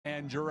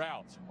and you're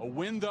out. A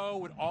win, though,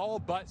 would all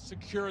but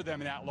secure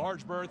them in that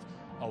large berth.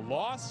 A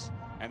loss,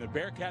 and the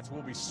Bearcats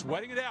will be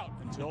sweating it out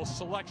until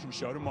selection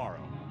show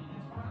tomorrow.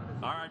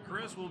 All right,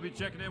 Chris, we'll be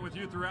checking in with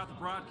you throughout the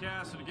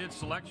broadcast. And again,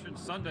 Selection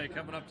Sunday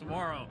coming up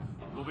tomorrow.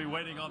 We'll be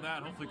waiting on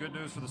that. Hopefully good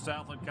news for the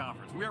Southland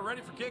Conference. We are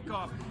ready for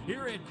kickoff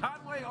here in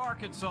Conway,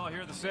 Arkansas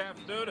here this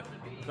afternoon.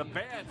 The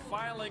band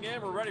filing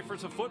in. We're ready for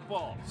some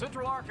football.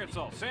 Central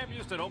Arkansas, Sam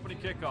Houston opening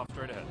kickoff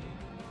straight ahead.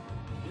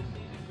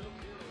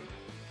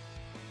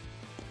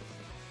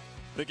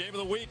 The game of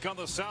the week on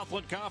the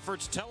Southland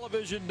Conference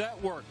Television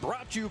Network,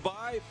 brought to you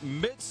by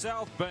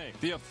Mid-South Bank,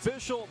 the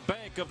official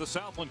bank of the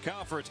Southland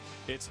Conference.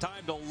 It's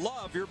time to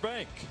love your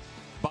bank.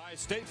 By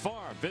State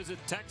Farm. Visit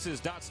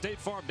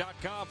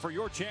texas.statefarm.com for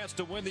your chance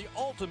to win the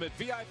ultimate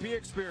VIP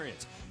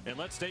experience. And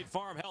let State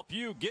Farm help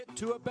you get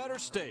to a better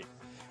state.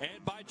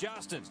 And by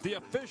Jostens, the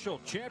official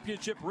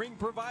championship ring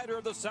provider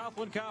of the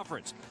Southland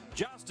Conference.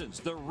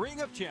 Jostens, the ring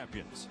of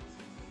champions.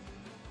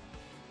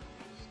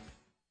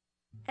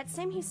 At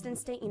Sam Houston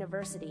State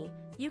University,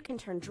 you can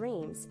turn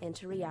dreams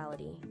into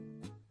reality.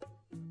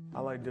 I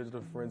like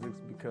digital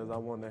forensics because I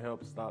want to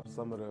help stop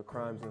some of the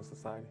crimes in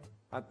society.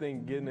 I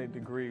think getting a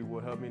degree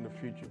will help me in the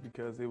future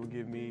because it will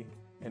give me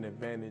an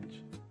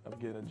advantage of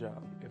getting a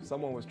job. If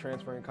someone was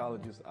transferring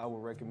colleges, I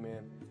would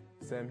recommend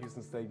Sam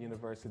Houston State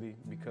University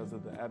because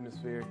of the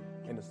atmosphere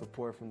and the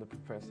support from the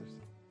professors.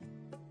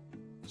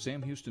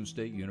 Sam Houston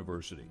State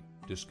University.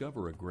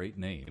 Discover a great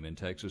name in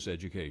Texas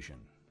education.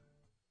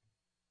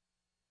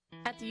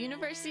 At the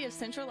University of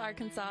Central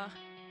Arkansas,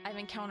 I've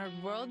encountered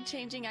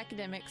world-changing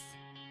academics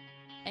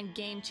and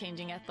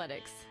game-changing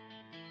athletics,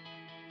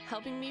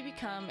 helping me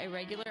become a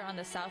regular on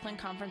the Southland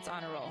Conference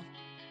Honor Roll.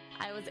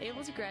 I was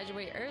able to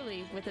graduate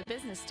early with a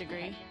business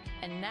degree,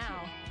 and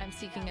now I'm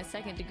seeking a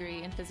second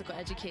degree in physical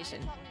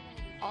education,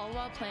 all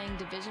while playing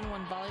Division I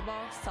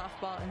volleyball,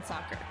 softball, and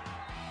soccer.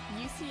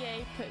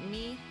 UCA put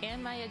me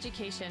and my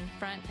education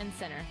front and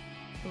center.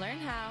 Learn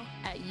how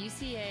at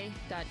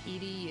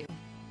uca.edu.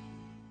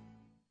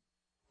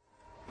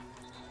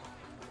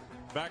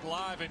 Back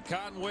live in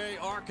Conway,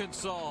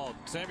 Arkansas.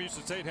 Sam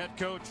Houston State head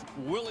coach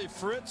Willie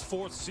Fritz,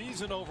 fourth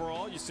season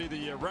overall. You see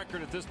the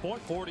record at this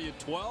point,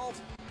 40-12.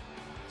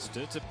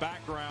 Extensive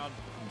background.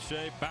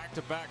 Shea,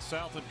 back-to-back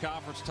Southland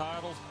Conference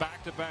titles,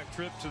 back-to-back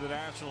trips to the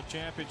national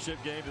championship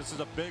game. This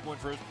is a big one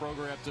for his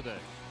program today.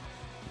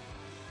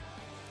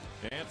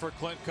 And for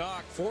Clint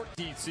Cock,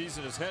 14th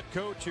season as head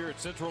coach here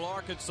at Central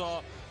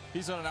Arkansas.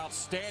 He's done an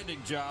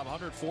outstanding job,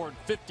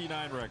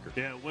 104-59 record.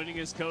 Yeah,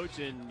 winningest coach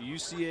in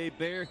UCA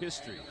Bear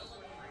history.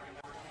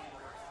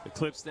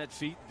 Eclipsed that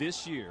feat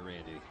this year,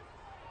 Randy.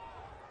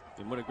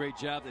 And what a great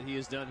job that he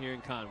has done here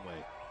in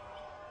Conway.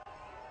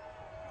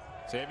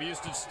 Sam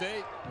Houston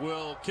State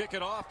will kick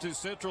it off to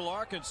Central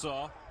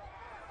Arkansas.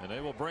 And they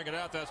will bring it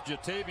out. That's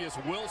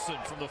Jatavius Wilson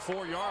from the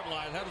 4-yard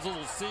line. Had his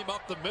little seam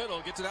up the middle.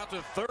 Gets it out to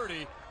the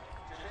 30.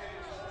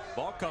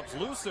 Ball comes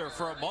loose there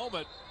for a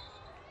moment.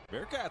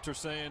 Bearcats are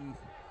saying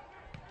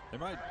they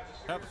might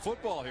have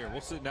football here.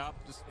 We'll see now.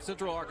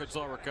 Central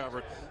Arkansas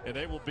recovered. And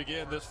they will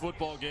begin this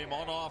football game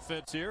on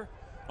offense here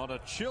on a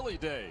chilly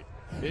day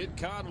in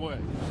Conway.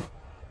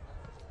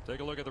 Take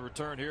a look at the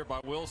return here by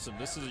Wilson.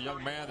 This is a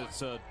young man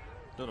that's done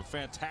a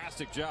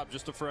fantastic job,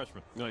 just a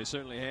freshman. No, he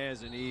certainly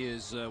has, and he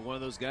is one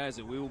of those guys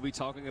that we will be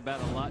talking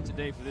about a lot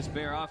today for this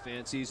Bear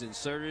offense. He's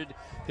inserted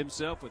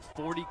himself with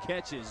 40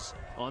 catches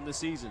on the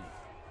season.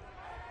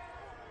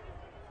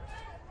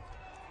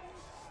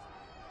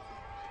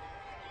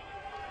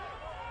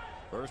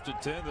 First and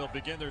 10, they'll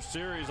begin their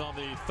series on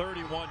the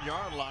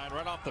 31-yard line.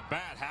 Right off the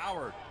bat,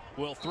 Howard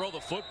will throw the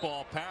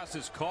football. Pass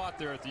is caught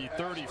there at the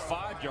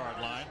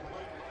 35-yard line.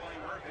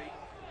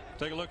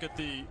 Take a look at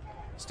the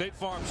State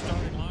Farm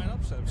starting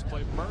lineups. That's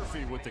Clay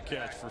Murphy with the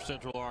catch for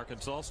Central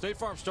Arkansas. State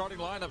Farm starting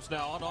lineups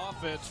now on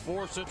offense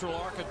for Central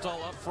Arkansas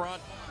up front.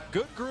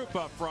 Good group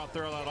up front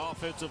there on that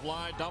offensive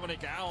line.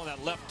 Dominic Allen,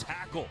 that left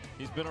tackle.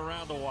 He's been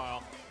around a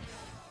while.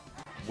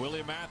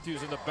 William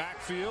Matthews in the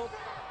backfield.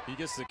 He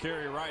gets the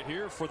carry right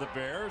here for the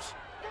Bears.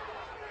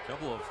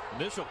 Couple of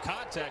initial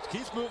contacts.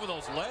 Keeps moving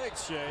those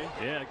legs, Shea.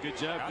 Yeah, good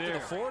job there. To the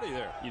 40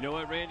 there. You know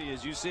what, Randy,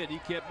 as you said, he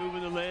kept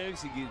moving the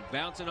legs. He's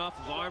bouncing off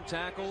of arm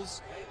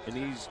tackles, and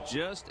he's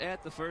just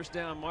at the first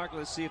down mark.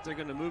 Let's see if they're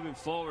going to move him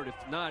forward. If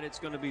not, it's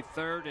going to be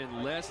third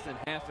and less than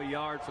half a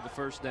yard for the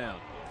first down.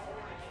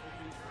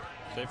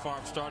 State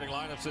Farm starting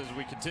lineup says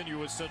we continue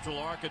with Central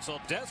Arkansas.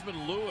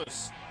 Dezmin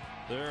Lewis,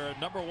 their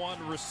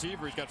 #1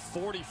 receiver. He's got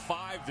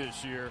 45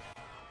 this year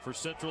for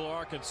Central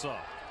Arkansas.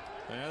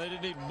 And they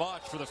didn't need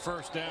much for the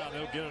first down.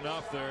 They'll get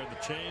enough there, and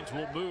the chains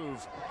will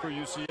move for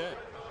UCA.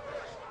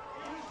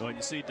 Well,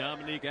 you see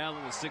Dominique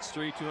Allen, the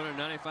 6'3",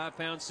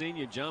 295-pound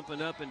senior,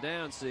 jumping up and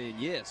down, saying,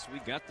 yes, we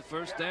got the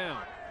first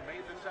down.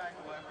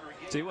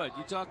 Tell you what,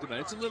 you talked about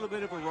it. It's a little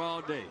bit of a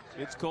raw day.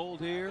 It's cold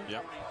here.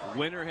 Yep.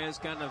 Winter has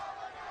kind of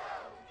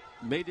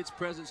made its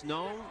presence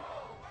known.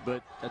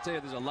 But I tell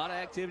you, there's a lot of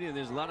activity and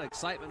there's a lot of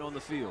excitement on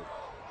the field.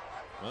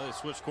 Well, they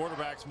switched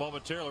quarterbacks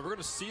momentarily. We're going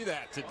to see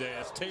that today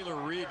as Taylor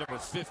Reed, number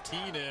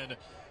 15, in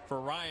for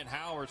Ryan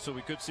Howard, so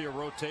we could see a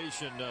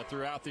rotation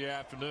throughout the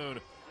afternoon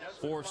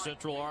for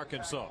Central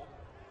Arkansas.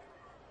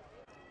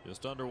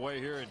 Just underway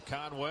here in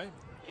Conway.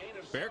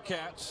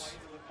 Bearcats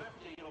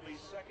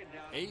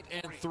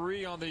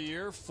 8-3 on the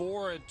year,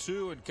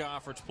 4-2 in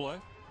conference play.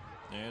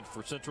 And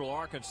for Central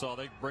Arkansas,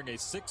 they bring a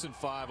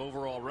 6-5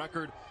 overall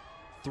record,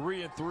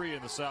 3-3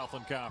 in the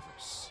Southland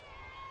Conference.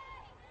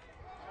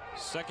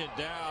 Second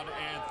down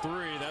and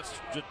 3. That's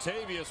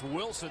Jatavius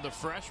Wilson, the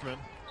freshman.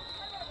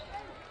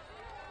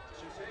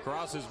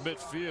 Crosses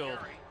midfield.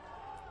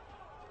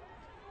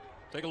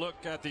 Take a look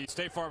at the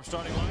State Farm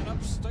starting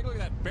lineups. Take a look at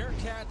that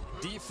Bearcat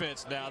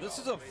defense now. This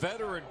is a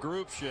veteran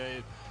group,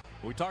 Shea.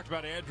 We talked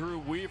about Andrew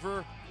Weaver,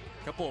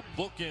 a couple of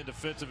bookend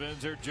defensive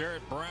ends there.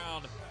 Jarrett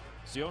Brown,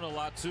 Siona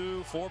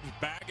Latu, Forbes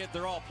Baggett,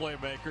 they're all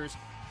playmakers.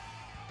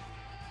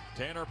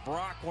 Tanner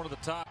Brock, one of the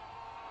top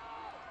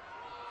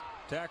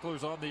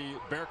tacklers on the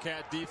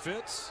Bearcat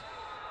defense.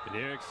 And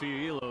Eric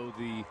Fiuilo,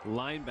 the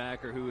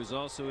linebacker, who is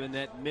also in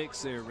that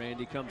mix there,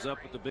 Randy, comes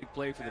up with the big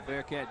play for the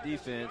Bearcat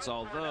defense,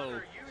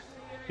 although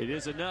it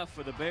is enough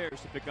for the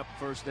Bears to pick up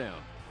the first down.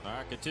 All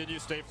right, continue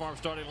State Farm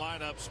starting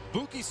lineups.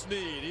 Buki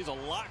Sneed, he's a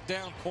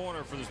lockdown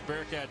corner for this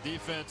Bearcat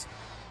defense.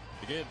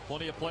 Again,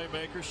 plenty of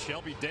playmakers.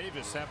 Shelby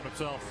Davis having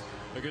himself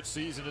a good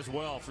season as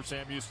well for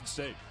Sam Houston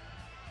State.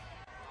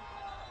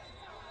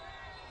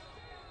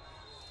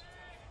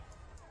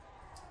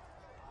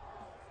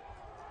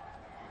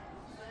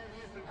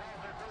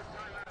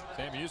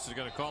 Sam Houston is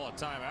going to call a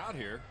timeout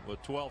here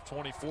with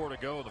 12:24 to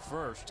go in the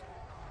first.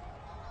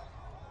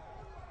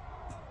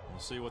 We'll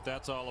see what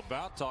that's all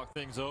about. Talk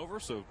things over.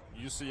 So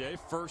UCA,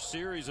 first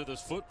series of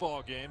this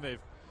football game.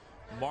 They've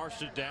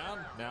marched it down.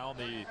 Now on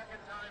the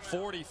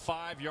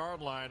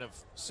 45-yard line of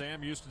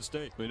Sam Houston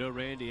State. We know,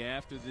 Randy,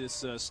 after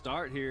this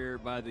start here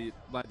by the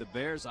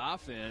Bears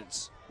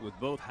offense, with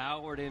both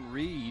Howard and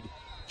Reed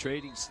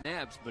trading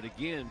snaps, but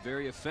again,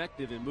 very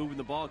effective in moving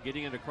the ball,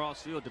 getting it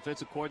across field.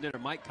 Defensive coordinator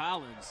Mike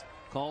Collins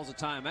calls a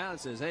timeout and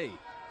says, hey,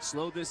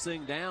 slow this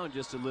thing down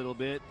just a little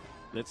bit.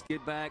 Let's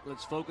get back.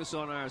 Let's focus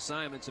on our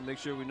assignments and make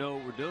sure we know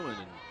what we're doing.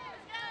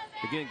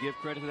 And again, give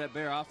credit to that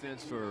Bear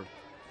offense for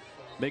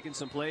making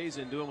some plays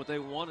and doing what they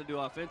want to do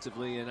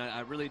offensively. And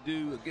I really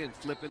do, again,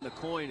 flipping the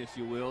coin, if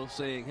you will,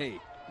 saying, hey,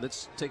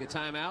 let's take a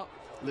timeout.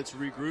 Let's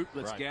regroup.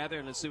 Let's gather,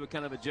 and let's see what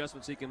kind of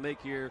adjustments he can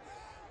make here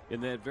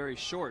in that very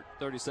short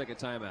 30-second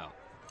timeout.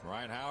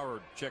 Ryan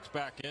Howard checks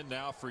back in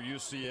now for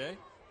UCA.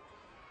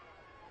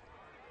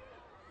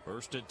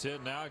 First and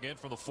 10 now, again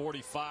from the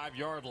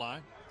 45-yard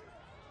line.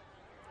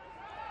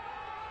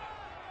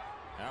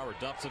 Howard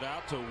dumps it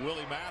out to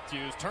Willie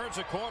Matthews. Turns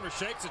the corner,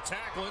 shakes a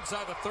tackle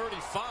inside the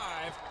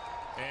 35.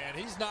 And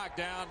he's knocked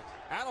down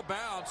out of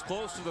bounds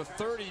close to the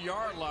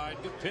 30-yard line.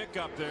 Good pick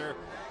up there.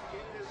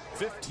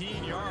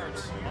 15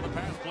 yards on the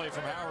pass play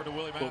from Howard to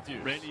Willie Matthews.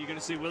 Well, Randy, you're going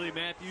to see Willie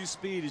Matthews'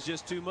 speed is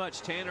just too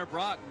much. Tanner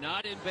Brock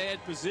not in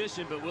bad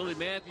position, but Willie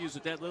Matthews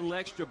with that little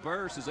extra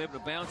burst is able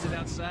to bounce it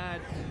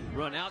outside,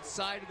 run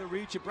outside of the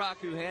reach of Brock,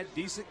 who had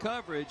decent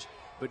coverage,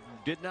 but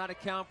did not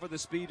account for the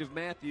speed of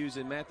Matthews,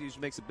 and Matthews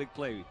makes a big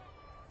play.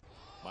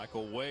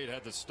 Michael Wade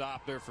had the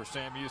stop there for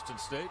Sam Houston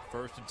State.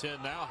 First and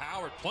 10 now.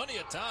 Howard, plenty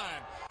of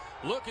time.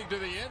 Looking to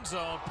the end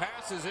zone.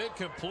 Pass is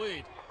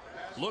incomplete.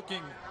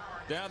 Looking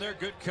down there.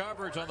 Good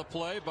coverage on the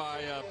play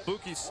by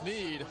Buki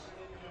Sneed.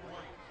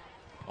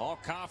 All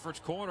conference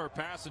corner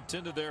pass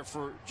intended there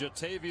for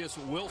Jatavius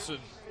Wilson.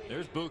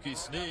 There's Buki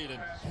Sneed.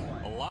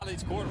 And a lot of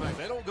these quarterbacks,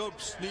 they don't go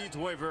Sneed's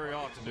way very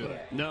often, do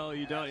they? No,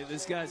 you don't.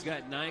 This guy's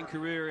got 9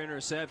 career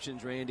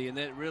interceptions, Randy, and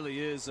that really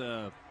is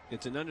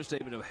it's an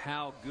understatement of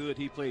how good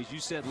he plays. You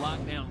said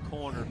lockdown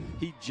corner.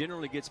 He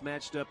generally gets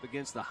matched up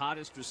against the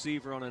hottest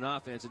receiver on an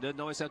offense. It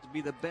doesn't always have to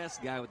be the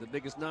best guy with the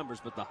biggest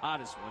numbers, but the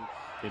hottest one.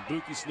 And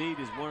Buki Sneed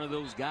is one of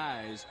those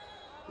guys,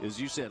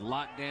 as you said,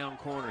 lockdown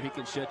corner. He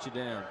can shut you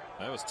down.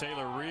 That was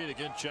Taylor Reed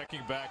again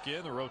checking back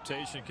in. The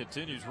rotation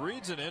continues.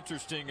 Reed's an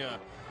interesting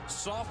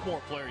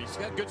sophomore player. He's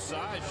got good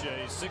size,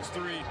 Shea.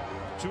 6'3",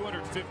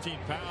 215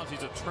 pounds.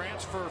 He's a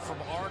transfer from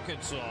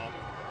Arkansas,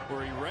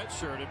 where he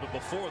redshirted, but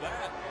before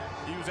that,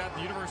 he was at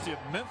the University of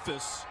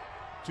Memphis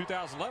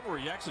 2011, where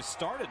he actually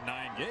started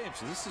 9 games.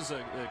 So this is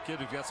a kid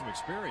who's got some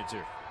experience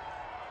here.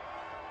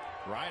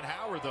 Ryan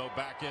Howard, though,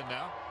 back in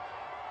now.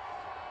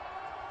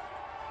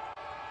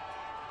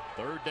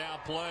 Third down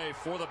play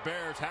for the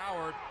Bears.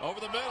 Howard over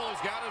the middle. He's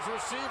got his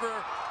receiver.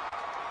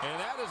 And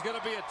that is going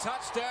to be a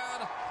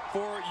touchdown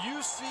for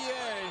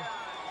UCA.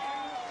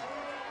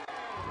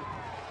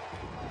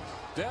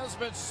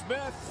 Desmond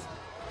Smith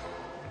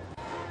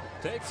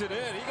takes it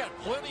in. He got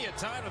plenty of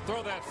time to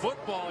throw that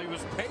football. He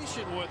was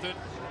patient with it,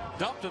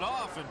 dumped it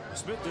off, and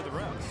Smith did the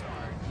rest.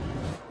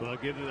 Well,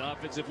 give the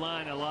offensive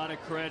line a lot of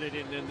credit,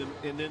 and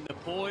then the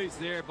poise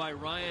there by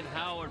Ryan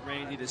Howard,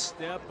 Randy, to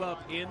step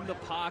up in the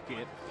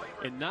pocket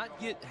and not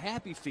get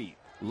happy feet.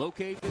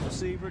 Locate the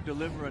receiver,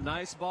 deliver a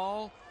nice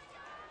ball.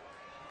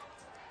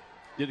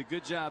 Did a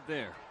good job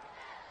there.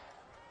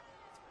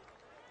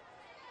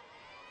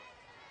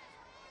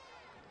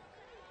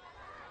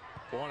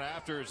 Point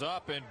after is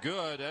up and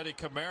good. Eddie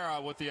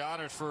Camara with the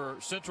honors for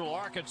Central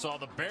Arkansas.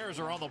 The Bears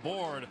are on the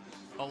board.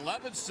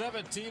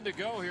 11-17 to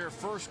go here,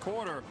 first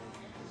quarter.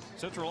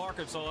 Central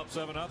Arkansas up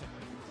 7-0.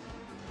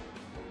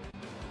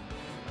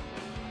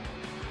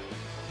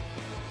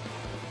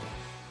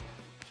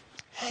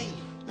 Hey,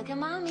 look at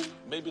Mommy.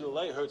 Maybe the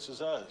light hurts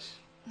his eyes.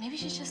 Maybe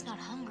she's just not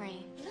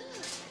hungry.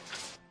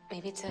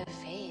 Maybe it's a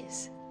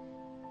phase.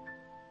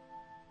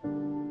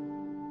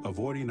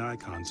 Avoiding eye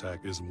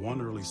contact is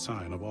one early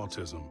sign of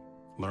autism.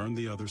 Learn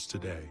the others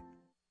today.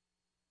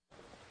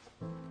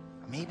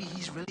 Maybe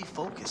he's really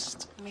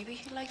focused. Maybe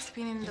he likes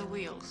spinning the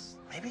wheels.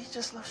 Maybe he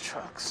just loves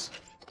trucks.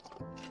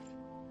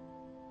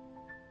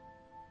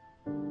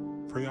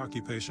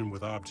 Preoccupation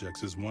with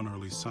objects is one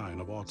early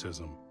sign of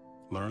autism.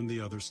 Learn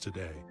the others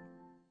today.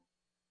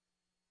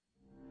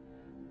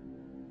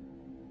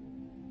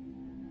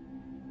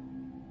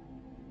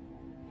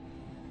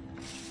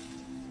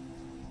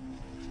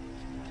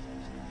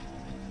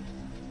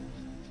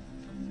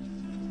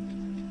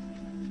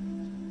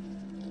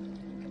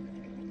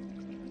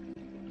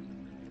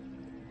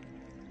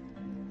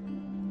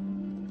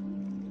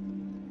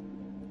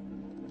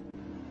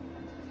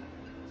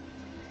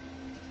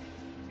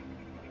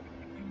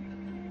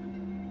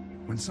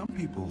 When some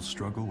people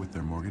struggle with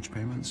their mortgage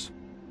payments,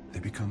 they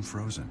become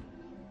frozen,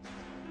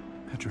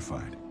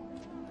 petrified.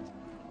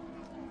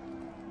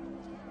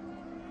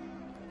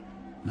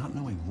 Not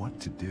knowing what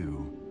to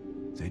do,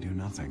 they do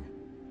nothing.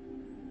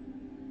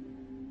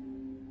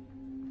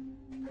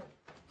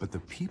 But the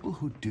people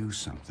who do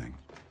something,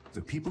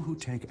 the people who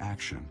take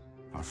action,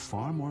 are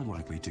far more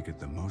likely to get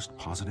the most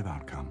positive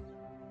outcome.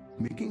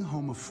 Making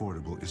home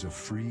affordable is a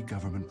free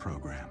government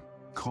program.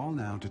 Call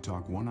now to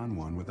talk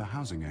one-on-one with a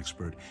housing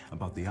expert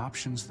about the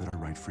options that are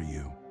right for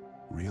you.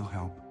 Real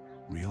help,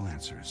 real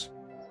answers,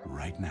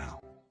 right now.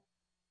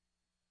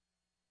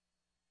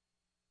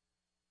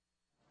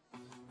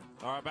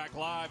 All right, back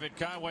live in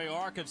Conway,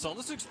 Arkansas.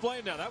 Let's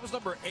explain now. That was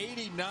number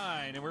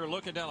 89, and we were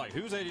looking down like,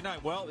 who's 89?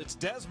 Well, it's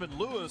Dezmin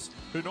Lewis,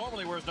 who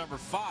normally wears number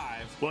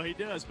 5. Well, he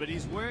does, but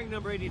he's wearing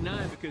number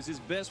 89 because his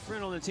best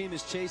friend on the team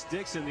is Chase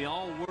Dixon, the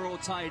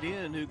all-world tight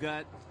end who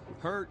got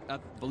hurt, I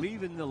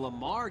believe, in the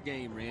Lamar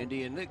game,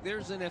 Randy. And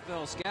there's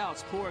NFL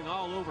scouts pouring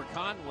all over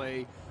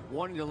Conway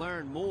wanting to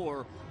learn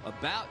more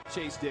about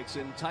Chase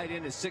Dixon. Tight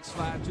end is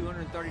 6'5",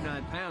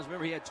 239 pounds.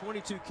 Remember, he had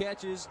 22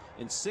 catches,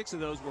 and 6 of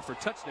those were for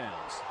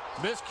touchdowns.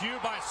 Miscue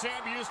by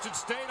Sam Houston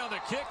State on the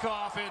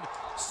kickoff, and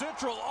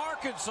Central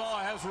Arkansas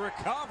has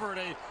recovered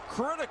a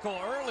critical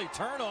early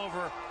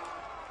turnover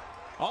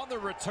on the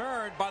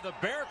return by the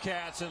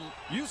Bearcats, and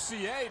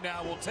UCA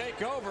now will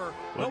take over.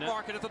 They'll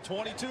mark it at the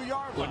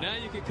 22-yard line. Well, now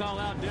you can call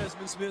out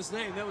Desmond Smith's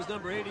name. That was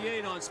number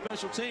 88 on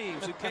special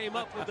teams, who came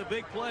up with the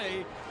big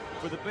play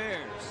for the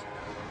Bears.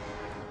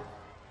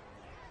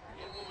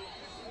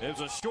 It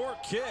was a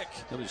short kick.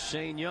 It was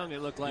Shane Young,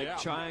 it looked like,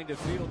 trying to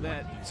field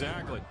that.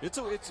 Exactly. It's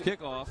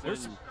kickoff.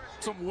 There's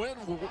some wind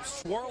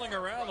swirling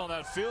around on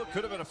that field.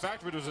 Could have been a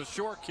factor, but it was a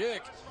short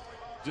kick.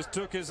 Just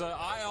took his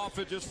eye off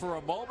it just for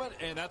a moment,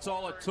 and that's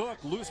all it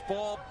took. Loose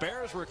ball,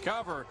 Bears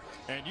recover,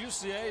 and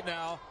UCA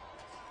now,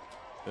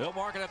 they'll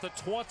mark it at the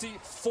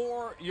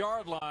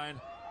 24-yard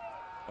line.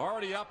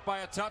 Already up by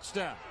a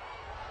touchdown.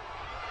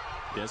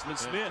 Desmond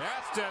Smith. And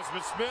that's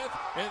Desmond Smith,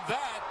 and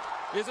that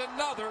is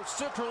another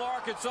Central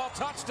Arkansas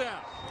touchdown.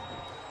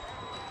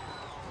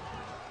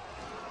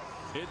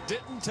 It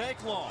didn't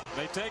take long.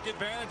 They take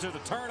advantage of the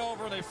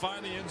turnover, and they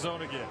find the end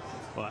zone again.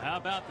 Well, how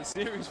about the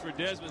series for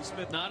Desmond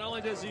Smith? Not only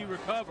does he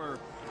recover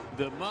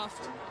the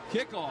muffed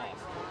kickoff,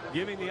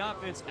 giving the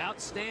offense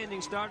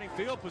outstanding starting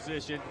field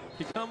position,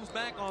 he comes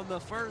back on the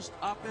first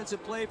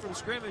offensive play from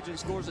scrimmage and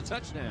scores a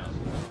touchdown.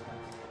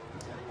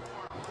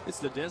 It's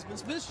the Desmond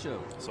Smith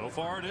show. So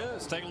far it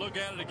is. Take a look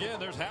at it again.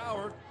 There's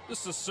Howard.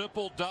 This is a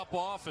simple dump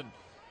off, and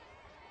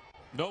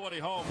nobody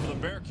home for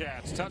the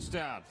Bearcats.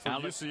 Touchdown for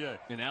UCA.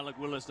 And Alec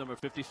Willis, number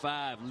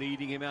 55,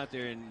 leading him out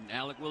there. And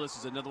Alec Willis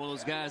is another one of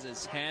those guys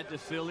that's had to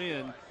fill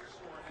in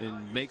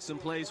and make some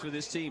plays for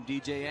this team.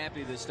 DJ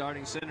Appy, the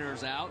starting center,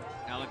 is out.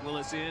 Alec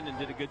Willis in and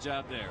did a good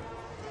job there.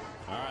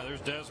 All right,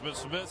 there's Desmond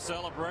Smith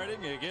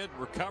celebrating. Again,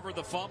 recovered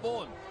the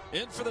fumble and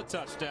in for the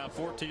touchdown,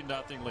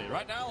 14-0 lead.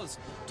 Right now, let's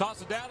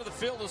toss it down to the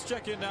field. Let's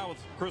check in now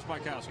with Chris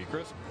Mycoskie.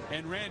 Chris?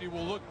 And Randy,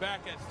 we'll look back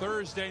at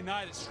Thursday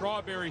night at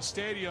Strawberry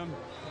Stadium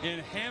in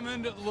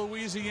Hammond,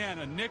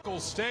 Louisiana.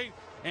 Nicholls State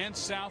and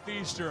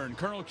Southeastern.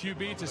 Colonel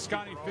QB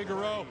Toscani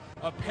Figueroa,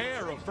 a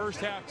pair of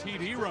first-half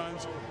TD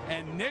runs,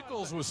 and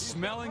Nicholls was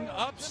smelling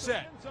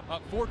upset,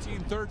 up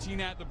 14-13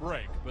 at the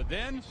break. But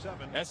then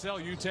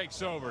SLU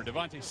takes over.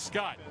 Devontae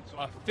Scott,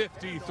 a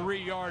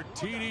 53-yard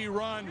TD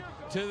run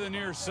to the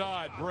near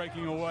side,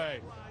 breaking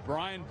away.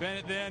 Brian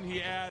Bennett then,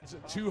 he adds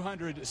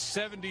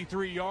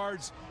 273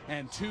 yards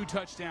and 2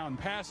 touchdown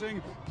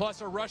passing,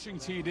 plus a rushing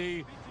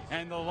TD.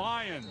 And the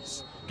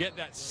Lions get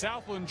that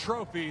Southland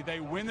Trophy.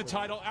 They win the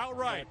title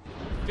outright,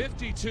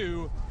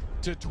 52-41.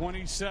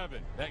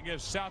 27. That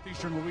gives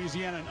Southeastern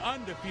Louisiana an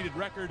undefeated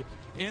record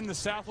in the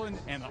Southland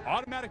and an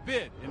automatic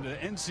bid into the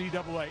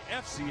NCAA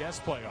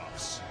FCS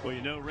playoffs. Well,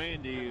 you know,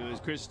 Randy, as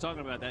Chris is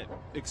talking about, that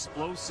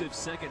explosive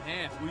second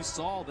half, we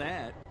saw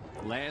that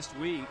last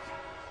week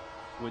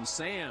when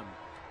Sam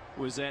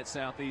was at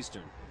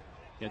Southeastern.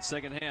 That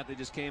second half, they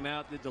just came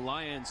out, did the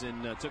Lions,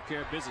 and took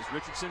care of business.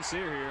 Richard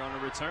Sincere here on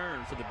a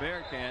return for the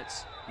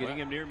Bearcats, getting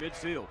him near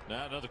midfield.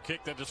 Now another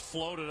kick that just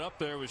floated up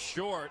there was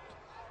short.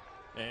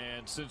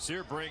 And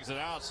Sincere brings it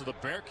out, so the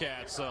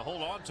Bearcats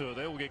hold on to it.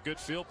 They will get good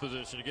field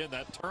position. Again,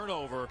 that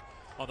turnover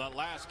on that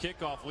last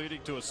kickoff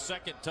leading to a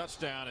second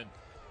touchdown. And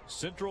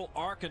Central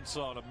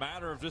Arkansas, in a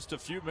matter of just a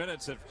few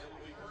minutes, have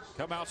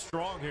come out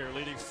strong here,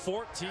 leading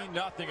 14-0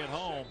 at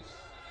home.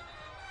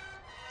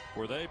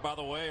 Where they, by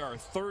the way, are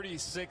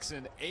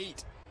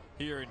 36-8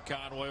 here in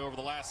Conway over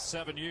the last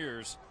 7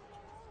 years.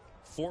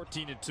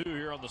 14-2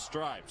 here on the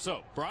Stripe.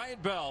 So Brian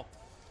Bell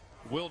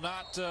will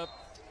not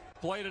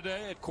play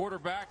today at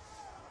quarterback.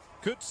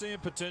 Could see him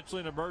potentially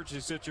in an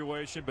emergency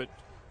situation, but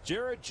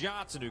Jared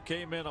Johnson, who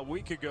came in a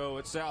week ago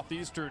at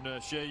Southeastern,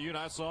 Shea, you and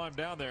I saw him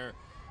down there.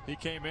 He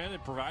came in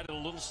and provided a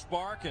little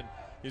spark, and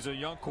he's a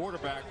young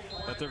quarterback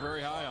that they're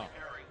very high on.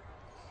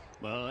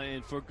 Well,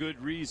 and for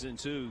good reason,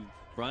 too.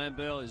 Brian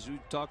Bell, as you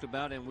talked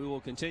about, and we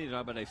will continue to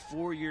talk about, a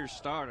 4-year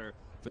starter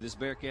for this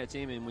Bearcat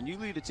team. And when you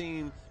lead a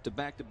team to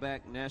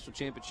back-to-back national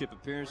championship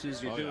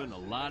appearances, you're doing a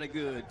lot of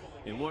good.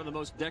 And one of the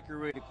most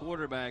decorated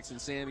quarterbacks in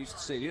Sam Houston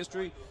State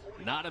history,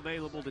 not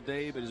available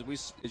today, but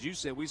as you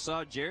said, we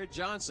saw Jared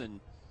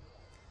Johnson,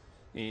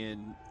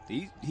 and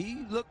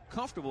he looked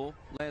comfortable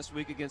last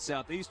week against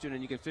Southeastern,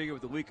 and you can figure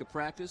with a week of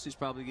practice, he's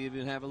probably going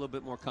to have a little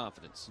bit more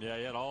confidence. Yeah,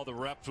 he had all the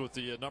reps with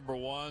the number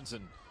ones,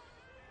 and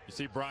you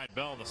see Brian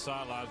Bell on the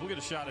sidelines. We'll get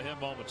a shot of him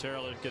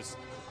momentarily because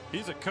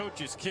he's a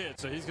coach's kid,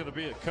 so he's going to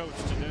be a coach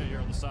today here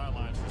on the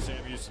sidelines for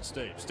Sam Houston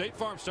State. State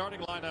Farm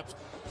starting lineups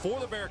for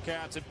the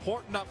Bearcats.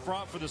 Important up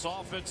front for this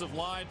offensive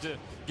line to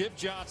give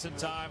Johnson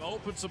time,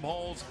 open some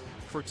holes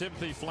for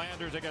Timothy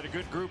Flanders. They got a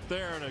good group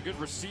there and a good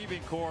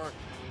receiving core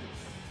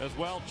as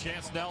well.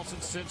 Chance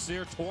Nelson,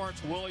 Sincere,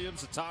 Torrance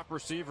Williams, the top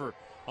receiver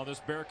on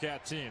this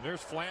Bearcat team. There's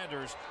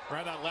Flanders right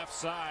on that left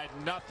side.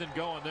 Nothing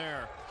going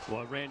there.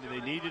 Well, Randy, they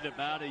needed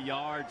about a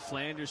yard.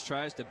 Flanders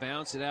tries to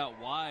bounce it out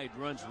wide,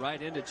 runs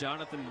right into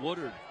Jonathan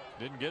Woodard.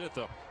 Didn't get it,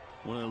 though.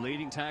 One of the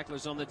leading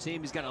tacklers on the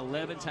team. He's got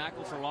 11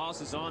 tackle for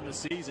losses on the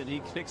season.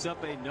 He picks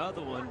up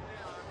another one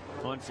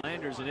on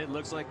Flanders, and it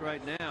looks like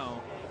right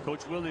now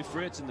Coach Willie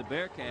Fritz and the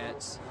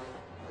Bearcats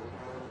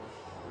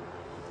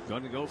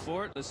going to go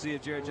for it. Let's see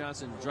if Jared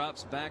Johnson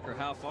drops back or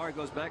how far he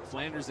goes back.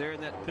 Flanders there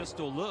in that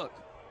pistol look.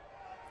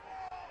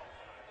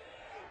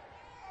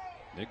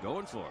 They're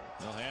going for it.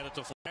 They'll hand it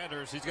to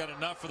Flanders. He's got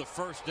enough for the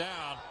first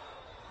down.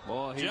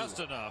 Boy, just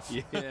enough.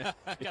 Yeah.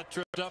 Got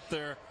tripped up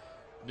there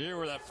near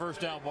where that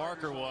first down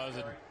marker was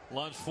and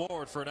lunged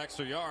forward for an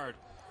extra yard.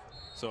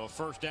 So a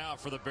first down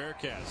for the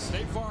Bearcats.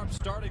 State Farm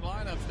starting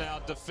lineups now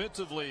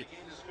defensively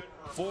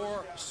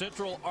for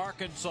Central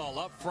Arkansas.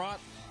 Up front,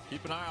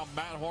 keep an eye on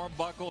Matt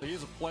Hornbuckle.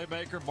 He's a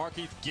playmaker.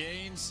 Markeith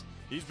Gaines,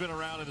 he's been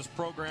around in this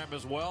program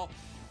as well.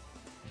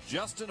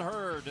 Justin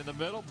Hurd in the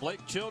middle.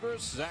 Blake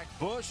Childress, Zach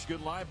Bush, good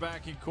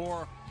linebacking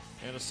core,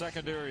 and a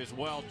secondary as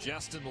well.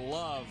 Justin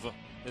Love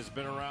has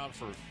been around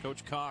for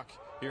Coach Conk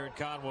here in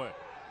Conway.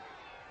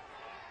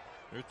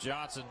 Here's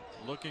Johnson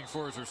looking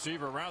for his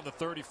receiver around the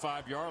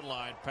 35-yard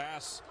line.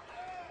 Pass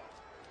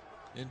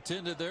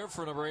intended there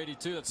for number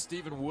 82. That's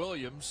Stephen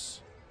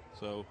Williams.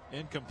 So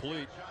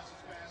incomplete.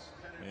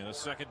 And a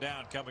second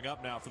down coming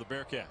up now for the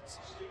Bearcats.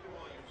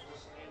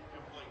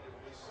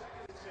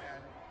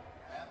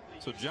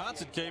 So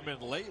Johnson came in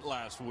late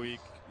last week.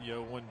 You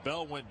know, when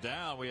Bell went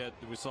down,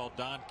 we saw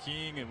Don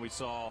King and we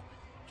saw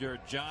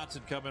Jared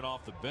Johnson coming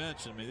off the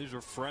bench. I mean, these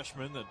are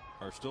freshmen that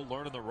are still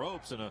learning the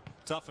ropes in a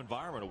tough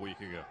environment a week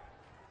ago.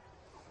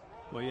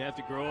 Well, you have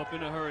to grow up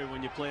in a hurry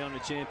when you play on a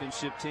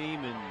championship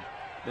team, and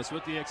that's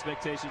what the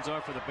expectations are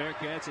for the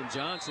Bearcats. And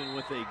Johnson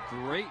with a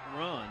great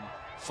run,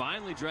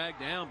 finally dragged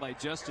down by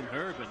Justin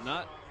Hurd, but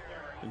not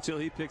until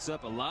he picks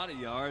up a lot of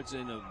yards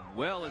and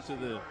well into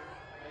the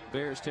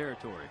Bears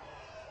territory.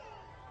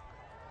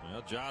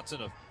 Well,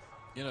 Johnson,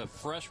 a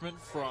freshman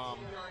from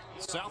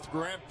South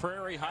Grand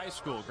Prairie High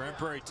School, Grand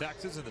Prairie,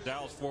 Texas, in the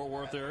Dallas-Fort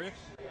Worth area.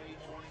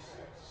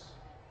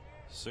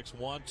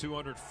 6'1",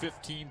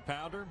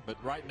 215-pounder,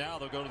 but right now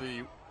they'll go to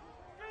the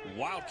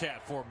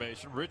Wildcat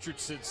formation. Richard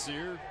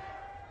Sincere,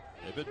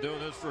 they've been doing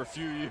this for a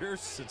few years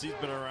since he's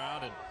been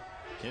around and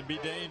can be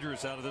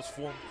dangerous out of this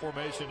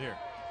formation here.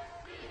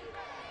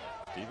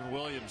 Stephen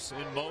Williams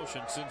in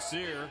motion.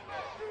 Sincere,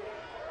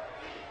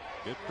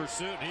 good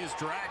pursuit. He's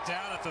dragged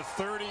down at the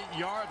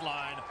 30-yard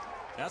line.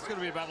 That's going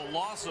to be about a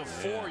loss of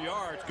 4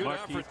 yards. Good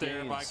effort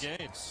there by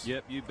Gaines.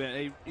 Yep, you bet.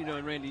 Hey, you know,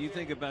 and Randy, you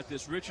think about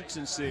this. Richard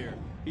Sincere,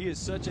 he is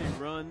such a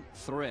run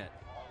threat.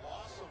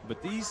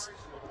 But these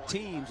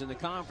teams in the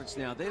conference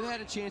now, they've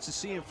had a chance to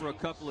see him for a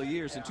couple of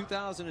years. In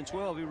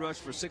 2012, he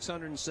rushed for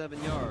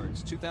 607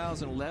 yards.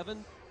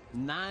 2011,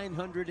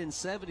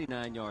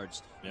 979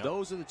 yards. Yep.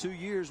 Those are the 2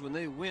 years when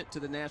they went to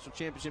the national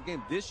championship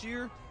game. This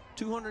year,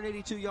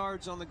 282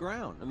 yards on the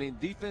ground. I mean,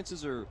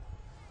 defenses are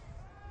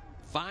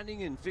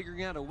finding and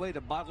figuring out a way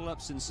to bottle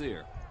up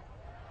Sincere.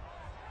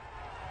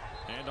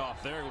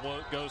 Handoff there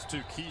goes to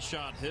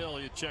Keyshawn Hill.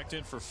 He checked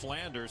in for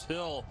Flanders.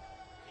 Hill,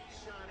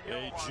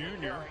 a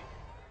junior,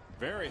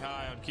 very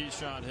high on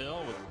Keyshawn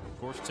Hill, with, of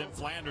course, Tim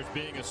Flanders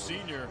being a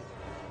senior.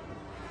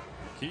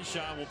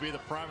 Keyshawn will be the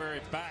primary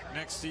back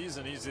next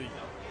season. He's a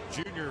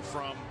junior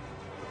from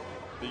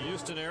the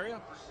Houston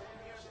area.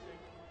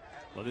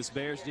 Well, this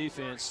Bears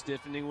defense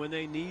stiffening when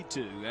they need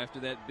to after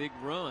that big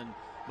run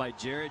by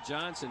Jared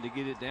Johnson to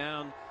get it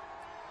down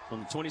on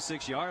the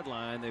 26-yard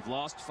line. They've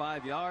lost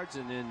 5 yards,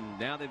 and then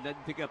now they've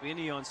not pick up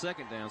any on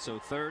second down. So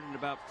third and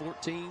about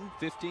 14,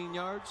 15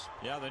 yards.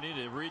 Yeah, they need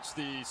to reach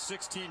the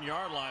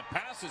 16-yard line.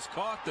 Pass is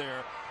caught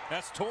there.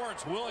 That's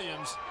Torrance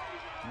Williams.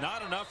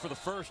 Not enough for the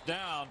first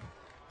down.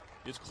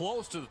 It's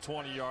close to the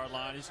 20-yard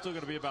line. He's still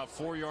going to be about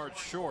 4 yards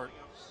short.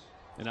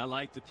 And I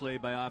like the play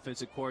by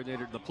offensive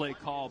coordinator, the play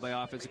call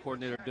by offensive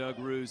coordinator Doug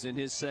Ruse in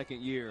his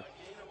second year.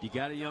 You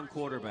got a young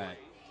quarterback.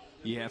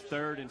 You have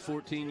third and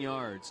 14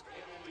 yards.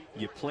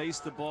 You place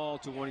the ball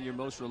to one of your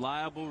most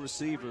reliable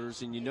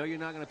receivers, and you know you're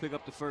not going to pick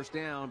up the first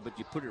down, but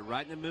you put it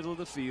right in the middle of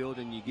the field,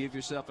 and you give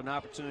yourself an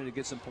opportunity to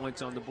get some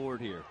points on the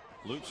board here.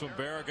 Luke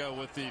Swimberga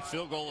with the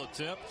field goal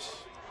attempt.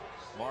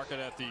 Mark it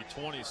at the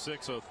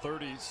 26, so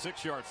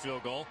 36-yard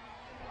field goal.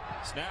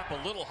 Snap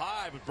a little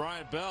high, but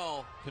Brian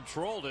Bell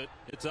controlled it.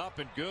 It's up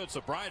and good.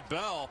 So Brian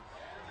Bell,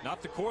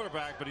 not the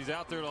quarterback, but he's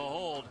out there to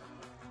hold,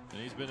 and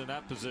he's been in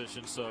that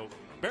position. So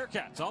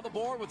Bearcats on the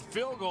board with the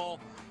field goal.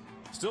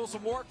 Still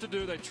some work to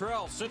do. They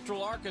trail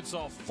Central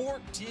Arkansas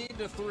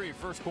 14-3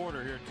 first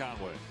quarter here at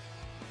Conway.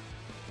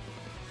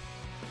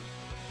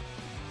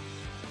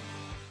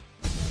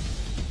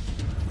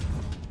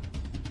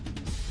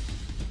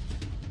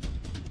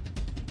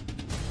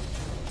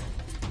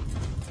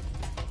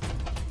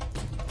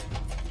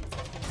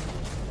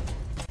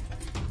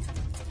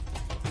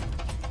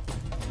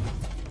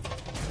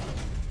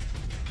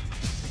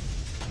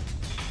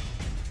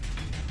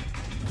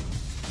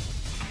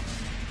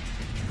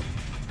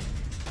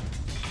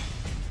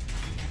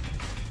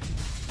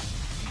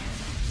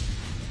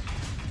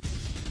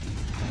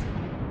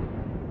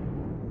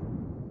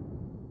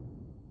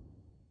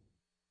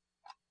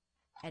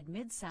 At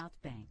Mid-South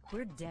Bank,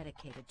 we're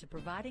dedicated to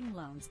providing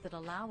loans that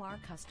allow our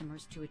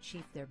customers to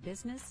achieve their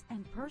business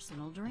and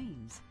personal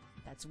dreams.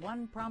 That's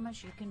one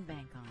promise you can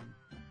bank on.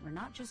 We're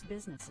not just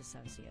business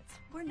associates,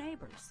 we're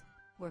neighbors.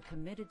 We're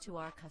committed to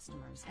our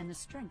customers and the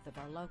strength of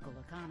our local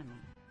economy.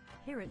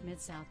 Here at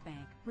Mid-South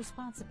Bank,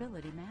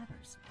 responsibility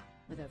matters.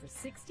 With over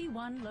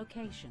 61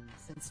 locations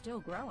and still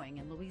growing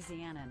in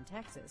Louisiana and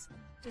Texas,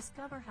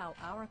 discover how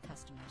our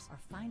customers are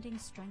finding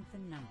strength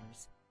in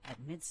numbers at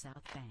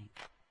Mid-South Bank.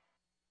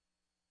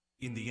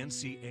 In the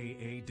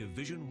NCAA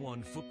Division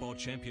I Football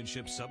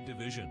Championship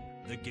Subdivision,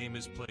 the game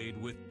is played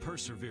with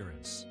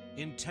perseverance,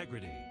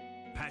 integrity,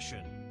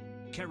 passion,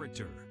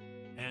 character,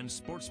 and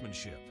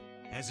sportsmanship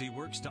as he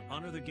works to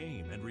honor the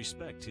game and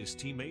respect his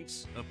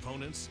teammates,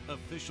 opponents,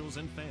 officials,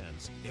 and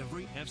fans.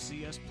 Every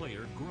FCS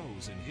player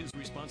grows in his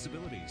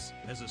responsibilities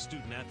as a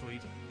student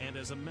athlete and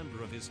as a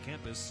member of his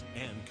campus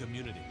and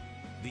community.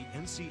 The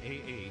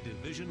NCAA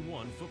Division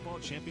I Football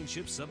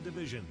Championship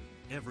Subdivision.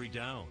 Every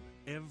down,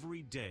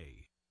 every day.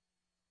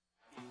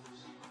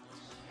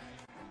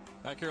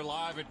 Back here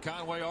live in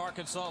Conway,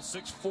 Arkansas,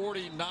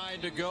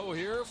 6:49 to go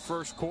here,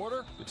 first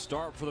quarter. Good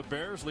start for the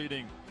Bears,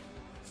 leading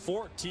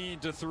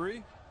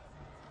 14-3.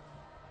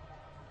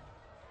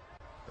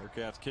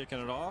 Bearcats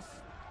kicking it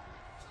off.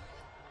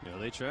 You know,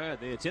 they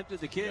tried. They attempted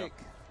the kick.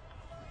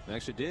 Yep. They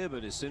actually did,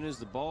 but as soon as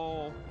the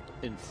ball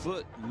and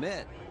foot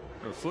met,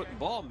 or foot and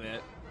ball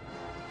met,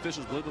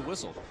 officials blew the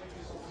whistle.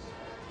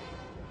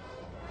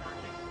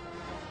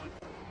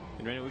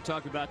 And Randy, we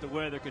talked about the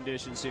weather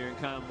conditions here in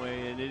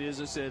Conway, and it is,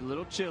 as I said, a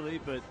little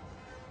chilly,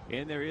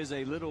 and there is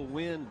a little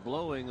wind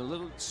blowing, a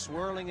little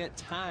swirling at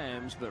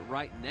times, but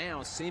right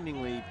now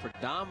seemingly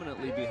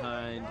predominantly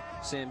behind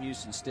Sam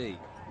Houston State.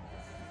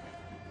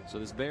 So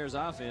this Bears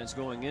offense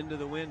going into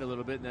the wind a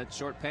little bit in that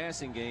short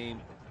passing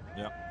game.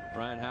 Yep.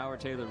 Brian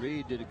Howard, Taylor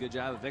Reed did a good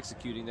job of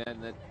executing that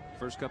in that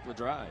first couple of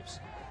drives.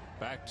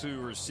 Back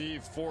to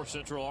receive for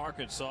Central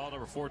Arkansas,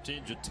 number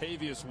 14,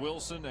 Jatavius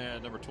Wilson,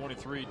 and number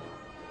 23,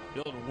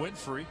 Dylan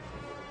Winfrey.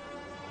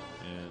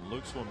 And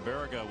Luke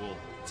Swimberga will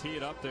tee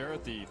it up there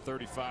at the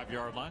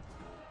 35-yard line.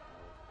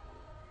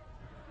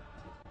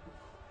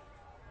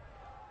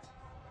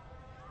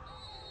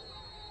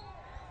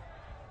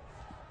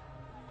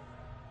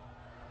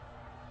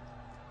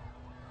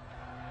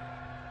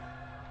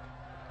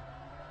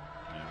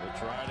 And we'll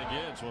try it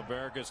again.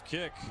 Swimberga's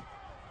kick.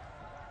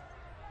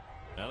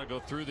 That'll go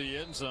through the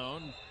end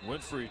zone.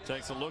 Winfrey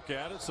takes a look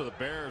at it, so the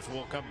Bears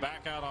will come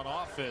back out on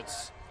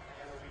offense.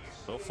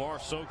 So far,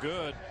 so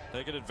good.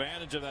 Taking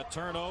advantage of that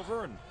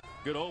turnover, and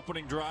good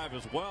opening drive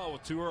as well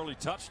with 2 early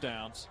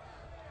touchdowns.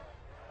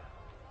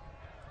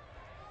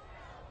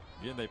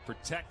 Again, they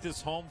protect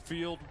this home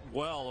field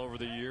well over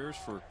the years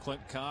for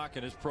Clint Conk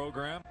and his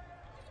program.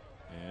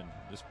 And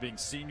this being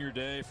senior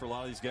day for a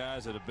lot of these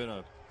guys that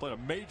have played a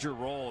major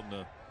role in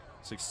the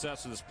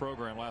success of this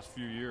program last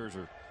few years,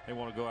 or they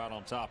want to go out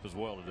on top as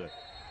well today.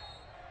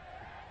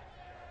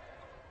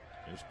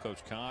 Here's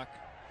Coach Conk.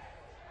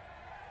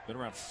 Been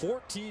around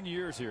 14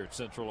 years here at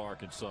Central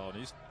Arkansas,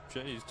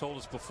 and he's told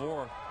us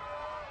before,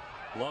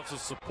 loves the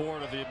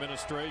support of the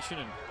administration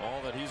and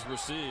all that he's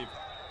received.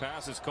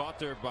 Pass is caught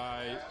there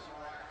by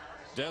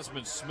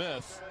Desmond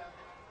Smith,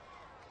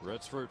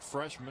 redshirt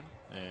freshman,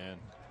 and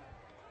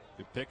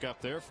good pick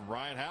up there from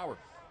Ryan Howard.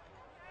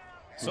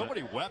 So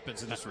many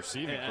weapons in this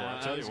receiving corps.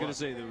 I was going to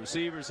say the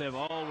receivers have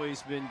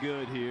always been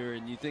good here,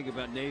 and you think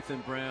about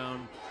Nathan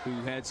Brown, who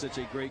had such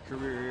a great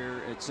career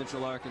here at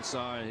Central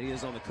Arkansas, and he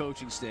is on the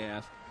coaching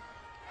staff.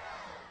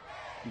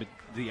 But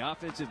the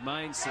offensive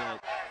mindset,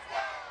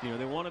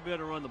 they want to be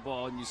able to run the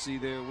ball, and you see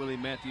there Willie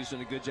Matthews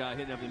doing a good job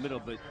hitting up in the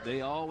middle, but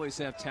they always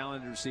have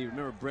talented receivers.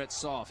 Remember Brett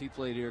Soff, he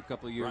played here a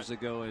couple of years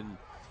ago, and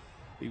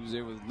he was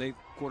there with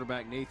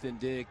quarterback Nathan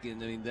Dick,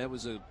 and I mean that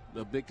was a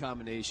big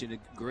combination,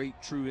 a great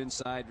true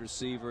inside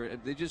receiver.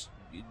 They just,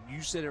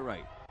 you said it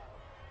right,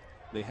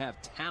 they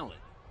have talent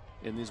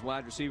in this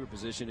wide receiver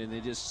position, and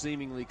it just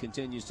seemingly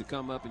continues to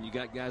come up, and you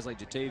got guys like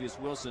Jatavius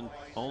Wilson,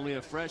 only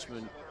a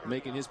freshman,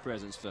 making his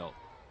presence felt.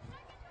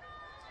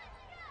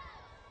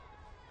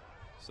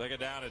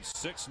 Second down and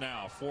 6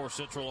 now for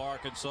Central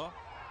Arkansas.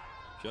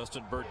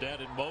 Justin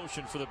Burdett in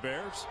motion for the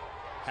Bears.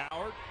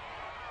 Howard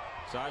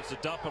decides to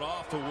dump it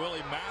off to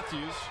Willie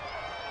Matthews.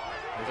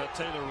 Is that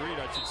Taylor Reed,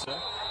 I should say?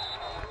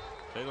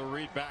 Taylor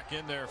Reed back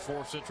in there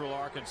for Central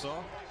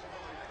Arkansas.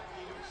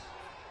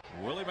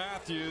 Willie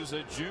Matthews,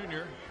 a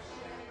junior.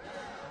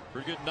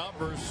 Pretty good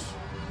numbers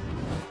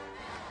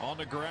on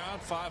the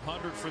ground,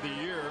 500 for the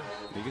year.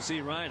 You can see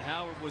Ryan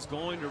Howard was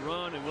going to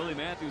run, and Willie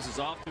Matthews is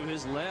off to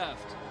his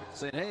left,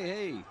 saying,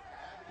 hey,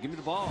 give me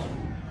the ball.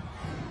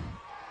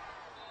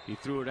 He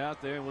threw it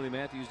out there, and Willie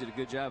Matthews did a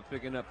good job of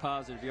picking up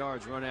positive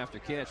yards, run after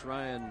catch.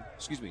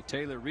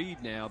 Taylor Reed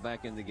now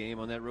back in the game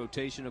on that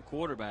rotation of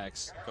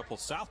quarterbacks. A couple of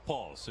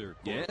southpaws here.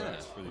 Yeah,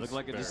 looked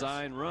like a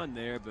design run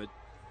there, but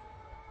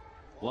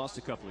lost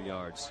a couple of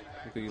yards.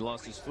 He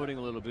lost his footing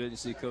a little bit. You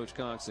see Coach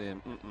Conk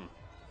saying,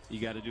 you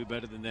got to do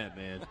better than that,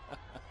 man.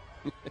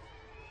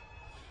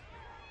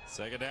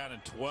 Second down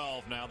and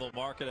 12 now. They'll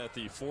mark it at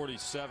the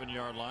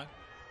 47-yard line.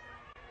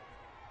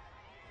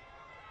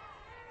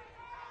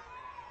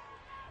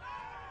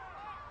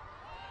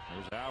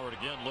 There's Howard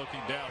again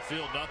looking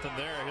downfield. Nothing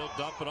there. He'll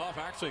dump it off.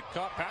 Actually,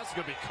 pass is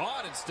going to be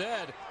caught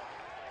instead.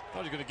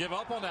 Thought he was going to give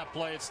up on that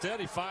play.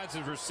 Instead, he finds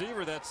his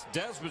receiver. That's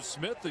Desmond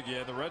Smith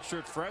again, the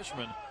redshirt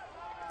freshman.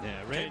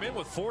 Yeah, came in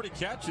with 40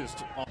 catches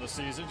on the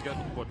season. He's got,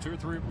 what, 2 or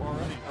 3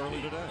 already early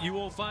today. You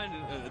won't find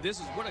this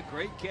is what a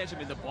great catch. I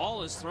mean, the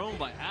ball is thrown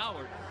by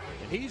Howard,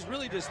 and he's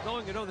really just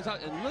throwing it over the top.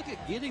 And look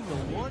at getting the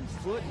 1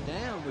 foot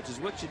down, which is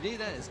what you need.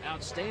 That is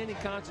outstanding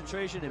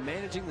concentration and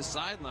managing the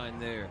sideline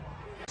there.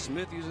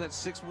 Smith using that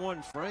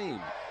 6'1"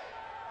 frame.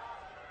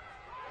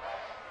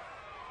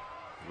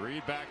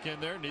 Reed back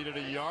in there, needed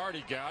a yard.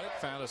 He got it,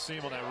 found a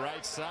seam on that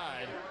right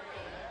side.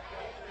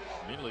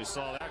 Immediately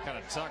saw that, kind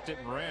of tucked it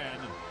and ran.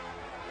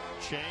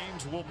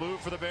 Change will move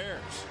for the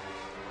Bears.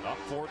 Up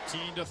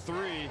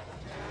 14-3.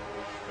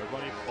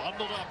 Everybody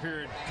bundled up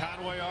here in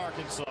Conway,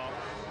 Arkansas.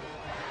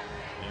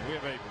 And we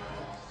have a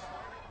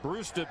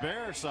Bruce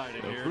DeBear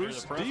sighting here.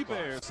 Bruce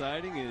DeBear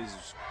sighting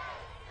is,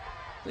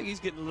 I think he's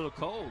getting a little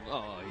cold.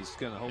 Oh, he's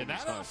going to hold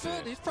his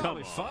outfit. He's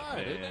probably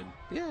fine, isn't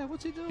he? Yeah,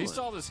 what's he doing? He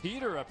saw this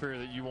heater up here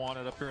that you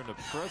wanted up here in the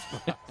press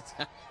box.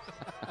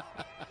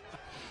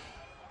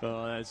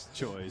 Oh, that's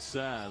choice.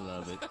 I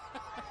love it.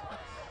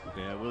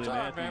 Yeah, Willie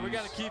Matthews. Man, we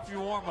got to keep you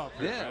warm up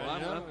here.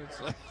 Yeah,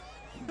 well,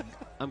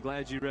 I'm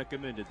glad you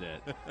recommended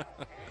that.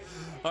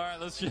 All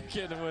right, let's check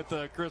in with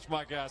Chris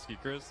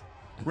Mycoskie. Chris.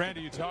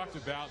 Randy, you talked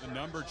about the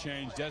number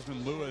change.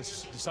 Dezmin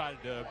Lewis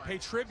decided to pay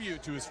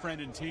tribute to his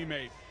friend and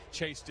teammate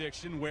Chase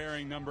Dixon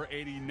wearing number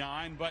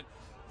 89, but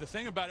the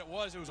thing about it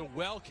was a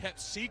well-kept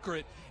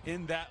secret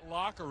in that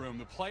locker room.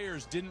 The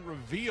players didn't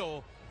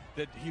reveal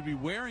that he'd be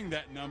wearing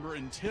that number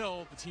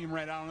until the team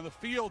ran out on the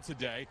field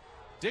today.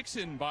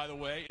 Dixon, by the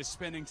way, is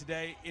spending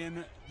today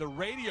in the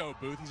radio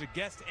booth. He's a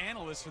guest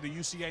analyst for the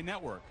UCA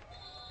network.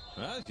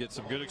 Well, he's getting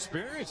some good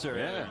experience there.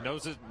 Yeah. He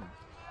knows it.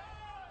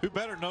 Who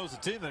better knows the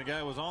team than the guy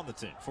who was on the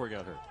team before he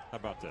got hurt? How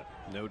about that?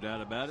 No doubt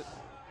about it.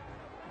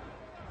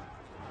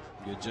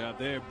 Good job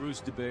there,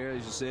 Bruce DeBear,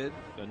 as you said.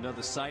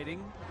 Another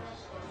sighting.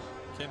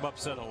 Came up,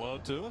 said hello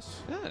to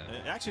us. Yeah.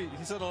 Actually,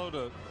 he said hello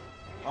to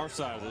our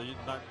side of it.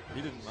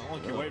 He didn't. I don't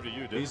think he waved at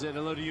you, did he? He said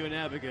hello to you and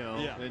Abigail,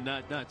 and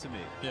not to me.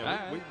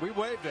 Yeah, we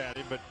waved at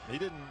him, but he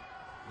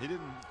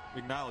didn't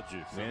acknowledge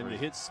you. Man, the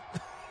hits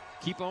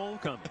keep on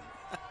coming.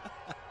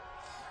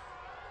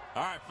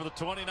 All right, for the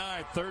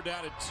 29th, third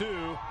down and 2.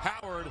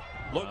 Howard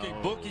looking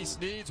Bookie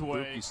Sneed's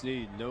way. Bookie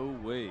Sneed, no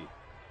way.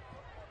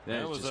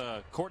 That was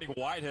Courtney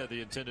Whitehead,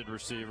 the intended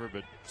receiver,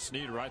 but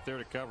Sneed right there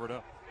to cover it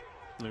up.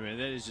 I mean,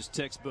 that is just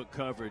textbook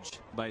coverage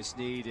by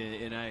Sneed,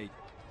 and I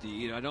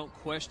I don't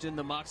question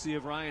the moxie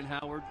of Ryan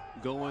Howard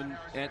going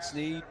at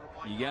Snead.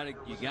 You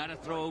gotta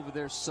throw over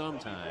there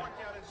sometime.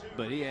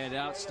 But he had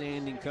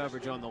outstanding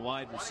coverage on the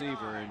wide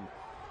receiver, and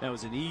that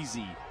was an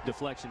easy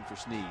deflection for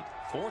Snead.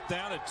 4th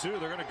down and 2.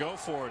 They're going to go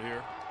for it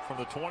here from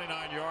the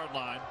 29-yard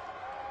line.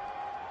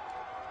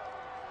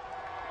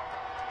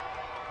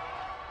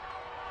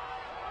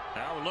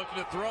 Howard looking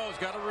to throw. He's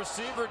got a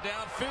receiver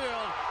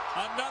downfield.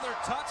 Another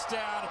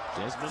touchdown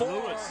Desmond for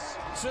Lewis.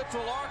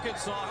 Central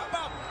Arkansas. How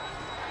about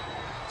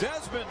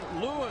Desmond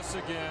Lewis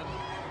again?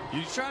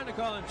 You're trying to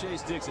call him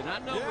Chase Dixon. I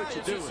know what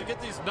you're doing. To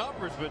get these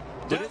numbers, but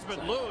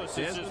Desmond Lewis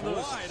is just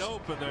wide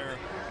open there.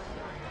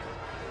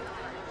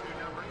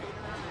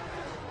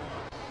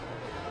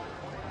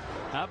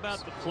 How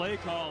about the play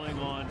calling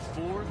on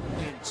 4th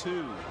and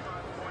 2?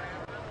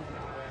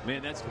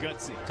 Man, that's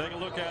gutsy. Take a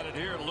look at it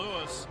here.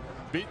 Lewis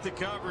beat the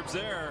coverage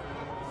there.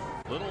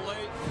 A little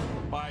late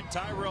by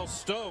Tyrell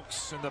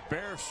Stokes, and the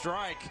Bears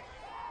strike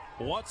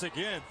once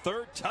again.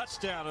 3rd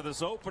touchdown of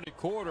this opening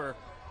quarter.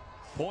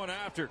 Point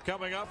after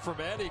coming up from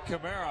Eddie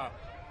Camara.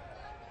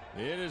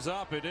 It is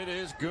up and it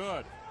is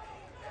good.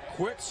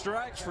 Quick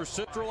strikes for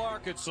Central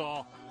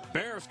Arkansas.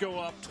 Bears go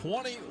up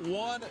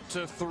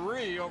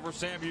 21-3 over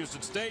Sam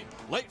Houston State.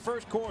 Late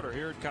first quarter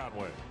here at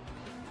Conway.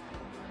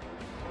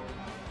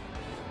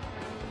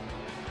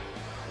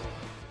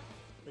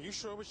 Are you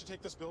sure we should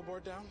take this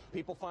billboard down?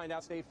 People find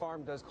out State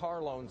Farm does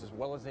car loans as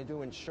well as they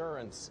do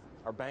insurance.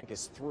 Our bank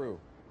is through.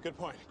 Good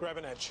point. Grab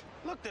an edge.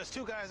 Look, there's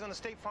 2 guys on the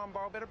State Farm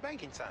Borrow Better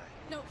banking sign.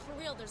 No, for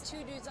real, there's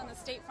 2 dudes on the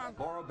State Farm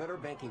Borrow Better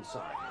banking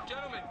sign.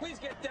 Gentlemen, please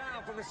get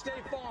down from the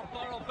State Farm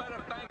Borrow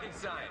Better banking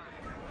sign.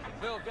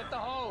 Phil, get the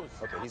hose.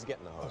 Okay, he's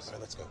getting the hose. Okay,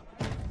 let's go.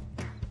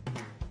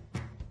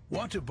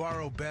 Want to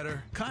borrow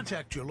better?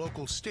 Contact your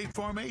local State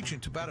Farm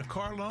agent about a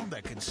car loan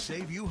that can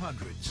save you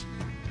hundreds.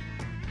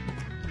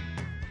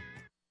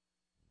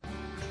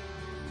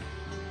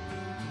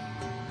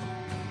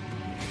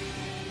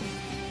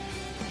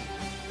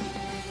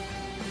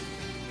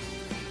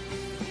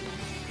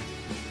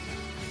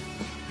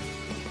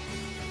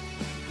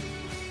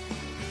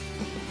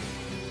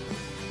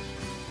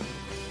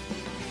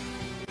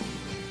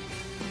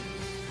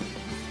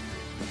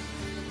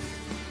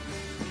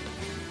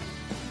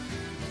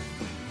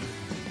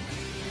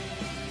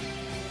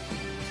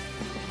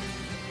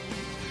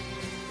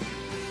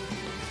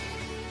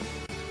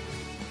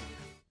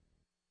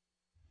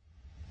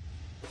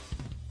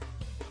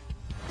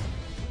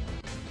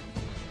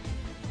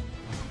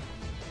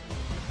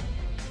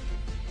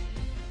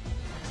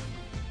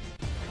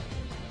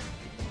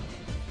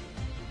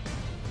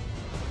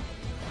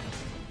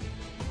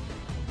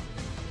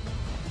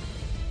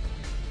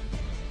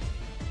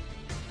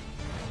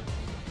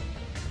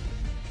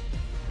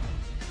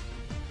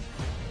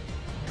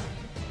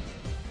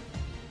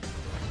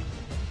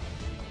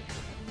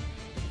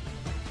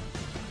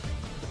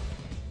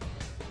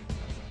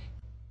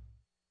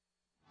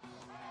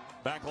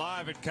 Back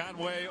live at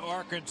Conway,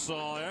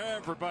 Arkansas.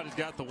 Everybody's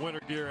got the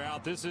winter gear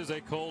out. This is a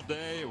cold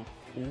day,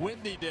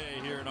 windy day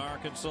here in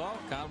Arkansas.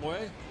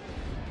 Conway,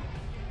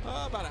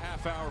 about a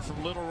half hour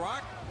from Little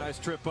Rock. Nice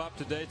trip up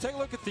today. Take a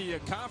look at the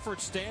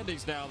conference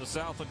standings now in the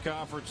Southland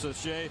Conference.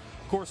 Shea,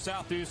 of course,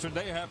 Southeastern,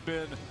 they have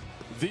been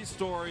the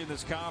story in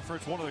this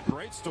conference, one of the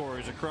great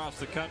stories across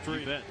the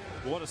country.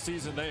 What a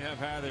season they have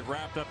had. They've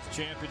wrapped up the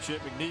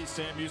championship. McNeese,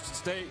 Sam Houston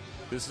State.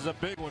 This is a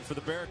big one for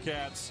the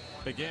Bearcats,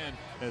 again,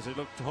 as they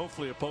look to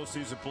hopefully a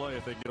postseason play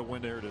if they get a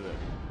win there today.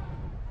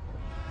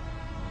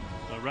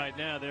 But right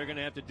now, they're going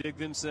to have to dig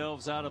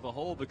themselves out of a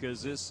hole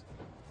because this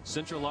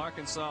Central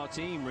Arkansas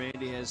team,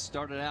 Randy, has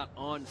started out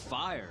on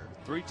fire.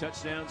 3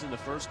 touchdowns in the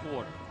first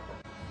quarter.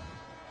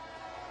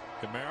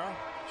 Camara,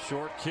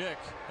 short kick.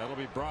 That'll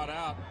be brought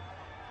out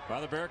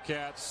by the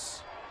Bearcats.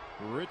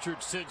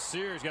 Richard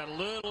Sincere got a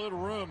little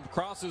room,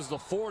 crosses the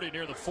 40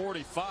 near the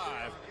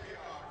 45.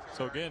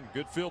 So again,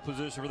 good field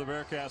position for the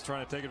Bearcats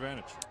trying to take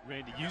advantage.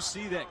 Randy, you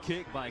see that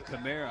kick by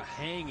Camara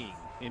hanging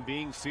and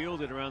being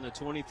fielded around the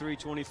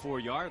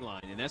 23-24 yard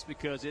line, and that's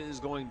because it is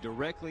going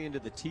directly into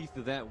the teeth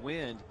of that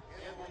wind.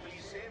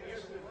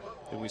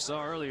 And we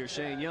saw earlier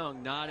Shane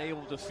Young not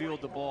able to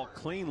field the ball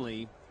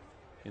cleanly,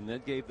 and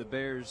that gave the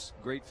Bears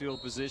great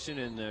field position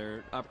and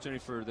their opportunity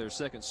for their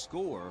second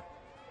score.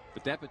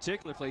 But that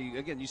particular play,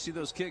 again, you see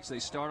those kicks, they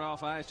start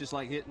off high. It's just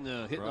like hitting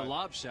a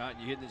lob shot.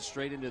 You're hitting it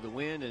straight into the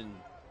wind and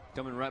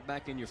coming right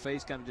back in your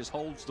face, kind of just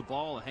holds the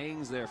ball and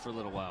hangs there for a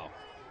little while.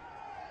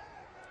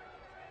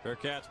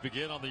 Bearcats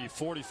begin on the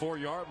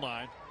 44-yard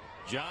line.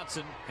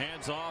 Johnson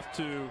hands off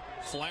to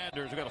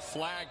Flanders. We got a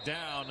flag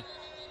down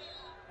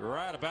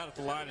right about at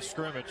the line of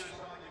scrimmage.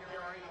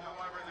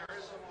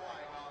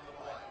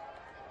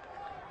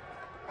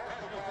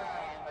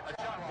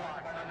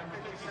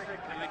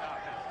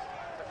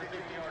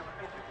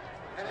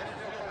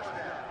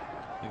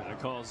 They're going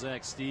to call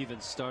Zach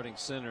Stevens starting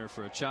center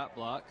for a chop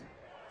block.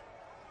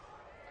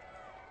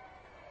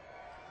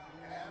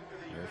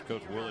 There's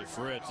Coach Willie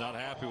Fritz, not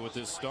happy with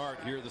his start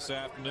here this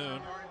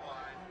afternoon.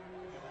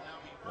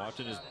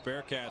 Watching his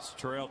Bearcats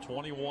trail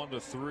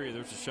 21-3.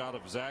 There's a shot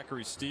of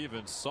Zachary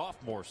Stevens,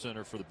 sophomore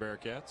center for the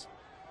Bearcats.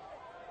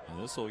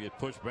 And this will get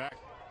pushed back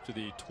to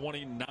the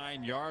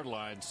 29-yard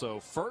line.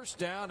 So first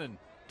down and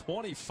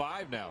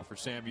 25 now for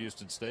Sam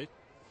Houston State.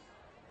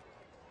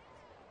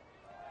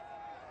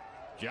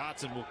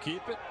 Johnson will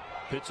keep it.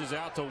 Pitches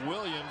out to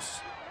Williams.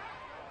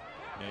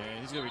 And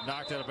he's going to be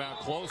knocked out of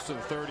bounds close to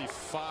the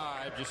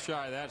 35. Just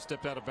shy of that.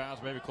 Stepped out of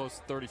bounds maybe close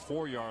to the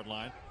 34-yard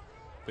line.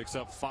 Picks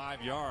up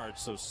 5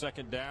 yards. So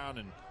second down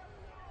and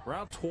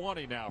around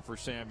 20 now for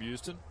Sam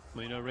Houston.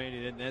 Well, you know,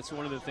 Randy, that's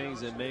one of the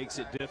things that makes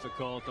it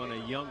difficult on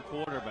a young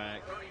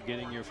quarterback,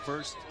 getting your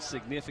first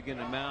significant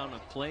amount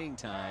of playing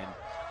time,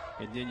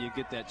 and then you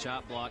get that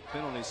chop block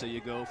penalty, so you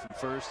go from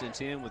 1st and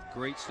 10 with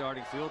great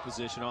starting field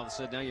position. All of a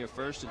sudden now you're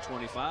 1st and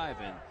 25,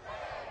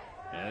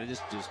 and it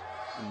just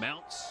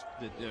mounts,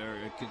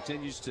 it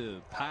continues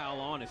to pile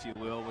on, if you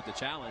will, what the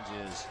challenge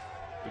is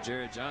for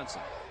Jared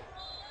Johnson.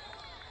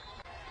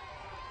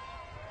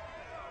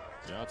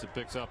 Johnson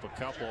picks up a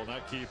couple, and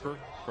that keeper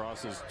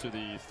crosses to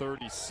the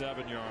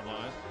 37-yard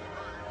line.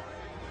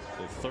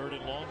 So 3rd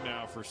and long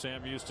now for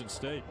Sam Houston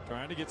State.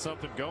 Trying to get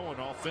something going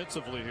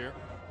offensively here.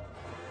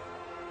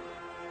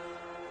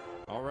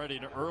 Already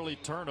an early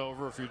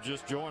turnover if you're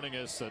just joining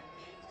us. That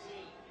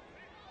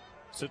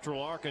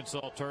Central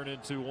Arkansas turned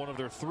into one of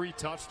their 3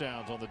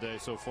 touchdowns on the day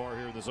so far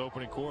here in this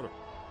opening quarter.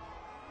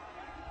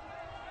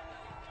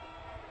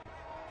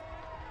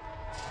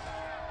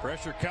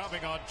 Pressure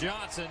coming on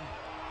Johnson.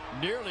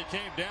 Nearly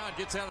came down,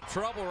 gets out of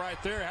trouble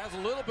right there, has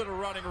a little bit of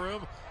running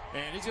room,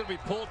 and he's going to be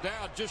pulled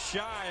down just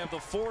shy of the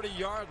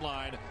 40-yard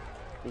line,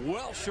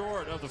 well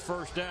short of the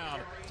first down.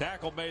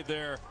 Tackle made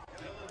there.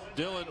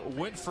 Dylan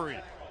Winfrey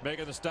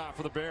making the stop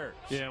for the Bears.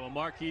 Yeah, well,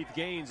 Markeith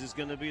Gaines is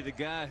going to be the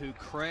guy who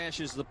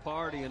crashes the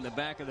party in the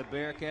back of the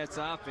Bearcats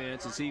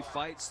offense as he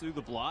fights through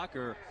the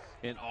blocker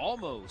and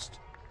almost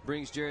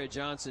brings Jared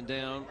Johnson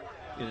down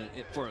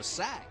for a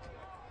sack.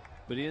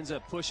 But he ends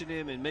up pushing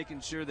him and making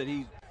sure that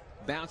he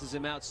bounces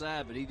him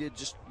outside, but he did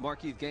just.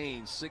 Markeith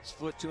Gaines, 6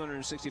 foot,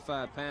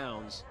 265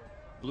 pounds,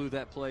 blew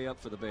that play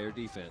up for the Bear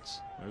defense.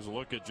 There's a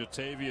look at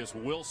Jatavius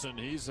Wilson.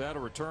 He's had a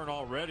return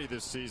already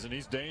this season.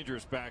 He's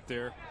dangerous back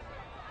there.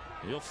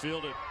 He'll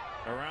field it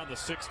around the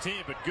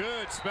 16, but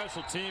good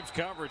special teams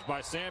coverage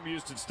by Sam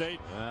Houston State.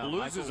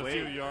 Loses a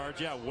few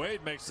yards. Yeah,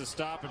 Wade makes the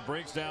stop and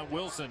brings down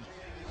Wilson.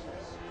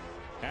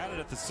 Had it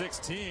at the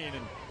 16,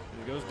 and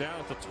he goes down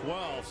at the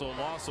 12, so a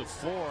loss of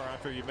 4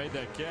 after you made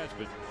that catch.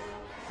 But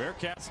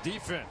Bearcats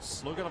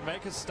defense looking to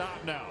make a stop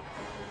now.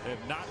 They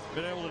have not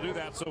been able to do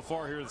that so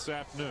far here this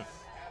afternoon.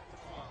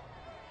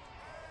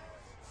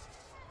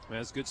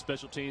 That's good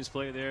special teams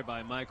play there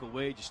by Michael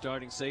Wade, your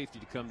starting safety,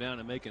 to come down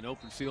and make an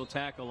open field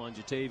tackle on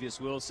Jatavius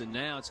Wilson.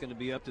 Now it's going to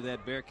be up to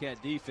that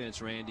Bearcat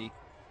defense, Randy.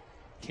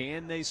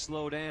 Can they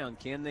slow down?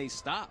 Can they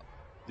stop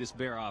this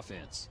Bear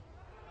offense?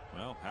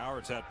 Well,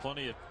 Howard's had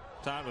plenty of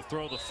time to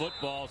throw the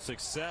football.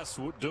 Success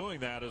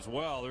doing that as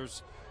well.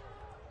 There's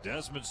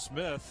Desmond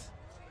Smith,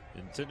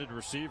 intended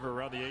receiver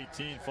around the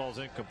 18, falls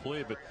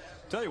incomplete. But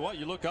tell you what,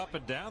 you look up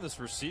and down this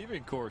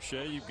receiving corps,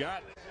 Shea. You've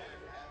got,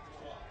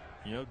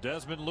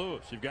 Desmond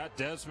Lewis. You've got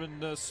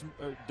Desmond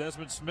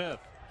Smith,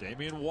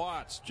 Damien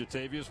Watts,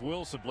 Jatavius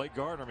Wilson, Blake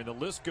Gardner. I mean, the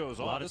list goes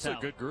on. This is a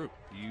good group.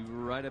 You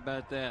were right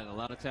about that. A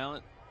lot of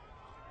talent.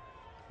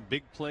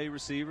 Big play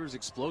receivers,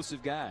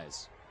 explosive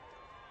guys.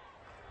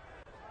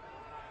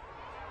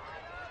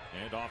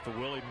 And off to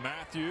Willie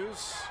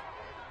Matthews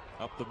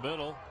up the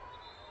middle.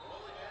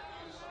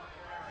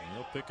 And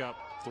he'll pick up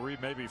 3,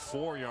 maybe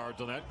 4 yards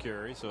on that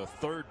carry. So a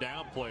 3rd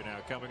down play now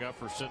coming up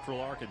for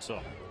Central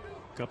Arkansas.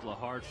 A couple of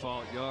hard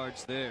fought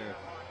yards there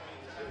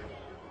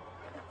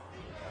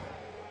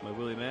by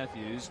Willie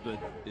Matthews, but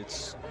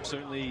it's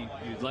certainly,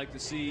 you'd like to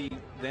see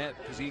that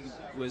because he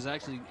was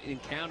actually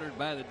encountered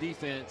by the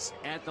defense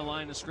at the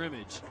line of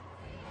scrimmage.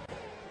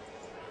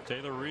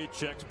 Taylor Reed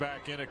checks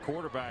back in at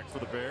quarterback for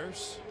the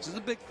Bears. This is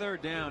a big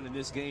 3rd down in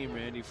this game,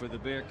 Randy, for the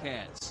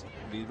Bearcats.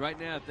 I mean, right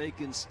now, if they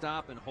can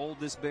stop and hold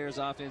this Bears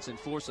offense and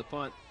force a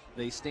punt,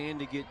 they stand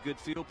to get good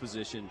field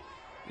position.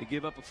 They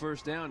give up a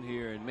 1st down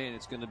here, and man,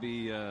 it's going to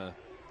be a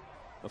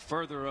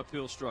further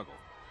uphill struggle.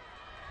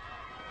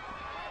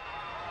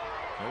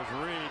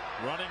 There's Reed,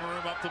 running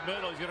room up the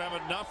middle. He's going to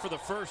have enough for the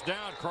 1st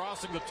down,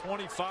 crossing the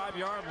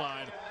 25-yard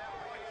line.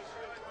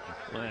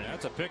 Man,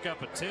 that's a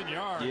pickup of 10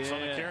 yards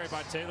on the carry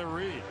by Taylor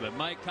Reed. But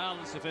Mike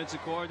Collins,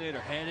 defensive coordinator,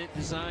 had it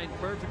designed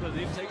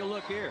perfectly. Take a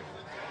look here.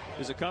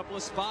 There's a couple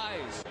of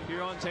spies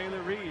here on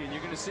Taylor Reed, and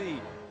you're going to see,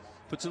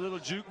 puts a little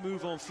juke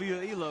move on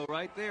Fia Elo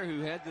right there,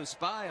 who had the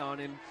spy on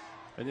him,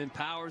 and then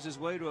powers his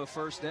way to a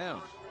 1st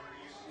down.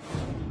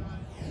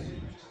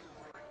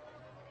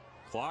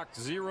 Clock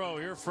 0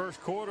 here. 1st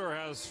quarter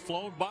has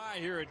flown by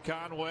here at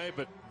Conway,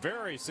 but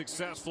very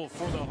successful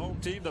for the home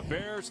team. The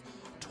Bears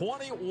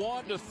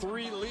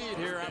 21-3 lead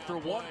here after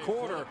 1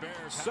 quarter.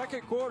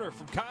 2nd quarter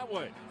from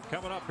Conway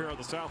coming up here on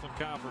the Southland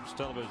Conference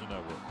Television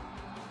Network.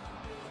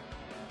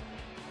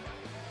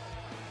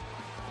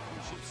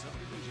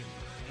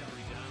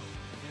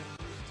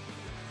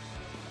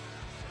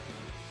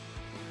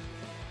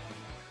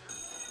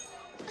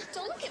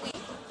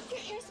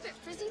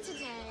 frizzy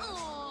today.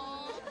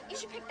 Oh, you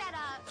should pick that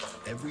up.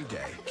 Every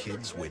day,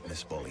 kids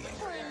witness bullying.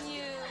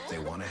 You. They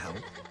want to help,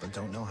 but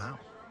don't know how.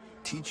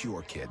 Teach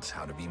your kids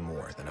how to be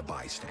more than a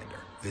bystander.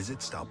 Visit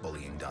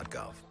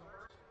stopbullying.gov.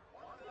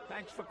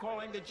 Thanks for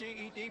calling the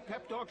GED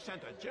Pep Talk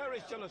Center. Jerry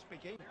Stiller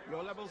speaking.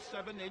 Your level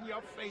 7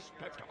 in-your-face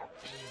pep talk.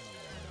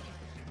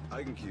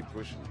 I can keep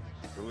pushing.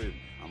 Believe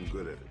me, I'm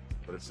good at it.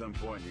 But at some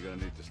point, you're going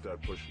to need to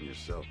start pushing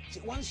yourself. See,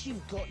 once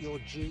you've got your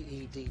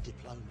GED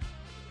diploma,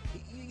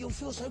 you'll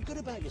feel so good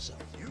about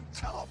yourself. You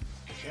tell them.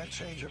 You can't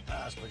change your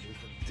past, but you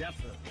can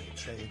definitely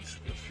change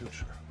your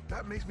future.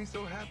 That makes me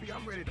so happy,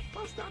 I'm ready to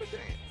bust out a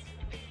dance.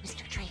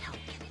 Mr. Trejo,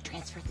 can I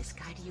transfer this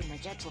guy to you? My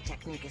gentle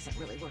technique isn't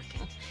really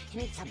working.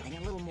 You need something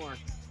a little more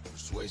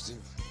Persuasive.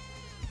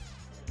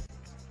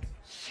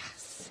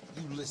 Yes.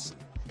 You listen,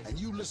 and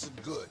you listen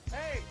good.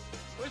 Hey,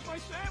 where's my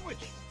sandwich?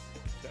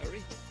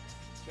 Jerry?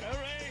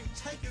 Jerry!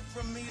 Take it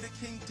from me, the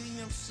King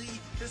DMC.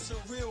 It's a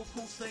real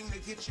cool thing to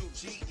get your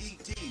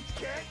GED.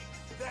 Get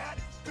that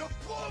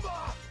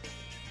diploma!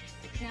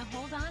 Now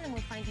hold on and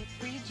we'll find you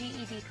 3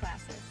 GED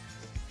classes.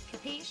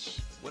 Capiche?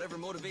 Whatever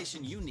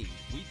motivation you need,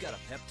 we've got a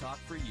pep talk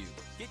for you.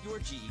 Get your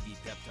GED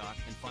pep talk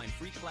and find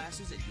free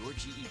classes at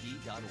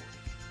yourged.org.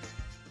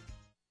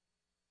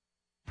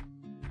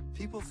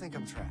 People think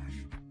I'm trash,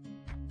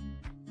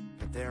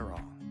 but they're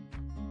wrong.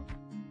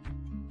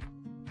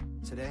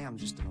 Today I'm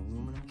just an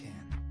aluminum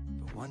can,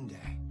 but one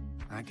day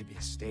I could be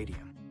a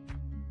stadium.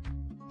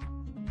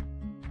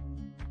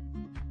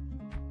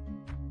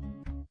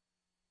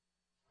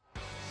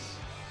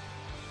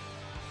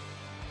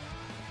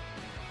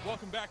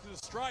 Welcome back to the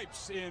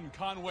Stripes in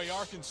Conway,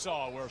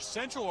 Arkansas, where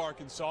Central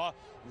Arkansas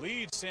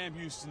leads Sam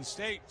Houston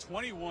State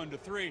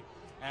 21-3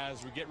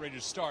 as we get ready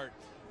to start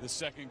the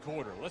second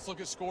quarter. Let's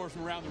look at scores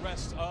from around the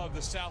rest of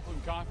the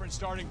Southland Conference,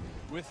 starting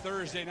with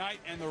Thursday night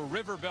and the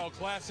River Bell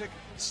Classic.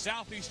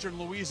 Southeastern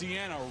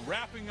Louisiana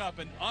wrapping up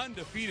an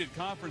undefeated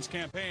conference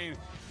campaign,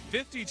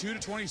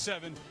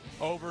 52-27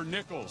 over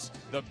Nichols.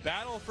 The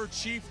battle for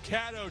Chief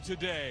Caddo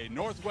today.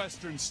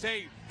 Northwestern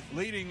State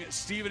leading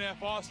Stephen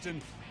F.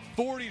 Austin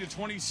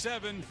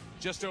 40-27,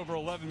 just over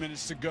 11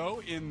 minutes to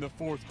go in the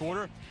fourth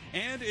quarter.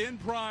 And in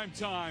prime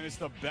time, it's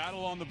the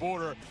battle on the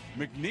border.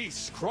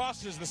 McNeese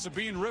crosses the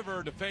Sabine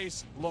River to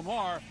face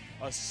Lamar.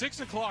 A 6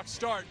 o'clock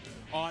start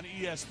on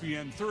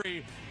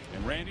ESPN3.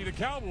 And Randy, the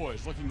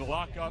Cowboys looking to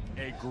lock up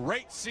a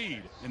great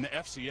seed in the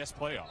FCS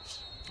playoffs.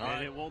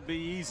 And it won't be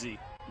easy.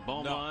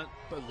 Beaumont. No,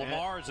 but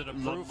Lamar is an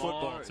improved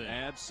football team.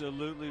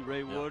 Absolutely.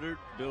 Ray Woodard,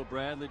 Bill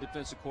Bradley,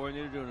 defensive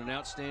coordinator, doing an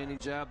outstanding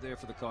job there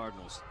for the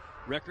Cardinals.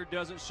 Record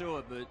doesn't show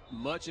it, but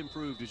much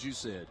improved, as you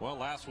said. Well,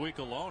 last week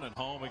alone at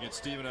home against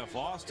Stephen F.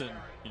 Austin,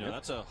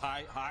 that's a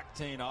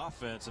high-octane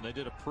offense, and they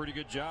did a pretty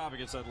good job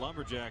against that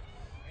Lumberjack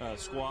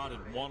squad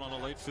and won on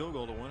a late field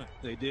goal to win it.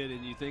 They did,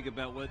 and you think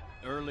about what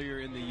earlier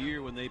in the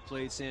year when they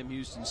played Sam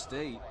Houston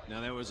State. Now,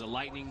 there was a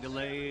lightning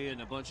delay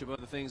and a bunch of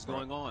other things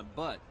going on,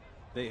 but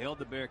they held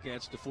the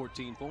Bearkats to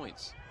 14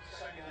 points.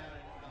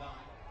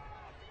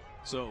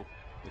 So,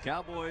 the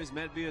Cowboys,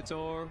 Matt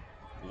Viator,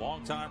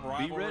 long-time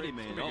rivalry. Be ready,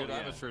 man. It's gonna be good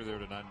atmosphere there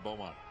tonight in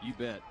Beaumont. You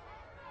bet.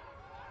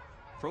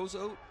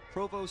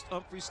 Provost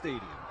Humphrey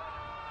Stadium.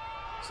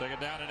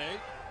 Second down and 8.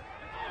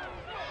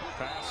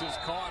 Pass is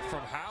caught from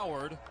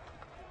Howard.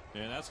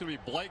 And that's going to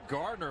be Blake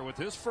Gardner with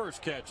his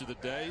first catch of the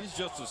day. He's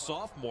just a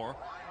sophomore.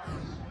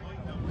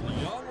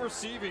 Young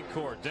receiving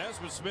corps.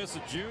 Desmond Smith's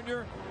a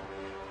junior.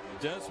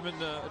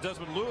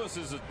 Dezmin Lewis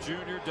is a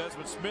junior.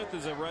 Desmond Smith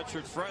is a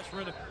redshirt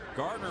freshman.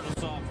 Gardner's a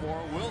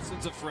sophomore.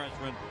 Wilson's a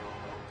freshman.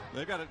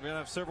 They're going to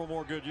have several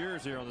more good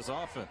years here on this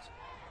offense.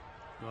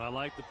 Well, I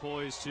like the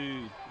poise,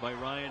 too, by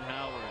Ryan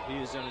Howard. He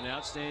has done an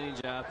outstanding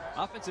job.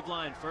 Offensive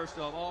line, first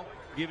of all,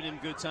 giving him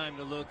good time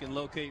to look and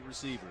locate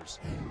receivers.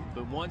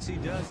 But once he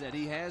does that,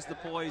 he has the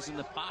poise in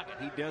the pocket.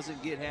 He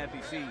doesn't get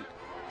happy feet.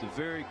 It's a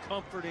very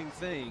comforting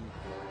thing.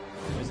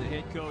 As a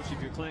head coach,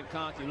 if you're Clint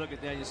Conk, you look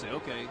at that and you say,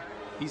 okay,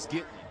 he's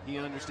getting it. He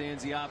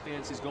understands the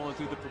offense. He's going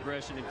through the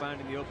progression and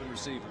finding the open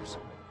receivers.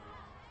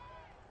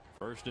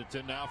 First and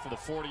 10 now for the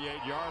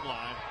 48-yard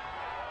line.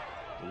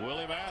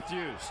 Willie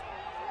Matthews.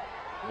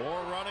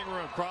 More running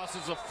room.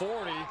 Crosses the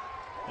 40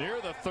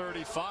 near the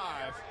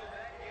 35.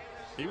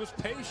 He was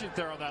patient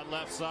there on that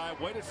left side.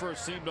 Waited for a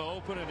seam to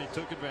open, and he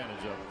took advantage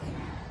of it.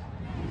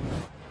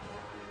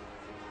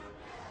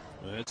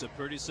 Well, it's a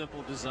pretty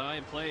simple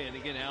design play. And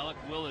again, Alec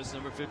Willis,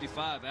 number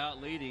 55,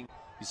 out leading.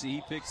 You see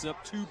he picks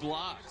up 2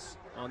 blocks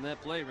on that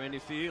play. Randy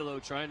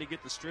Fiello trying to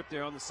get the strip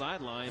there on the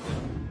sideline,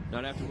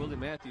 but not after Willie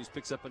Matthews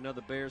picks up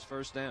another Bears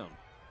first down.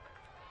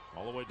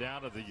 All the way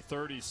down to the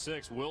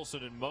 36.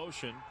 Wilson in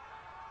motion.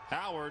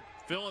 Howard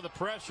feeling the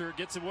pressure,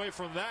 gets away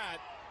from that,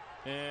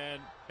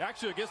 and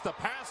actually gets the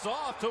pass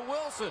off to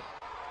Wilson.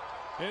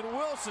 And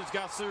Wilson's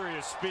got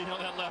serious speed on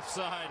that left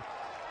side.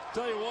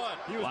 Tell you what,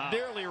 he was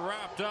nearly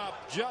wrapped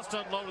up, just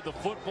unloaded the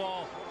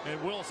football,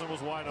 and Wilson was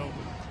wide open.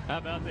 How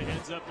about the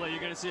heads-up play? You're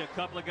going to see a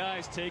couple of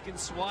guys taking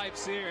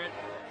swipes here.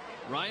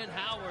 Ryan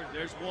Howard,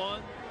 there's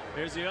one.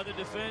 There's the other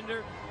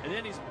defender. And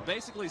then he's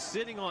basically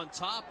sitting on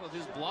top of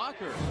his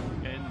blocker.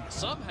 And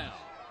somehow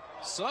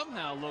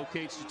somehow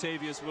locates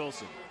Jatavius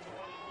Wilson.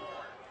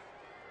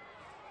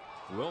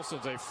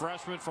 Wilson's a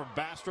freshman from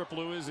Bastrop,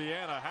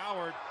 Louisiana.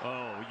 Howard.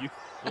 Oh,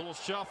 little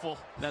shuffle.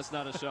 That's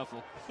not a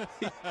shuffle.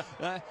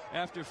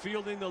 After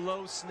fielding the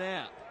low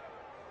snap,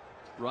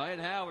 Ryan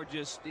Howard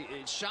just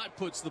shot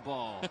puts the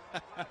ball.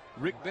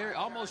 Rick Barry,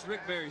 almost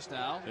Rick Barry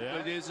style, yeah.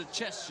 but it is a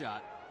chest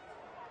shot.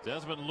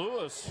 Dezmin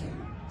Lewis.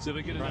 So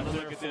we get another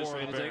look at this.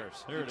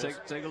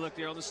 Take a look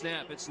there on the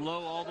snap. It's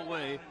low all the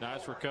way.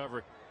 Nice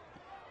recovery.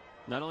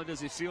 Not only does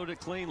he field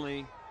it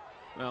cleanly,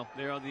 well,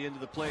 there on the end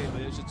of the play,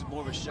 but it's just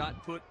more of a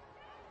shot put,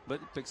 but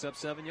it picks up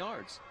 7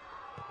 yards.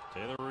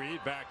 Taylor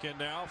Reed back in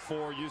now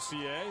for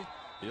UCA.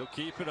 He'll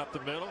keep it up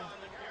the middle.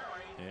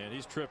 And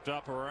he's tripped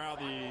up around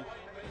the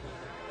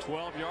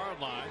 12-yard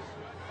line.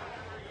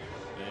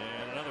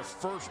 And another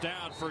first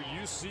down for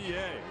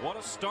UCA. What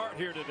a start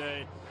here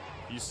today.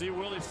 You see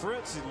Willie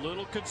Fritz, he's a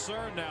little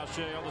concerned now,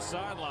 Shea, on the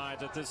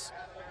sidelines at this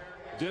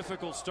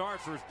difficult start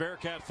for his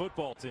Bearcat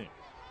football team.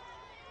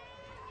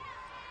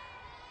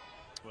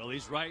 Well,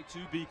 he's right to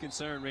be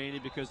concerned, Randy,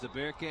 because the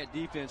Bearcat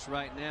defense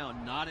right now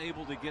not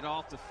able to get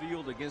off the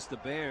field against the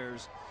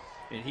Bears,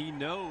 and he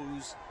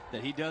knows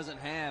that he doesn't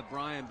have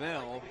Brian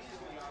Bell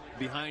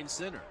behind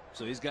center.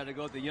 So he's got to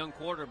go with the young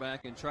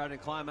quarterback and try to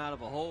climb out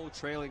of a hole,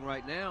 trailing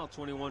right now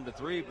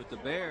 21-3. But the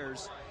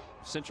Bears,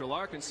 Central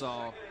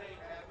Arkansas,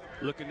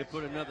 looking to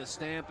put another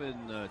stamp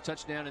and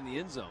touchdown in the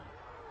end zone.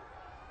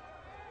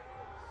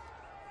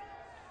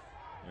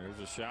 There's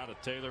a shot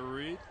at Taylor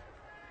Reed.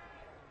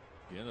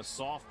 Again, a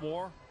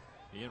sophomore.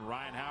 He and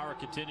Ryan Howard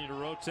continue to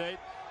rotate.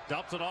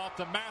 Dumps it off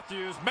to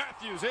Matthews.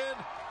 Matthews in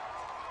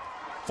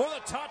for the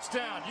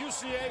touchdown.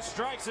 UCA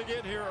strikes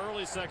again here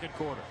early second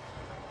quarter.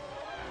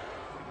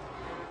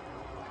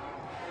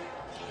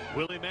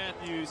 Willie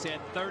Matthews had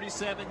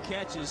 37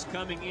 catches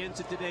coming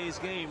into today's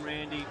game,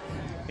 Randy,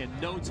 and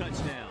no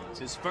touchdowns.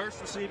 His first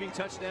receiving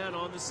touchdown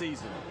on the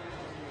season.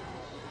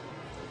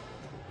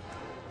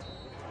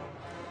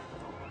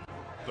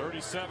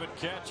 37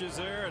 catches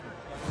there,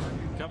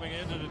 and coming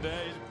into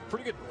today,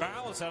 pretty good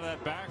balance out of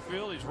that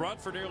backfield. He's run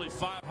for nearly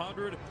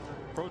 500,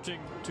 approaching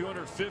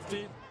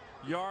 250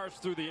 yards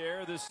through the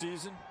air this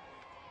season.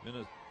 Been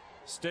a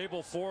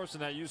stable force in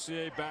that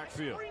UCA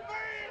backfield.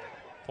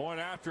 Point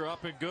after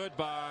up and good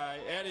by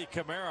Eddie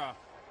Camara.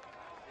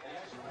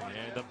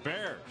 And the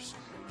Bears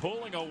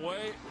pulling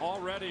away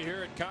already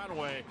here at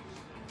Conway.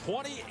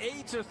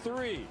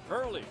 28-3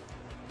 early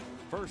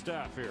first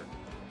half here.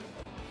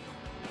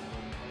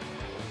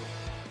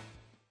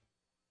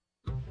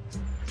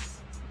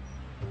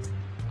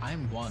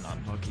 I'm one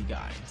unlucky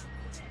guy.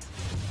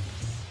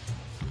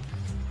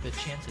 The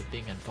chance of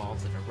being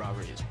involved in a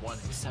robbery is 1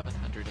 in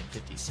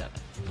 757.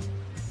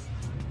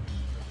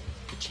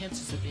 The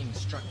chances of being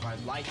struck by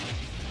lightning.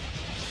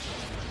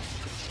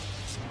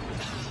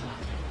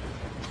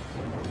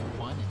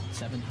 1 in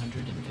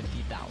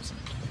 750,000.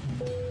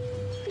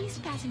 Please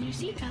fasten your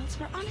seatbelts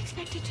for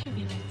unexpected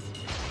turbulence.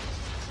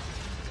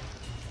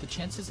 The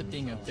chances of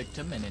being a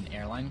victim in an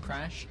airline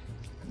crash?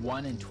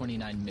 1 in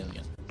 29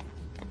 million.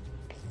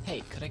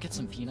 Hey, could I get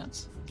some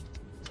peanuts?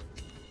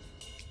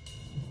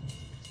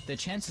 The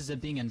chances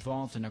of being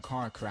involved in a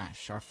car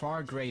crash are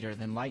far greater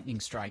than lightning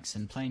strikes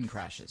and plane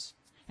crashes.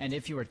 And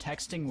if you are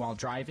texting while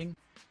driving,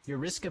 your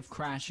risk of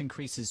crash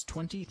increases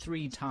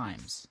 23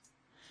 times.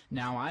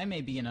 Now, I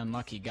may be an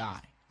unlucky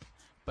guy,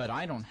 but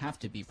I don't have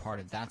to be part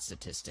of that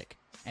statistic,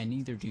 and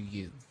neither do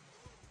you.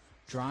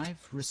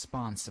 Drive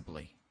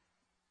responsibly.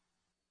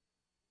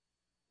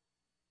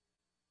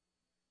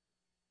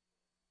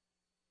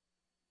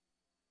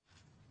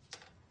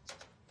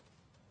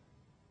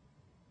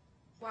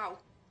 Wow,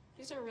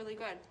 these are really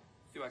good.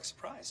 You act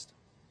surprised.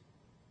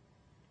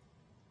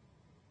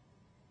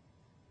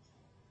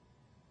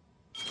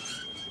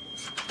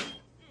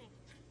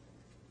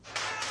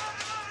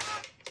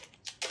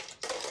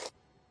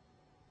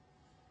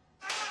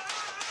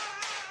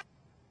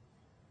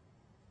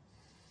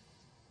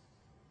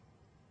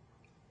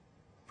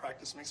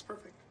 Practice makes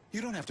perfect. You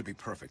don't have to be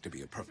perfect to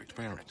be a perfect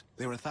parent.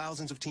 There are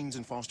thousands of teens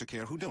in foster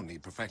care who don't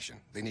need perfection.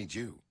 They need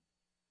you.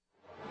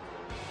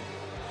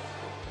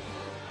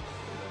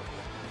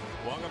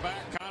 Welcome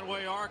back,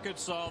 Conway,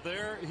 Arkansas.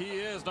 There he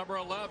is, number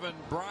 11,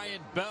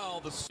 Brian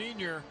Bell, the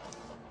senior.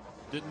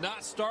 Did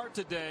not start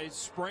today.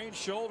 Sprained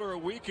shoulder a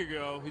week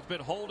ago. He's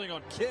been holding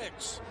on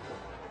kicks.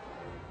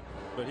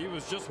 But he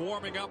was just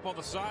warming up on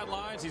the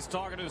sidelines. He's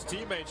talking to his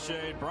teammates,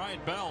 Shea. Brian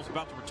Bell's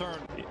about to return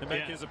and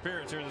make his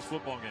appearance here in this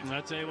football game. And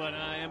I'll tell you what,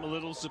 I am a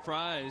little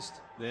surprised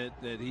that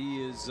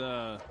he is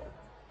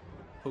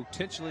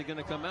potentially going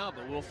to come out,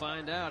 but we'll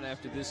find out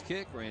after this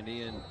kick,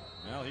 Randy. And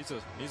well, he's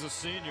a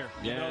senior.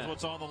 He knows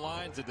what's on the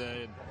line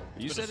today.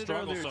 And you said it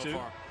earlier too.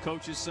 Far.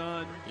 Coach's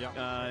son,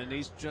 and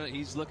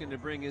he's looking to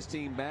bring his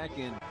team back.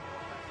 And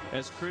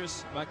as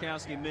Chris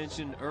Mycoskie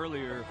mentioned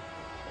earlier,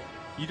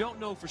 you don't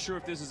know for sure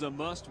if this is a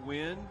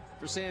must-win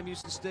for Sam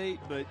Houston State,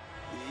 but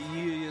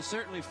you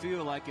certainly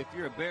feel like if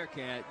you're a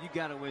Bearcat, you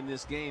got to win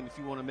this game if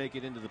you want to make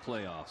it into the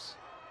playoffs.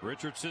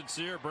 Richard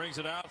Sincere brings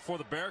it out for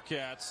the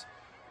Bearcats.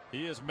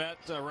 He is met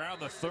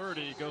around the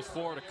 30, goes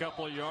forward a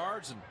couple of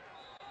yards, and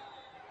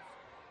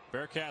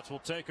Bearcats will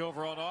take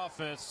over on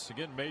offense.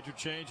 Again, major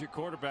change at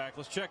quarterback.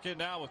 Let's check in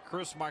now with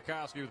Chris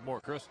Mycoskie with more.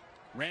 Chris.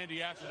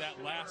 Randy, after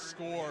that last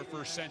score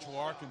for Central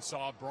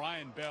Arkansas,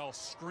 Brian Bell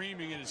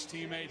screaming at his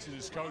teammates and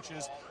his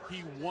coaches.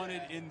 He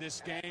wanted in this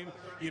game.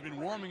 He had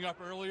been warming up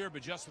earlier,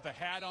 but just with a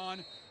hat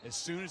on. As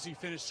soon as he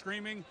finished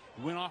screaming,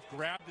 he went off,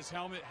 grabbed his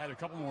helmet, had a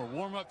couple more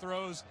warm-up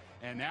throws,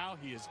 and now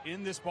he is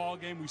in this ball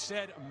game. We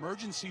said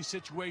emergency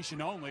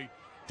situation only.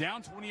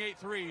 Down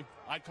 28-3,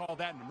 I'd call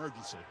that an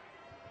emergency.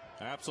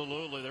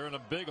 Absolutely. They're in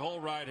a big hole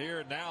right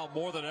here. Now,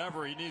 more than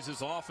ever, he needs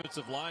his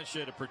offensive line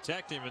shade to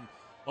protect him. And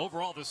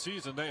overall this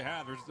season, they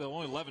have. There's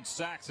only 11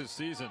 sacks this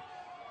season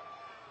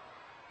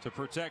to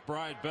protect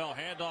Brian Bell.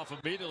 Handoff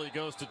immediately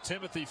goes to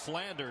Timothy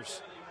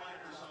Flanders.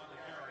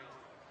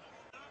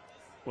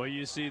 Well,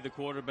 you see the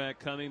quarterback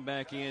coming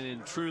back in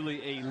and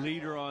truly a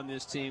leader on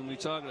this team. We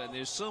talk about,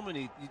 there's so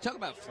many, you talk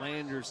about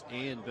Flanders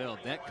and Bell,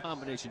 that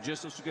combination,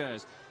 just those two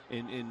guys.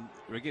 And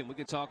again, we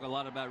could talk a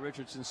lot about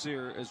Richard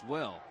Sincere as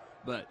well.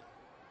 But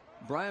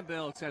Brian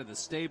Bell is kind of the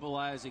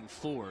stabilizing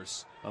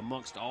force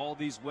amongst all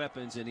these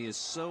weapons, and he is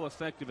so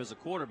effective as a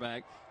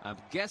quarterback. I'm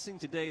guessing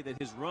today that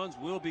his runs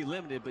will be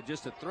limited, but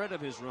just the threat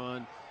of his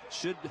run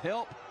should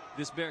help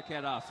this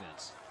Bearcat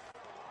offense.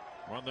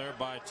 Run there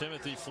by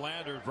Timothy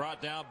Flanders,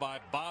 brought down by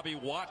Bobby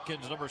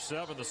Watkins, number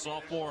 7, the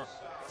sophomore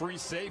free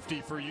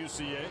safety for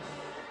UCA.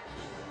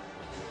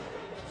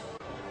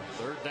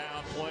 Third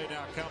down play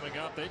now coming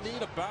up. They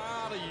need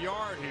about a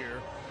yard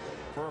here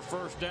for a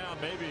first down,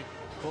 maybe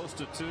close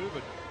to 2,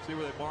 but see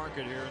where they mark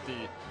it here at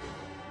the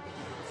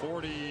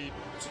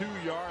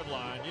 42-yard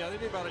line. Yeah, they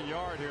need about a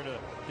yard here to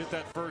get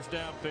that first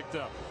down picked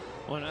up.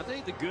 Well, and I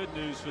think the good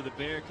news for the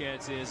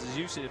Bearcats is, as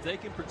you said, if they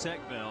can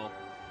protect Bell,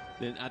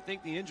 then I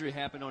think the injury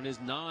happened on his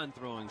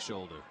non-throwing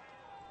shoulder.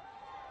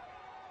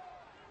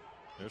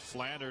 There's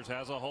Flanders,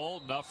 has a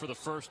hold, enough for the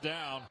first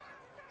down.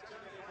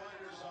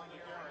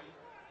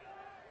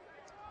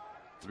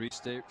 3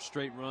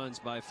 straight runs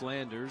by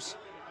Flanders,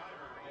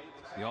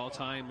 the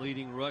all-time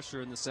leading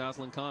rusher in the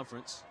Southland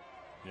Conference.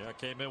 Yeah,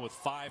 came in with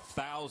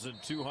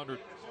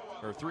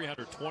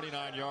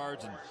 329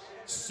 yards and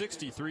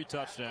 63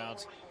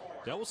 touchdowns.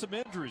 Dealt with some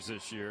injuries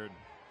this year.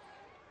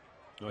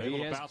 And able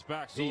to bounce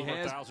back, still over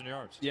 1,000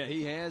 yards. Yeah,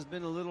 he has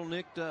been a little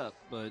nicked up,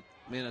 but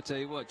man, I tell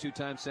you what,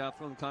 2-time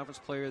Southland Conference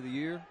Player of the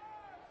Year.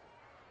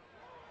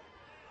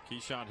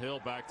 Keyshawn Hill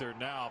back there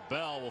now.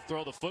 Bell will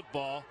throw the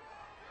football.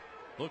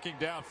 Looking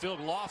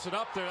downfield, lofts it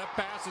up there. That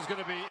pass is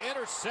going to be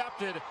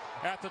intercepted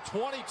at the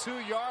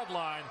 22-yard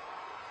line.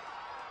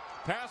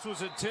 Pass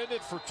was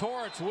intended for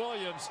Torrance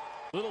Williams.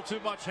 Little too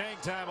much hang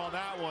time on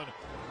that one.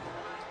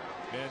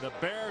 And the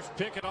Bears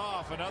pick it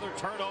off. Another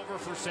turnover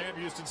for Sam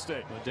Houston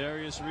State. Well,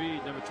 Darius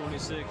Reed, number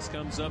 26,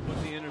 comes up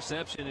with the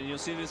interception. And you'll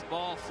see this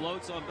ball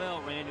floats on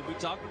Bell, Randy. We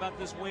talked about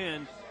this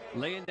wind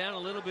laying down a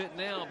little bit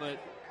now, but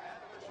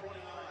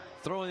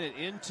throwing it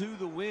into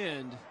the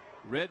wind.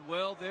 Read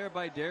well there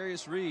by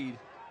Darius Reed.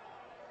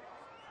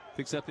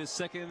 Picks up his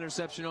second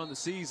interception on the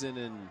season,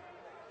 and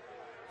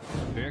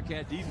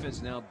Bearcat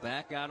defense now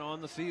back out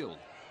on the field.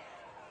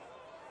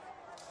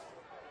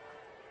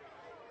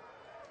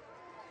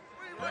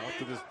 Well, up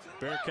to this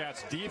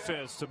Bearcats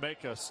defense to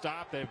make a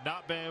stop. They've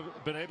not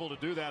been able to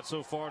do that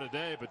so far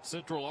today, but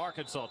Central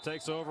Arkansas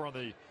takes over on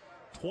the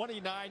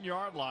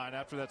 29-yard line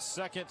after that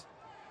second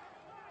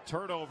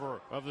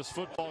turnover of this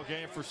football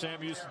game for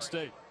Sam Houston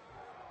State.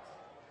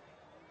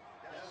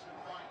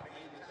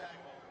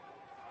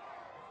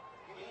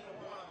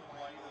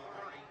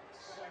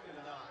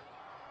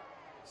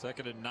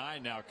 Second and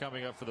 9 now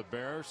coming up for the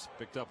Bears.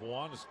 Picked up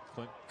 1 as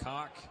Clint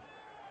Koch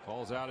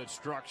calls out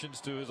instructions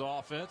to his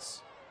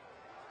offense.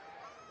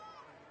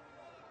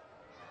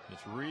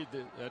 It's Reed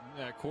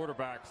at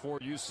quarterback for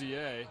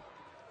UCA.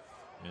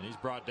 And he's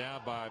brought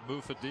down by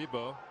Mufa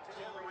Debo.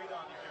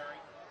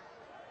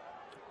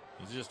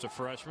 He's just a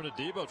freshman.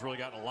 Debo's really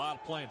gotten a lot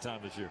of playing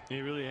time this year.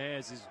 He really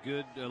has. He's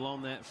good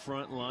along that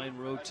front line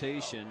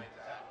rotation.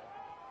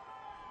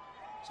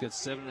 He's got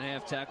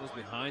 7.5 tackles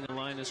behind the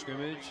line of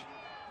scrimmage.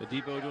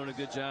 Debo doing a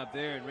good job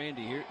there. And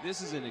Randy, here,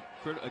 this is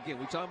again,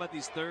 we talk about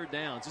these third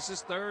downs. This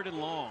is third and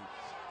long.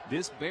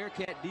 This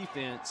Bearcat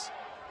defense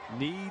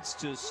needs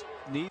to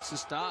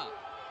stop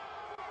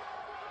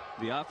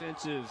the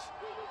offensive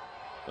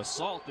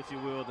assault, if you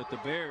will, that the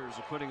Bears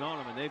are putting on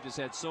them, and they've just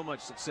had so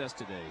much success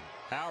today.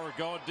 Howard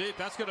going deep.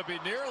 That's going to be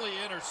nearly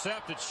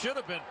intercepted. Should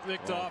have been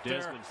picked off there.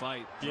 Desmond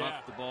Fight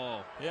dropped the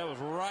ball. Yeah, it was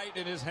right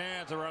in his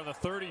hands around the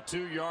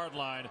 32-yard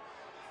line.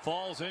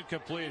 Falls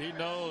incomplete. He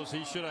knows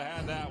he should have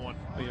had that one.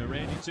 Yeah,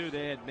 Randy, too,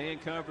 they had man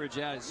coverage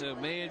out. So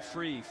man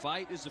free.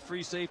 Fight is the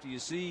free safety. You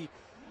see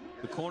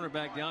the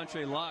cornerback,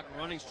 DeAndre Locke,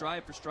 running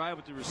stride for stride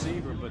with the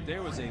receiver, but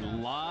there was a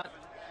lot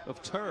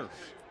of turf,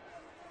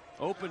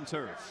 open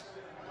turf.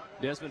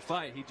 Desmond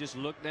Fight, he just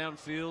looked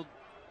downfield,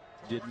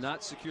 did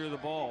not secure the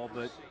ball,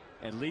 but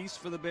at least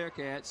for the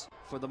Bearcats,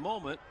 for the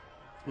moment,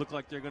 look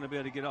like they're going to be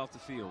able to get off the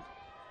field.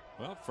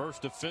 Well,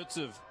 first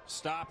defensive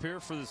stop here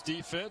for this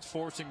defense,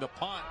 forcing the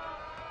punt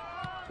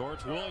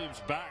Torrance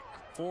Williams back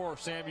for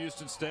Sam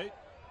Houston State.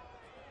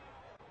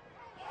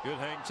 Good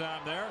hang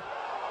time there.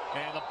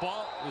 And the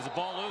ball, was the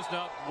ball loose?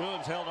 No,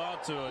 Williams held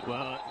on to it.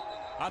 Well,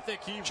 I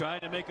think he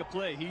tried to make a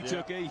play. He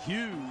took a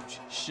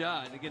huge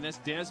shot. And again, that's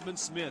Desmond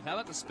Smith. How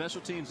about the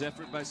special teams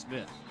effort by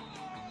Smith?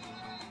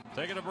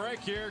 Taking a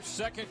break here.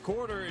 Second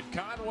quarter in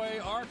Conway,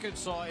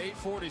 Arkansas.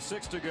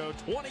 8:46 to go.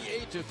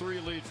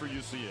 28-3 lead for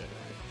UCA.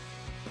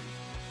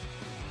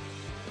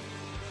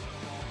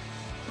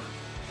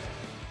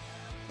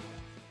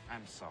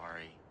 I'm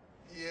sorry.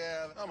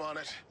 Yeah, I'm on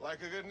it.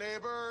 Like a good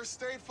neighbor,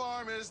 State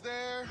Farm is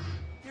there.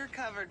 You're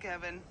covered,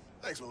 Kevin.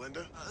 Thanks,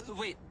 Melinda.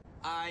 Wait,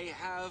 I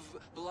have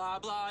blah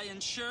blah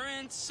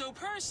insurance, so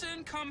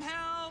person, come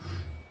help.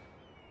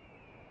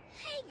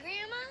 Hey,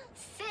 Grandma.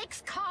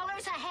 6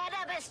 callers ahead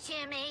of us,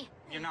 Jimmy.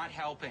 You're not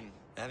helping.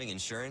 Having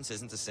insurance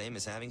isn't the same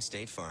as having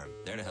State Farm.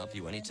 There to help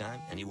you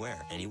anytime,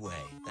 anywhere,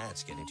 anyway.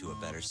 That's getting to a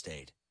better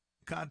state.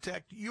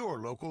 Contact your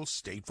local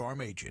State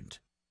Farm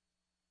agent.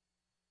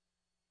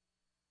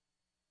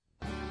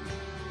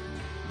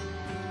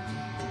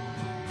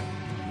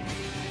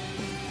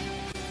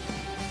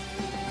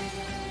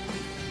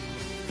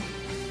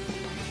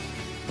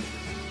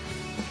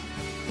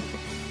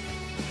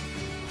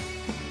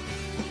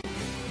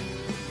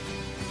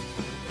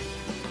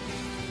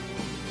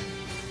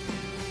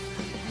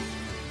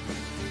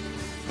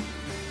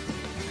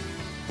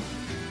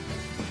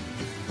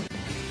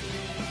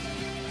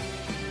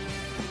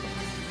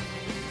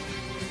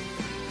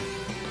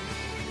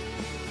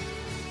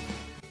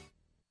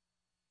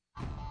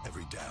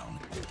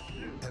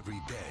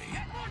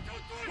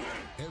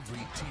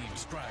 Every team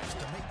strives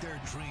to make their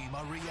dream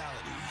a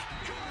reality.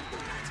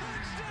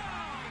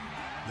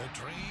 The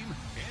dream,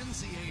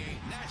 NCAA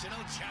National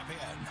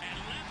Champion. And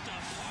let the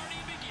party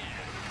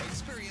begin.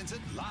 Experience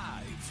it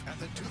live at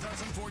the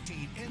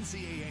 2014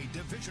 NCAA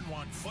Division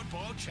I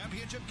Football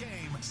Championship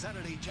game,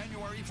 Saturday,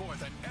 January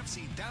 4th at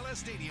FC Dallas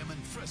Stadium in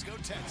Frisco,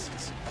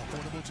 Texas.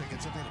 Affordable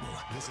tickets available.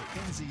 Visit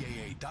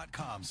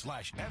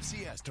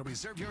ncaa.com/FCS to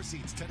reserve your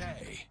seats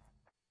today.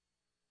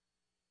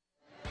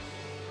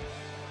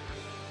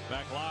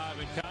 Back live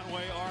in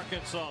Conway,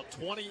 Arkansas.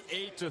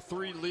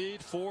 28-3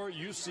 lead for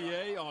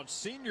UCA on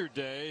Senior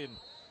Day. And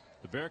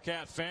the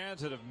Bearcat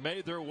fans that have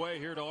made their way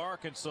here to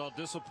Arkansas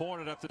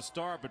disappointed at the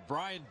start. But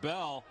Brian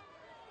Bell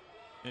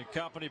and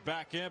company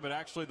back in. But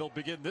actually they'll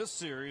begin this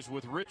series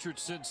with Richard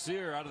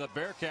Sincere out of the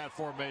Bearcat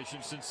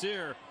formation.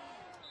 Sincere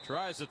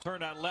tries to turn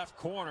that left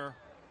corner.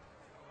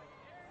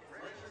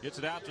 Gets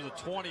it out to the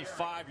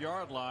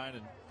 25-yard line.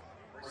 And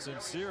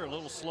Sincere a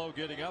little slow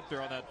getting up there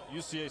on that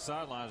UCA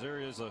sidelines. There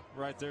he is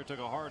right there. Took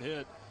a hard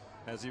hit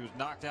as he was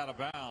knocked out of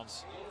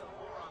bounds.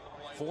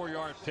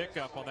 4-yard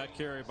pickup on that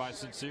carry by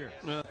Sincere.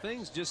 Well,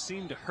 things just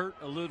seem to hurt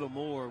a little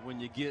more when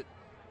you get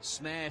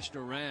smashed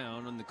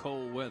around in the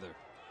cold weather.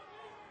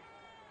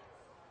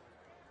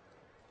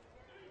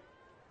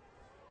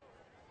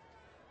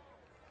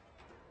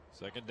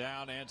 Second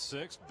down and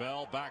 6.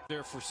 Bell back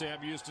there for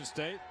Sam Houston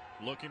State.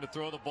 Looking to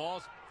throw the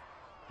ball.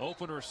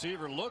 Open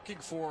receiver looking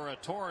for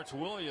Torrance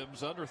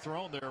Williams,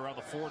 underthrown there around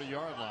the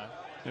 40-yard line.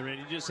 And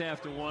you just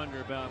have to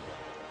wonder about,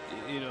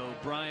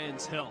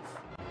 Brian's health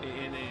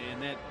and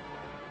that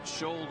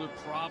shoulder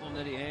problem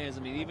that he has.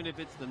 I mean, even if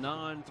it's the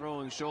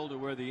non-throwing shoulder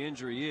where the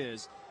injury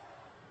is,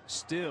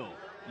 still,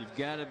 you've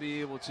got to be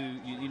able to,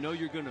 you know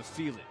you're going to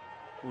feel it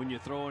when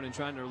you're throwing and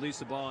trying to release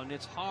the ball. And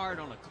it's hard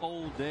on a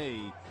cold day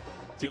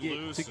to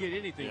get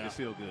anything to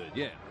feel good.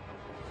 Yeah.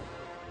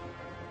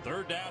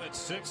 Third down at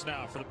 6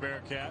 now for the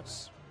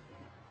Bearcats.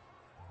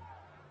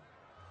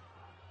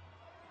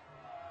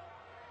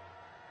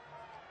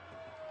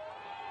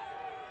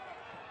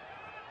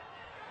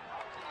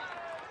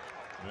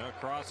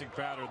 Crossing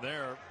pattern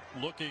there,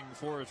 looking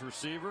for his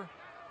receiver.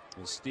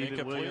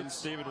 Stephen Williams.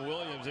 Stephen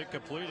Williams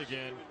incomplete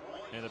again.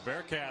 And the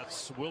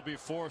Bearcats will be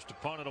forced to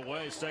punt it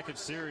away. Second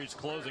series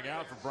closing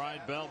out for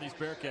Brian Bell and these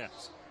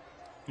Bearcats.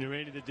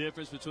 Randy, the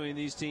difference between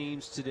these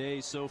teams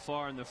today so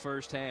far in the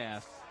first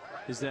half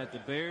is that the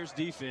Bears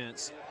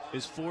defense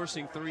is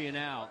forcing 3 and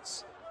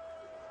outs,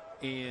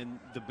 and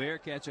the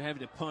Bearcats are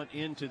having to punt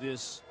into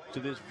this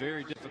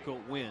very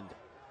difficult wind.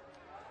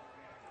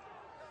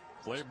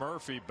 Clay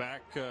Murphy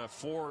back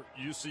for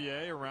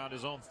UCA around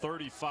his own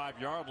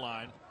 35-yard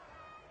line.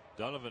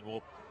 Donovan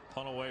will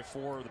punt away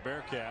for the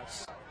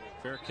Bearcats.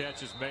 Fair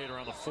catch is made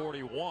around the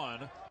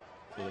 41.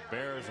 So the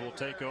Bears will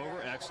take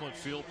over. Excellent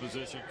field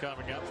position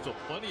coming up. Still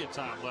plenty of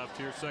time left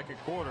here, second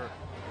quarter.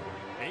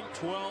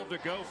 8:12 to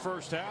go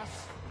first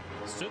half.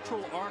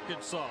 Central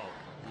Arkansas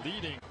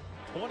leading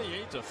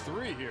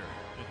 28-3 here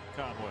in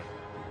Conway.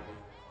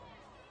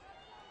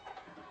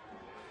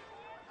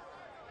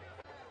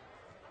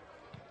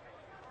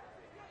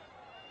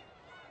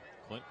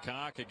 Clint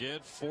Cock again,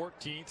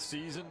 14th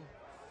season,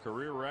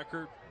 career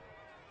record.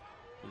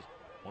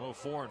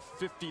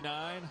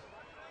 104-59.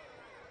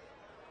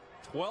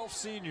 12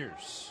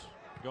 seniors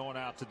going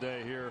out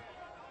today here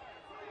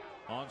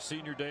on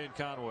Senior Day in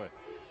Conway.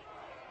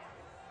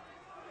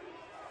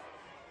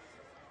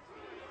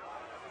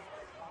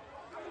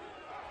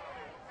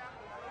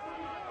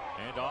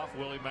 Handoff,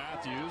 Willie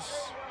Matthews.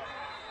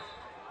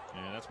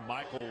 And that's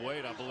Michael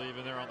Wade, I believe,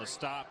 in there on the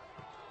stop.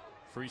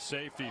 Free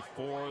safety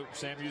for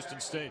Sam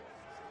Houston State.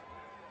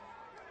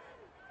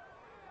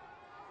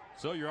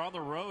 So you're on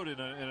the road in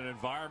an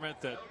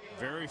environment that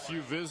very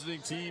few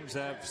visiting teams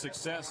have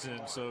success in.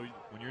 So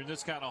when you're in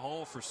this kind of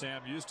hole for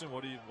Sam Houston,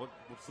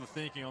 what's the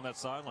thinking on that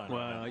sideline?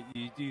 Well,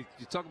 you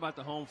talk about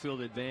the home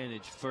field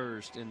advantage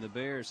first, and the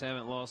Bears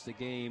haven't lost a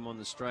game on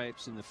the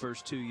Stripes in the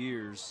first 2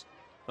 years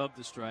of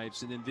the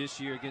Stripes, and then this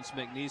year against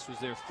McNeese was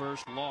their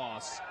first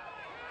loss.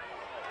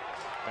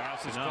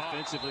 Pass is and caught.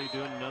 Offensively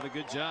doing another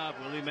good job,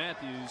 Willie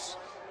Matthews.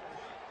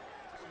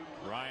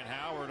 Ryan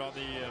Howard on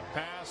the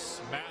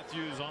pass,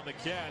 Matthews on the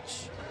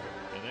catch,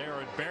 and they are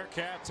in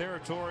Bearcat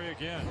territory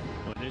again.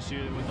 Well, this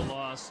year with the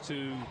loss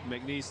to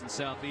McNeese and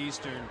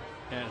Southeastern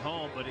at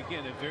home, but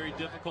again, a very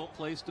difficult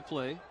place to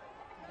play.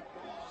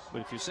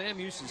 But if you're Sam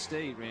Houston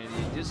State, Randy,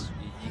 you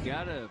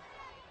gotta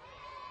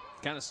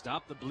kind of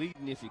stop the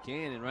bleeding if you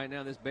can. And right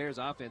now, this Bears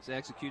offense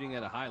executing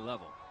at a high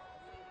level.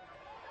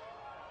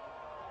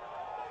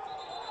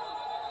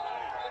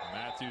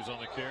 Matthews on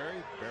the carry.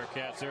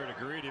 Bearcats there to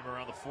greet him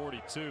around the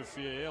 42.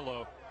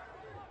 Fiallo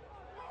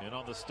in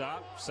on the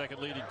stop.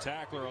 Second leading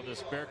tackler on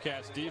this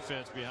Bearcats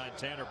defense behind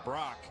Tanner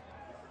Brock.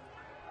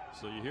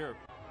 So you hear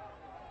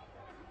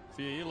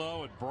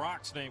Fiallo and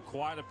Brock's name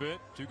quite a bit.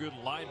 Two good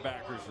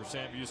linebackers for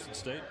Sam Houston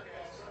State.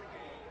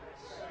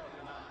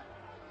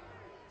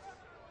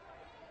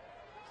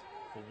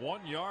 For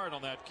 1 yard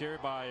on that carry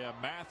by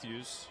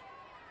Matthews.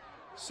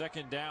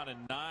 Second down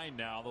and 9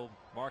 now. They'll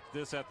mark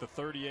this at the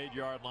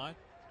 38-yard line.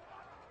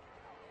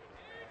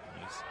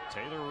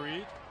 Taylor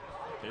Reed.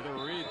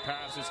 Taylor Reed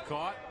pass is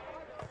caught.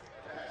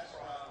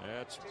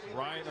 That's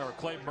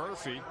Clay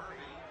Murphy.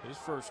 His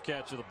first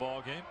catch of the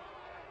ball game.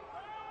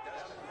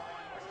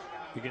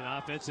 Again,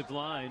 offensive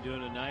line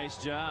doing a nice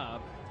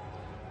job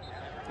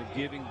of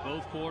giving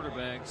both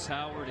quarterbacks,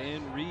 Howard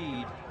and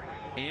Reed,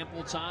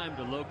 ample time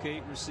to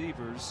locate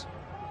receivers.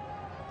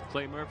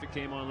 Clay Murphy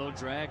came on a little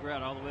drag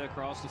route all the way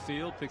across the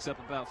field, picks up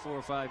about 4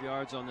 or 5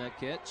 yards on that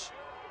catch.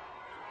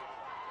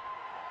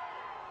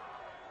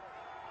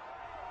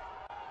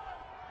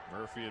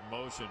 Murphy in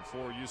motion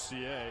for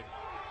UCA.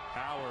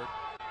 Howard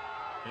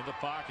in the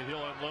pocket.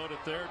 He'll unload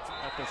it there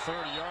at the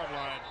 30-yard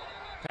line.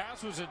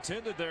 Pass was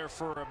intended there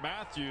for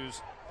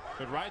Matthews,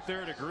 but right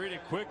there to greet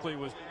it quickly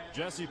was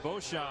Jesse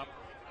Beauchamp,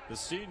 the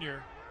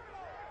senior.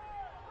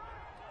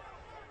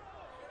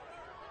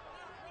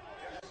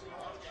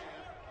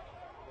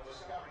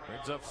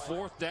 Brings up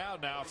 4th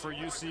down now for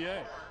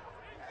UCA.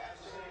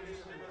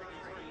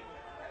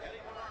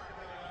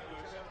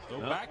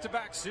 So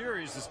back-to-back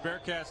series, this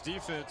Bearcats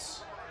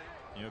defense,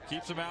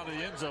 keeps them out of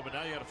the end zone, but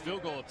now you got a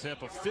field goal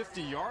attempt, a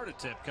 50-yard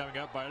attempt coming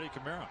up by Eddie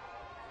Camara.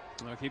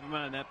 Well, keep in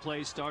mind that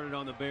play started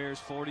on the Bears'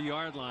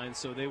 40-yard line,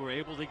 so they were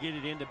able to get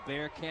it into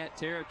Bearcat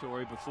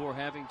territory before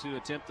having to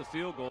attempt the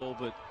field goal.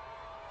 But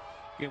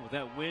again, with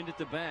that wind at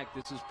the back,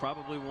 this is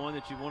probably one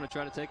that you want to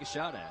try to take a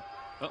shot at.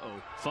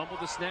 Fumbled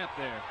the snap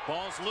there.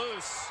 Ball's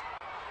loose.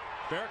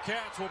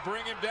 Bearcats will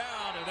bring him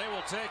down, and they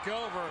will take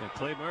over. And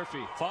Clay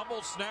Murphy.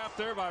 Fumbled snap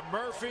there by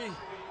Murphy.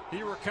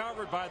 He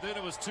recovered. By then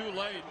it was too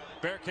late.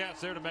 Bearcats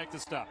there to make the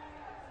stop.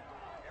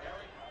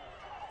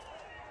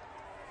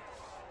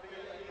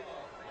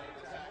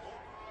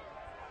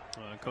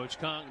 Coach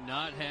Conk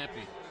not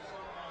happy.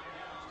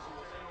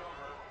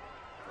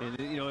 And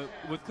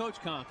with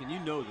Coach Conk, and you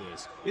know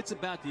this, it's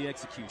about the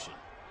execution.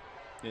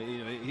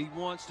 He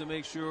wants to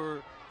make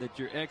sure that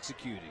you're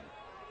executing,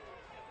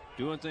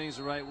 doing things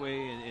the right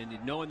way, and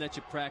knowing that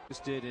you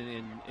practiced it.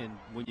 And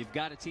when you've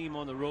got a team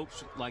on the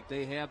ropes like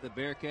they have, the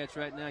Bearcats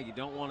right now, you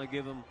don't want to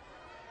give them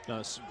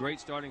a great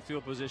starting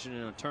field position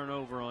and a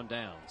turnover on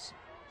downs.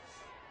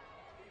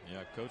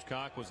 Yeah, Coach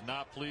Conk was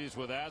not pleased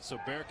with that, so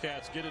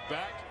Bearcats get it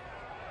back.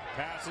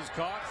 Pass is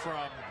caught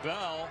from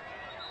Bell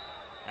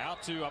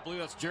out to, I believe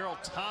that's Gerald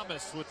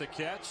Thomas with the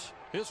catch.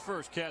 His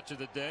first catch of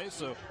the day,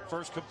 so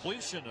first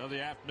completion of the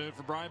afternoon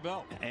for Brian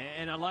Bell.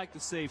 And I like the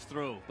safe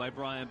throw by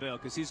Brian Bell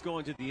because he's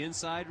going to the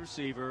inside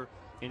receiver,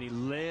 and he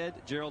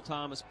led Gerald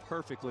Thomas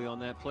perfectly on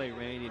that play,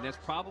 Randy. And that's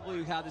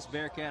probably how this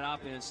Bearcat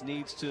offense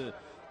needs to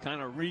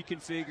kind of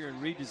reconfigure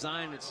and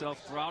redesign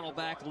itself, throttle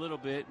back a little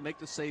bit, make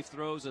the safe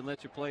throws, and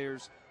let your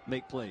players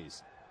make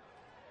plays.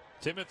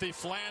 Timothy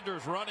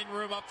Flanders running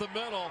room up the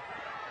middle,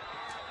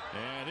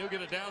 and he'll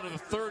get it down to the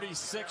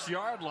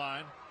 36-yard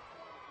line.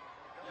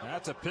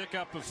 That's a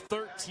pickup of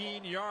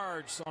 13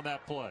 yards on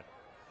that play.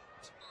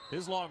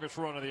 His longest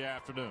run of the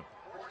afternoon.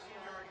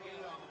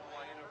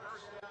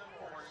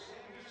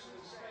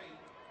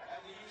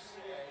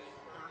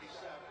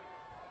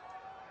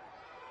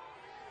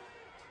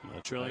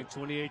 Trailing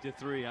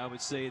 28-3, I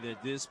would say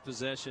that this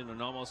possession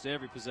and almost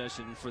every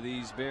possession for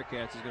these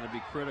Bearcats is going to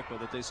be critical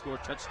that they score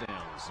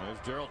touchdowns. There's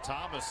Gerald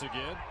Thomas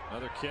again,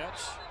 another catch.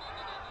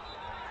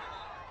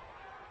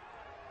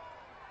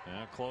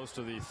 And close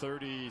to the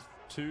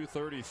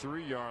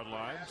 32-33-yard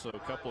line. So a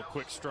couple of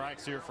quick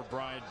strikes here for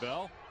Brian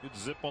Bell. Good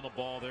zip on the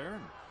ball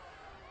there.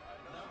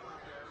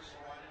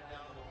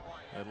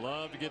 I'd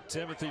love to get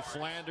Timothy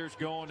Flanders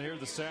going here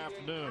this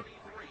afternoon.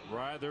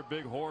 Ride their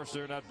big horse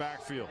there in that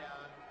backfield.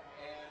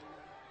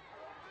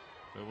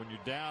 But when you're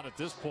down at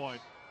this point,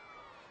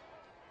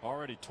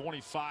 already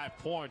 25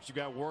 points, you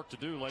got work to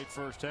do late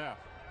first half.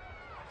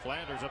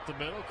 Flanders up the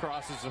middle,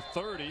 crosses the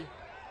 30.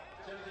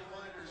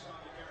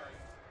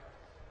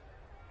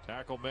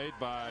 Tackle made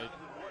by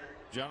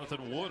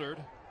Jonathan Woodard,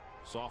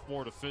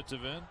 sophomore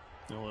defensive end.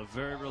 Well, a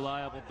very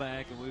reliable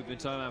back, and we've been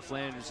talking about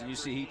Flanders, and you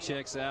see he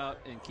checks out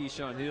and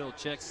Keyshawn Hill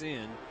checks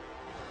in.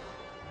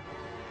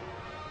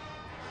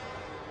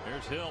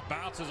 Here's Hill,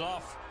 bounces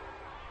off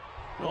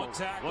one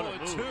tackle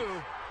and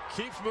two.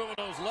 Keeps moving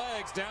those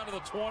legs down to the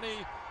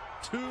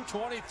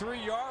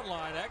 23-yard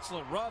line.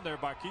 Excellent run there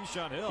by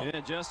Keyshawn Hill. Yeah,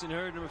 Justin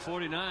Hurd, number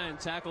 49,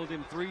 tackled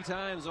him 3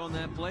 times on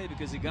that play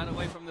because he got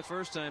away from the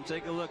first time.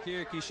 Take a look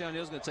here. Keyshawn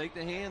Hill's going to take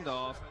the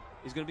handoff.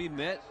 He's going to be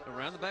met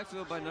around the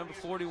backfield by number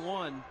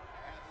 41.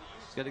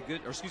 He's got a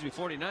good, or excuse me,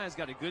 49. He's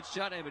got a good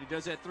shot at him, but he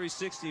does that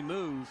 360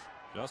 move.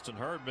 Justin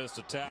Hurd missed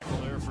a tackle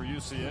there for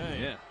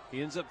UCA. Yeah,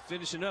 he ends up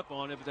finishing up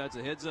on it, but that's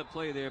a heads-up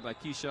play there by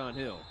Keyshawn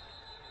Hill.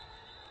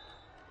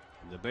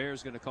 And the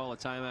Bears going to call a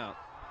timeout.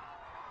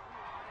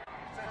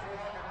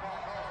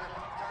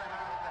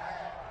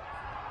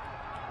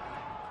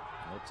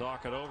 We'll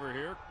talk it over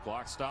here.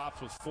 Clock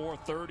stops with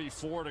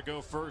 4:34 to go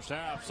first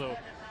half. So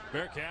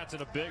Bearcats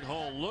in a big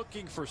hole,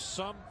 looking for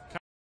some kind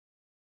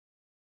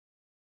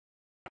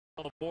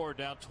on the board,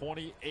 down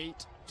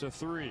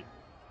 28-3.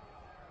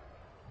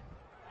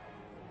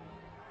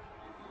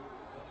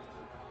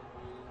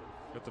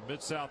 Got the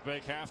Mid-South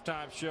Bank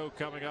halftime show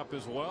coming up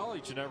as well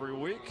each and every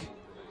week.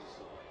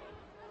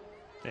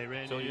 Hey,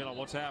 Randy, so you know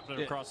what's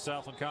happening across the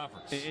Southland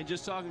Conference. And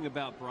just talking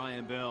about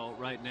Brian Bell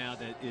right now,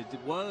 that it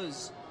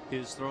was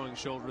his throwing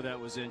shoulder that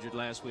was injured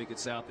last week at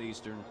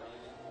Southeastern,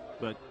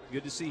 but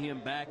good to see him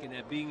back and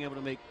being able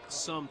to make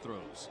some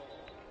throws.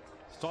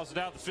 Let's toss it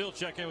down the field.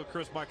 Check in with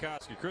Chris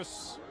Mycoskie.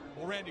 Chris.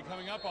 Well, Randy,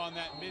 coming up on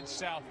that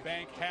Mid-South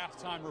Bank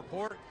halftime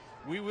report,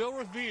 we will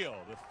reveal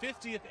the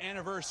 50th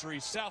anniversary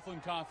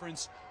Southland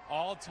Conference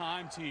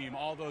all-time team,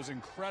 all those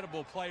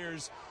incredible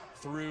players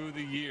through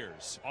the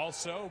years.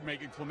 Also,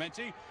 Megan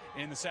Clemente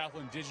in the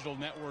Southland Digital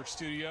Network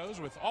studios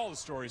with all the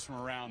stories from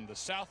around the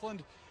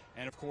Southland,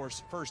 and of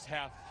course, first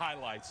half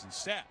highlights and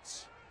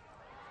stats.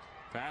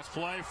 Pass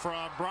play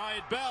from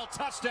Brian Bell,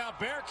 touchdown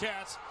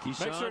Bearcats.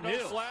 Make sure no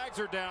flags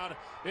are down.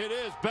 It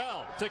is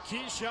Bell to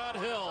Keyshawn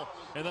Hill,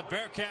 and the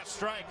Bearcats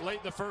strike late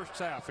in the first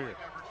half here.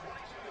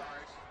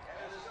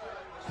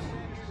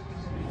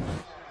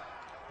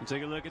 And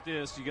take a look at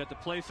this. You got the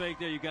play fake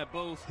there. You got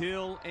both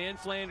Hill and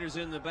Flanders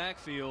in the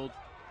backfield.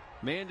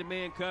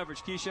 Man-to-man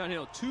coverage. Keyshawn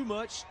Hill, too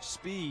much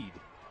speed.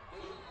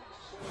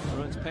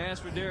 Runs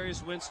past for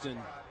Darius Winston,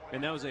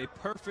 and that was a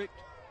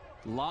perfect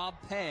lob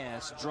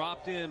pass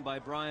dropped in by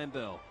Brian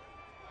Bell.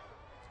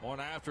 One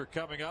after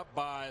coming up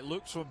by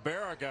Luke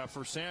Swambaraga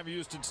for Sam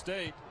Houston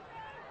State.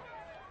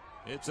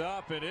 It's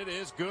up, and it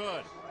is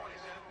good.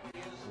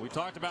 We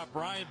talked about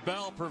Brian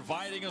Bell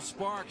providing a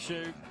spark,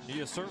 Shea. He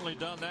has certainly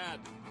done that.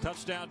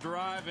 Touchdown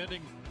drive,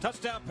 ending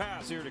touchdown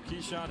pass here to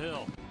Keyshawn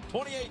Hill.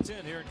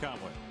 28-10 here in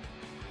Conway.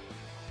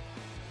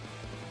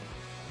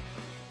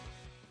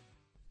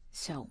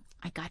 So,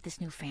 I got this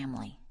new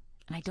family,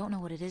 and I don't know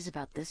what it is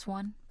about this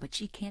one, but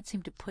she can't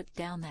seem to put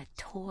down that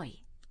toy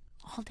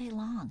all day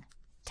long.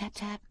 Tap,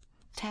 tap,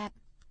 tap,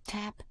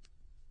 tap.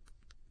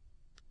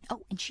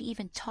 Oh, and she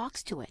even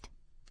talks to it.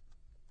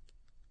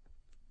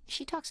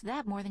 She talks to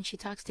that more than she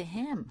talks to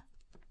him.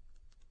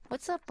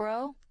 What's up,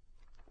 bro?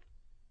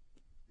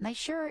 Nice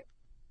shirt.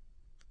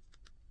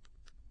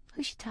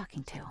 Who's she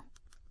talking to?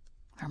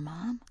 Her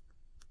mom?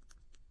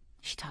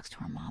 She talks to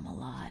her mom a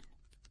lot.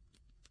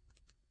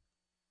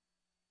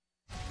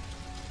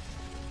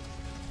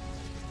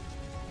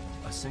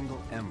 A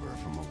single ember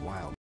from a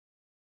wild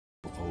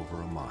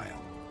over a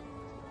mile.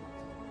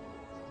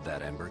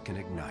 That ember can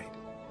ignite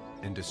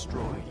and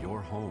destroy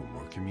your home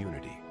or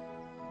community.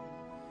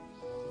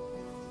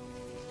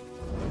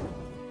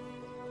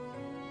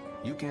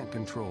 You can't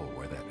control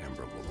where that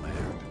ember will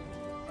land.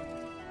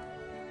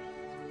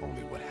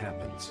 Only what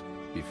happens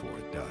before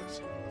it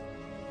does.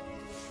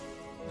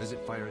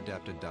 Visit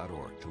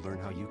fireadapted.org to learn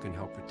how you can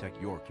help protect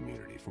your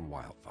community from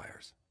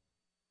wildfires.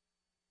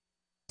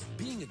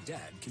 Being a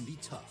dad can be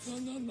tough.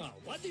 No.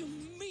 What do you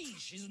mean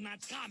she's not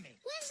coming?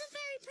 When's the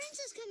fairy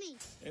princess coming?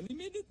 Any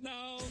minute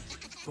now.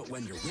 But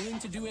when you're willing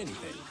to do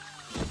anything.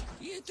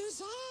 It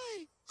is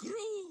I,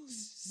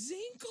 Cruz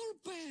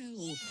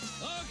Zinkelpel.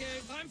 Okay,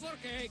 time for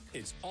cake.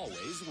 It's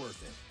always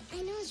worth it.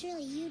 I know it's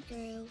really you,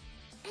 Guru.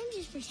 I'm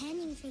just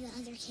pretending for the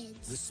other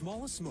kids. The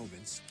smallest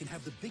moments can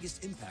have the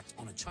biggest impact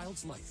on a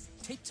child's life.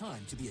 Take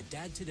time to be a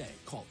dad today.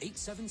 Call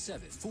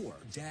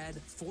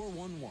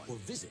 877-4DAD-411 or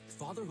visit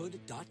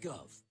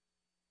fatherhood.gov.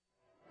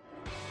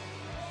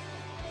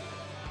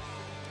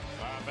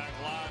 Back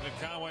live in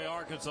Conway,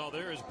 Arkansas.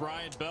 There is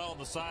Brian Bell on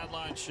the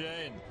sideline,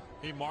 Shea, and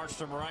he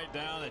marched him right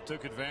down. They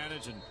took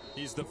advantage, and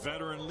he's the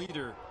veteran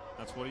leader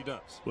That's what he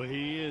does. Well,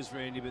 he is,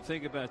 Randy, but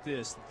think about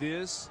this.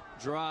 This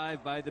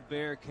drive by the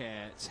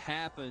Bearcats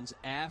happens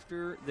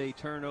after they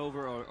turn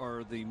over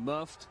or the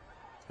muffed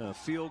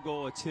field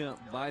goal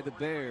attempt by the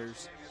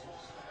Bears.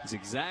 It's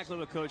exactly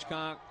what Coach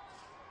Conk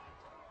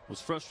was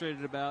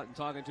frustrated about and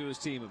talking to his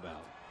team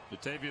about.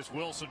 Jatavius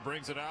Wilson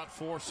brings it out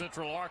for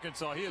Central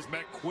Arkansas. He is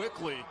met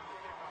quickly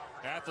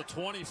at the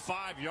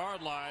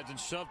 25-yard lines and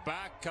shoved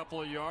back a couple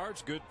of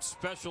yards. Good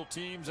special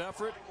teams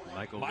effort.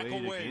 Michael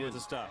Wade with the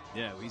stop.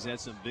 Yeah, he's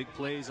had some big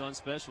plays on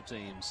special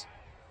teams.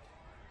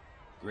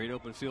 Great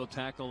open field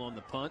tackle on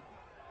the punt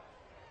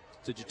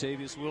to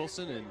Jatavius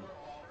Wilson and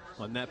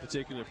on that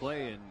particular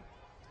play. And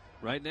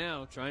right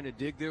now, trying to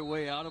dig their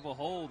way out of a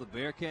hole, the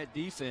Bearcat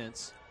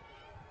defense.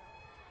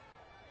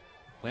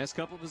 Last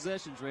couple of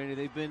possessions, Randy,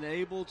 they've been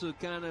able to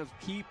kind of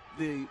keep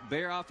the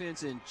Bear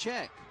offense in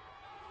check,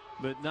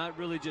 but not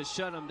really just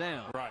shut them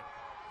down. Right.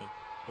 Of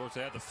course,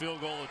 they had the field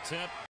goal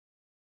attempt.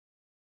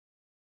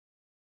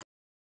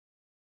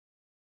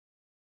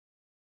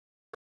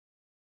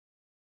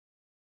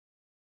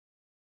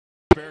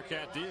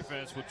 Bearcat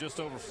defense with just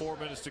over 4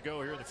 minutes to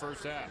go here in the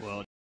first half.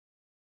 Well,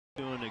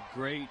 doing a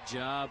great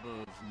job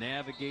of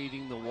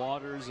navigating the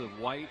waters of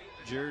white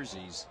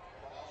jerseys.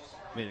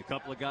 I mean, a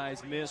couple of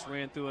guys missed,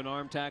 ran through an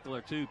arm tackle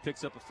or two,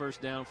 picks up a first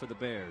down for the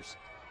Bears.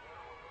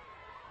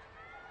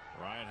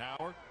 Ryan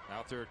Howard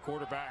out there at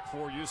quarterback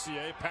for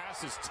UCA.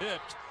 Pass is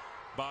tipped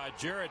by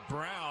Jared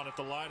Brown at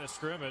the line of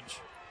scrimmage.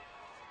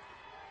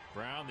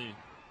 Brown, the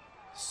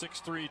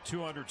 6'3",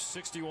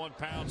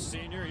 261-pound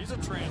senior. He's a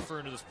transfer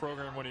into this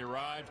program when he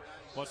arrived,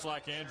 much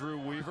like Andrew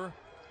Weaver.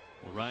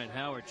 Well, Ryan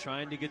Howard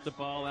trying to get the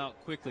ball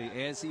out quickly,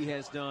 as he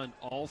has done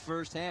all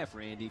first half,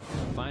 Randy,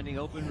 finding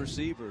open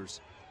receivers.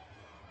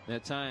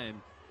 That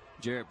time,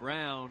 Jarrett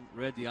Brown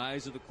read the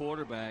eyes of the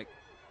quarterback,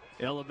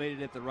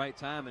 elevated at the right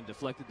time, and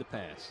deflected the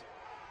pass.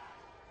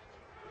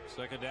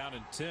 Second down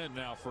and 10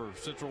 now for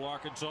Central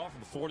Arkansas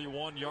from the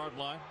 41-yard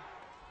line.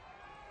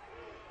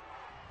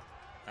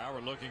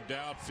 Howard looking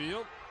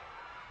downfield.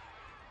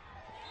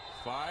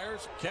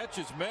 Fires,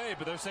 catches May,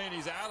 but they're saying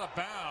he's out of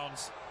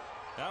bounds.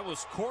 That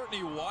was Courtney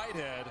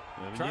Whitehead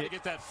trying to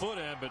get that foot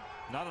in, but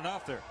not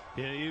enough there.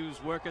 Yeah, he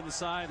was working the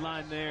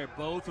sideline there.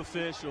 Both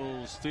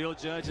officials, field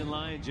judge and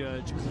line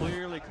judge,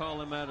 clearly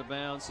call him out of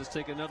bounds. Let's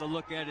take another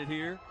look at it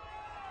here.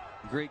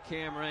 Great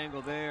camera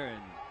angle there,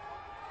 and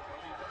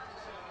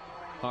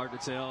hard to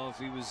tell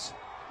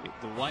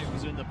if the white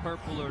was in the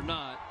purple or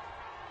not.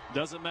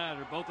 Doesn't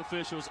matter. Both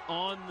officials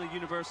on the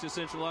University of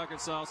Central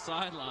Arkansas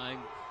sideline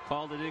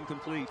called it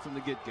incomplete from the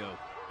get-go.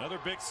 Another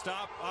big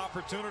stop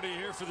opportunity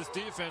here for this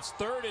defense.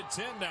 3rd and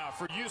 10 now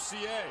for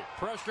UCA.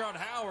 Pressure on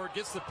Howard,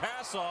 gets the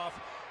pass off.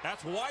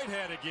 That's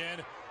Whitehead again.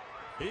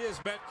 He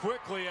is met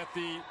quickly at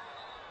the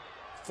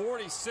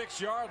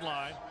 46-yard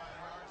line.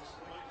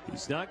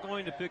 He's not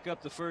going to pick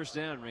up the first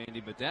down, Randy,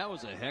 but that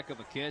was a heck of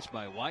a catch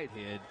by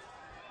Whitehead.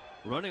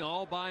 Running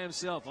all by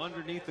himself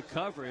underneath the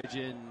coverage,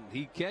 and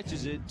he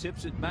catches it,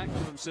 tips it back to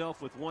himself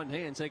with one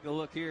hand. Take a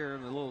look here,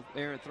 and a little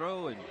errant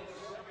throw, and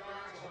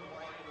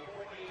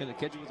kind of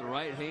catch it with the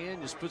right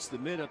hand, just puts the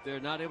mid up there,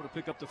 not able to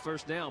pick up the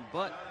first down,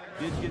 but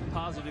did get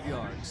positive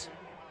yards.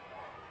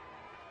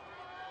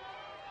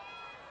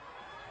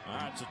 All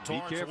right, so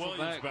Torrance Williams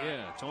back.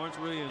 Yeah, Torrance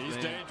Williams.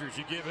 He's dangerous.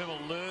 You give him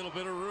a little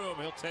bit of room,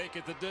 he'll take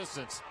it the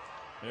distance.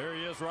 There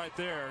he is right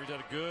there. He's had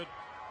a good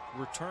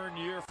return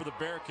year for the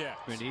Bearcats.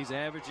 And he's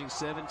averaging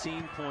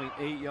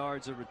 17.8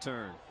 yards a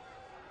return.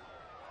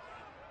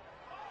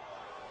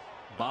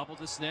 Bobbled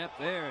the snap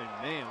there, and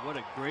man, what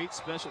a great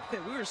special.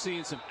 We were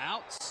seeing some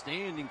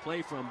outstanding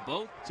play from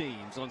both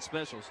teams on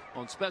special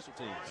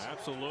teams.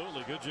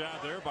 Absolutely, good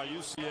job there by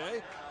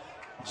UCA.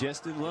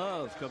 Justin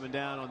Love coming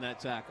down on that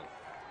tackle.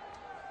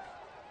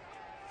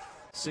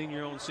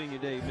 Senior on senior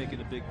day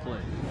making a big play.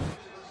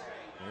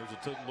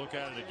 There's a look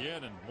at it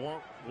again, and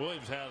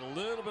Williams had a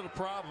little bit of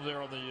problem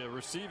there on the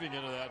receiving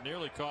end of that.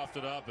 Nearly coughed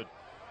it up, but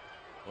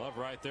Love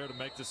right there to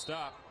make the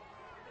stop.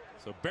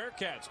 So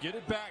Bearcats get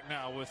it back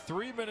now with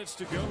 3 minutes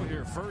to go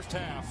here, first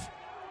half.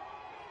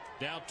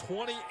 Down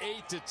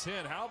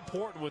 28-10. How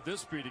important would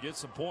this be to get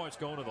some points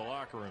going to the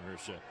locker room here,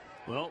 Shea?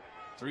 Well,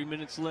 3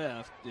 minutes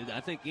left. I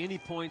think any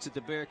points that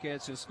the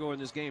Bearcats can score in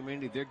this game,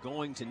 Randy, they're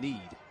going to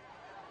need.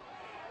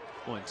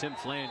 Boy, Tim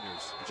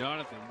Flanders,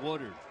 Jonathan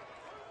Woodard.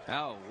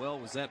 How well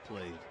was that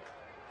played?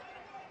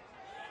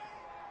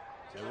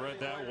 They read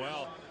that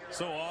well.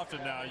 So often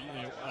now,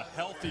 a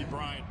healthy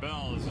Brian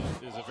Bell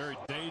is a very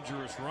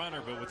dangerous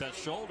runner, but with that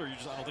shoulder,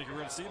 I don't think you're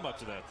going to see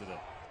much of that today.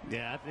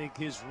 Yeah, I think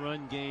his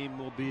run game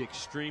will be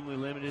extremely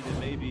limited, and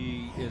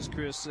maybe, as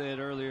Chris said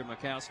earlier,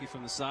 Mycoskie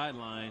from the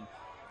sideline,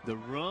 the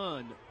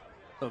run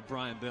of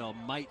Brian Bell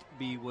might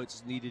be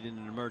what's needed in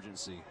an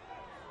emergency.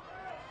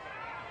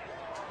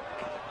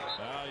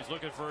 He's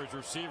looking for his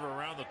receiver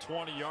around the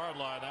 20-yard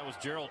line. That was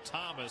Gerald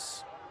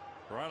Thomas,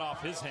 right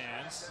off his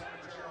hands.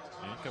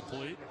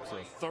 Incomplete. So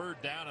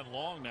 3rd down and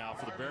long now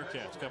for the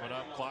Bearcats coming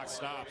up. Clock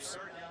stops.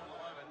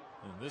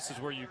 And this is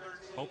where you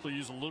hopefully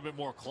use a little bit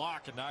more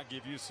clock and not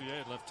give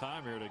UCA enough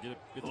time here to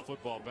get the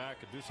football back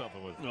and do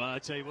something with it. Well, I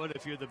tell you what,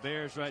 if you're the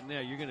Bears right now,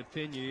 you're going to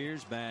pin your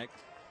ears back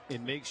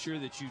and make sure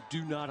that you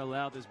do not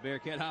allow this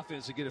Bearcat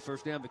offense to get a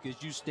first down,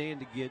 because you stand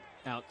to get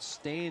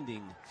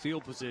outstanding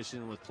field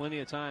position with plenty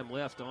of time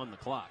left on the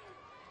clock.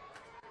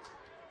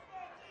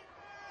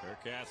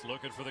 Bearcats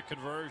looking for the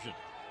conversion.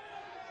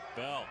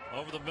 Bell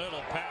over the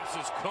middle, pass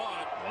is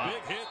caught. Wow.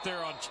 Big hit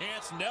there on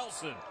Chance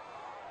Nelson.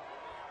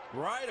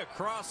 Right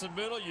across the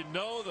middle, you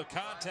know the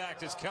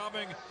contact is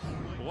coming.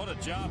 What a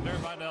job there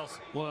by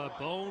Nelson. What a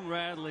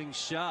bone-rattling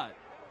shot.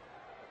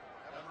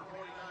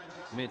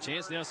 Man,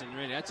 Chance Nelson,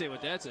 Randy, I tell you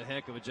what, that's a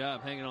heck of a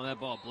job hanging on that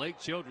ball. Blake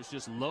Childress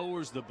just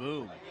lowers the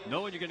boom.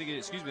 Knowing you're going to get,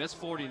 excuse me, that's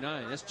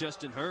 49. That's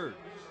Justin Hurd.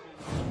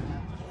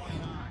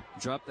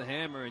 Drop the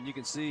hammer, and you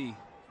can see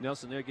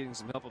Nelson there getting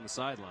some help on the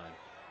sideline.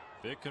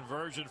 Big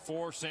conversion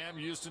for Sam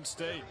Houston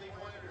State.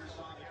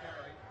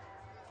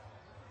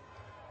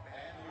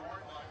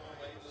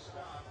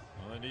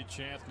 Well, they need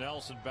Chance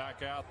Nelson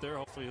back out there.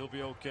 Hopefully he'll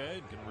be okay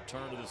and can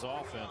return to this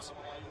offense.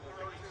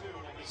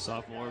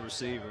 Sophomore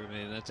receiver,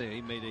 man, I tell you,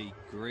 he made a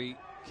great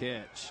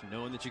catch,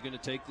 knowing that you're going to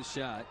take the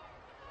shot.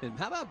 And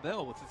how about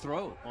Bell with the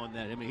throw on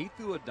that? I mean, he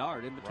threw a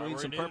dart in between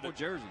some purple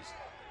jerseys.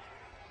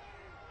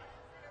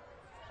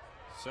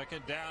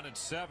 2nd down and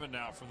 7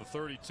 now from the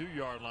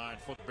 32-yard line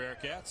for the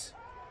Bearcats.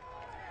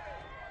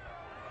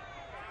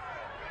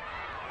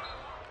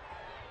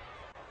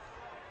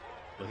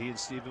 Well, he and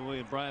Stephen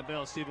Williams, Brian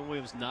Bell, Stephen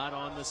Williams not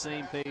on the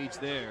same page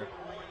there.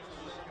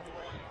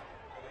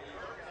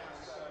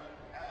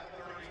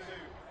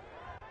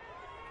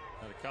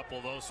 Had a couple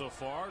of those so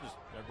far. Just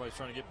everybody's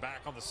trying to get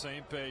back on the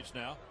same page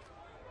now.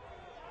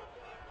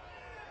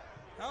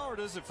 How hard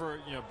is it for,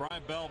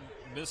 Brian Bell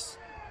miss,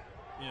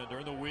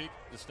 during the week,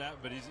 the snap,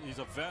 but he's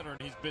a veteran.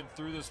 He's been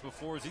through this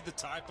before. Is he the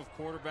type of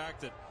quarterback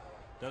that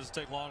doesn't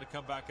take long to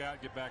come back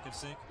out, get back in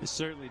sync? It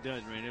certainly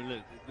does, Randy.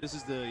 Look, this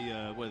is the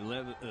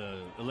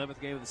 11th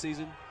game of the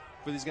season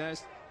for these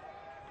guys.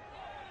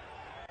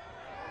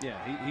 Yeah,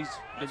 he's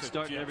been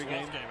starting every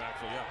game. 12th game,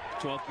 actually, yeah.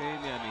 12th game,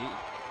 yeah.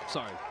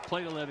 I mean,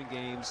 played 11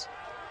 games.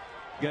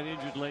 Got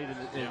injured late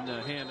in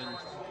Hammond.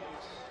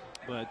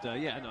 But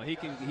he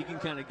can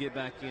kind of get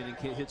back in and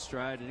hit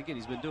stride. And again,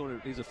 he's been doing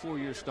it. He's a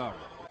 4-year starter.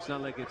 It's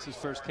not like it's his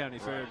first county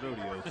fair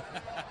rodeo.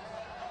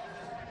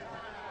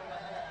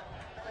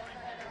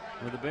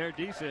 With the Bear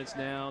defense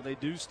now, they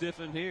do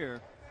stiffen here.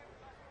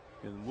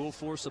 And we'll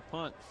force a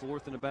punt,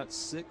 4th and about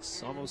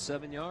 6, almost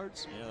 7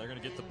 yards. Yeah, they're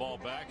going to get the ball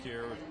back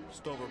here with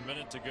just over a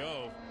minute to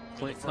go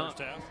in the first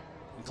half.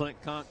 And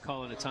Clint Conk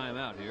calling a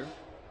timeout here.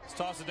 Let's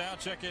toss it down,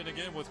 check in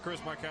again with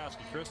Chris Mycoskie.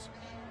 Chris?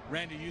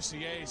 Randy,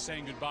 UCA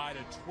saying goodbye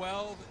to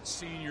 12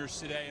 seniors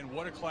today, and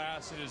what a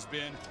class it has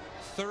been.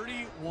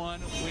 31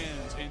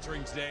 wins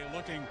entering today,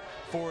 looking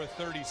for a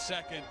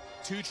 32nd.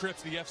 2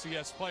 trips to the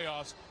FCS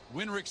playoffs.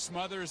 Winrick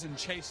Smothers and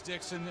Chase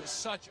Dixon,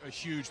 such a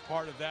huge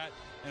part of that.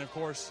 And, of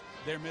course,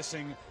 they're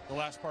missing the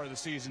last part of the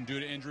season due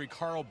to injury.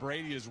 Carl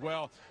Brady as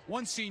well.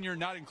 One senior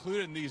not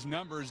included in these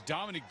numbers,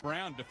 Dominic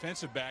Brown,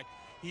 defensive back.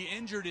 He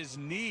injured his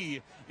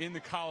knee in the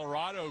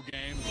Colorado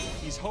game.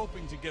 He's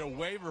hoping to get a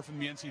waiver from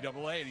the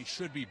NCAA, and he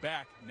should be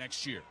back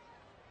next year.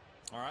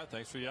 All right,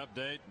 thanks for the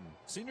update. And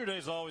Senior Day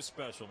is always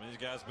special. I mean,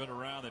 these guys have been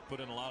around. They put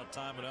in a lot of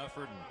time and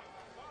effort.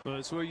 Well,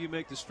 it's where you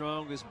make the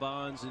strongest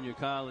bonds in your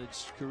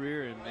college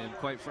career, and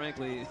quite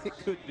frankly, it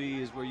could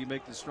be is where you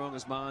make the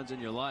strongest bonds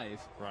in your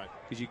life. Right.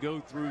 Because you go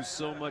through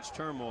so much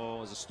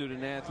turmoil as a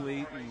student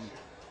athlete, and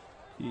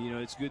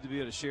it's good to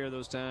be able to share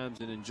those times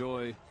and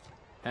enjoy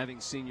having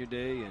Senior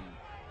Day and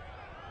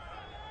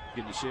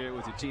getting to share it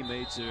with your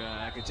teammates.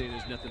 I can tell you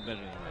there's nothing better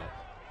than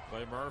that.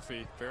 Clay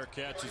Murphy, fair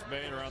catch is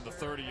made around the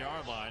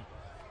 30-yard line.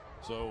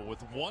 So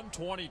with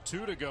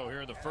 1:22 to go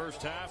here in the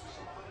first half,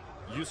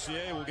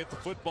 UCA will get the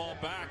football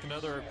back.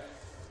 Another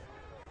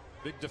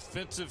big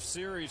defensive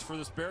series for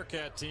this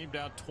Bearcat team,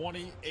 down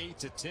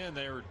 28-10.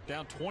 They were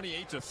down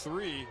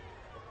 28-3.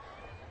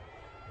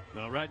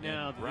 No, right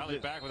now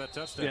rallied back with that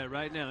touchdown. Yeah,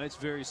 right now it's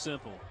very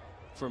simple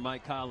for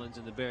Mike Collins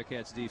and the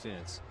Bearcats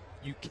defense.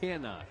 You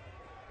cannot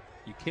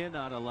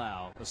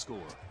allow a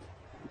score.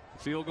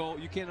 Field goal,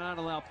 you cannot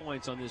allow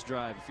points on this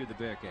drive if you're the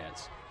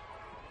Bearcats.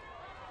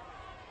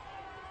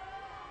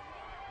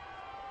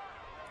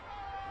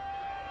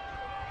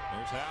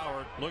 There's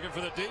Howard looking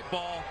for the deep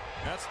ball.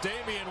 That's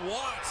Damien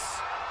Watts.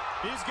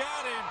 He's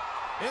got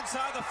him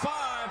inside the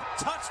 5.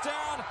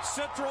 Touchdown,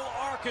 Central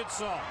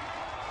Arkansas.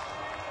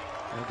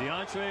 And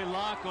DeAndre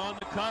Locke on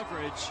the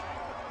coverage.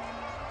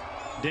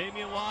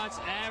 Damien Watts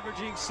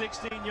averaging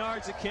 16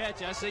 yards a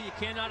catch. I say you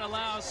cannot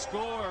allow a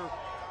score.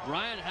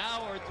 Ryan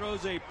Howard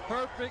throws a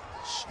perfect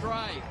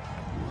strike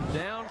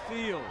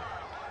downfield.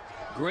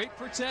 Great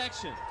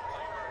protection.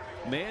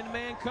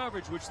 Man-to-man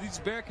coverage, which these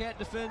Bearcat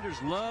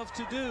defenders love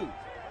to do.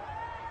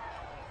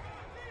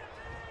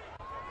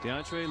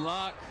 DeAndre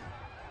Locke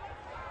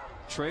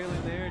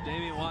trailing there.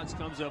 Damien Watts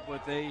comes up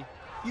with a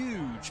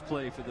huge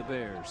play for the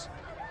Bears.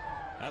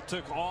 That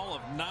took all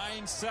of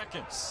 9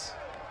 seconds.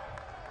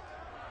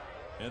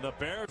 And the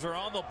Bears are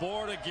on the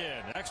board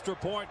again. Extra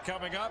point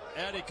coming up.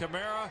 Eddie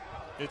Kamara.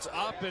 It's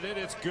up and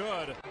it's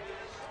good.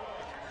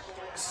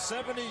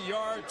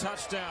 70-yard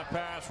touchdown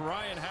pass.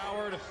 Ryan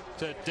Howard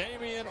to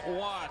Damien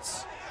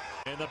Watts.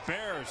 And the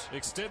Bears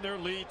extend their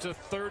lead to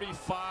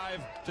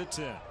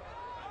 35-10.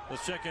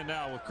 Let's check in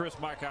now with Chris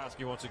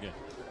Mycoskie once again.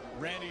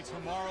 Randy,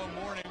 tomorrow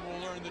morning we'll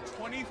learn the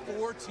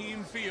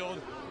 24-team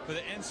field for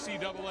the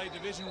NCAA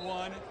Division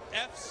I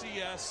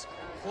FCS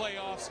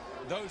playoffs.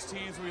 Those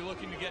teams will be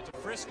looking to get to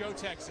Frisco,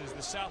 Texas.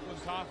 The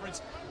Southland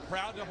Conference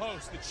proud to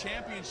host the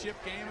championship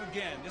game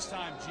again, this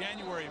time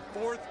January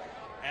 4th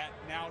at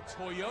now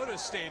Toyota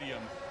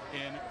Stadium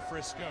in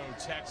Frisco,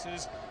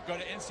 Texas. Go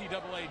to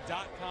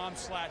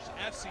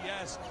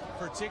ncaa.com/FCS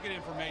for ticket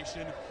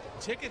information.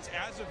 Tickets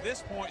as of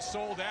this point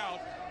sold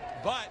out,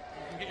 but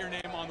you can get your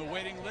name on the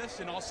waiting list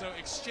and also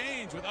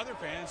exchange with other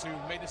fans who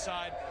may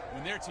decide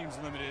when their team's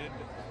limited,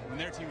 when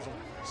their team's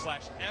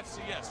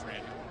 /FCS,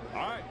 Randy.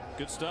 All right,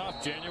 good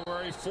stuff.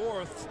 January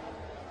 4th.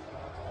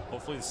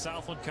 Hopefully the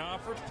Southland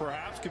Conference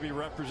perhaps could be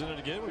represented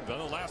again. We've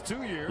done it the last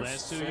 2 years.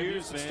 Last 2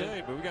 years, man.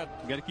 State, but we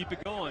got to keep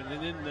it going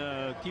and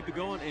then keep it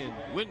going and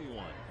win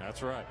one.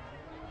 That's right.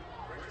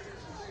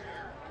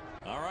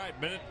 All right,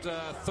 minute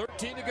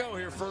 13 to go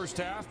here, first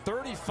half.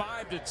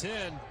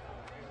 35-10.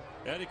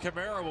 Eddie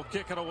Kamara will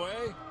kick it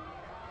away.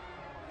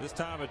 This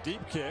time a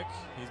deep kick.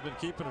 He's been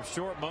keeping him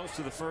short most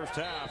of the first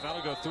half.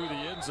 That'll go through the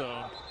end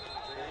zone.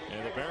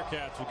 And the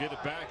Bearcats will get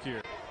it back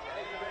here.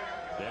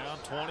 Down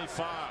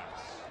 25.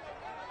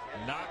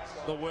 Not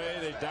the way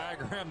they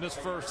diagrammed this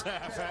first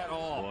half at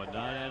all. Boy,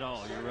 not at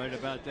all. You're right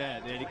about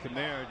that. Eddie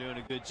Kamara doing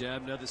a good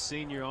job. Another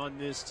senior on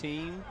this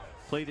team.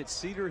 Played at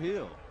Cedar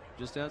Hill,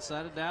 just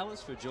outside of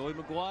Dallas, for Joey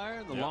McGuire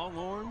and the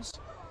Longhorns.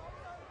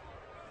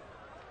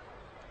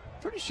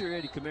 Pretty sure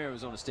Eddie Kamara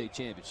was on a state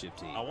championship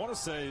team. I want to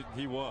say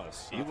he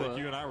was. I think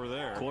you and I were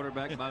there.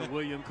 Quarterback by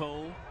William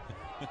Cole.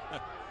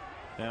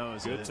 That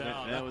was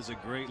that was a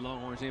great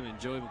Longhorns team, and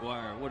Joey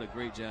McGuire, what a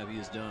great job he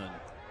has done.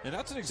 And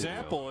that's an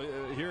example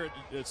here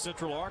at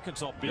Central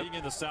Arkansas, being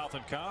in the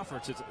Southland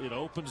Conference. It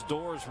opens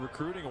doors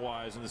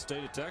recruiting-wise in the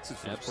state of Texas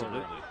for this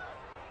program.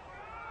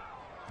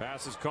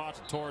 Pass is caught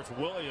to Torrance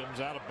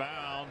Williams, out of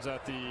bounds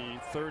at the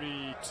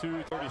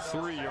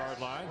 32-33 yard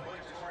line.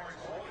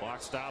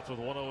 Clock stops with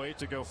 1:08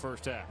 to go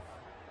first half.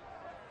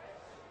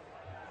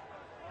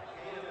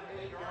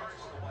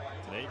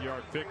 An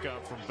 8-yard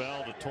pickup from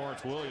Bell to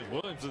Torrance Williams.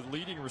 Williams is the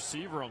leading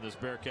receiver on this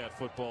Bearcat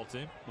football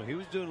team. Well, he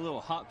was doing a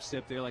little hop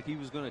step there, like he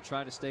was going to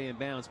try to stay in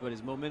bounds, but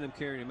his momentum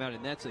carried him out,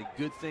 and that's a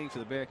good thing for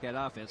the Bearcat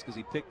offense because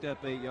he picked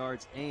up 8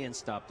 yards and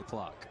stopped the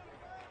clock.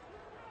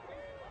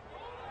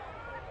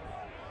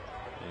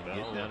 And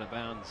getting out of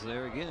bounds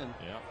there again.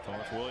 Yeah,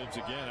 Torrance Williams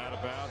again out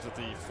of bounds at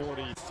the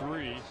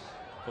 43,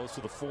 close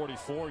to the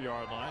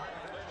 44-yard line.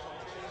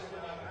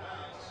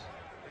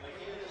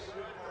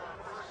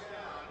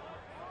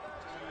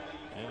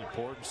 An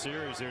important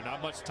series here.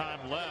 Not much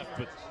time left,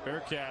 but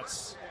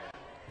Bearcats,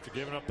 after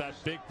giving up that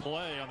big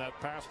play on that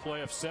pass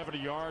play of 70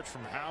 yards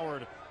from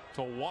Howard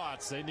to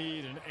Watts, they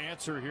need an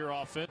answer here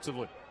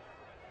offensively.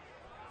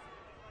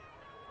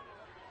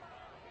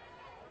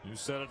 New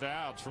set of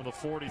downs from the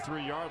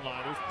 43-yard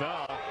line. There's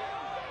Bell.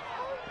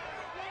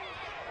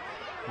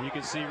 You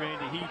can see,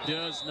 Randy, he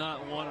does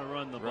not want to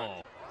run the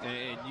ball.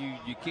 And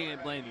you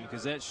can't blame him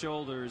because that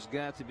shoulder has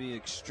got to be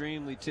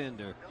extremely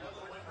tender.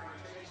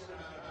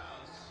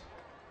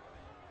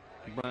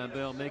 Brian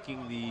Bell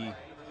making the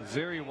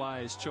very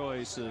wise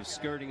choice of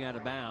skirting out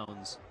of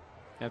bounds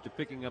after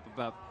picking up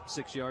about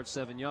 6 yards,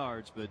 7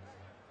 yards. But,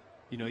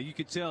 you know, you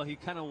could tell he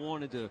kind of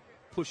wanted to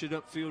push it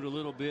upfield a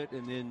little bit,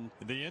 and then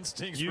the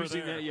instincts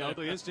using were there. That, yeah,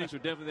 the instincts were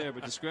definitely there,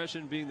 but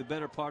discretion being the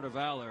better part of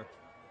valor,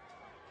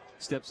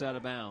 steps out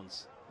of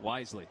bounds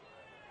wisely.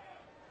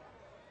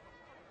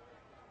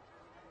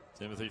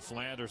 Timothy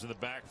Flanders in the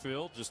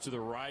backfield, just to the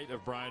right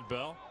of Brian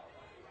Bell.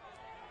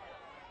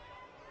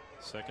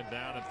 Second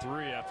down and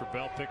 3 after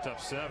Bell picked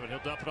up 7. He'll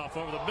dump it off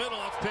over the middle.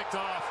 That's picked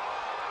off.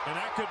 And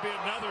that could be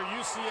another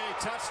UCA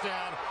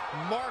touchdown.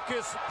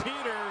 Marcus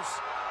Peters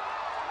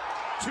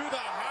to the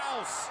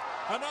house.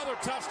 Another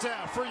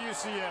touchdown for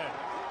UCA.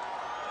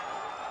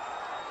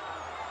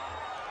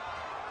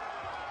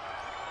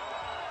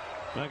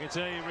 I can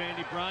tell you,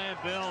 Randy, Brian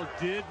Bell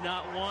did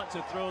not want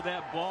to throw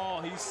that ball.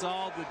 He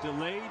saw the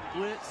delayed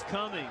blitz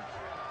coming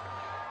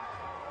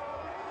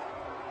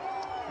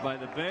by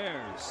the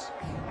Bears,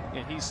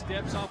 and he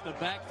steps off the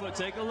back foot.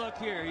 Take a look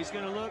here. He's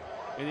going to look,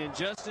 and then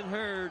Justin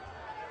Hurd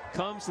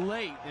comes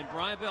late, and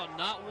Brian Bell,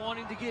 not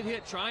wanting to get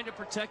hit, trying to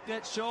protect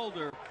that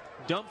shoulder,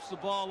 dumps the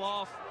ball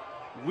off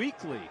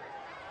weakly.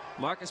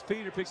 Marcus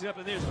Peters picks it up,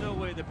 and there's no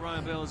way that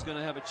Brian Bell is going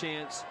to have a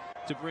chance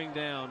to bring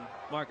down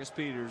Marcus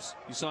Peters.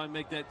 You saw him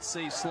make that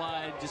safe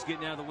slide, just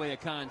getting out of the way of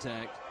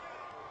contact.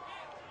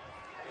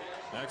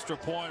 Extra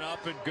point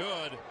up and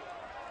good.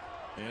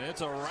 And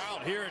it's a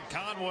rout here in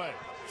Conway.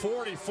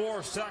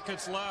 44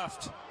 seconds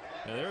left.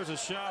 And there's a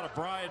shot of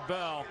Brian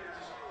Bell.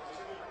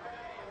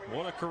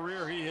 What a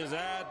career he has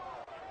had.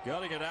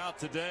 Gutting it out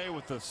today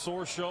with the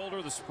sore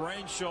shoulder, the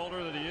sprained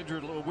shoulder that he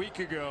injured a week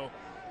ago.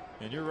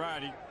 And you're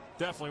right, he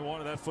definitely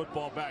wanted that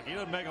football back. He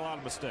doesn't make a lot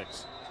of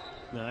mistakes.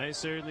 No, he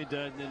certainly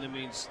doesn't. And I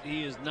mean,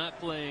 he is not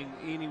playing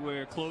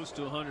anywhere close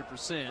to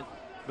 100%,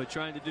 but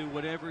trying to do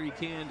whatever he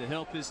can to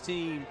help his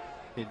team.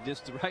 And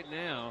just right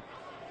now,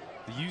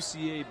 the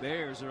UCA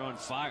Bears are on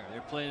fire.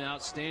 They're playing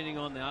outstanding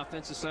on the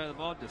offensive side of the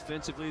ball.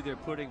 Defensively, they're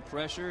putting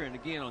pressure. And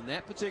again, on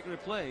that particular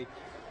play,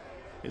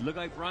 it looked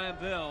like Brian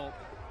Bell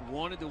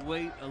wanted to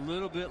wait a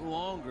little bit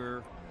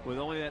longer with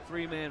only that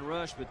 3-man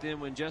rush, but then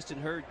when Justin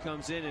Hurd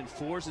comes in and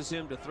forces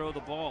him to throw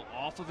the ball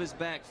off of his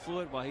back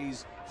foot while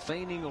he's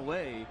feigning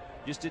away,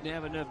 just didn't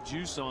have enough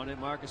juice on it.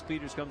 Marcus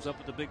Peters comes up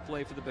with a big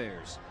play for the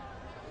Bears.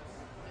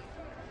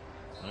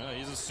 Well,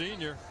 he's a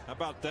senior. How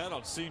about that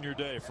on senior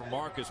day for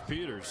Marcus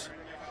Peters?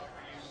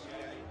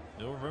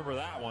 You'll remember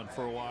that one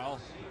for a while.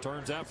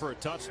 Turns out for a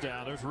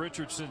touchdown. There's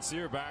Richard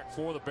Sincere back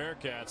for the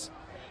Bearcats.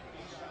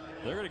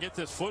 They're going to get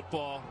this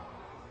football,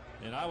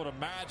 and I would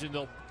imagine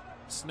they'll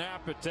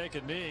snap it, take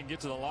a knee, and get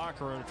to the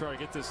locker room and try to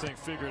get this thing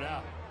figured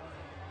out.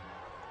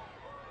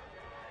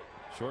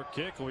 Short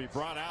kick will be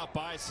brought out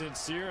by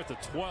Sincere at the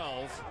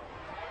 12.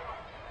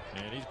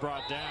 And he's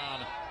brought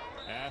down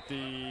at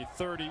the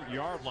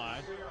 30-yard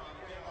line.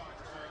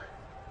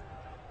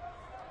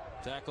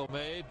 Tackle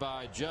made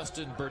by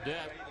Justin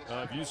Burdett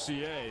of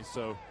UCA.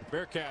 So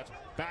Bearcats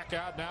back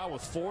out now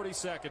with 40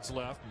 seconds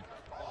left.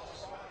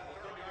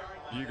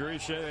 You agree,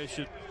 Shea, they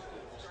should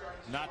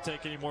not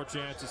take any more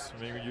chances?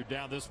 I mean, when you're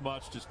down this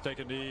much, just take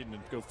a knee and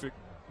go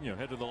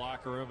head to the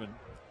locker room and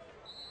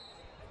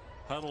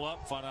huddle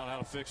up, find out how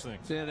to fix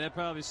things. Yeah, that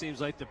probably seems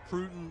like the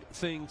prudent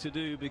thing to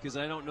do, because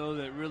I don't know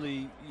that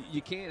really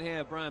you can't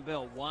have Brian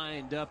Bell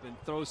wind up and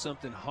throw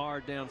something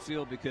hard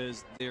downfield,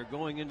 because they're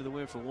going into the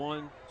win for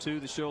 1, 2,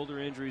 the shoulder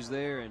injuries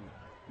there.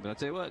 But I'll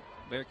tell you what,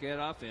 Bearcat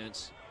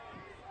offense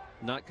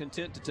not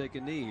content to take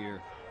a knee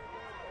here.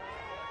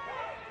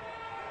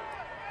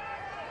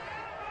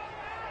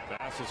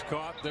 Pass is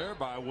caught there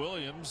by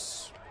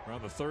Williams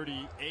around the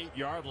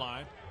 38-yard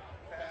line.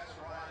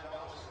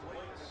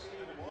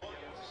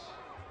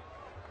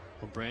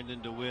 Well,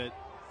 Brandon DeWitt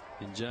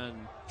and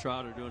John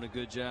Trotter doing a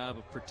good job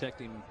of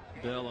protecting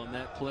Bell on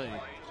that play.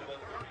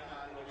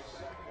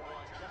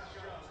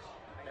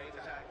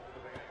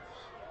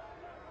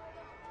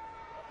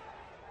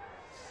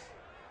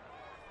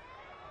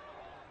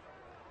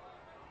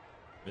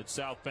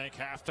 Mid-South Bank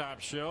halftime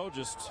show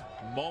just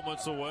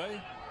moments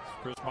away.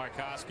 Chris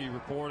Mycoskie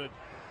reported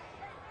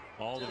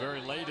all the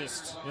very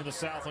latest in the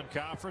Southland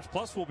Conference.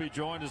 Plus, we'll be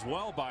joined as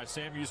well by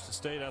Sam Houston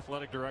State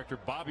Athletic Director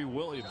Bobby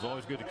Williams.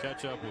 Always good to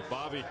catch up with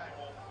Bobby.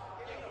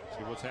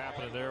 See what's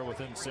happening there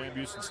within Sam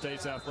Houston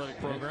State's athletic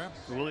program.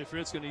 Willie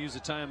Fritz going to use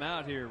a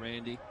timeout here,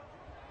 Randy.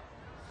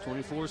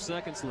 24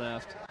 seconds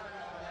left.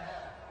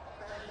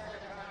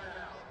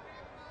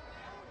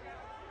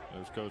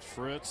 There's Coach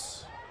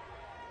Fritz.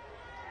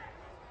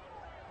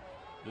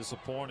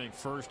 Disappointing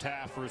first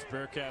half for his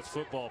Bearcats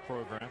football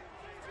program.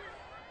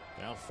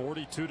 Down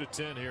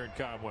 42-10 here in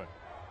Conway.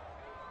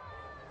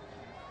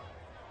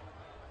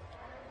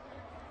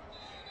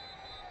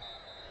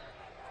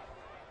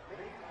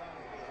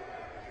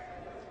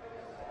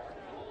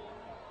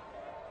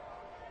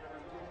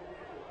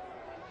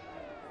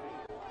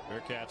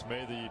 Bearcats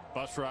made the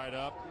bus ride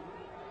up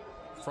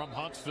from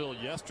Huntsville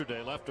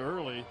yesterday, left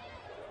early,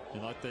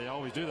 and like they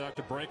always do, they like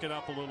to break it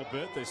up a little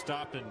bit. They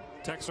stopped in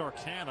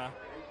Texarkana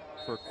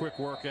for a quick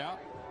workout.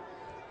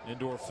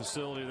 Indoor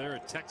facility there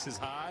at Texas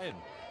High, and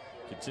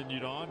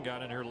continued on,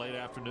 got in here late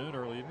afternoon,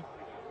 early evening.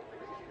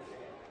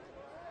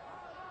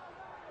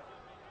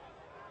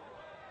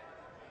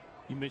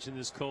 You mentioned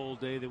this cold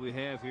day that we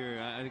have here.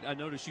 I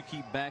noticed you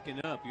keep backing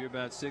up. You're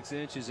about 6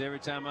 inches. Every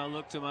time I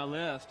look to my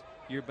left,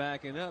 you're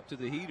backing up to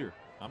the heater.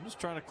 I'm just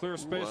trying to clear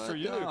space for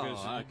you,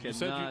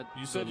 because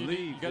you said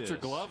you got your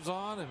gloves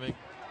on. I mean,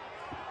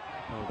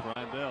 oh,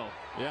 Brian Bell.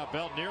 Yeah,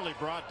 Bell nearly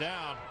brought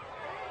down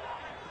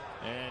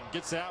and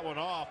gets that one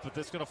off, but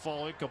that's going to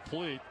fall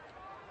incomplete.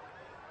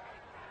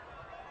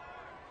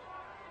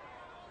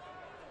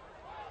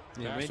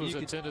 Yeah, Pass was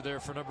intended there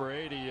for number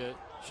 80,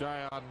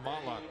 Cheyenne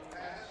Montlock.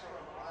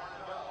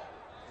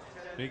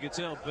 You can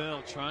tell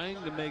Bell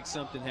trying to make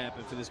something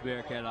happen for this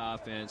Bearcat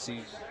offense.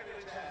 He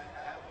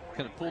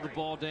kind of pulled the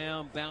ball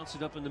down, bounced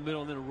it up in the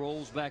middle, and then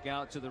rolls back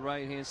out to the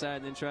right-hand side,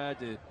 and then tried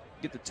to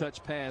get the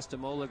touch pass to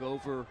Molig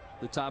over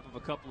the top of a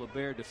couple of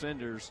Bear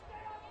defenders.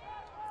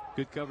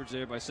 Good coverage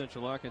there by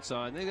Central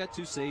Arkansas, and they got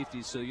 2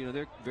 safeties, so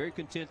they're very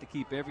content to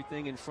keep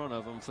everything in front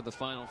of them for the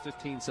final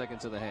 15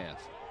 seconds of the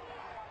half.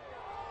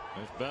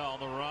 There's Bell on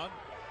the run,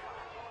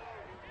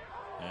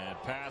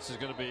 and pass is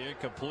going to be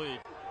incomplete.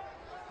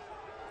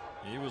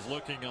 He was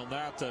looking on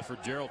that for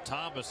Gerald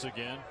Thomas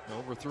again,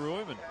 overthrew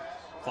him, and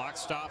clock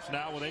stops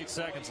now with 8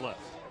 seconds left.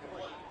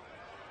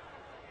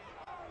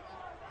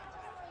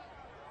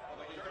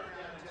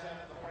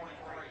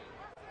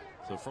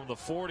 So from the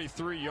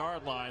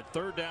 43-yard line,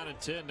 3rd down and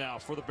 10 now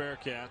for the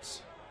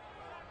Bearcats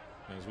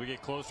as we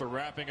get close to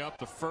wrapping up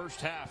the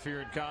first half here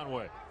in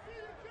Conway.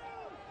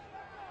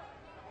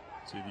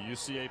 See the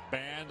UCA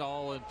band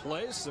all in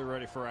place. They're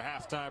ready for a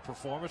halftime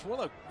performance. What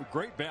a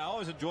great band. I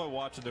always enjoy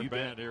watching their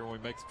band here when we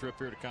make the trip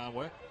here to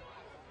Conway.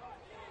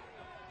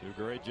 Do a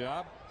great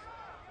job.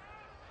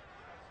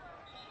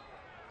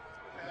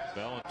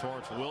 Bell and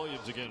Torrance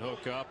Williams again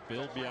hook up.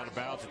 He'll be out of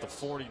bounds at the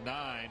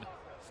 49.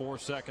 4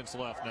 seconds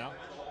left now.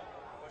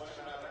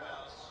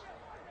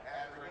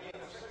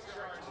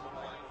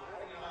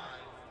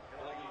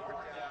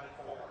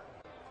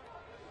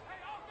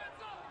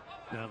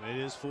 Now it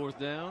is 4th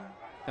down.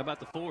 How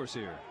about the fours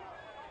here?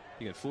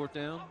 You got 4th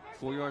down,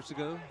 4 yards to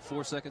go,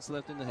 4 seconds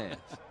left in the half.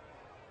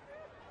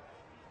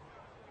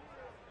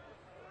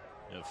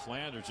 Yeah,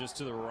 Flanders just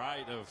to the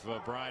right of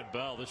Brian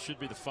Bell. This should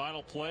be the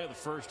final play of the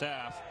first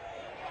half.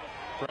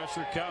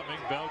 Pressure coming.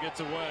 Bell gets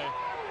away.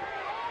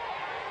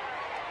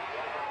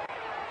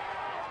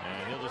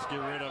 And he'll just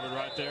get rid of it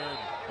right there and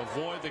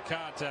avoid the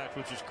contact,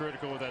 which is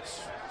critical with that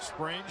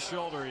sprained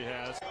shoulder he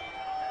has.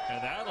 And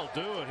that'll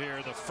do it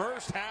here. The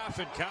first half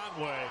in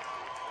Conway.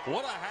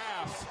 What a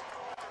half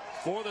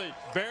for the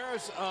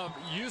Bears of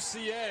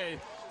UCA.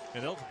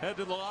 And they'll head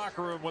to the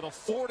locker room with a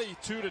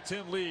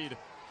 42-10 lead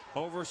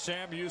over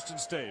Sam Houston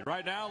State.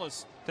 Right now,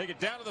 let's take it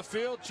down to the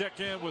field, check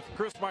in with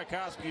Chris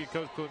Mycoskie and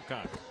Coach Clint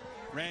Conner.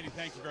 Randy,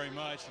 thank you very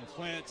much. And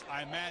Clint,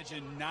 I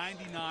imagine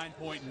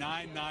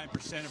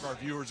 99.99% of our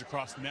viewers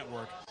across the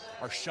network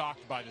are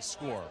shocked by the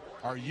score.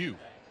 Are you?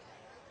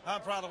 I'm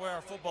proud of the way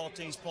our football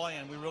team's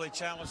playing. We really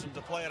challenged them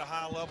to play at a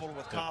high level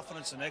with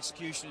confidence and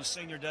execution in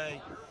senior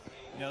day.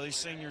 You know, these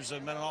seniors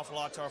have meant an awful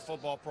lot to our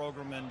football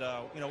program, and,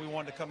 you know, we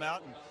wanted to come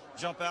out and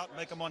jump out and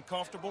make them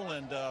uncomfortable,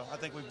 and I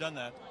think we've done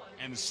that.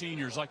 And the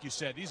seniors, like you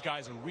said, these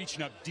guys are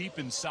reaching up deep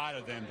inside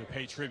of them to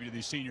pay tribute to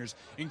these seniors,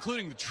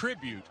 including the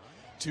tribute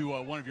to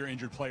one of your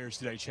injured players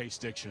today, Chase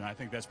Dixon. I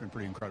think that's been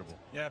pretty incredible.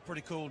 Yeah,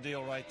 pretty cool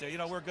deal right there. You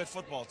know, we're a good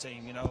football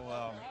team. You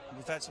know,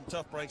 we've had some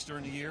tough breaks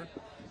during the year.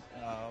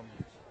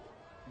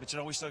 But, you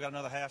know, we still got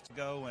another half to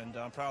go, and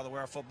I'm proud of the way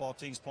our football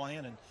team's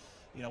playing. And,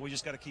 you know, we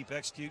just got to keep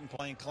executing,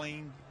 playing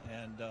clean,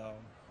 and,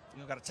 you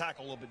know, got to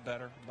tackle a little bit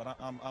better. But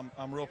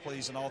I'm real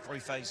pleased in all three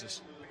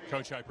phases.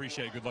 Coach, I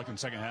appreciate it. Good luck in the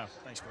second half.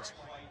 Thanks, Chris.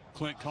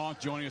 Clint Conk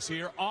joining us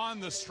here on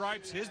the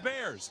Stripes. His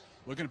Bears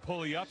looking to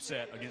pull the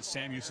upset against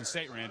Sam Houston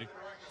State, Randy.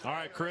 All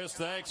right, Chris,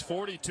 thanks.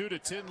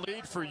 42-10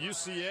 lead for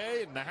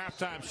UCA, and the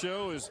halftime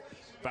show is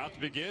about to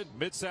begin.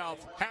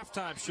 Mid-South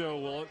halftime show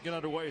will get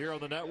underway here on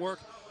the network.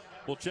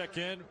 We'll check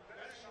in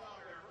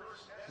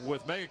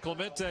with Megan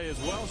Clemente as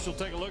well. She'll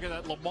take a look at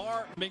that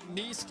Lamar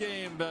McNeese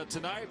game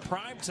tonight,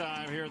 prime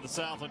time here in the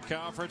Southland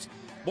Conference.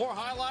 More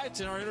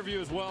highlights in our interview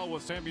as well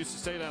with Sam Houston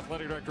State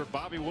Athletic Director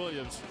Bobby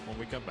Williams when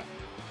we come back.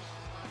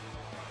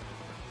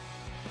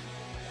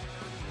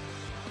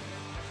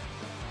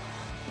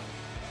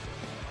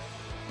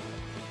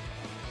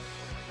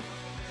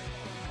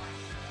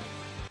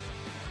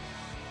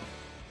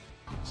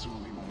 It's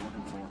what we've been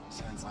working for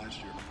since last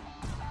year.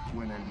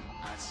 Winning,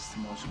 that's the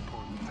most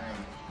important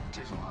thing. It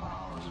takes a lot of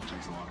hours, it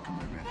takes a lot of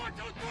commitment.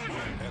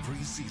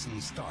 Every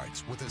season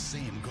starts with the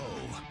same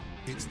goal.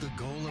 It's the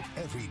goal of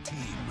every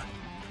team.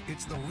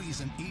 It's the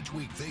reason each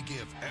week they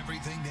give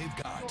everything they've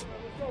got.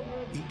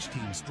 Each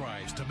team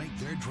strives to make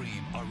their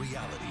dream a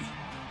reality.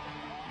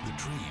 The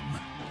dream,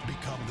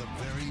 become the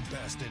very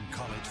best in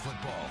college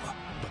football.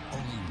 But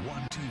only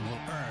one team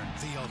will earn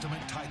the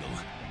ultimate title,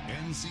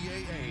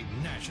 NCAA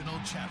National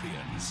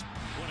Champions.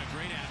 What a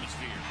great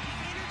atmosphere. The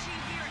energy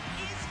here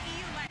is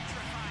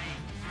electrifying.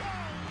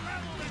 Oh,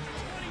 leveled at the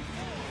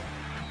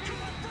 24.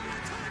 Going for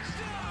a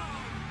touchdown.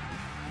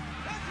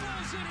 That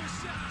throw's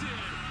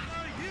intercepted.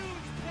 A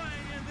huge play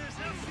in this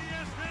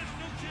FCS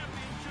National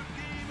Championship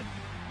game.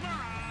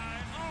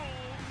 My, oh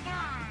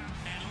my.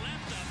 And let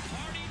the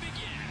party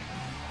begin.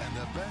 And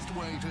the best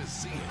way to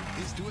see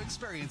it is to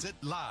experience it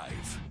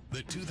live.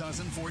 The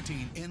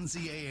 2014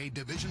 NCAA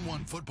Division I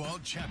Football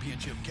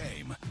Championship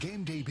game.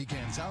 Game day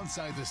begins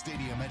outside the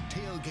stadium at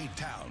Tailgate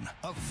Town,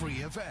 a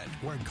free event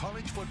where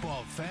college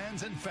football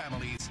fans and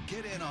families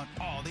get in on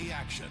all the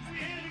action. We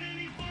having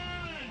any fun?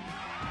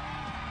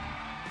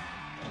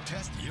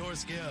 Test your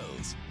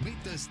skills,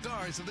 meet the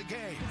stars of the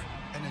game,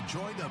 and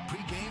enjoy the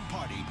pregame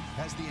party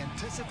as the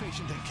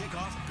anticipation to kick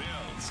off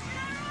builds.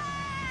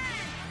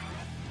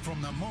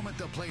 From the moment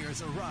the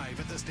players arrive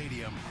at the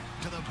stadium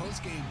to the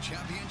post-game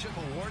championship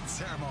award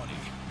ceremony.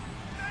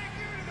 Thank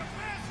you to the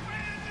best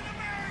fans in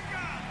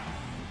America!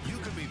 You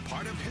could be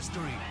part of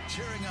history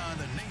cheering on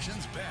the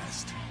nation's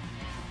best.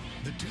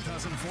 The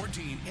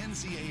 2014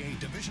 NCAA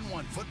Division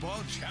I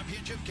Football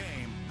Championship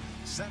game,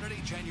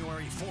 Saturday,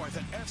 January 4th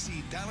at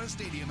FC Dallas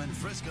Stadium in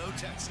Frisco,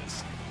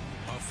 Texas.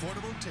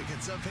 Affordable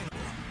tickets available.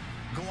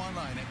 Go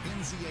online at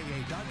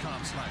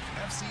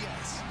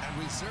ncaa.com/FCS and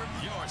reserve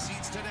your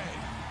seats today.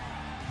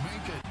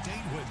 Make a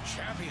date with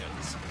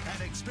champions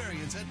and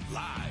experience it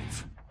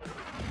live.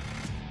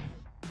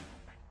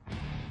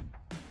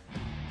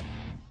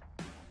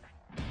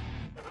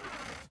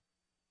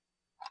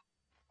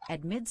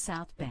 At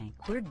Mid-South Bank,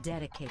 we're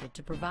dedicated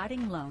to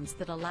providing loans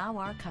that allow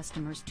our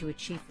customers to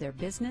achieve their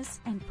business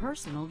and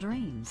personal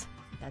dreams.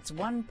 That's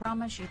one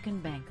promise you can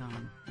bank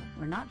on.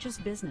 We're not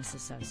just business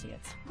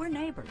associates, we're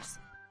neighbors.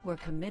 We're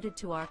committed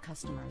to our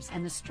customers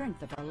and the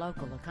strength of our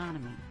local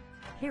economy.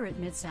 Here at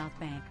Mid-South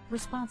Bank,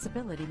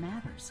 responsibility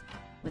matters.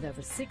 With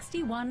over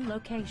 61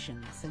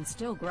 locations and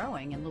still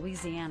growing in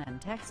Louisiana and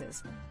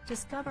Texas,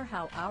 discover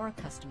how our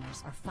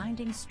customers are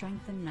finding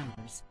strength in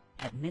numbers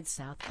at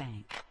Mid-South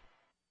Bank.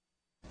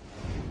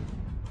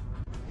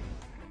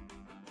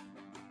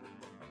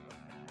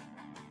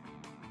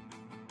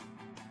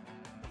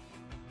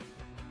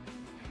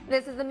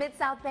 This is the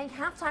Mid-South Bank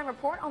halftime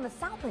report on the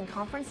Southland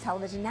Conference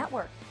Television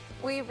Network.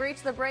 We've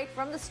reached the break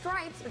from the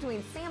stripes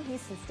between Sam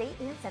Houston State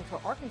and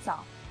Central Arkansas.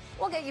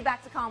 We'll get you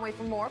back to Conway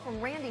for more from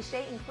Randy,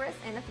 Shea, and Chris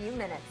in a few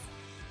minutes.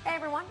 Hey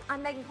everyone,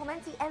 I'm Megan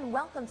Clementi and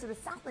welcome to the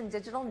Southland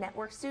Digital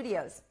Network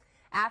studios.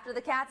 After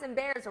the Cats and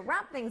Bears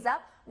wrap things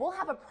up, we'll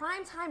have a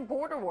primetime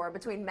border war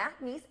between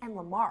McNeese and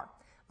Lamar.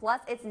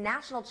 Plus, it's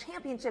national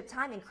championship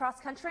time in cross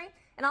country,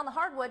 and on the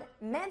hardwood,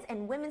 men's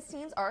and women's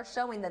teams are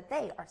showing that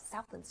they are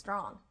Southland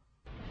strong.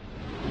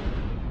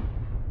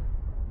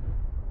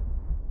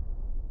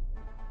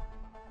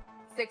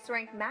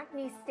 Sixth-ranked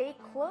McNeese State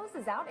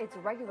closes out its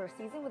regular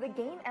season with a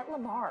game at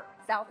Lamar.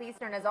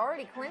 Southeastern has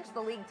already clinched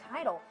the league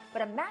title,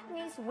 but a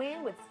McNeese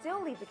win would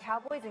still leave the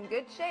Cowboys in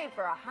good shape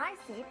for a high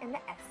seed in the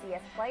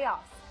FCS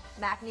playoffs.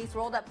 McNeese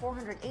rolled up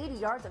 480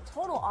 yards of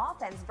total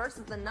offense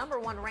versus the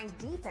 #1 ranked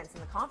defense in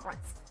the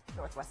conference,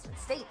 Northwestern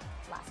State,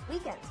 last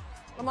weekend.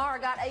 Lamar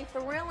got a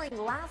thrilling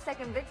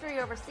last-second victory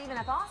over Stephen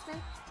F. Austin.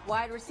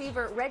 Wide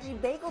receiver Reggie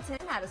Bagleton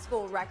had a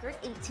school record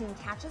 18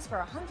 catches for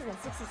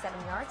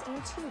 167 yards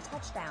and 2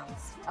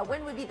 touchdowns. A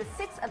win would be the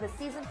 6th of the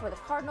season for the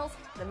Cardinals,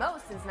 the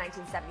most since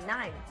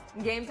 1979.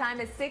 Game time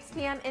is 6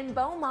 p.m. in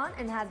Beaumont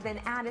and has been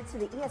added to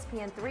the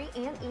ESPN3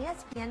 and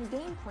ESPN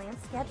Game Plan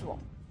schedule.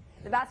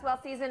 The basketball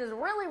season is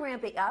really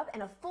ramping up,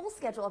 and a full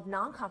schedule of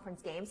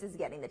non-conference games is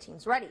getting the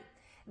teams ready.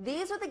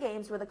 These are the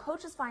games where the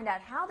coaches find out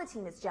how the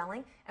team is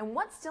gelling and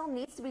what still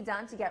needs to be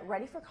done to get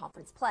ready for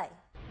conference play.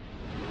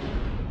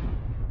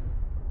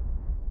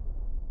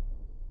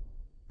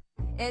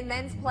 In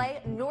men's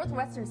play,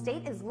 Northwestern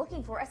State is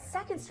looking for a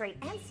second straight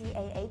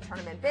NCAA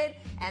tournament bid,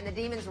 and the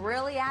Demons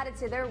really added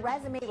to their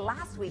resume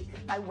last week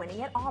by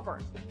winning at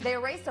Auburn. They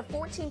erased a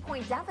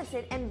 14-point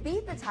deficit and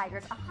beat the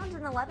Tigers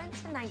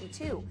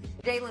 111-92.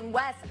 Jalen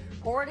West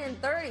poured in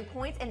 30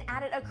 points and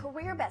added a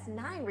career-best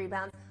 9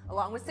 rebounds,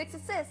 along with 6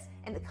 assists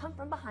in the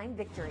come-from-behind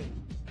victory.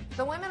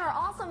 The women are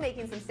also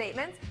making some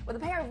statements with a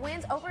pair of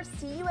wins over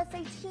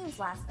CUSA teams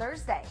last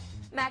Thursday.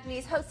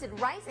 McNeese hosted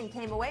Rice and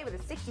came away with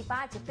a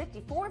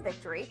 65-54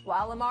 victory,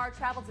 while Lamar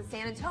traveled to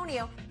San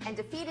Antonio and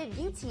defeated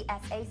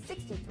UTSA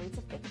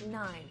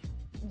 63-59.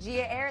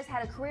 Gia Ayers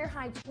had a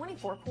career-high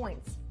 24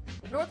 points.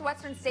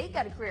 Northwestern State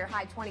got a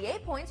career-high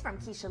 28 points from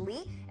Keisha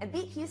Lee and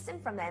beat Houston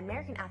from the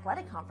American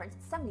Athletic Conference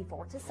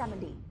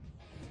 74-70.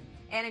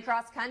 And in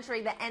cross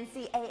country, the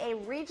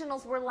NCAA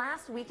regionals were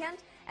last weekend,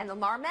 and the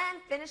Lamar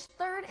men finished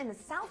 3rd in the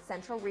South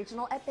Central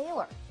Regional at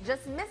Baylor,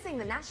 just missing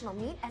the national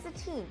meet as a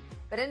team.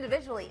 But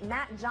individually,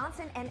 Matt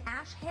Johnson and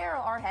Ash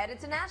Harrell are headed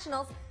to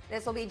nationals.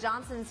 This will be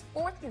Johnson's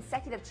 4th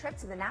consecutive trip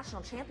to the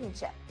national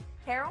championship.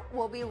 Harrell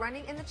will be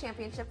running in the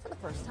championship for the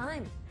first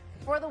time.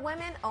 For the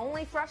women,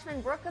 only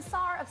freshman Brooke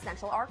Kassar of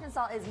Central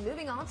Arkansas is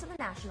moving on to the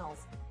nationals.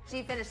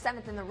 She finished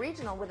 7th in the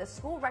regional with a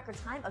school record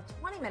time of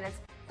 20 minutes,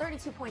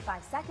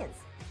 32.5 seconds.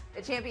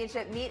 The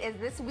championship meet is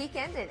this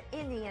weekend at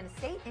Indiana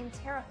State in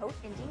Terre Haute,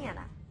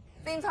 Indiana.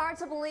 Seems hard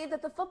to believe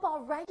that the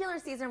football regular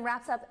season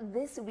wraps up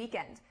this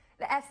weekend.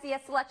 The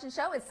FCS selection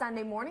show is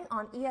Sunday morning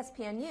on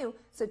ESPNU,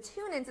 so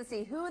tune in to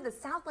see who the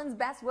Southland's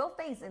best will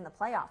face in the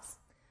playoffs.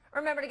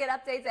 Remember to get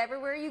updates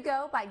everywhere you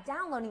go by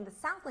downloading the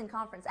Southland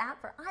Conference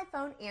app for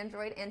iPhone,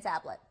 Android, and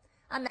tablet.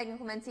 I'm Megan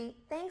Clementi.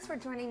 Thanks for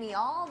joining me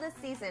all this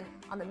season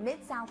on the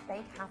Mid-South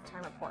Bank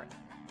Halftime Report.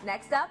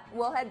 Next up,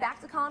 we'll head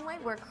back to Conway,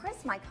 where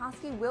Chris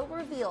Mycoskie will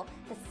reveal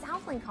the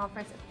Southland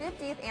Conference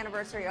 50th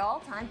anniversary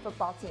all-time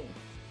football team.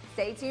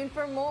 Stay tuned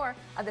for more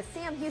of the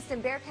Sam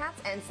Houston Bearkats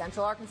and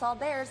Central Arkansas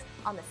Bears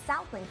on the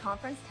Southland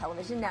Conference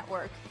Television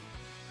Network.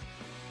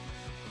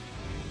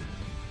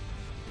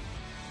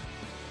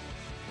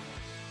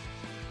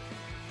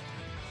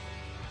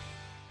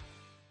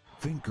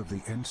 Think of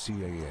the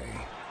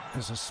NCAA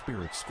as a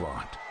spirit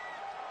squad,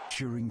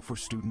 cheering for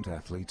student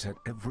athletes at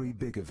every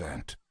big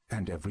event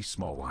and every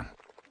small one.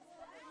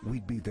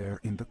 We'd be there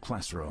in the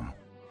classroom,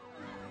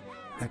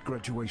 at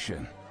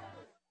graduation,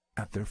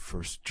 at their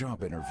first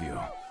job interview.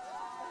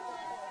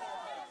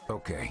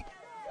 Okay,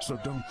 so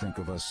don't think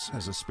of us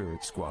as a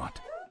spirit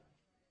squad.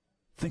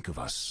 Think of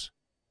us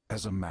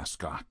as a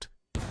mascot.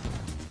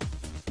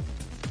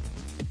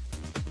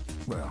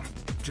 Well,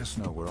 just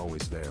know we're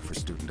always there for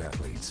student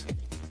athletes.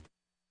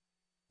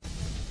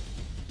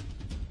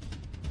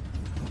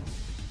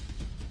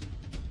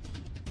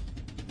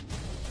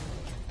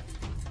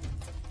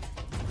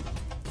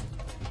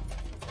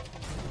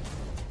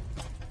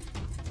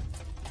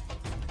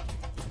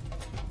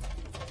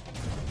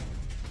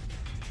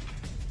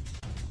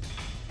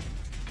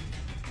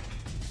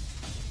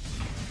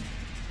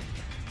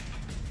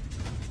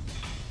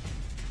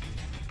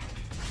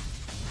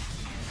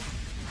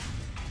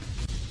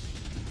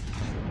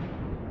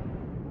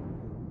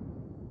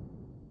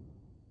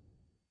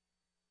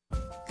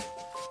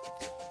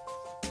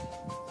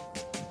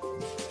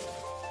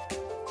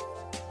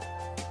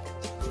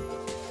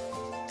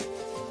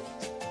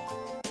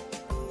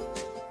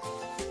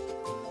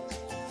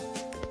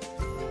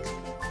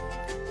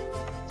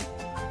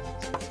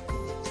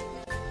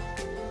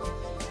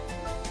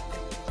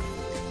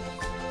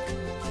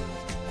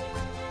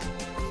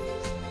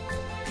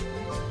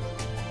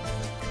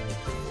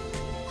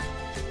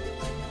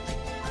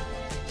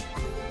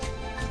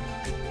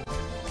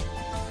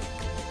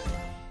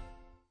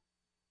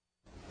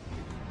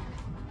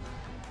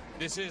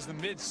 This is the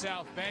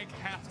Mid-South Bank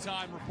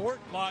halftime report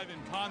live in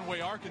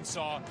Conway,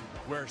 Arkansas,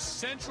 where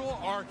Central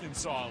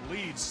Arkansas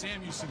leads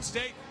Sam Houston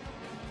State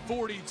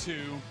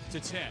 42-10.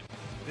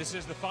 This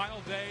is the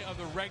final day of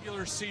the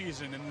regular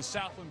season in the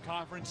Southland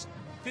Conference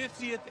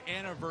 50th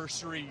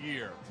anniversary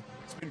year.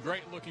 It's been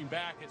great looking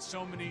back at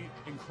so many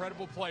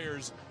incredible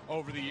players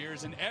over the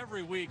years, and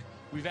every week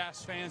we've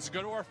asked fans to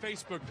go to our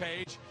Facebook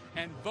page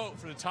and vote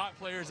for the top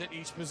players at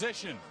each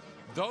position.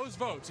 Those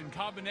votes, in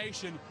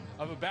combination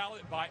of a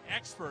ballot by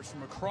experts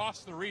from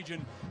across the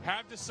region,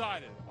 have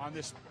decided on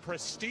this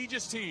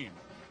prestigious team.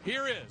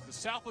 Here is the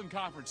Southland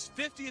Conference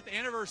 50th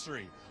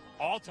anniversary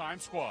all-time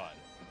squad.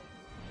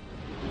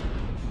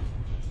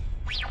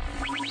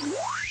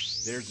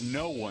 There's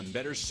no one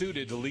better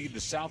suited to lead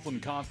the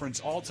Southland Conference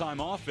all-time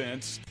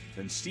offense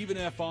than Stephen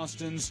F.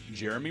 Austin's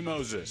Jeremy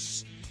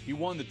Moses. He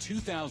won the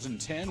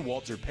 2010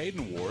 Walter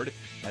Payton Award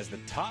as the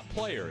top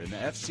player in the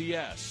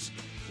FCS,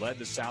 led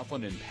the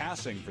Southland in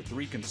passing for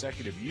 3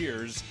 consecutive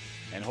years,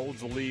 and holds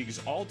the league's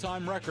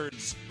all-time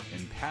records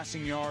in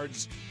passing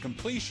yards,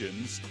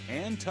 completions,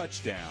 and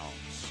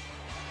touchdowns.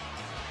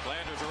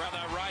 Flanders around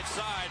that right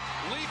side,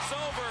 leaps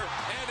over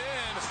and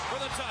in for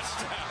the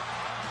touchdown.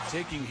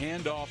 Taking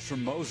handoffs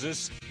from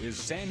Moses is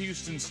Sam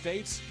Houston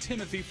State's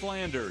Timothy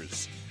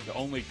Flanders, the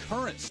only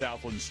current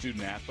Southland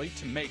student athlete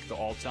to make the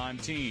all-time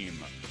team.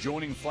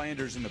 Joining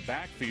Flanders in the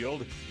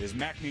backfield is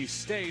McNeese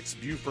State's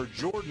Buford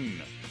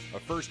Jordan, a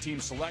first-team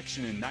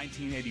selection in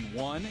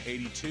 1981,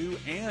 82,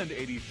 and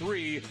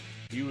 83.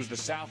 He was the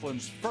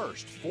Southland's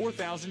first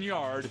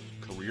 4,000-yard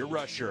career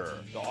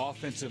rusher. The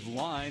offensive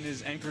line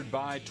is anchored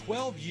by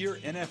 12-year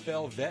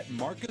NFL vet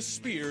Marcus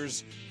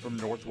Spears from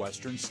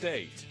Northwestern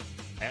State.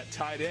 At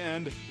tight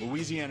end,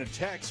 Louisiana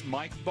Tech's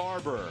Mike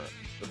Barber.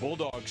 The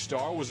Bulldog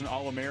star was an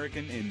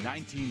All-American in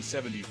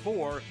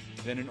 1974,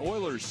 then an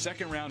Oilers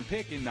second-round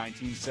pick in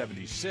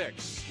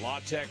 1976. La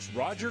Tech's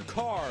Roger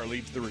Carr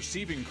leads the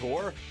receiving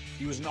corps.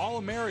 He was an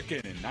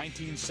All-American in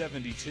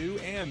 1972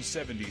 and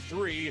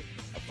 73,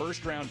 a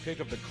first-round pick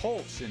of the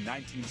Colts in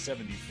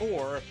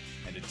 1974,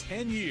 and a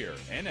 10-year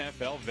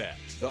NFL vet.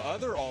 The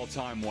other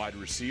all-time wide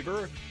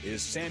receiver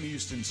is Sam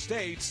Houston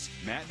State's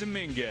Matt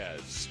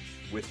Dominguez.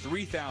 With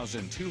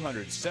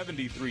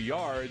 3,273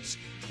 yards,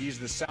 he's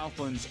the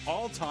Southland's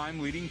all-time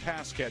leading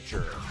pass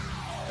catcher.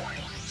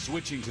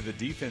 Switching to the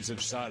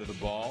defensive side of the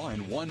ball,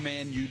 and one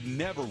man you'd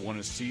never want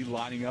to see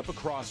lining up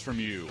across from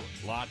you,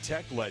 La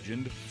Tech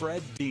legend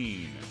Fred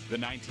Dean. The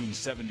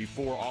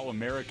 1974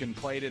 All-American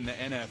played in the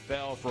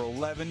NFL for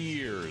 11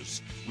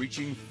 years,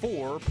 reaching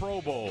 4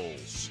 Pro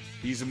Bowls.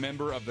 He's a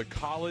member of the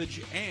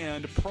College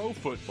and Pro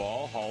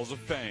Football Halls of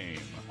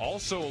Fame.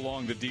 Also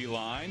along the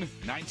D-line,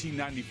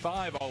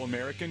 1995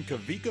 All-American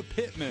Kavika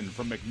Pittman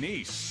from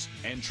McNeese,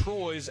 and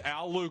Troy's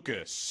Al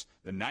Lucas,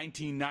 the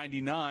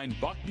 1999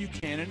 Buck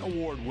Buchanan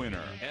Award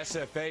winner.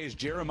 SFA's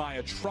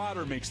Jeremiah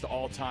Trotter makes the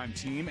all-time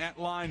team at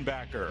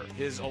linebacker.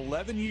 His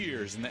 11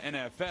 years in the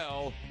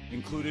NFL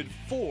included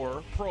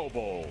 4 Pro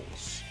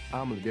Bowls.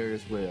 I'm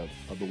Ladarius Webb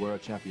of the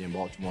world champion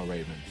Baltimore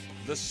Ravens.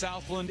 The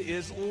Southland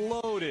is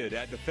loaded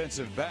at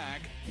defensive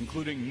back,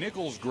 including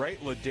Nichols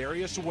great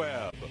Ladarius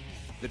Webb.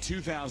 The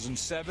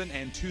 2007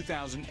 and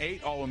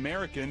 2008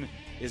 All-American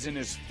is in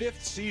his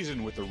 5th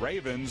season with the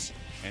Ravens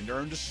and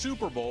earned a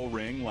Super Bowl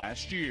ring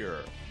last year.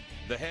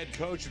 The head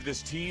coach of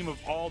this team of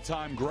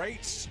all-time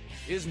greats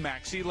is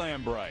Maxie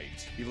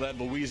Lambright. He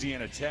led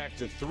Louisiana Tech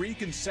to 3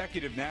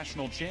 consecutive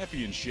national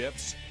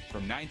championships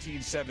from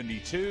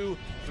 1972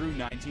 through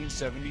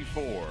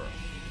 1974.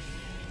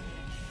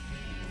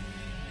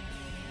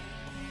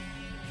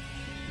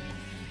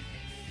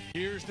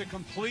 Here's the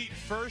complete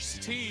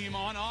first team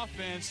on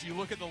offense. You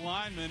look at the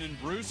linemen, and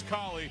Bruce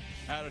Colley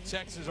out of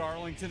Texas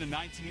Arlington, a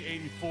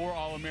 1984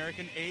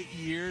 All-American, 8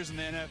 years in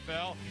the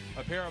NFL.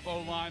 A pair of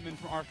O-linemen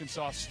from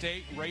Arkansas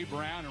State, Ray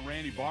Brown and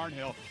Randy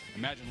Barnhill.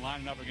 Imagine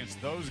lining up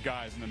against those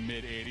guys in the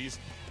mid-'80s.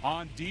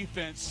 On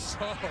defense,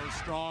 so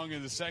strong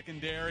in the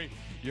secondary.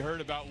 You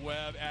heard about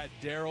Webb at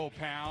Darrell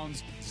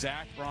Pounds,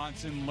 Zach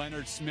Bronson,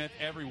 Leonard Smith,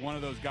 every one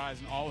of those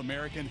guys an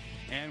All-American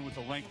and with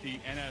a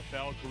lengthy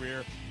NFL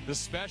career. The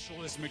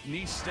specialist,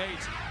 McNeese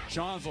State's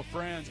John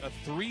LaFrance, a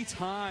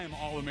 3-time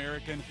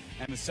All-American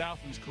and the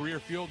Southland's career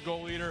field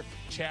goal leader.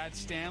 Chad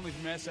Stanley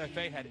from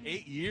SFA had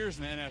 8 years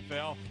in the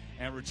NFL,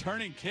 and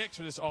returning kicks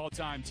for this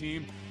all-time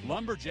team,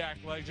 Lumberjack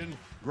legend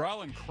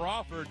Garland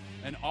Crawford,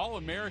 an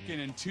All-American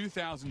in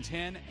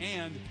 2010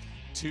 and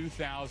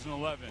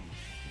 2011.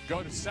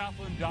 Go to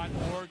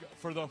southland.org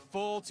for the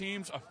full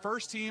teams, a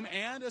first team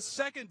and a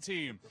second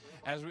team,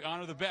 as we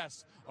honor the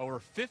best over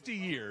 50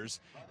 years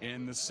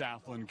in the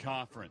Southland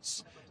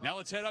Conference. Now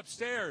let's head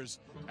upstairs.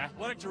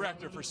 Athletic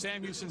Director for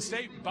Sam Houston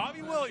State,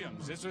 Bobby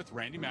Williams, is with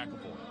Randy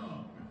McIlvoy.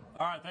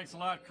 All right, thanks a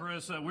lot,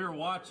 Chris. We were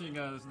watching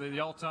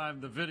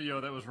the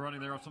video that was running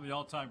there of some of the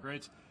all-time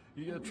greats.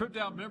 a trip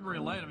down memory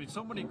lane. I mean,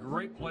 so many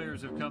great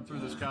players have come through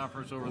this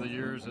conference over the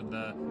years, and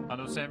I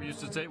know Sam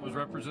Houston State was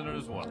represented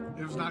as well.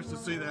 It was nice to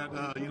see that.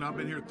 I've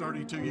been here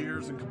 32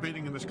 years and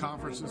competing in this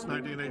conference since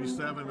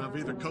 1987. I've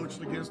either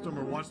coached against them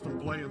or watched them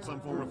play in some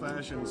form or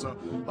fashion. So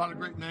a lot of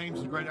great names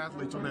and great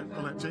athletes on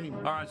that team.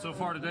 All right, so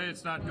far today,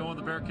 it's not going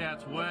the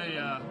Bearkats' way.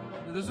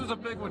 This is a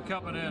big one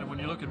coming in. When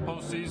you look at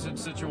postseason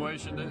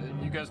situation,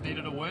 you guys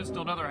needed a win.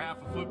 Still another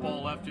half of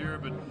football left here,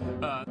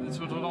 but this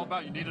was all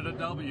about. You needed a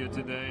W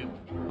today,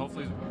 and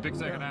hopefully big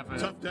second half ahead.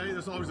 Tough day.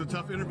 There's always a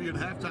tough interview at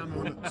halftime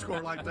when a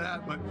score like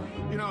that. But,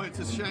 it's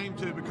a shame,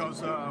 too,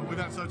 because we've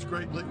had such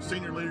great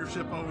senior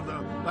leadership over the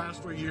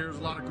last 3 years,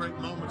 a lot of great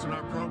moments in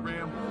our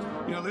program.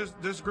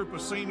 This group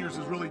of seniors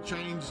has really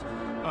changed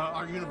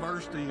our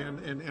university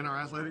and our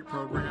athletic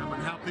program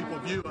and how people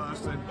view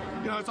us. And,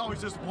 it's always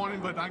disappointing,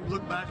 but I can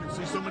look back and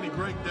see so many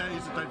great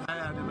days that they've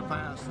had in the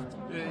past.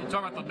 You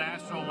talk about the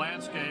national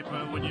landscape.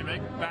 When you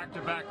make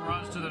back-to-back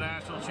runs to the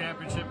national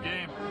championship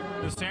game,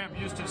 the Sam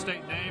Houston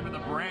State name and the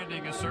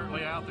branding is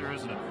certainly out there,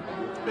 isn't it?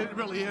 It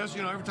really is.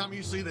 Every time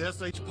you see the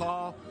S.H.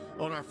 Paul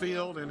on our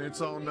field, and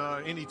it's on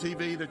any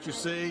TV that you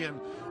see, and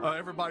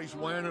everybody's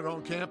wearing it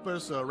on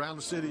campus, around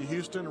the city of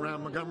Houston,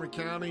 around Montgomery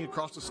County,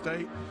 across the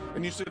state,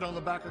 and you see it on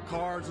the back of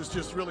cards. It's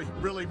just really,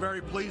 really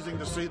very pleasing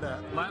to see that.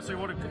 Lastly, I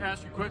want to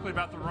ask you quickly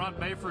about the Ron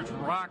Mayford's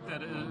Rock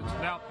that is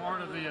now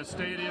part of the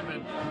stadium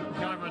and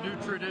kind of a new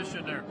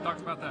tradition there. Talk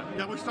about that.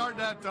 Yeah, we started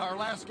that our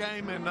last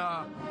game, and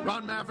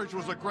Ron Mayford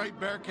was a great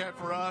Bearcat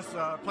for us,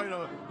 played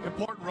an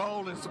important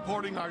role in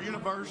supporting our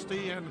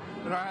university and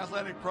our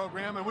athletic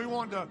program, and we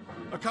wanted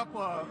a couple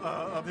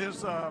of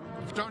his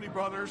fraternity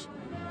brothers,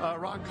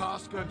 Ron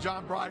Koska,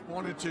 John Bright,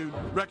 wanted to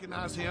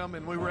recognize him,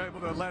 and we were able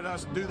to let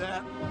us do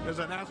that as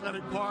an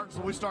athletic part.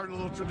 So we started a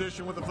little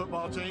tradition with the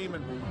football team,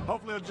 and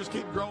hopefully it'll just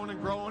keep growing and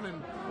growing.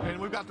 And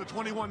we've got the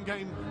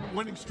 21-game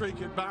winning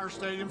streak at Bauer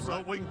Stadium,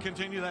 so we can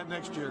continue that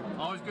next year.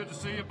 Always good to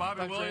see you,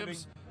 Bobby Thanks,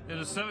 Williams. Randy. In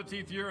his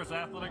 17th year as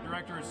athletic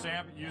director at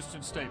Sam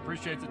Houston State.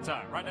 Appreciate the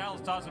time. Right now,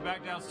 let's toss it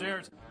back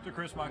downstairs to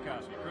Chris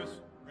Mycoskie. Chris?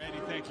 Randy,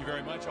 thank you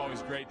very much.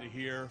 Always great to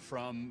hear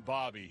from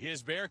Bobby.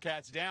 His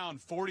Bearcats down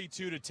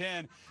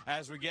 42-10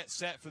 as we get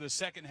set for the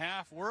second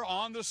half. We're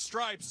on the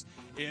stripes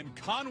in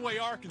Conway,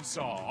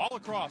 Arkansas, all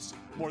across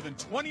more than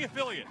 20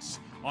 affiliates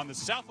on the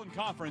Southland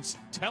Conference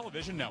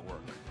Television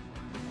Network.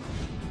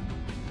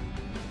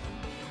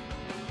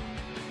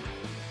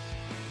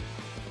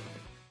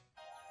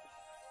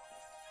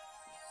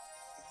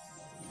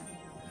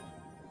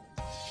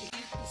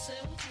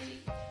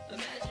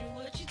 Imagine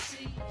what you'd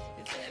see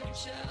if every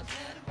child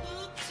had a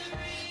book to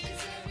read.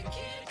 'Cause every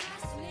kid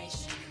across the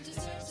nation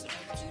deserves a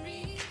book to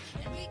read,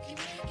 and we can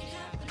make it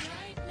happen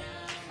right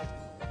now.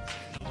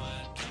 No,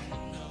 I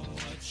don't know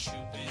what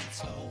you've been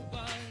told,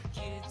 but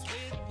kids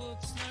with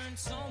books learn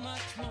so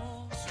much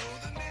more. So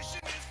the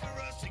mission is for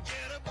us to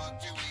get a book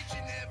to each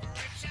and every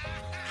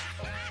child.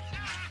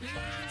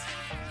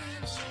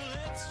 So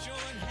let's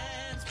join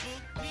hands,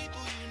 book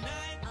people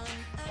unite,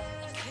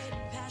 unearth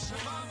hidden passion.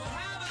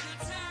 Have a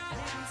good time.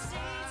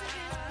 Seeds of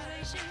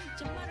inspiration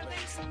to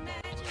motivate some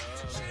magic.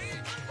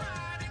 Change the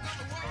writing on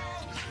the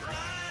wall.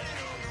 Writing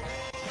on the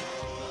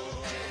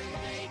wall. And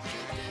make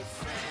a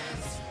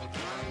difference.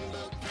 One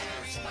book can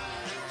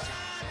inspire a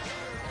child.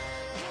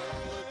 One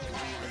book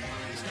can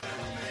reminds them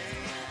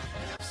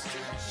helps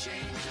to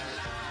change a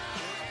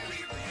life. We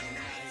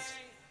unite.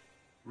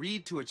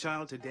 Read to a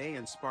child today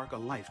and spark a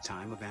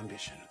lifetime of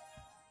ambition.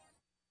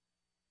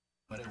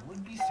 But it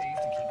would be safe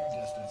to keep your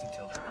distance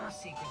until there are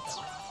secrets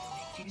that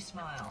make you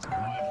smile.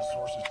 Reliable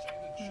sources say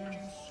that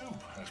chicken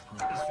soup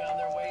has found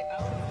their way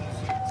out of this.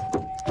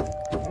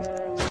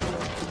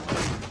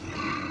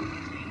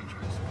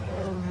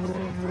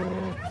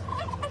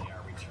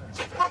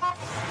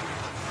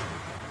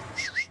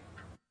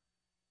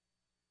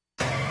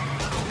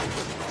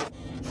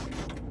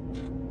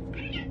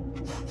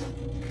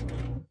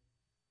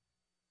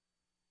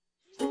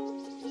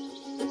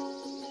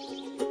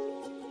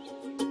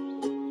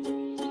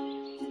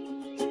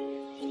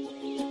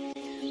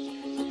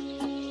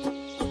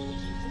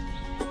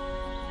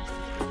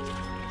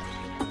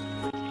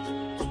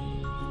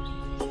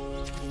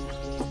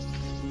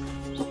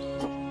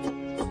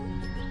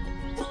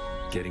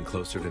 Getting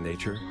closer to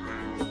nature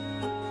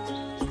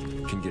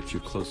can get you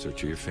closer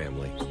to your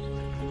family.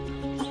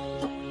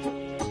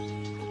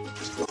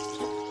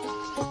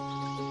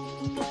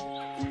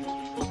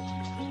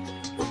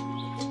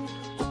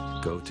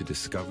 Go to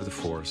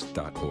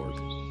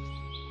discovertheforest.org.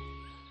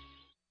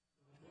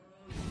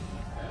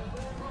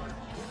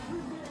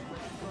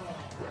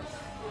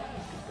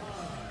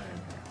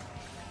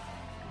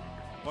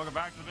 Welcome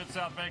back to the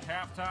Mid-South Bank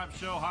halftime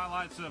show.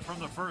 Highlights from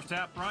the first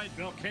half. Brian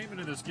Bell came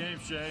into this game,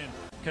 Shea, and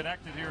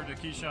connected here to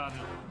Keyshawn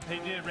Hill. He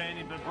did,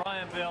 Randy, but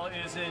Brian Bell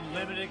is in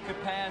limited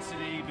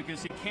capacity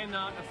because he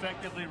cannot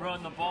effectively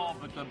run the ball.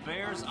 But the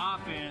Bears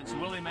offense,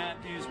 Willie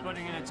Matthews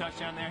putting in a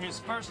touchdown there. His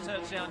first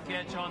touchdown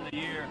catch on the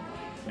year.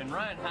 And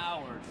Ryan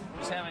Howard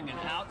is having an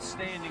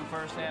outstanding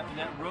first half, and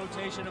that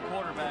rotation of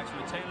quarterbacks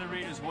with Taylor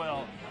Reed as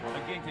well,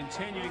 again,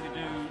 continuing to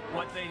do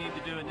what they need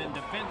to do. And then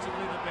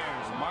defensively, the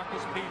Bears,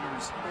 Marcus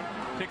Peters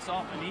picks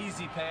off an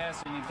easy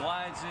pass, and he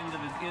glides into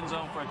the end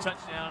zone for a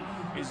touchdown.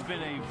 It's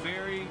been a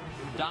very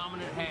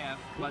dominant half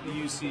by the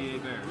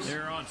UCA Bears.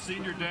 Here on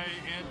Senior Day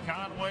in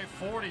Conway,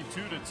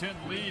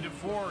 42-10 lead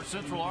for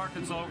Central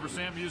Arkansas over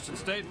Sam Houston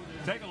State.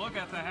 Take a look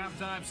at the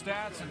halftime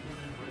stats. And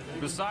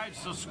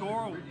besides the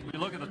score, we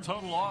look at the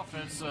total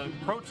offense,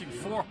 approaching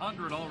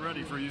 400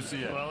 already for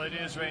UCA. Well, it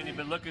is, Randy,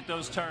 but look at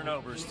those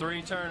turnovers.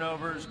 3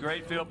 turnovers,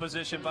 great field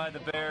position by the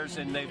Bears,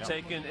 and they've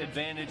taken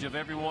advantage of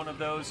every one of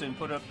those and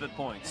put up the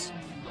points.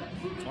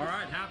 All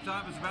right,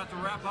 halftime is about to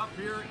wrap up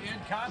here in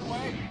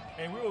Conway,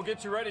 and we will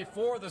get you ready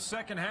for the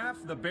second half.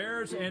 The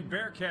Bears and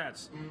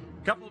Bearcats,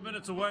 a couple of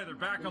minutes away. They're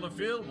back on the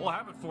field. We'll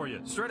have it for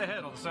you straight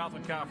ahead on the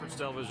Southland Conference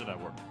Television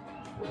Network.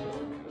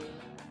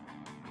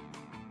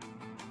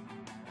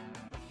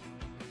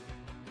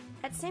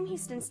 At Sam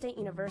Houston State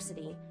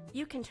University,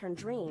 you can turn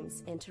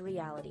dreams into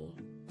reality.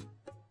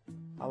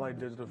 I like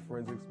digital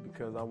forensics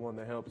because I want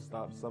to help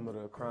stop some of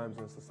the crimes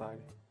in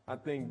society. I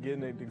think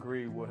getting a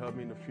degree will help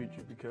me in the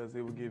future because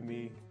it will give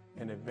me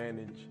an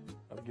advantage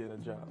of getting a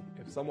job.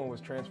 If someone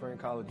was transferring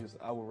colleges,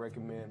 I would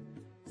recommend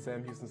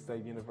Sam Houston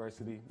State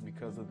University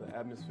because of the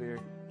atmosphere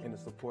and the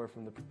support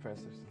from the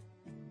professors.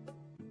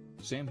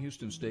 Sam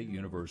Houston State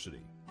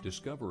University.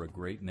 Discover a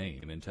great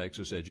name in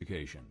Texas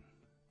education.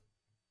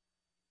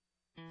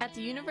 At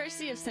the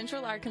University of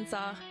Central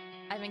Arkansas,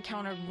 I've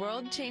encountered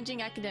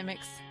world-changing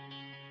academics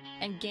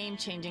and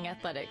game-changing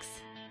athletics,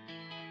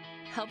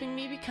 helping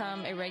me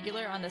become a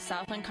regular on the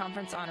Southland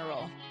Conference Honor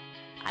Roll.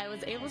 I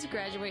was able to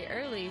graduate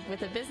early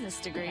with a business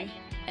degree,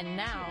 and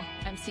now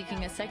I'm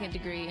seeking a second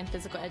degree in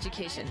physical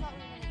education,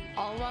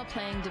 all while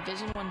playing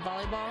Division I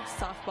volleyball,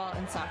 softball,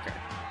 and soccer.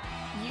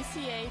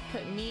 UCA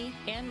put me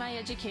and my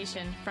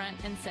education front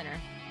and center.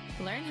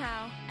 Learn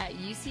how at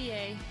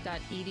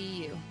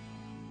uca.edu.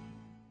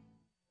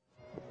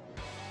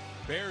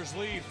 Bears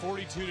lead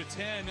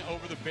 42-10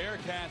 over the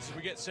Bearcats as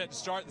we get set to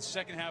start the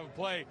second half of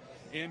play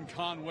in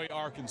Conway,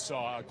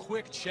 Arkansas. A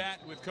quick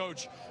chat with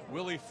Coach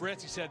Willie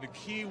Fritz. He said the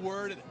key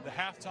word at the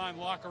halftime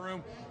locker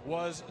room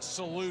was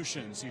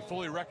solutions. He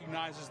fully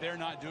recognizes they're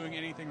not doing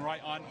anything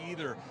right on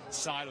either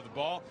side of the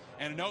ball.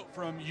 And a note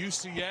from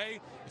UCA,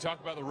 we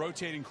talked about the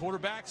rotating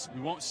quarterbacks.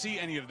 We won't see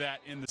any of that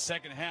in the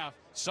second half.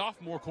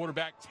 Sophomore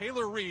quarterback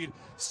Taylor Reed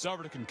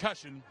suffered a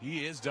concussion.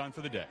 He is done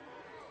for the day.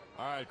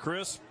 All right,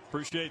 Chris,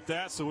 appreciate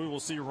that. So we will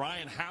see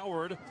Ryan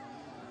Howard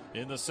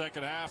in the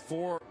second half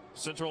for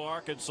Central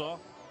Arkansas.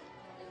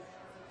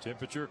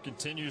 Temperature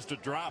continues to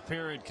drop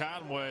here in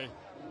Conway.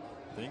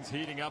 Things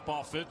heating up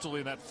offensively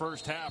in that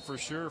first half for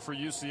sure for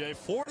UCA.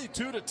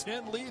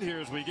 42-10 lead here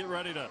as we get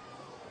ready to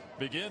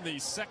begin the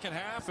second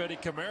half. Eddie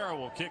Camara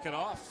will kick it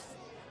off.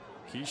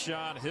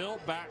 Keyshawn Hill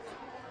back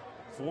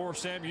for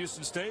Sam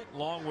Houston State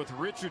along with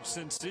Richard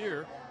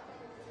Sincere.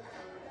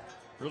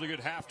 Really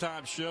good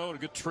halftime show and a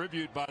good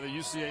tribute by the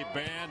UCA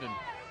band. And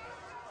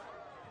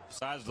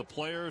besides the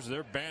players,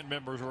 their band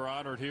members were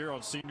honored here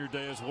on Senior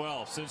Day as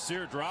well.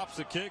 Sincere drops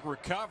the kick,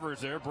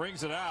 recovers there,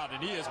 brings it out,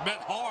 and he is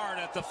met hard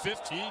at the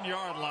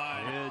 15-yard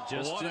line. Yeah,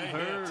 Justin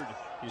Hurd,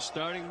 your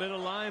starting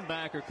middle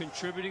linebacker,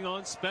 contributing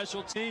on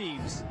special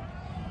teams.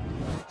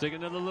 Take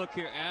another look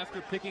here. After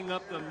picking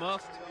up the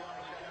muffed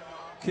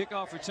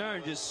kickoff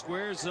return, just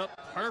squares up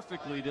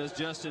perfectly, does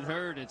Justin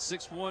Hurd at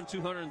 6'1",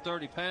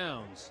 230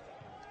 pounds.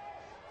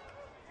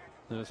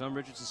 Now, if I'm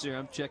Richard Sincere,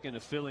 I'm checking a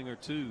filling or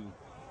two.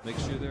 Make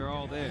sure they're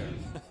all there.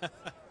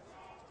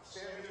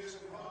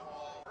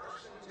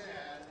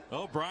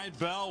 Oh, Brian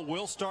Bell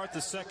will start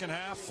the second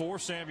half for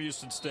Sam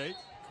Houston State.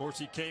 Of course,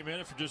 he came in,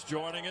 if you're just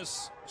joining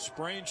us,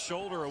 sprained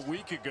shoulder a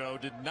week ago,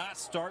 did not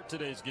start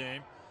today's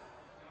game.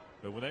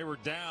 But when they were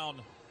down,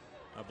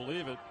 I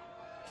believe it,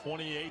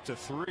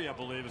 28-3, I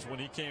believe, is when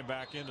he came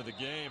back into the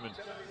game. And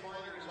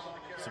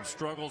some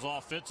struggles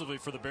offensively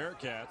for the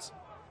Bearcats.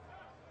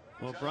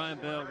 Well, Brian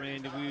Bell,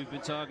 Randy, we've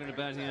been talking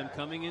about him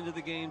coming into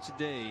the game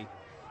today.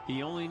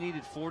 He only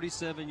needed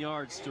 47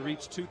 yards to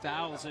reach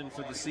 2,000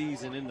 for the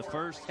season. In the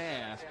first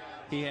half,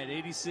 he had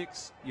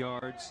 86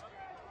 yards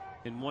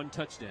and 1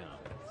 touchdown.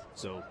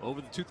 So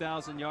over the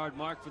 2,000-yard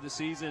mark for the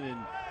season,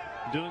 and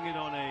doing it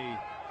on a,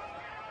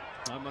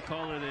 I'm going to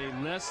call it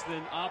a less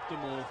than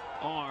optimal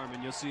arm,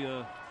 and you'll see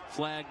a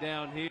flag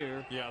down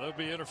here. Yeah, there'll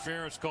be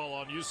interference call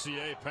on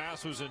UCA.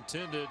 Pass was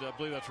intended. I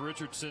believe that's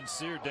Richard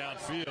Sincere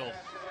downfield.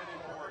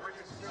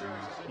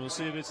 We'll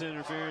see if it's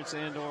interference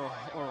and or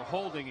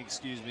holding,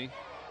 excuse me.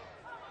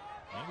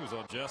 I think it was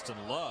on Justin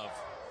Love.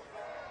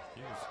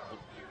 He was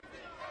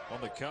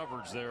on the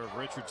coverage there of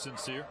Richard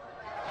Sincere.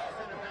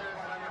 Number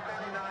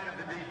 59 of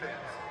the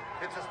defense.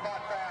 It's a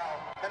spot foul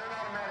and an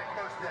automatic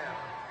first down.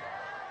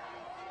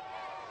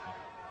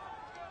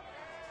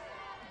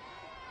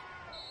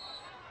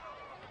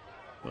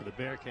 Well, the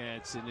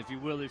Bearcats, and if you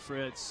Willie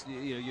Fritz,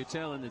 you're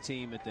telling the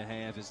team at the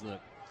half is,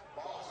 look,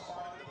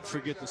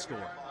 forget the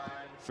score.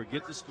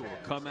 forget the score,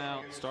 come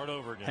out, start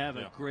over again, have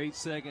a great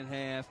second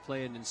half,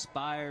 play an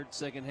inspired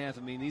second half.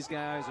 I mean, these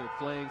guys are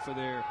playing for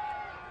their,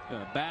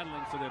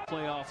 battling for their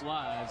playoff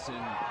lives,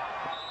 and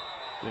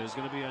there's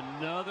going to be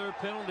another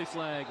penalty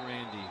flag,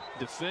 Randy.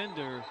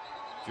 Defender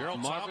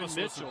Gerald Marvin Thomas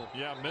Mitchell,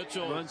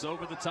 Mitchell runs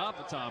over the top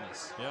of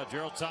Thomas. Yeah,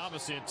 Gerald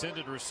Thomas, the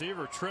intended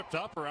receiver, tripped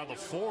up around the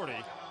 40.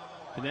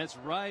 And that's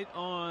right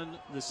on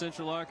the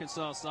Central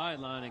Arkansas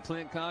sideline. And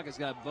Clint Cock has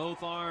got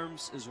both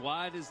arms as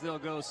wide as they'll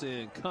go,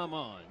 saying, come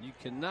on, you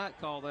cannot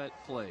call that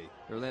play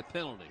or that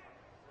penalty.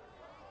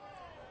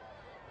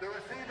 The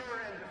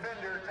receiver and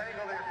defender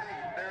tangle their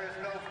feet. There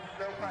is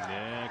no foul.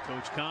 Yeah,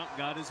 Coach Comp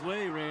got his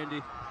way,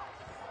 Randy.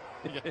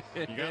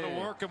 You got to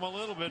work him a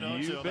little bit,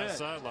 don't you, on that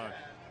sideline?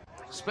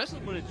 Especially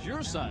when it's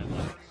your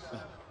sideline.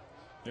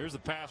 Here's the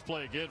pass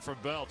play again from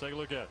Bell. Take a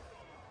look at it.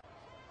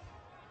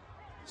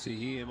 See,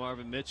 he and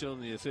Marvin Mitchell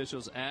and the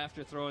officials,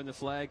 after throwing the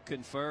flag,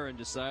 confer and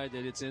decide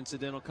that it's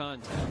incidental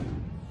contact.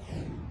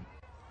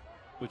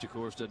 Which, of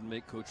course, doesn't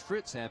make Coach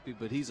Fritz happy,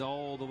 but he's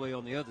all the way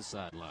on the other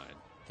sideline.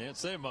 Can't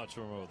say much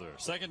from over there.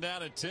 Second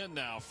down and 10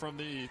 now from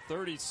the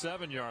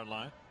 37-yard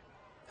line.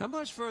 How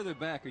much further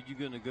back are you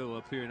going to go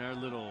up here in our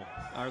little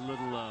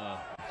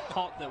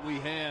hut that we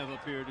have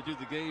up here to do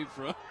the game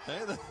from? Hey,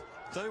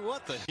 tell you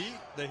what, the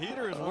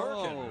heater is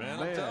working, man.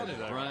 I'm telling you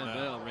that. Brian right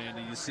Bell,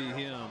 Randy, you see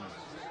him.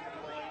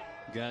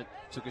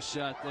 Took a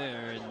shot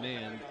there, and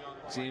man,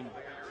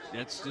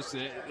 that's just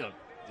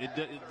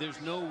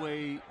there's no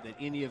way that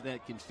any of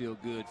that can feel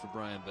good for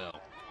Brian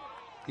Bell.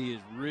 He is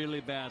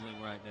really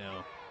battling right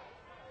now.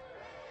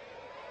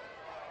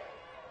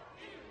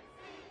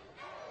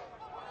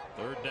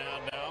 Third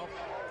down now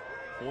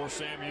for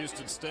Sam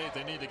Houston State.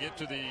 They need to get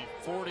to the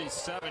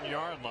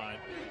 47-yard line.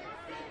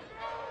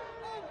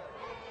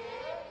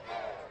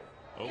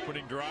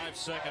 Opening drive,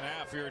 second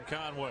half here in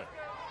Conway.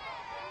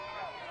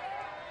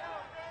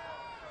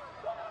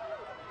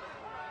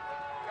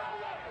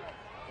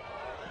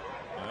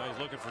 He's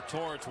looking for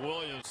Torrance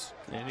Williams.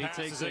 And he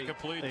takes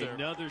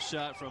another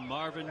shot from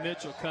Marvin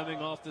Mitchell coming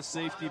off the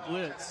safety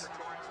blitz.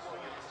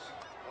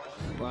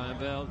 Brian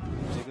Bell,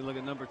 take a look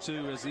at number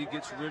 2 as he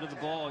gets rid of the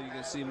ball. You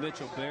can see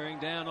Mitchell bearing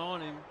down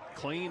on him.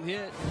 Clean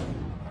hit.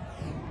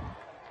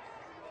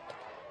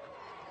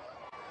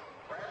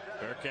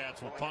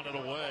 Bearkats will punt it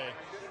away.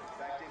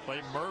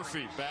 Clay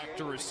Murphy back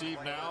to receive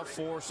now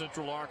for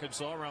Central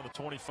Arkansas around the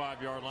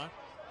 25-yard line.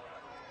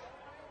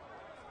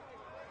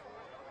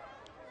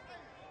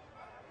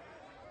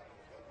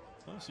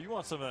 Oh, so you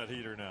want some of that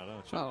heater now,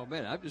 don't you? Oh,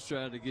 man, I'm just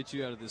trying to get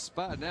you out of this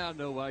spot. Now I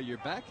know why you're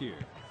back here.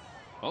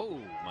 Oh,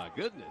 my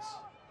goodness.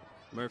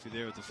 Murphy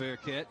there with the fair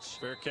catch.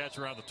 Fair catch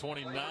around the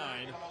 29.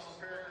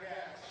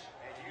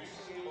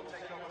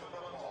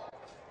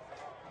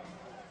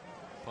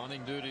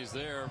 Punting duties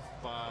there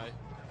by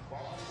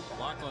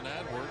Lachlan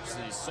Edwards,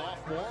 the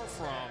sophomore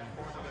from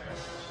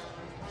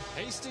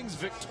Hastings,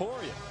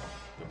 Victoria.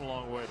 Come a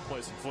long way to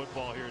play some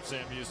football here at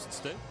Sam Houston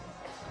State.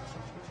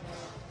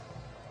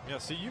 Yeah,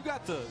 see, you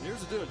got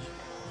here's the deal.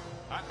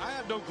 I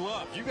have no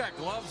gloves. You got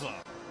gloves on.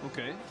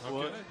 Okay.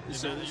 Well,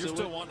 you're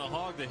still wanting to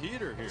hog the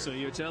heater here. So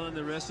you're telling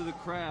the rest of the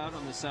crowd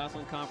on the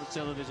Southland Conference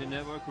Television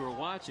Network who are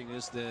watching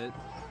us that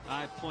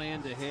I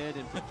planned ahead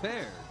and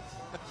prepared.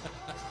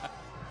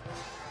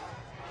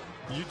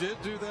 You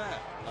did do that.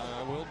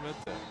 I will admit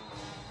that.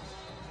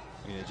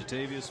 Yeah,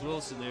 Jatavius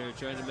Wilson there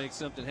trying to make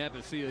something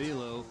happen.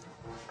 Fioilo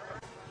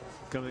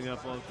coming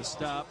up on the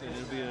stop, and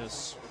it'll be a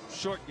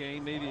short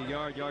game, maybe a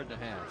yard, yard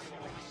and a half.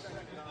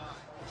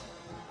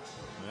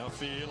 Well,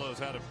 Fioilo's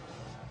had a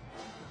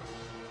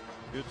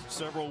good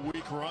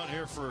several-week run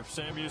here for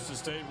Sam Houston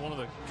State. One of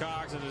the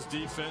cogs in his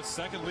defense,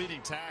 second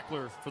leading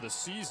tackler for the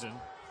season,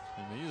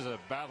 and he's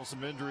battled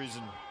some injuries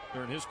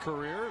during his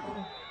career.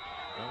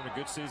 Having a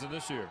good season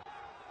this year.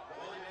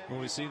 When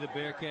we see the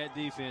Bearcat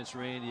defense,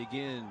 Randy,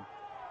 again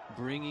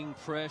bringing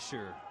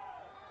pressure.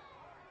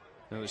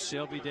 That was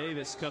Shelby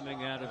Davis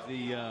coming out of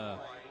the.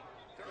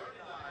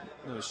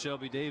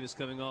 Shelby Davis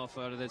coming off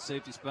out of that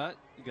safety spot.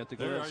 You got the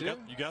gloves here.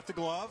 You got the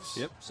gloves.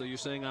 Yep. So you're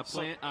saying I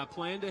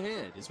planned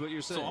ahead is what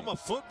you're saying. So I'm a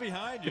foot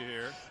behind you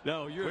here.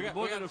 No, you're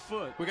more than a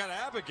foot. We got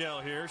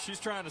Abigail here.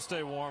 She's trying to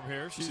stay warm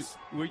here.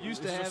 We're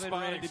used to having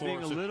Randy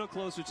being a little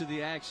closer to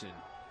the action.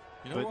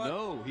 You know what?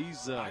 No,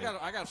 he's.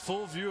 I got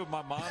full view of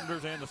my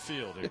monitors and the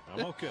field here.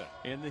 I'm okay.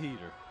 And the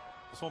heater.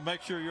 Just want to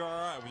make sure you're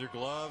all right with your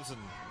gloves and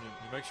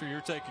you make sure you're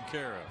taken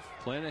care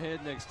of. Plan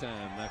ahead next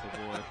time,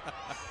 McIlvoy.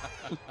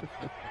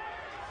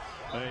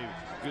 Hey,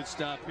 good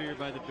stop here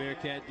by the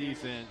Bearcat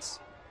defense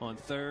on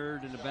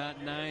third and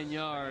about 9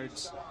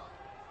 yards.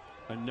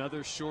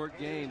 Another short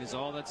gain is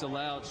all that's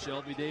allowed.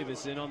 Shelby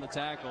Davis in on the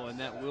tackle, and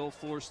that will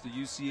force the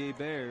UCA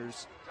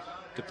Bears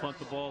to punt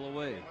the ball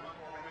away.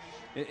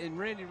 And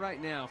Randy,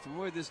 right now, from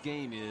where this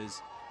game is,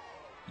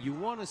 you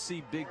want to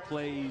see big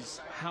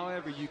plays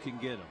however you can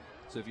get them.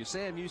 So if you're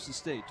Sam Houston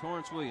State,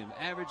 Torrance Williams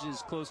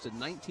averages close to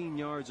 19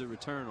 yards a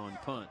return on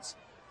punts.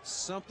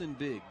 Something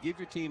big. Give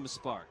your team a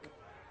spark.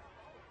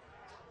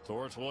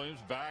 Torrance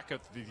Williams back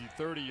at the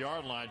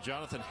 30-yard line.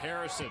 Jonathan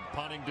Harrison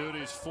punting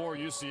duties for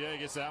UCA.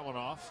 Gets that one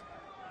off.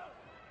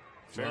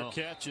 Fair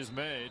catch is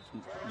made.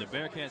 The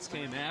Bearcats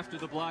came after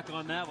the block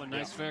on that one.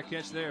 Nice fair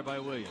catch there by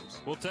Williams.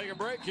 We'll take a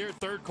break here.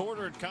 Third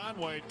quarter in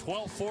Conway.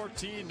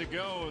 12-14 to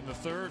go in the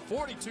third.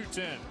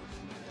 42-10.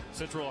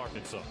 Central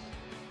Arkansas.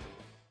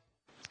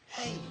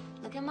 Hey,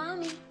 look at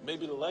Mommy.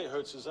 Maybe the light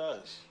hurts his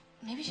eyes.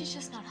 Maybe she's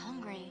just not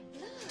hungry.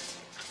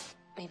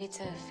 Maybe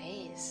it's a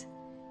phase.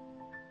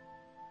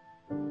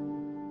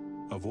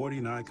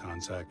 Avoiding eye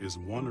contact is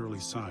one early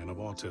sign of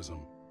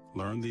autism.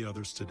 Learn the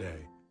others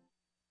today.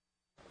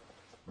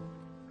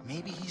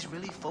 Maybe he's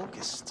really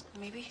focused.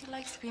 Maybe he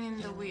likes spinning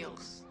the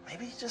wheels.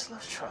 Maybe he just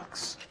loves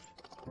trucks.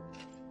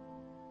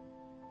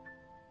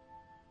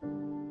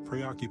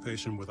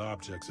 Preoccupation with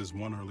objects is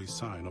one early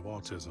sign of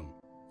autism.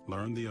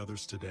 Learn the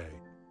others today.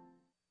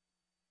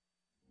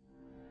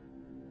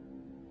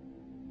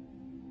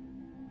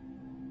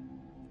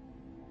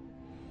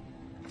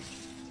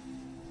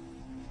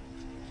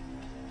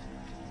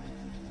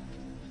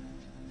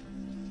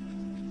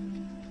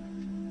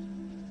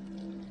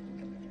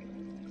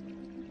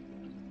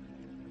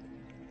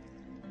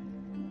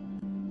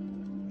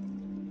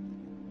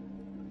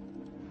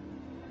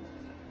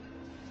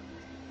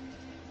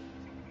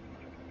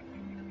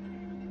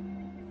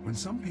 When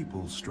some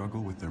people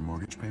struggle with their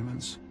mortgage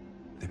payments,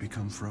 they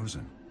become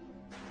frozen,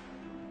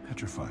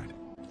 petrified.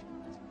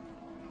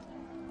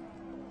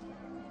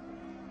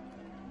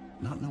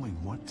 Not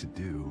knowing what to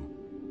do,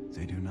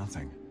 they do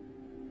nothing.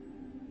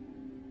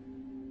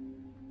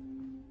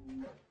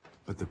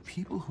 But the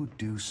people who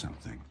do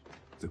something,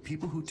 the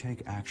people who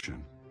take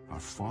action, are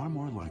far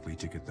more likely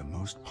to get the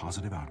most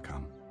positive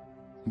outcome.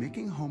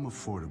 Making home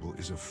affordable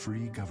is a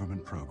free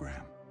government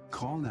program.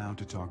 Call now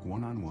to talk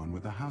one-on-one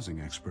with a housing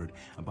expert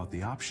about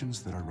the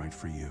options that are right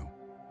for you.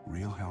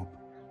 Real help,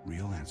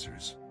 real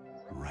answers,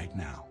 right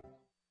now.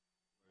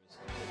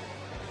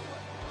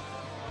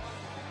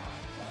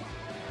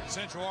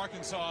 Central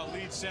Arkansas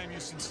leads Sam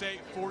Houston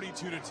State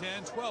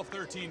 42-10,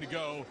 12-13 to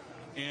go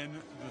in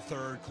the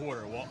third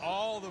quarter. Well,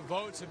 all the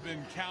votes have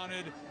been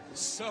counted,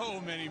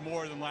 so many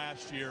more than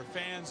last year.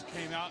 Fans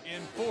came out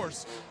in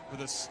force for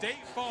the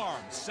State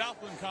Farm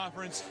Southland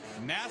Conference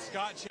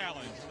Mascot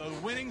Challenge. The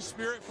Winning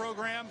Spirit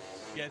program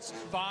gets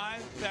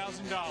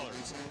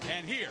 $5,000.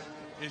 And here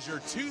is your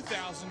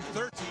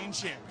 2013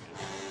 champion.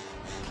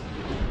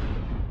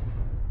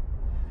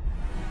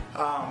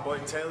 I'm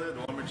Boyd Taylor,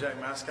 the Lumberjack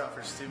mascot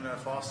for Stephen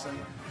F. Austin.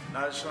 And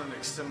I just wanted to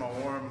extend my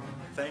warm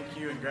thank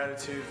you and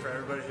gratitude for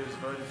everybody who's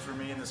voted for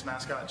me in this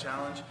mascot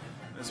challenge.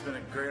 And it's been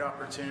a great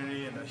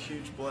opportunity and a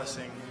huge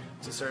blessing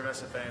to serve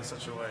SFA in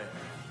such a way.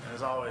 And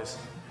as always,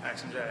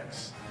 Axe and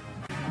Jacks.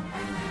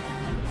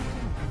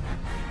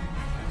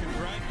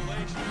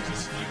 Congratulations to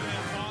Stephen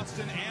F.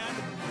 Austin and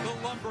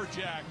the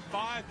Lumberjack.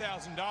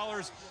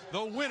 $5,000,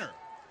 the winner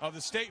of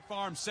the State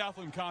Farm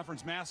Southland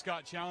Conference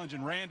Mascot Challenge.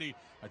 And Randy,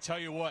 I tell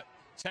you what,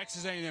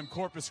 Texas A&M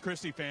Corpus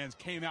Christi fans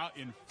came out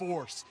in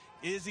force.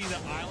 Izzy the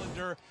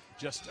Islander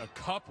just a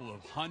couple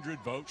of hundred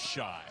votes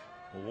shy.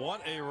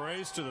 What a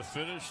race to the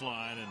finish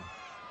line. And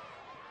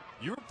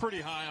you were pretty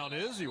high on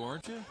Izzy,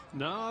 weren't you?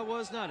 No, I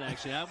was not,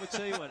 actually. I would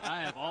tell you what,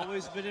 I have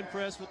always been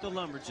impressed with the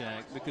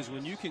Lumberjack, because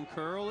when you can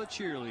curl a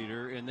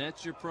cheerleader and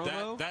that's your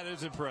promo, that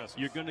is impressive.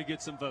 You're going to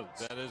get some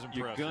votes. That is impressive.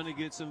 You're going to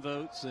get some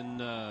votes,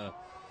 and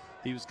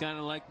he was kind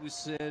of like we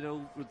said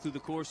over through the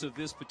course of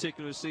this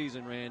particular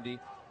season, Randy.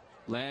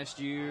 Last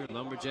year,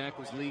 Lumberjack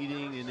was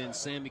leading, and then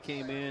Sammy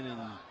came in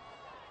and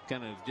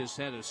kind of just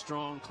had a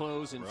strong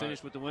close and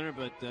finished with the winner,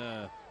 but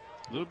a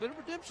little bit of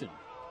redemption.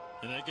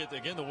 And they get,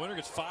 again, the winner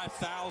gets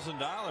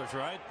 $5,000,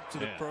 right, to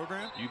the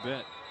program? You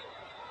bet.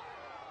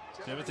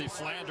 Timothy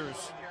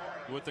Flanders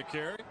with the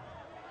carry.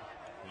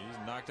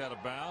 He's knocked out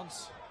of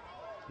bounds.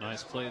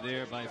 Nice play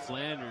there by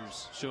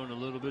Flanders, showing a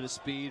little bit of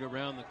speed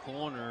around the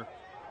corner.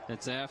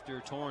 That's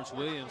after Torrance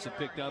Williams had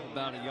picked up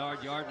about a yard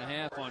and a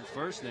half on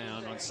first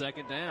down. On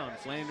second down,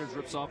 Flanders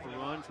rips off a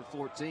run for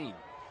 14.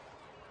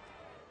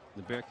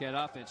 The Bearcat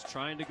offense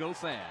trying to go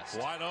fast.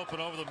 Wide open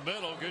over the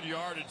middle. Good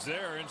yardage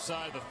there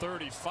inside the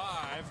 35.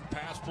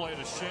 Pass play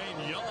to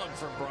Shane Young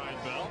from Brian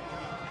Bell.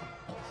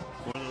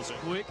 One of those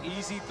quick,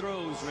 easy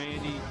throws,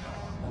 Randy,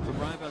 for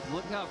Brian Bell.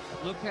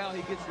 Look how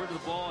he gets rid of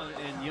the ball,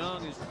 and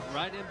Young is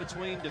right in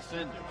between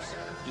defenders.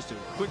 Just a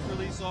quick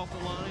release off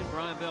the line.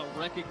 Brian Bell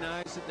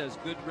recognized it. Does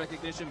good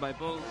recognition by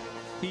both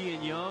he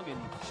and Young, and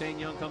Shane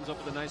Young comes up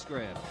with a nice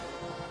grab.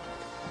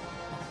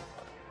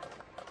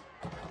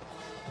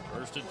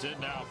 First and 10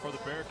 now for the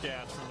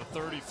Bearcats from the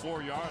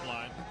 34-yard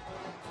line.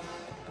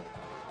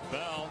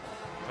 Bell,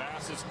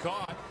 pass is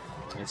caught.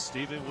 And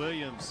Stephen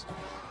Williams.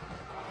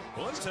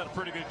 Well, he's had a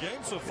pretty good game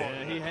so far.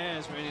 Yeah, he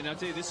has, Randy. And I'll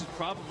tell you, this is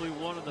probably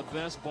one of the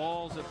best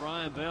balls that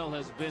Brian Bell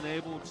has been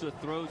able to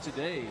throw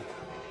today.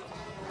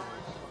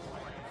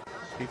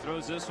 He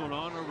throws this one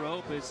on a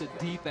rope. It's a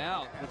deep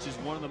out, which is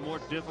one of the more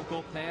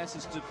difficult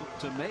passes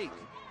to make.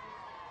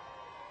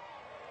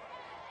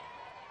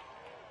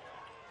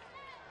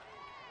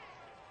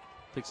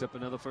 Picks up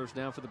another first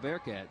down for the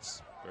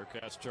Bearcats.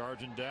 Bearcats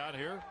charging down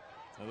here.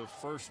 Another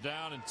first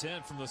down and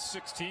 10 from the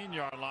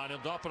 16-yard line. He'll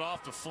dump it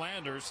off to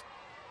Flanders.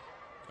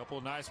 Couple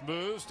of nice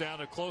moves down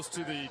to close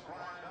to the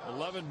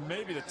 11,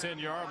 maybe the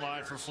 10-yard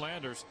line for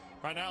Flanders.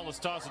 Right now, let's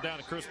toss it down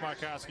to Chris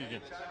Mycoskie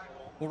again.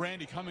 Well,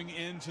 Randy, coming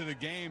into the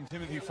game,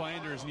 Timothy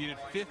Flanders needed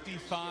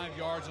 55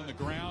 yards on the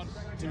ground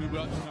to move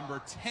up to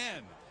number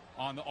 10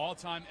 on the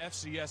all-time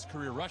FCS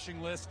career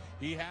rushing list.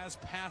 He has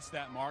passed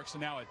that mark, so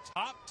now a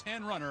top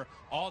 10 runner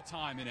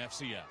all-time in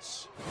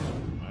FCS.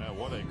 Man,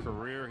 what a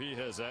career he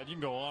has had. You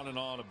can go on and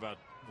on about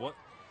what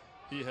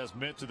he has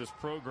meant to this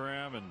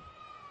program and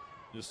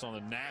just on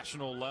a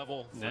national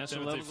level for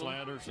Timothy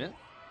Flanders. Yeah.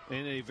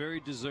 And a very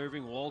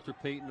deserving Walter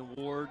Payton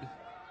Award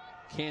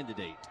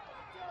candidate.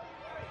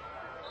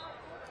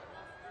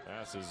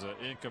 Pass is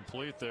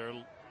incomplete there.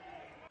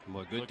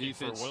 Well, good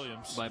defense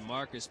by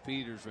Marcus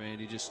Peters,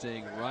 Randy, just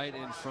staying right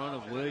in front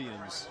of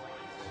Williams.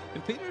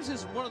 And Peters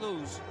is one of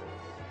those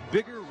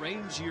bigger,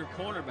 rangier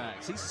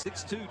cornerbacks. He's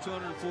 6'2",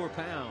 204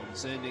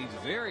 pounds, and he's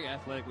very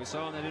athletic. We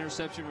saw on that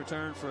interception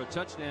return for a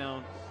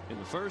touchdown in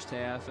the first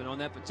half, and on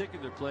that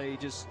particular play,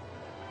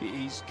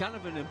 he's kind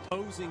of an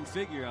imposing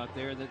figure out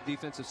there in the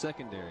defensive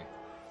secondary.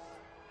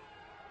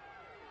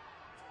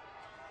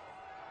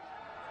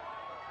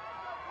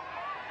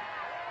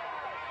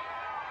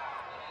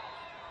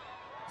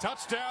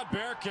 Touchdown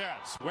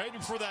Bearcats. Waiting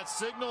for that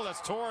signal.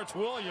 That's Torrance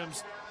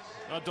Williams.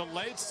 A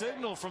delayed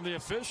signal from the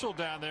official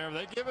down there.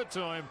 They give it to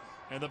him,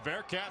 and the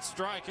Bearcats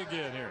strike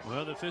again here.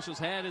 Well, the official's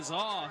hat is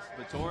off,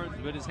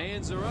 but his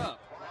hands are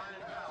up.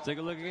 Take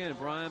a look again at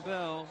Brian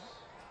Bell.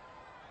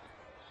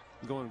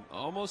 Going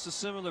almost a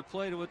similar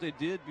play to what they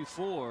did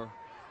before.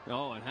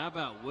 Oh, and how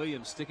about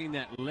Williams sticking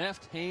that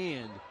left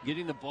hand,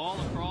 getting the ball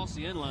across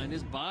the end line.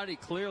 His body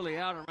clearly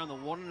out around the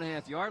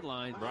 1.5-yard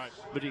line. Right.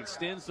 But he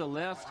extends the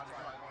left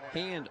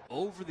hand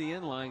over the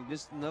end line.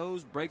 This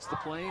nose breaks the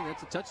plane.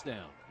 That's a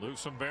touchdown. Luke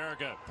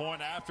Sumberga,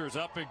 point after, is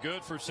up and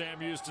good for Sam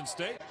Houston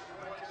State.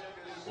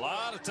 A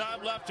lot of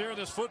time left here in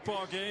this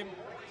football game.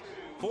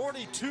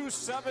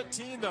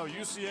 42-17 though.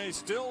 UCA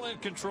still in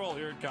control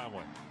here in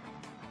Conway.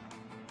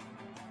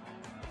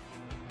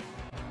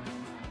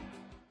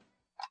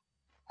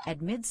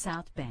 At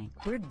Mid-South Bank,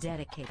 we're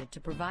dedicated to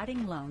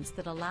providing loans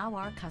that allow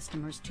our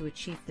customers to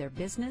achieve their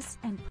business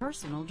and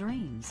personal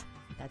dreams.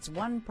 That's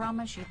one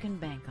promise you can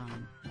bank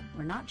on.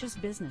 We're not just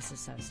business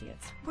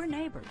associates, we're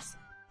neighbors.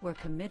 We're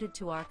committed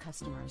to our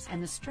customers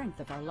and the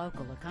strength of our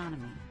local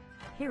economy.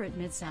 Here at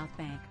Mid-South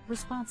Bank,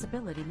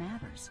 responsibility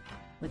matters.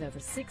 With over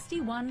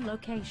 61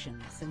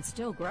 locations and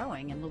still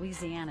growing in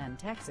Louisiana and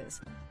Texas,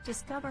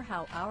 discover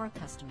how our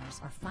customers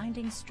are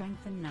finding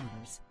strength in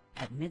numbers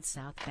at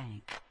Mid-South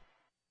Bank.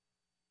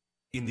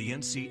 In the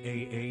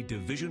NCAA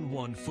Division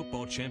I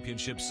Football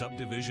Championship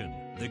Subdivision,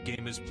 the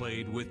game is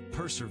played with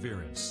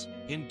perseverance,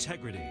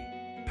 integrity,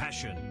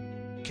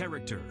 passion,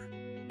 character,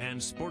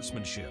 and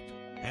sportsmanship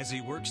as he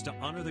works to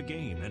honor the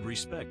game and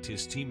respect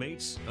his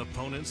teammates,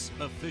 opponents,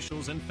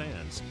 officials, and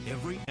fans.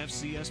 Every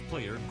FCS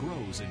player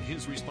grows in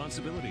his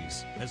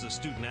responsibilities as a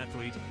student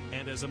athlete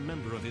and as a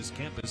member of his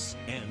campus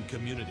and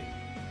community.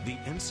 The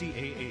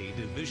NCAA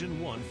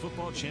Division I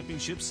Football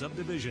Championship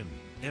Subdivision.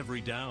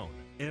 Every down,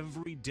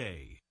 every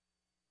day.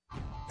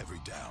 Every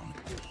down,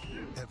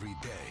 every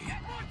day.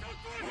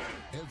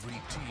 Every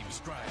team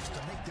strives to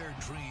make their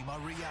dream a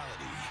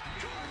reality.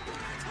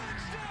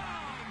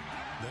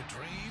 The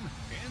dream,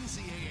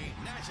 NCAA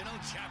National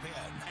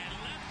Champion. And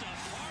let the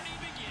party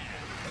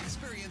begin.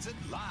 Experience it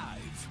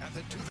live at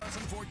the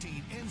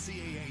 2014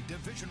 NCAA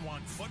Division I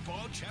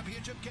Football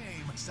Championship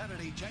game,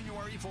 Saturday,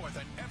 January 4th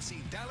at FC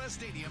Dallas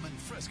Stadium in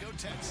Frisco,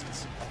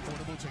 Texas.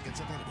 Affordable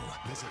tickets available.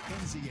 Visit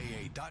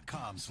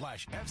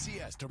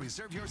ncaa.com/FCS to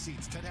reserve your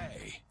seats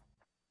today.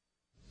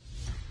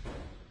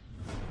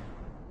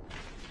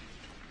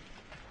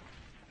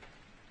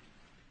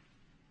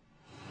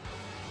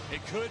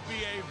 It could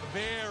be a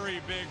very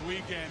big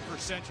weekend for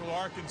Central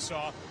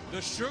Arkansas.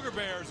 The Sugar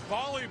Bears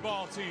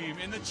volleyball team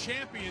in the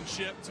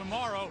championship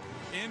tomorrow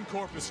in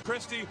Corpus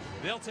Christi.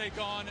 They'll take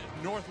on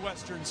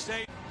Northwestern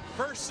State.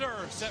 First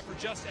serve set for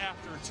just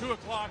after 2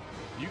 o'clock.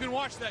 You can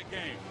watch that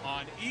game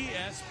on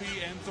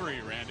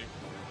ESPN3, Randy.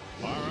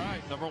 All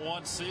right, number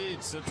 1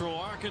 seed, Central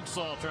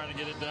Arkansas trying to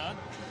get it done.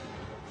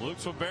 Luke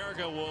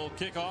Sumberga will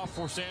kick off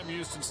for Sam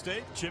Houston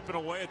State, chipping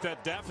away at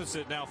that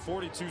deficit now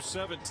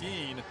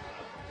 42-17.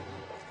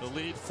 The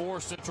lead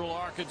for Central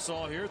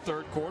Arkansas here,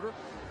 third quarter.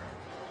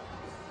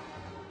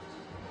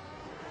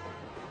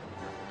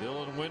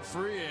 Dylan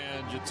Winfrey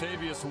and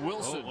Jatavius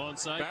Wilson.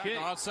 Onside kick.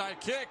 Onside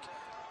kick.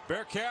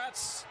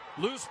 Bearcats,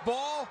 loose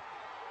ball.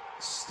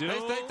 Still they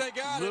think they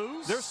got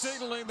loose. it. They're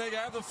signaling they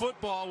have the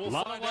football. We'll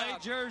find out. A find lot of white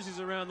out. jerseys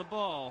around the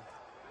ball.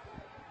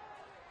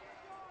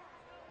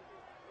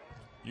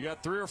 You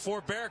got 3 or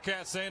 4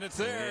 Bearcats saying it's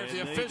there. Yeah,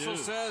 the official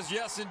says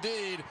yes,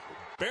 indeed.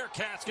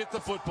 Bearcats get the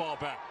football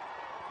back.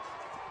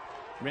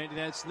 Randy,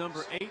 that's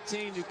number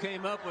 18 who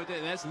came up with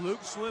it. That's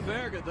Luke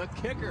Sumberga, the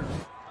kicker.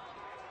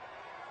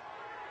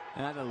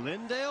 Out of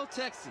Lindale,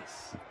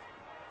 Texas.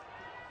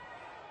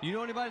 You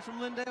know anybody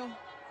from Lindale?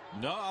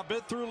 No, I've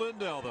been through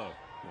Lindale, though.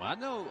 Well, I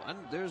know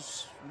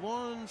there's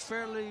one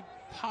fairly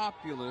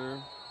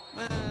popular,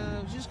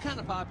 just kind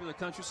of popular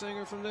country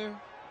singer from there.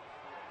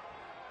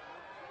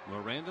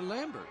 Miranda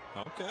Lambert.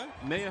 Okay.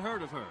 May have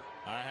heard of her.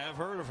 I have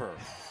heard of her.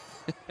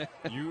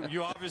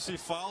 you obviously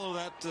follow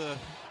that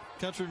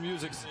country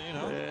music scene,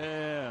 huh?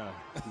 Yeah,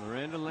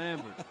 Miranda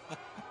Lambert.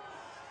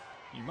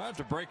 You might have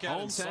to break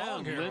out in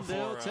song here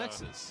Glendale, before,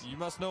 Texas. You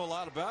must know a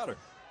lot about her.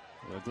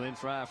 Well, Glenn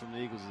Fry from the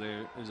Eagles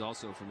there is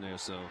also from there.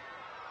 So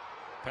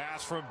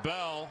pass from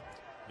Bell.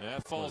 Yeah,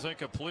 falls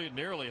incomplete,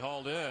 nearly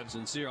hauled in.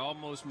 Sincere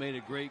almost made a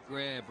great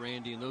grab,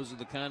 Randy, and those are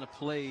the kind of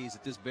plays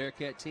that this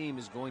Bearcat team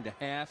is going to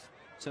have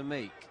to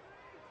make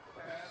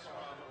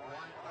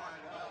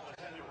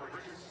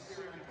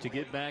to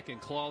get back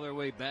and claw their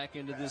way back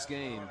into this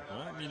game.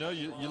 Well, you know,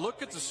 you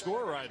look at the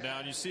score right now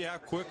and you see how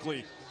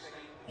quickly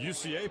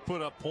UCA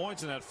put up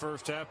points in that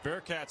first half.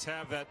 Bearcats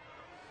have that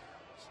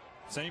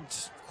same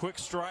quick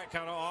strike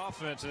kind of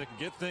offense that can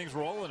get things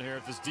rolling here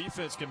if this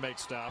defense can make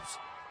stops.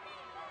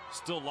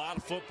 Still a lot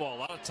of football, a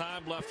lot of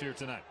time left here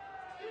tonight.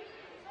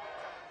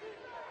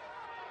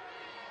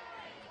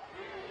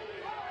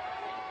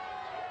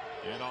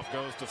 Handoff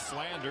goes to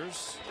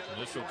Flanders.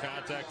 Initial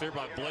contact there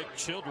by Blake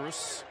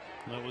Childress.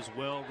 That was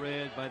well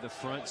read by the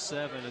front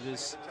seven of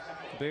this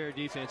Bear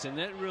defense, and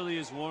that really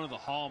is one of the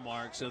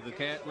hallmarks of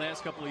the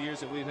last couple of years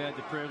that we've had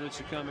the privilege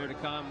to come here to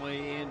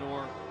Conway and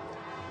or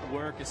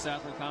work a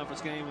Southland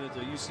Conference game that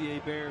the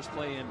UCA Bears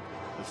play in.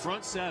 The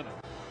front seven,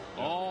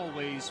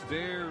 always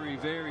very,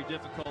 very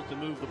difficult to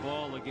move the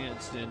ball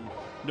against, and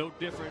no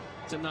different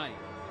tonight.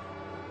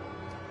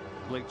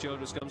 Blake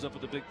Childress comes up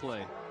with a big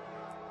play.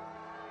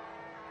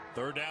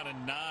 3rd down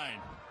and 9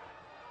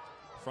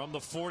 from the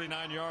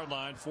 49-yard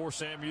line for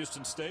Sam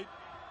Houston State.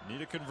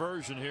 Need a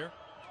conversion here.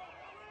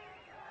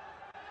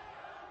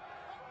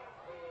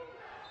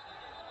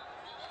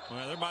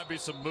 Well, there might be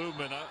some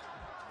movement.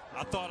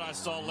 I thought I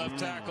saw left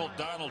tackle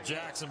Donald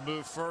Jackson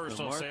move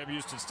first on Sam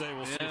Houston State.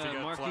 We'll see if he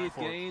got flagged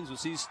for it. Gaines,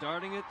 was he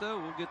starting it though?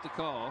 We'll get the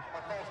call.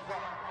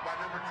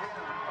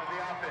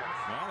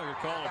 Now they're going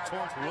to call it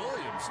Torrance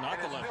Williams,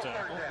 not the left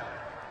tackle.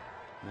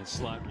 And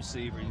slot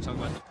receiver. You talk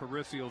about the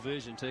peripheral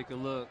vision. Take a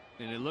look,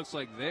 and it looks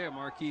like there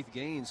Markeith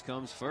Gaines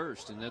comes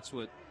first, and that's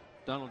what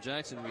Donald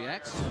Jackson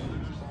reacts to.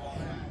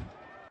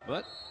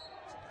 But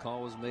the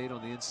call was made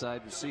on the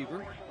inside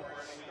receiver.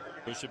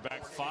 Push it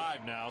back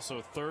 5 now,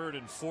 so 3rd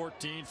and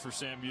 14 for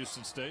Sam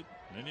Houston State.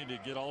 They need to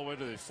get all the way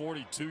to the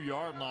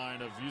 42-yard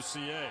line of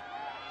UCA.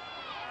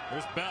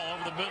 There's Bell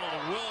over the middle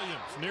to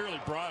Williams. Nearly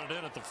brought it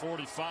in at the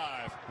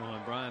 45. Oh,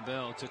 and Brian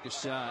Bell took a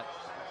shot,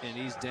 and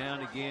he's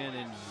down again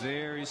and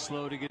very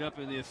slow to get up,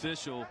 in the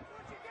official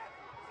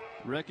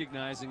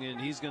recognizing it,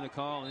 and he's going to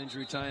call an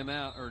injury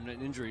timeout, or an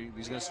injury.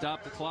 He's going to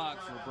stop the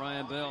clock for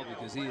Brian Bell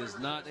because he is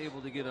not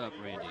able to get up,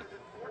 Randy.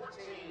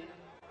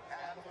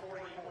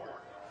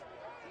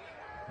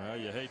 Well,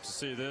 you hate to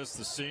see this.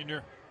 The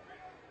senior,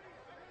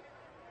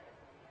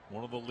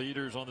 one of the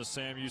leaders on the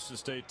Sam Houston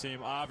State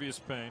team, obvious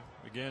pain.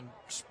 Again,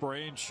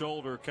 sprained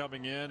shoulder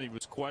coming in. He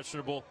was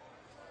questionable.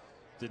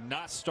 Did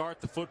not start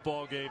the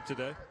football game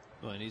today.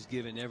 Well, and he's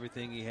given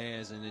everything he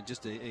has, and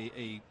just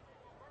a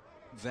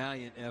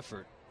valiant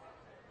effort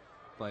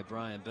by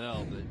Brian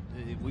Bell. But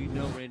we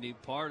know, Randy,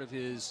 part of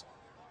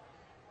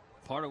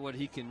what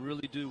he can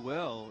really do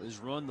well is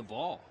run the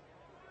ball.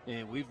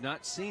 And we've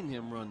not seen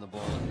him run the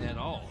ball at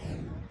all,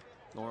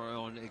 or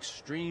on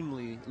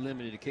extremely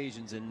limited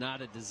occasions, and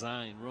not a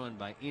design run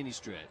by any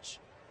stretch.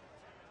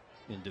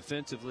 And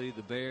defensively,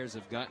 the Bears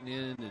have gotten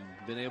in and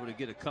been able to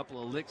get a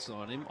couple of licks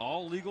on him,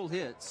 all legal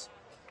hits.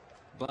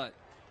 But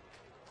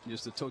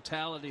just the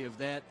totality of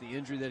that, the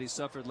injury that he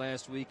suffered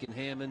last week in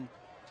Hammond,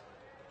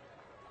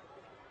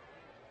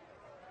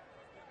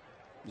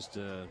 just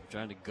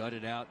trying to gut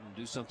it out and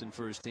do something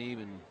for his team.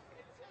 And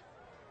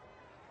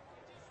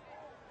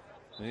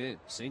yeah,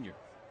 senior.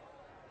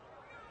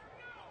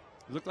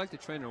 It looked like the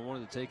trainer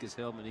wanted to take his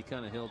helmet. He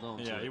kind of held on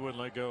to it. Yeah, he wouldn't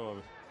let go of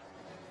it.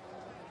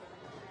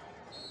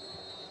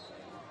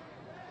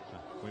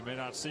 We may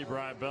not see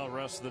Brian Bell the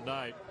rest of the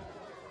night.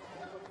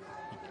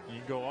 You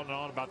can go on and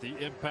on about the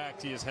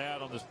impact he has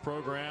had on this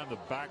program, the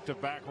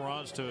back-to-back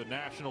runs to a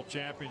national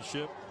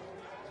championship.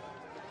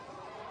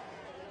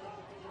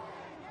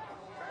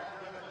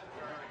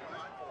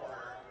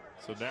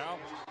 So now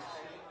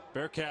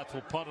Bearcats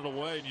will punt it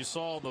away, and you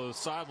saw on the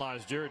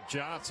sidelines Jared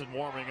Johnson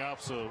warming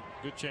up, so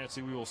good chance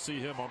we will see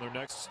him on their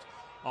next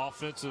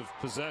offensive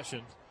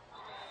possession.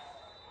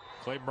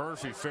 Clay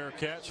Murphy, fair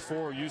catch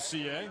for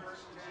UCA.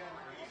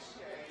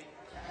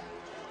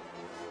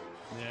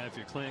 Yeah, if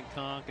you're Clint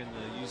Conk and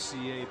the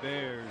UCA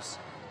Bears,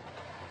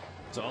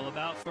 it's all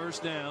about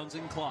first downs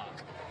and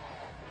clock.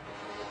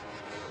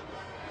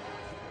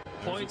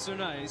 Points are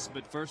nice,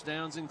 but first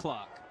downs and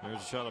clock. There's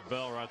a shot of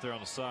Bell right there on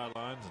the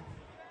sidelines.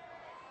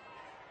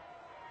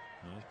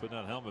 And he's putting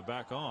that helmet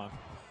back on.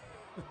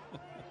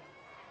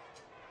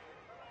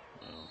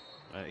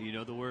 You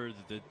know the word,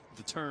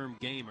 the term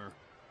gamer,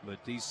 but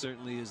he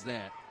certainly is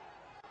that.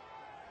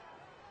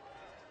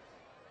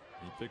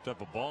 He picked up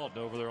a ball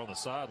over there on the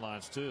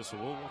sidelines too, so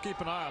we'll keep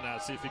an eye on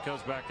that, see if he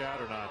comes back out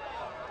or not.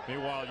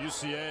 Meanwhile,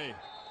 UCA,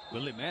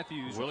 Willie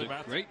Matthews with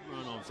a great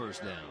run on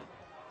first down.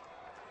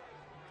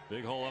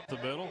 Big hole up the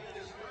middle.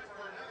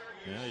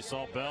 Yeah, you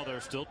saw Bell there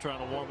still trying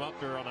to warm up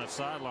there on that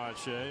sideline,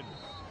 Shea.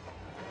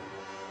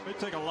 It'd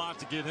take a lot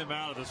to get him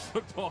out of this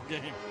football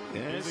game.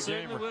 Yeah, it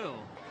certainly will.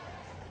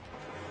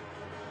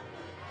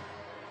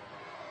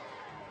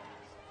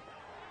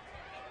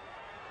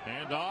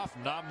 Hand off,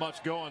 not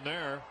much going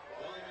there.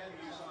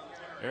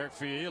 Eric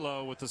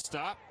Fiello with the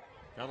stop.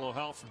 Got a little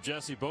help from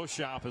Jesse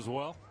Beauchamp as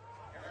well.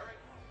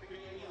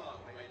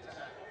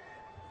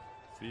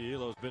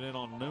 Fiello's been in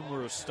on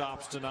numerous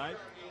stops tonight.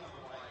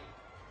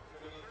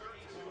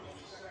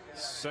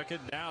 Second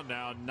down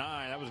now,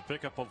 9. That was a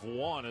pickup of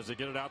 1 as they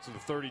get it out to the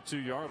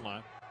 32-yard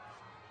line.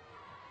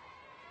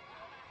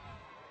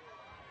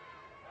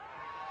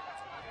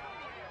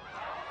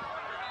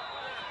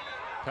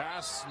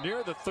 Pass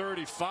near the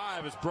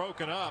 35 is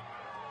broken up.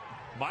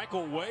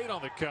 Michael Wade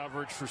on the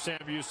coverage for Sam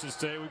Houston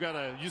State. We've got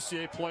a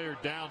UCA player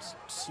down,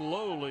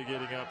 slowly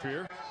getting up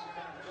here.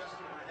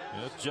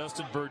 That's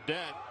Justin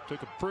Burdett.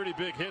 Took a pretty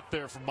big hit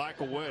there from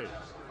Michael Wade.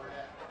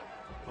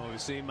 Oh, we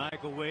see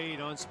Michael Wade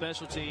on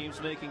special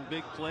teams making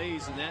big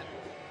plays, and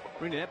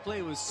that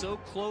play was so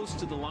close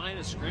to the line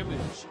of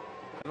scrimmage.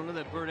 I don't know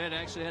that Burnett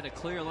actually had a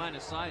clear line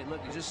of sight.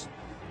 Look, he just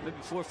maybe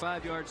 4 or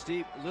 5 yards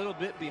deep, a little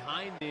bit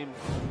behind him.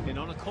 And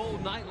on a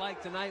cold night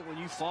like tonight, when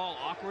you fall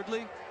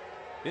awkwardly,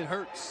 it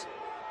hurts.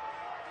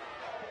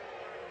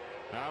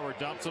 Howard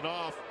dumps it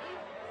off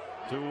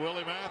to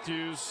Willie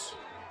Matthews.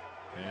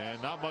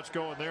 And not much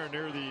going there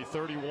near the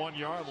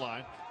 31-yard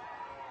line.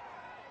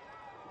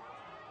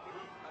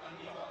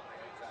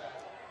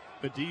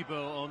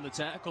 Adebo on the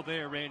tackle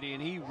there, Randy,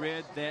 and he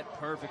read that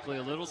perfectly.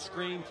 A little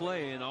screen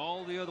play, and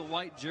all the other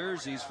white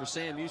jerseys for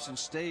Sam Houston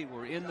State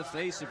were in the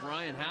face of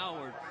Ryan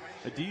Howard.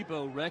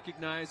 Adebo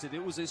recognized that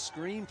it was a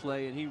screen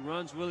play, and he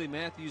runs Willie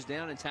Matthews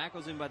down and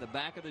tackles him by the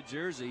back of the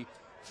jersey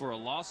for a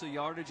loss of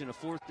yardage and a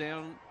 4th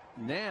down.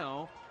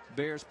 Now,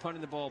 Bears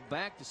punting the ball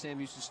back to Sam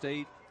Houston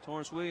State.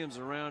 Torrance Williams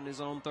around his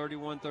own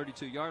 31,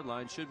 32-yard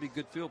line. Should be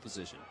good field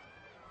position.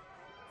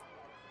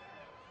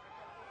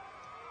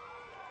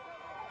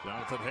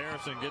 Jonathan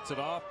Harrison gets it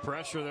off.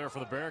 Pressure there for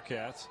the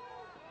Bearcats.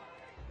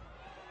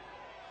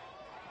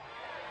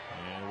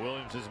 And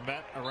Williams is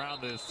met around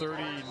the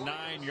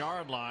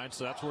 39-yard line,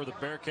 so that's where the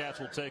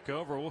Bearcats will take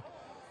over. We'll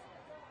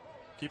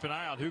keep an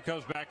eye on who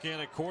comes back in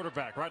at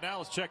quarterback. Right now,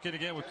 let's check in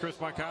again with Chris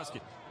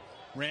Mycoskie.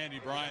 Randy,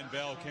 Brian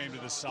Bell came to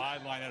the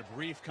sideline, had a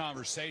brief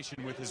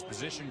conversation with his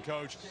position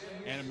coach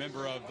and a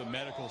member of the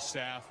medical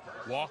staff,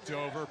 walked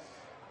over,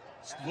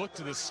 looked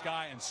to the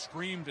sky and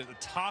screamed at the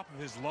top of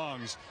his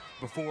lungs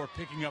before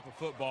picking up a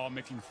football,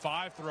 making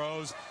 5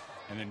 throws,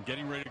 and then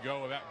getting ready to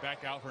go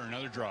back out for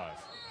another drive.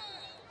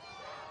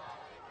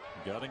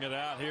 Gutting it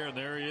out here, and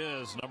there he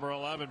is, number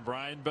 11,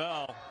 Brian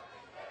Bell,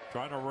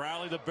 trying to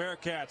rally the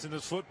Bearcats in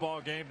this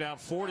football game, down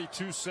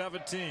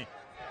 42-17.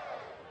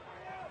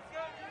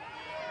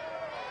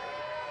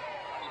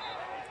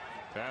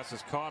 Pass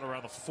is caught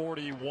around the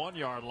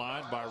 41-yard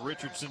line by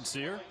Richard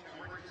Sincere.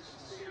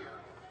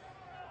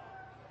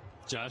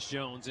 Josh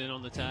Jones in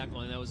on the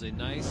tackle, and that was a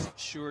nice,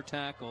 sure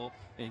tackle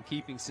and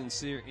keeping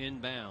Sincere in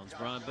bounds.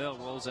 Brian Bell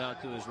rolls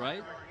out to his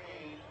right.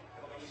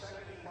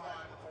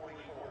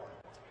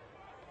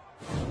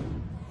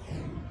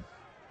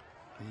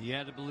 You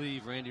had to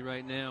believe, Randy,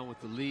 right now with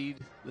the lead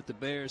that the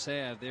Bears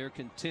have, they're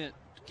content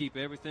to keep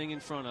everything in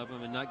front of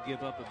them and not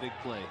give up a big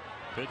play.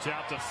 Pitch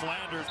out to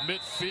Flanders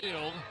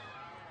midfield.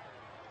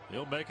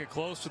 He'll make it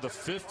close to the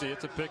 50.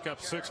 It's a pick up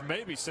 6,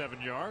 maybe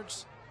 7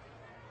 yards.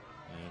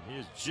 And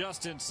he is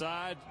just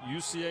inside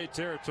UCA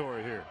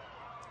territory here.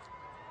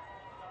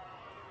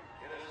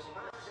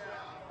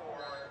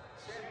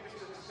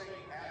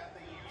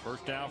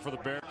 First down for the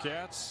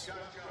Bearcats.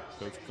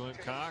 Coach Clint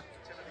Cock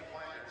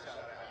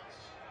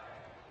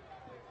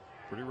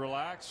pretty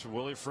relaxed.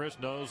 Willie Frisch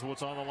knows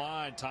what's on the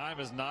line. Time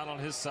is not on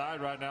his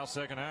side right now,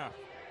 second half.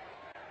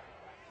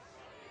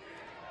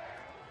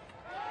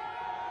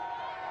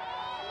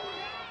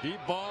 Deep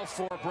ball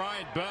for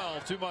Brian Bell.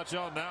 Too much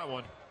on that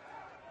one.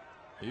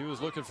 He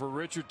was looking for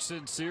Richard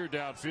Sincere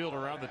downfield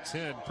around the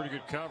 10. Pretty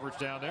good coverage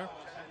down there.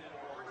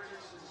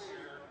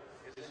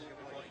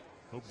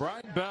 Well,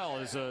 Brian Bell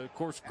is, of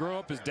course, grew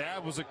up. His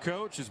dad was a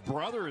coach. His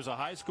brother is a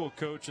high school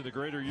coach in the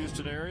greater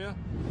Houston area.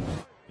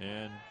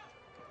 And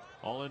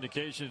all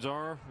indications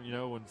are, you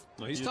know,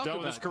 when he's done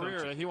with his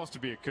career, coaching, he wants to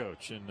be a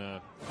coach.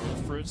 And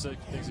Fritz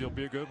thinks he'll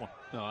be a good one.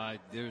 No,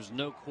 there's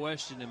no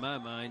question in my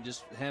mind,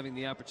 just having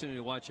the opportunity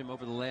to watch him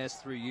over the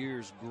last 3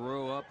 years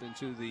grow up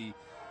into the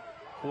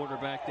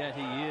quarterback that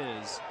he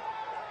is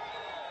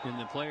and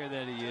the player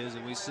that he is,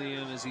 and we see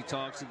him as he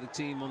talks to the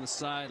team on the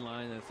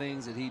sideline, the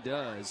things that he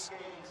does.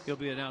 He'll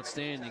be an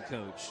outstanding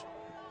coach.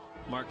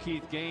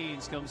 Markeith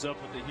Gaines comes up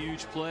with a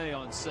huge play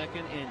on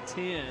 2nd and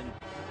 10.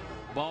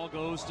 Ball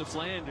goes to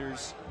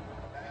Flanders,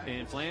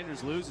 and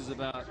Flanders loses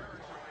about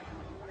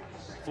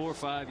 4 or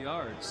 5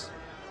 yards.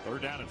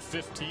 Third down and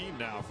 15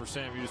 now for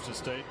Sam Houston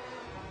State.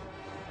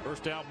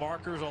 First down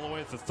markers all the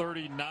way at the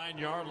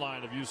 39-yard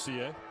line of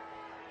UCA.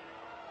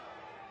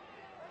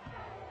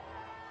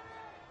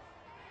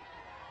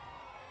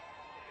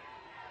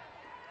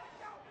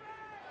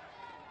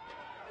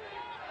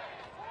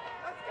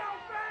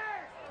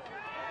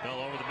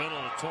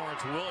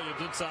 Torrance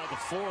Williams inside the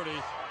 40.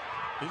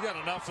 He's got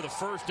enough for the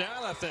first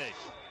down, I think.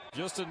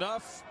 Just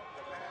enough.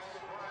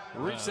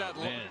 Reach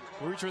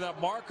where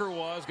that marker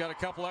was. Got a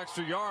couple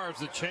extra yards.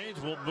 The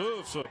chains will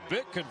move. So a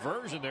big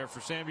conversion there for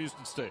Sam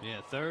Houston State.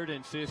 Yeah, 3rd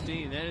and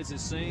 15. That is the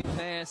same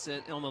pass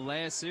that on the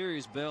last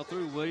series Bell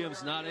threw.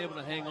 Williams not able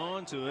to hang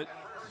on to it.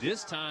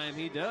 This time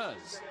he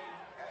does.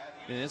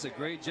 And it's a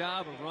great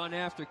job of run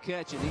after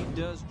catch, and he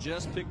does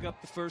just pick up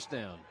the first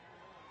down.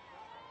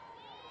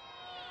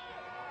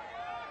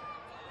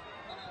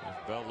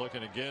 Bell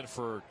looking again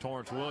for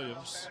Torrance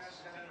Williams.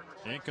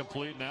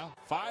 Incomplete now.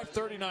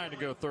 5:39 to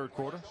go, third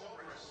quarter.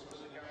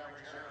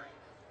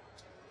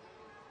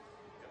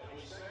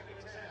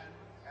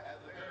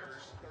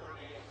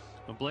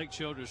 Well, Blake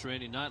Childress,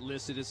 Randy, not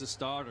listed as a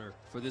starter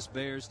for this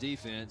Bears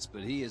defense,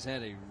 but he has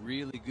had a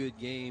really good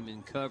game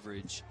in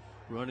coverage,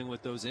 running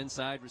with those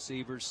inside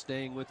receivers,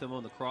 staying with them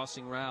on the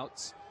crossing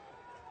routes,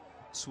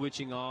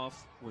 switching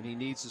off when he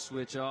needs to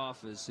switch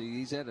off.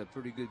 He's had a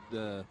pretty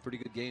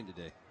good game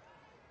today.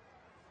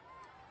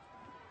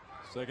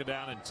 Second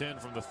down and 10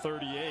 from the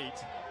 38.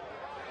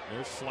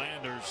 There's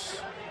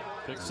Flanders.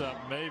 Picks up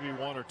maybe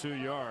 1 or 2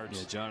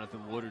 yards. Yeah,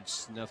 Jonathan Woodard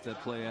snuffed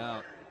that play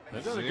out.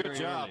 They've done a good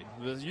job.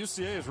 The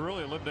UCA has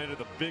really eliminated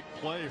the big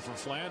play for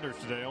Flanders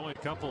today. Only a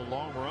couple of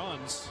long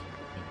runs.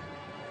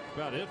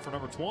 About it for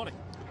number 20.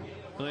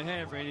 Well, they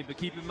have, Randy, but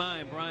keep in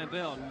mind, Brian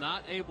Bell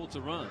not able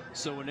to run.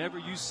 So whenever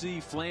you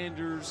see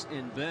Flanders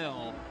and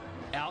Bell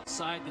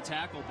outside the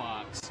tackle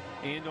box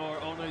and or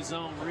on a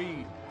zone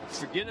read,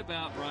 forget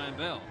about Brian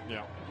Bell.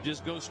 Yeah.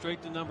 Just go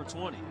straight to number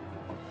 20.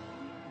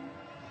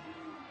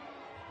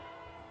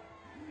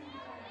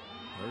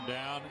 They're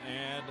down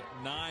and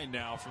 9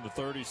 now from the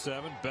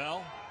 37.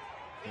 Bell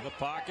in the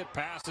pocket.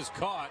 Pass is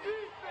caught.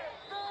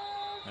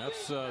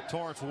 That's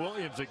Torrance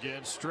Williams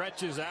again.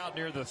 Stretches out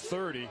near the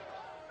 30.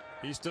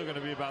 He's still going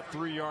to be about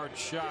 3 yards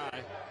shy.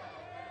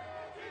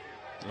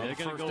 Yeah, they're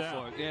going to go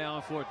for it. Yeah,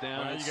 on 4th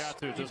down. Well, you got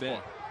to at this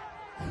point.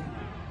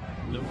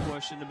 No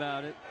question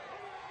about it.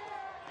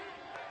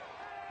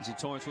 You see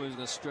Torrance Williams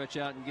going to stretch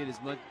out and get as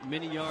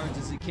many yards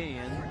as he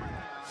can.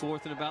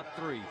 4th and about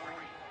 3.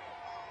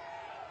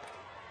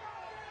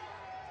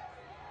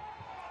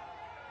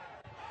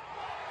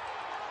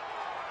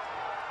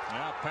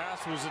 Now,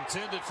 pass was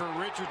intended for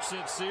Richard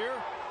Sincere.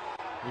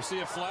 We see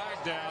a flag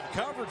down.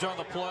 Coverage on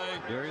the play.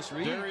 Darius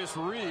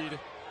Reed.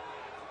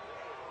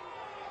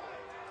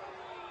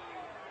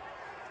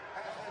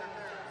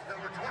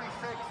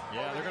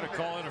 Yeah, they're going to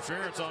call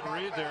interference on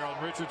Reed there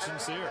on Richard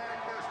Sincere.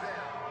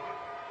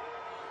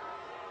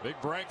 Big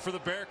break for the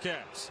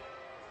Bearcats.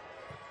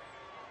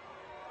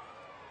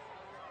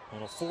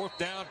 On a 4th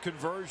down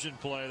conversion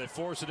play, they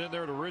force it in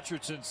there to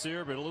Richard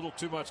Sincere, but a little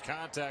too much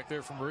contact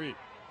there from Reed.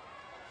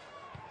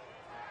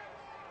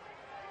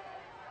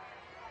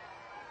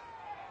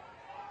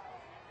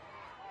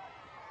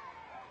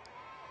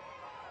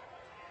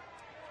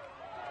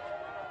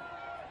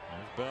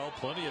 There's Bell,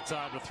 plenty of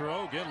time to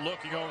throw. Again,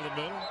 looking over the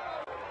middle.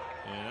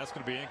 And that's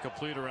going to be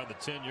incomplete around the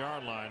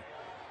 10-yard line.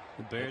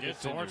 The Bear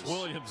defenders. Torrance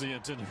Williams, the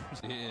intended.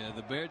 Yeah,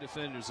 the Bear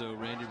defenders, though,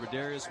 Randy.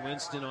 Rodarius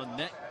Winston on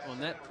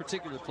that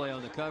particular play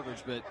on the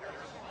coverage, but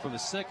from a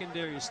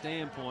secondary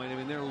standpoint, I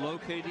mean, they're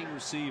locating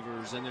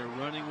receivers and they're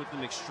running with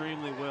them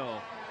extremely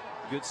well.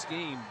 Good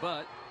scheme,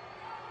 but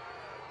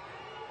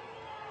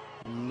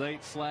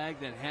late flag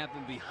that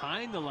happened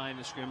behind the line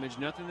of scrimmage.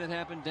 Nothing that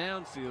happened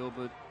downfield,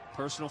 but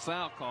personal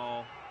foul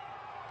call.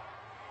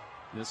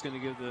 That's going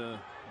to give the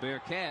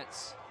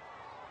Bearcats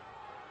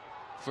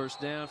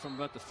first down from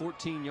about the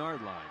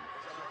 14-yard line.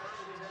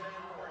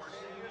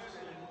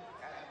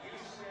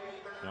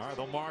 All right,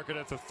 they'll mark it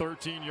at the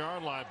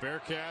 13-yard line.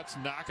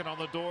 Bearcats knocking on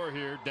the door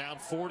here, down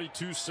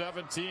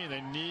 42-17.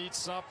 They need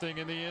something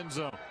in the end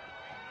zone.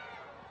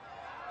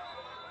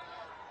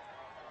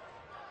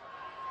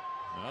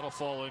 That'll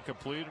fall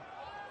incomplete.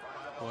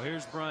 Well,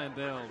 here's Brian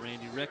Bell,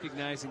 Randy,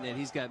 recognizing that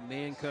he's got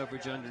man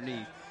coverage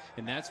underneath.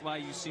 And that's why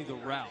you see the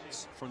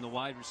routes from the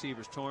wide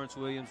receivers, Torrance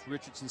Williams,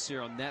 Richard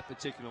Sincere on that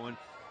particular one.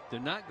 They're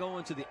not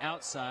going to the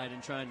outside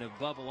and trying to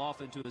bubble off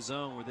into a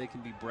zone where they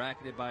can be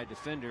bracketed by a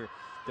defender.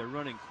 They're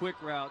running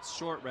quick routes,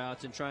 short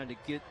routes, and trying to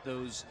get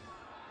those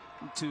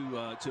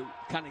to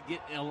kind of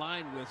get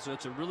aligned with. So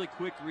it's a really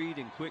quick read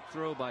and quick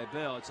throw by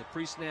Bell. It's a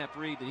pre-snap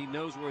read that he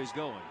knows where he's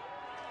going.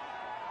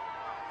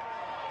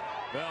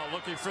 Bell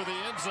looking for the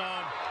end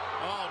zone.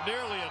 Oh,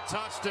 nearly a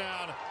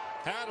touchdown.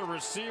 Had a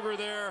receiver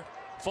there.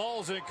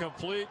 Falls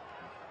incomplete.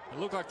 It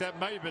looked like that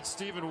might have been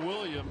Stephen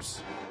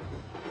Williams.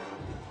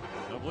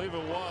 I believe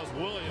it was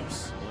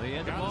Williams. Well, he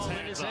had the ball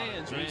in his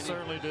hands, Randy. He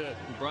certainly did.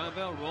 Brian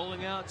Bell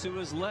rolling out to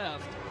his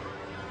left,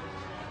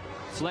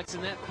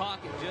 flexing that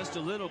pocket just a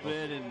little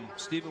bit, and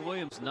Stephen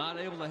Williams not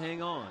able to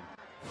hang on.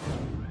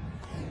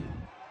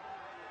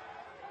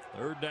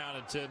 3rd down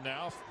and 10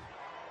 now.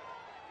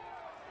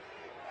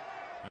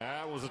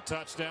 That was a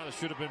touchdown that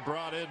should have been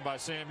brought in by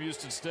Sam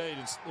Houston State.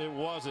 It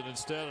wasn't.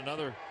 Instead,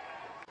 another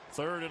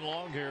 3rd and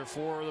long here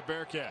for the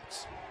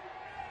Bearcats.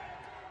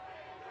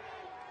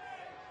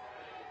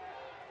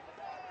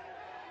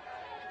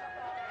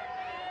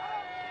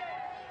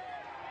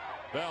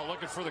 Bell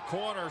looking for the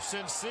corner.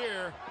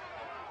 Sincere.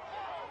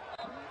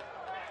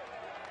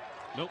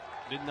 Nope,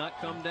 did not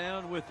come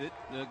down with it.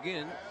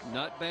 Again,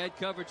 not bad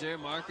coverage there.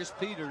 Marcus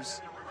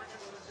Peters.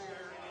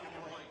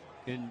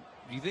 And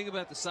you think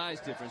about the size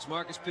difference.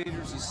 Marcus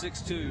Peters is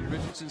 6'2",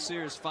 Richard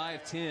Sincere is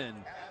 5'10",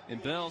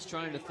 and Bell's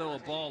trying to throw a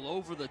ball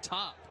over the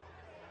top.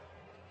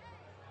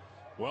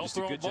 Well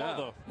thrown ball,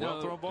 though.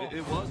 Well thrown ball.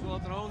 It was well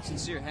thrown.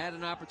 Sincere had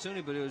an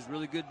opportunity, but it was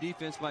really good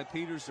defense by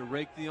Peters to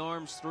rake the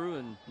arms through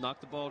and knock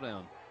the ball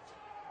down.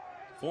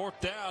 4th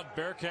down.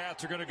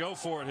 Bearcats are going to go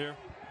for it here.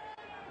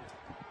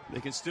 They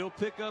can still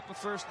pick up a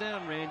first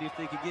down, Randy, if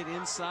they could get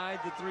inside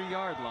the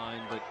 3-yard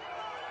line, but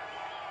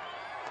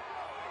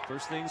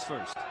first things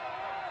first.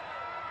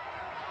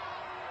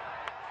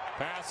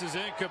 Pass is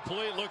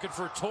incomplete. Looking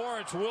for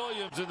Torrance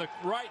Williams in the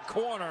right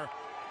corner.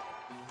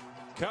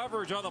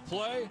 Coverage on the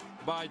play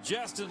by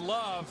Justin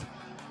Love.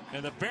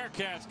 And the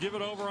Bearcats give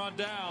it over on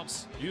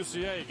downs.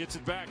 UCA gets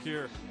it back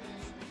here.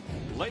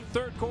 Late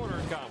 3rd quarter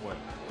in Conway.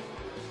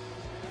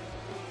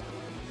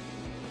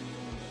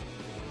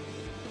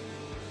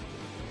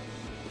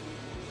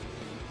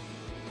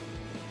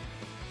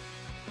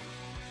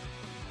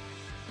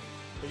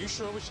 Are you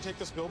sure we should take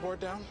this billboard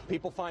down?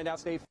 People find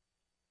out State.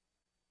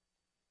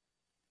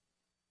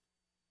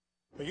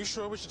 Are you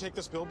sure we should take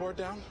this billboard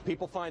down?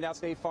 People find out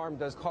State Farm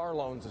does car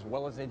loans as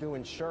well as they do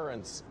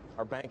insurance.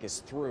 Our bank is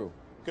through.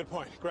 Good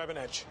point. Grab an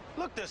edge.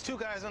 Look, there's 2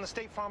 guys on the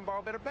State Farm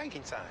Borrow Better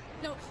banking sign.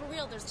 No, for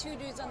real, there's 2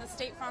 dudes on the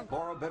State Farm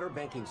Borrow Better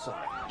banking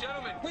sign.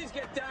 Gentlemen, please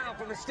get down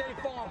from the State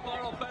Farm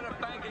Borrow Better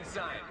banking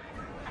sign.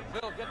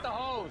 Bill, get the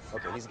hose.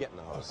 Okay, he's getting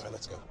the hose. All right,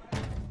 let's go.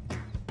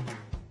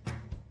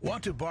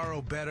 Want to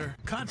borrow better?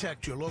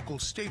 Contact your local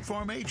State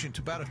Farm agent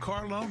about a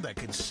car loan that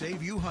could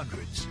save you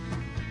hundreds.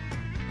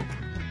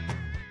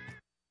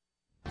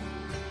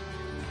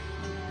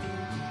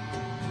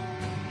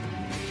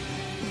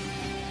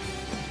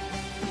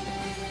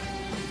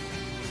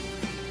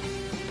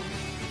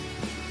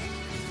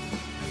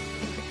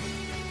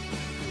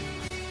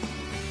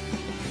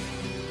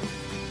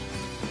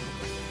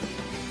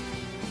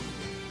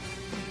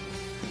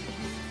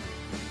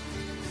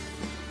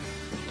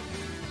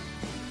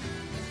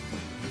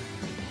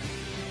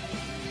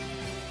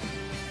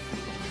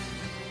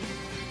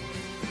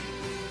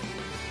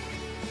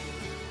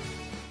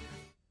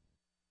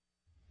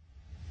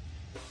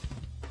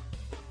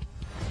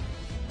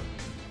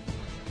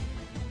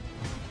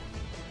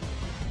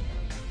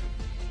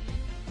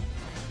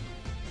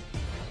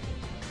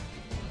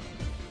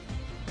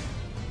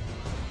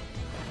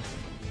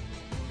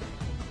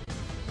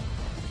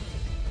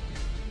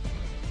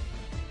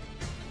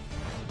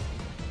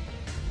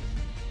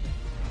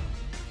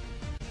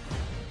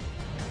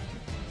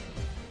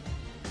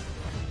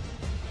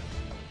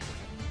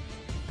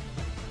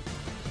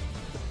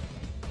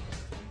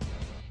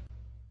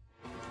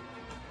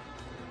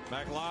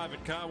 Back live in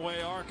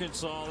Conway,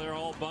 Arkansas. They're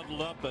all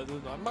bundled up, but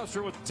I'm not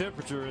sure what the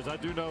temperature is. I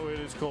do know it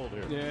is cold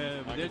here. Yeah,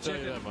 I they're can tell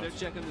you that much. They're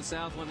checking the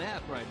Southland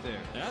app right there.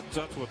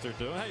 That's what they're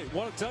doing. Hey,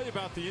 want to tell you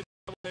about the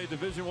NCAA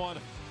Division I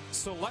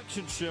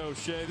selection show,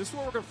 Shea. This is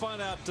where we're going to find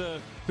out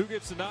who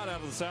gets the nod out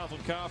of the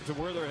Southland Conference and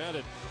where they're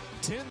headed.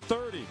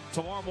 10:30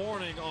 tomorrow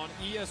morning on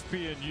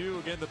ESPNU.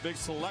 Again, the big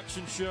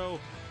selection show.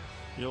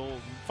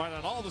 You'll find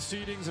out all the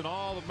seedings and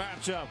all the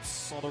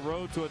matchups on the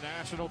road to a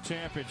national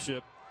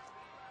championship.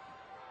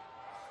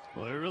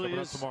 Well, there really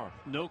is tomorrow.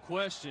 No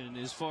question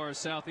as far as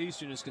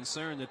Southeastern is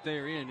concerned that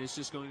they're in. It's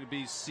just going to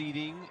be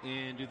seeding,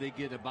 and do they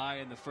get a bye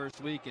in the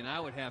first week? And I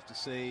would have to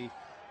say,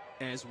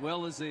 as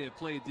well as they have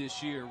played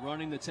this year,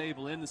 running the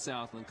table in the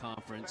Southland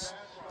Conference,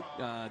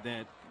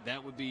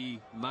 that would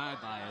be my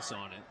bias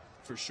on it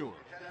for sure.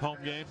 Home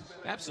game?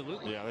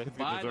 Absolutely. Yeah, they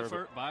by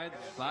deserve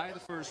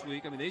the first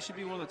week. I mean, they should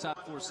be one of the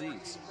top 4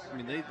 seeds. I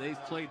mean,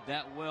 they've played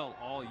that well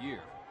all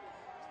year.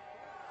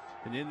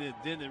 And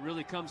then it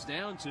really comes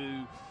down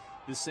to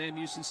the Sam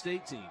Houston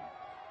State team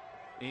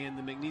and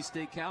the McNeese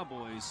State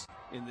Cowboys.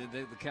 And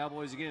the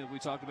Cowboys, again, we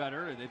talked about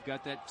earlier, they've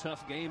got that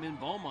tough game in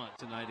Beaumont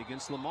tonight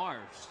against Lamar.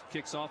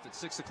 Kicks off at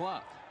 6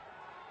 o'clock.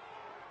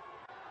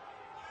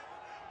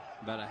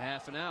 About a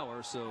half an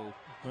hour, so.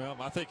 Well,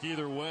 I think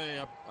either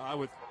way, I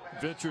would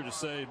venture to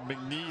say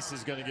McNeese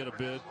is going to get a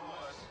bid,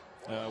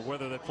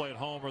 whether they play at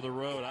home or the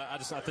road. I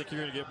think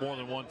you're going to get more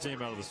than one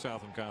team out of the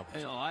Southland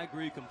Conference. I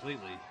agree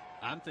completely.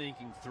 I'm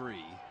thinking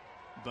 3,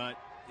 but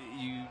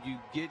you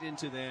get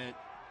into that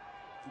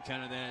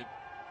kind of that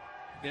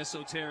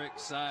esoteric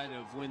side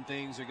of when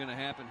things are going to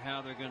happen,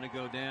 how they're going to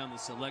go down, the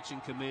selection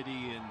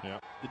committee and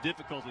the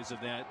difficulties of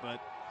that.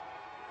 But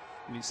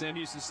I mean, Sam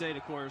Houston State,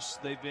 of course,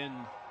 they've been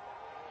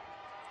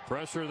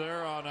pressure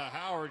there on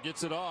Howard,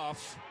 gets it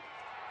off.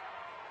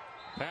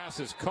 Pass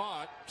is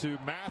caught to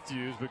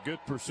Matthews, but good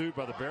pursuit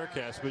by the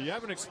Bearcats. But you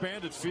have an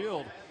expanded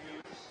field,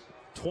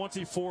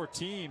 24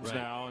 teams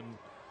now,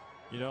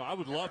 and I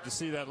would love to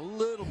see that a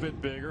little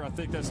bit bigger. I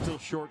think that's still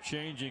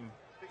shortchanging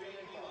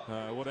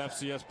what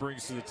FCS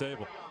brings to the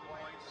table.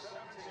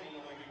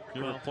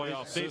 Your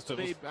playoff system,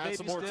 add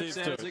some more teams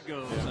to it. As it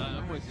goes.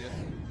 I'm with you.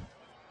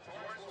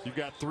 You've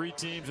got 3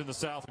 teams in the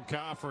Southland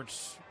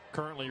Conference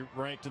currently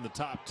ranked in the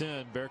top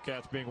 10,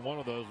 Bearcats being one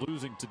of those,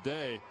 losing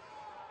today.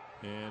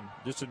 And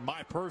just in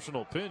my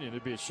personal opinion,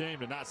 it'd be a shame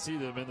to not see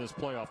them in this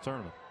playoff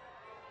tournament.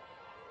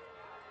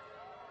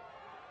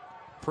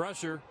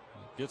 Pressure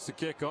gets the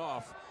kick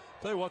off.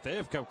 Tell you what, they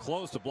have come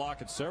close to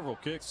blocking several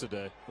kicks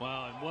today.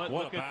 Wow, and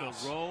look at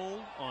the roll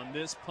on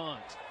this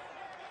punt.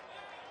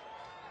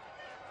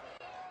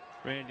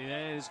 Randy,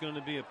 that is going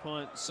to be a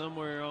punt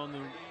somewhere on the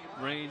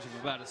range of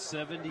about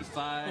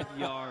 75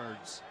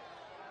 yards.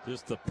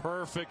 Just the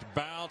perfect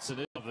bounce and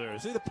it up there.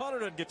 See, the punter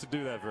doesn't get to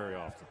do that very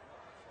often.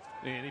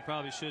 And he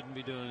probably shouldn't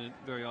be doing it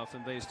very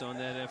often based on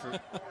that effort.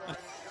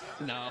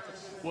 No,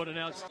 what an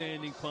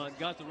outstanding punt.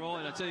 Got the roll,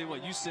 and I tell you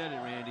what, you said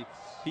it, Randy.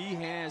 He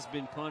has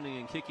been punting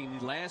and kicking.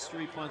 The last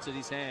 3 punts that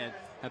he's had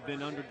have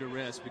been under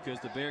duress because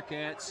the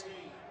Bearcats,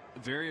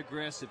 very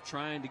aggressive,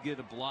 trying to get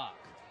a block.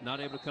 Not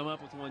able to come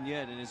up with one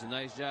yet, and it's a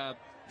nice job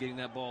getting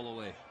that ball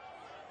away.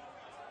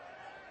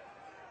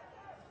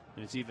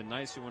 And it's even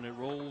nicer when it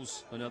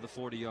rolls another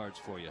 40 yards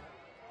for you.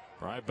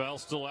 Brian Bell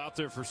still out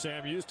there for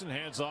Sam Houston.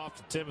 Hands off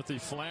to Timothy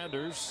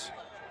Flanders.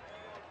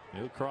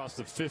 He'll cross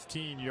the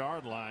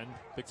 15-yard line.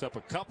 Picks up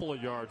a couple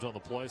of yards on the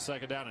play.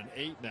 2nd down and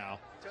 8 now.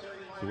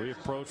 So we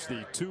approach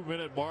the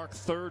 2-minute mark,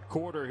 3rd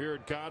quarter here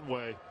in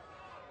Conway.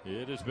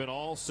 It has been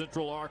all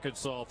Central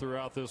Arkansas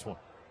throughout this one.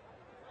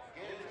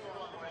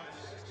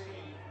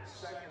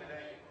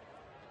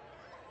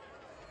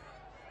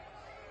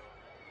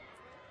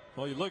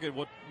 Well, you look at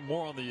what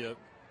more on the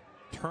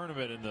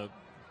tournament and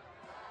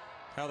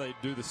how they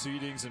do the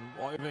seedings and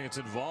everything that's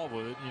involved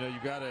with it. You know,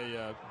 you've got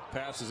a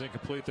pass is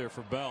incomplete there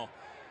for Bell.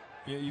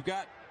 You know, you've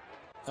got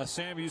a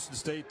Sam Houston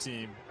State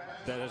team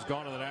that has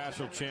gone to the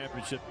national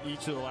championship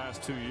each of the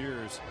last 2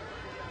 years.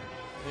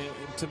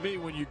 And to me,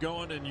 when you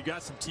go in and you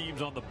got some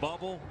teams on the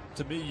bubble,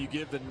 to me, you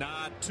give the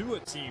nod to a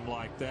team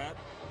like that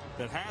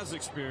has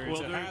experience,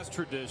 that has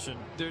tradition.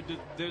 They're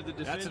the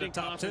defending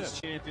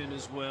conference champion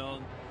as well.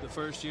 The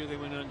first year they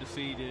went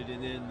undefeated,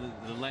 and then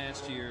the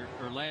last year,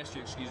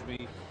 excuse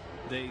me,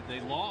 they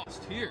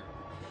lost here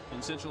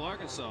in Central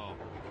Arkansas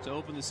to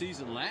open the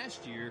season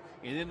last year,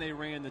 and then they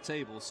ran the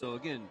table. So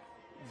again,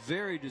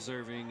 very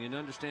deserving and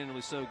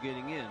understandably so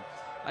getting in.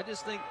 I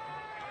just think,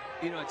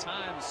 you know, at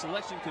times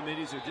selection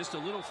committees are just a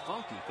little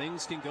funky.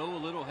 Things can go a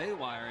little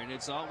haywire, and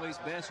it's always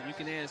best. And you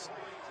can ask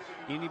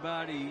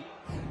anybody,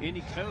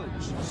 any coach,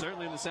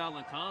 certainly in the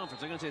Southland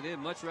Conference, I'm going to say they'd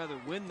much rather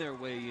win their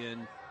way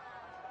in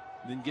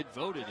than get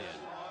voted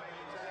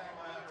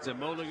in. Is that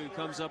Mulligan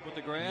comes up with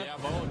the grab? Yeah,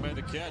 Mulligan made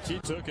the catch. He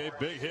took a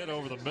big hit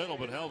over the middle,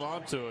 but held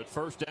on to it.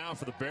 1st down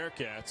for the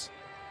Bearcats.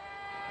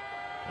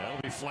 That'll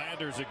be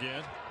Flanders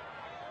again.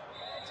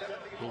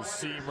 Little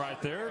seam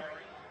right there.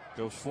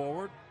 Goes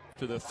forward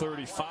to the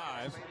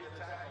 35.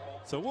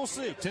 So we'll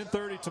see.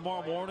 10:30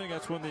 tomorrow morning.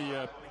 That's when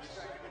the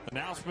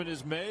announcement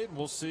is made.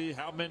 We'll see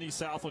how many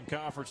Southland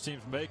Conference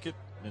teams make it.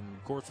 And,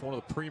 of course, one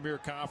of the premier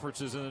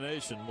conferences in the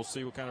nation. We'll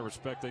see what kind of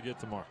respect they get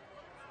tomorrow.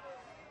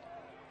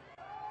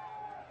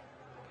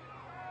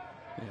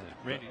 Yeah,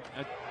 Randy.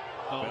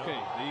 Okay,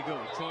 there you go.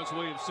 Torrance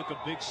Williams took a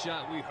big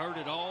shot. We heard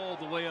it all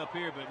the way up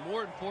here. But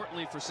more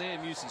importantly for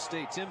Sam Houston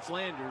State, Tim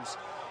Flanders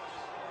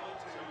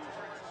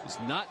is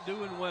not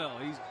doing well.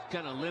 He's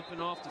kind of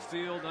limping off the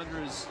field under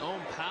his own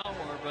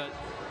power, but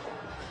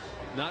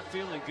not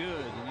feeling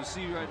good. And you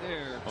see right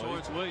there,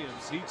 Torrance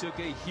Williams, he took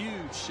a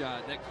huge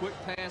shot. That quick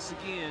pass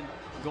again,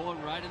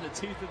 going right in the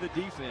teeth of the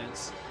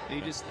defense. And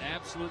he just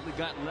absolutely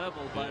got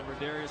leveled by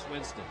Rodarius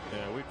Winston.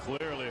 Yeah, we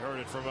clearly heard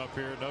it from up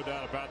here. No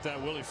doubt about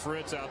that. Willie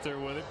Fritz out there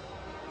with him.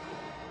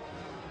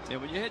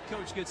 And when your head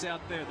coach gets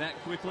out there that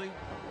quickly,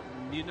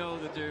 you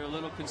know that they're a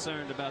little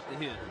concerned about the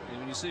hit. And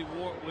when you see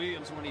Ward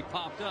Williams, when he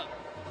popped up,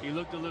 he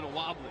looked a little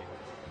wobbly.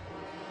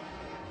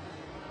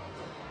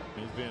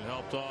 He's being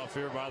helped off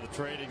here by the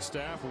training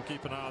staff. We'll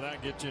keep an eye on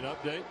that, get you an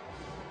update.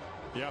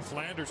 Yeah,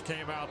 Flanders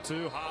came out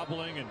too,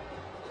 hobbling, and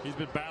he's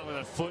been battling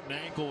that foot and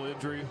ankle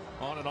injury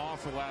on and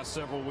off for the last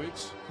several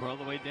weeks. We're all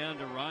the way down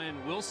to Ryan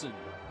Wilson,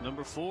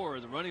 number 4,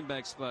 the running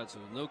back spot. So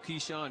no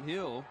Keyshawn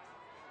Hill,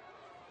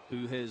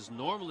 who has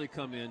normally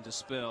come in to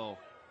spell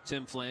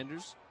Tim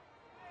Flanders.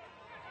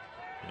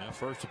 Yeah,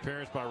 first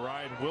appearance by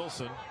Ryan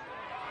Wilson.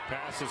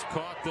 Pass is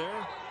caught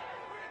there.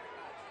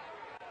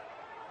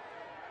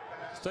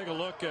 Let's take a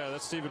look.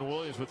 That's Stephen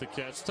Williams with the catch.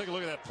 Let's take a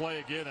look at that play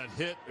again. That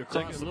hit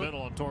across the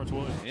middle on Torrance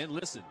Williams. And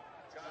listen.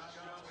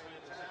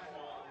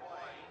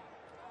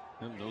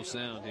 No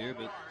sound here,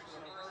 but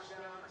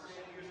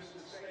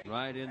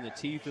right in the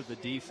teeth of the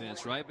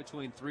defense, right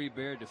between 3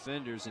 Bear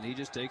defenders, and he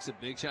just takes a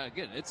big shot.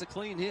 Again, it's a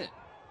clean hit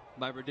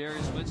by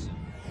Rodarius Winston.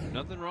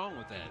 Nothing wrong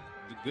with that.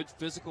 Good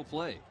physical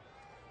play.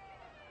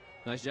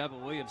 Nice job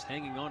of Williams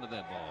hanging on to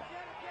that ball.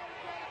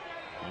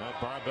 Well,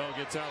 Brian Bell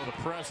gets out of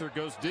the pressure,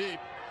 goes deep.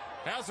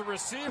 Has a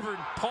receiver,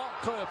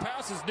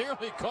 pass is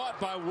nearly caught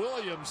by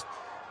Williams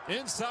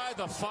inside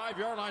the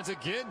 5-yard lines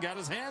again. Got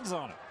his hands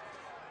on it.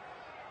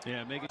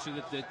 Yeah, making sure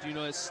that you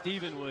know, it's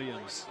Stephen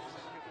Williams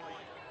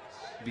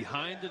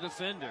behind the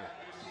defender.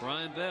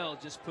 Brian Bell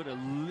just put a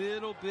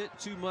little bit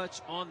too much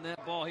on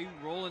that ball. He was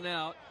rolling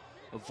out,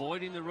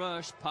 avoiding the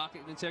rush.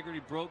 Pocket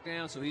integrity broke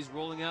down, so he's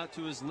rolling out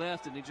to his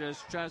left, and he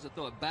just tries to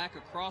throw it back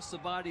across the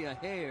body a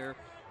hair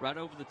right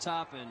over the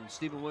top, and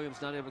Stephen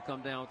Williams not able to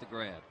come down with the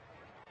grab.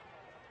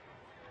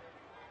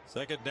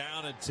 2nd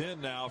down and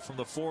 10 now from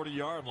the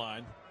 40-yard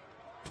line.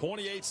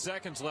 28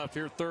 seconds left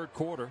here, 3rd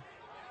quarter.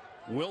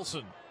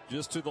 Wilson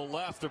just to the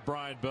left of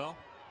Brian Bell.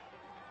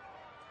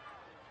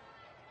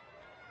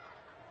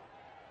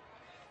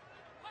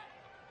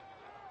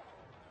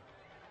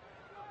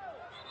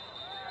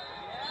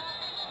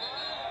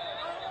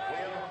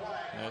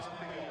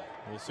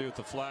 We'll see what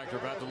the flags are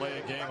about to lay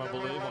a game, I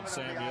believe, on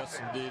Sam. Yes,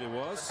 indeed it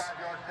was.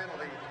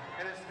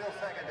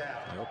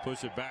 They'll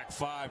push it back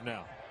 5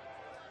 now.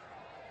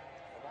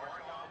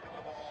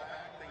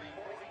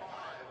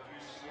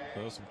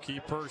 So some key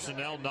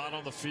personnel not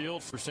on the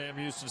field for Sam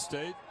Houston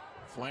State.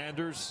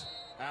 Flanders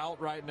out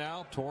right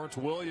now. Torrance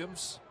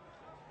Williams.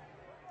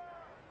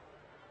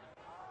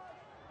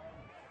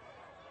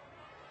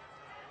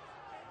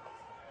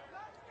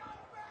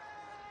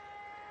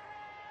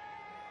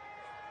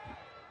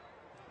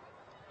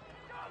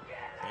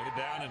 Take it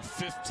down in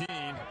 15.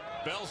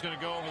 Bell's going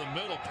to go over the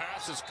middle.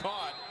 Pass is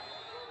caught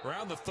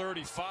around the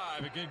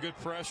 35. Again, good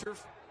pressure.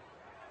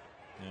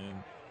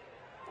 And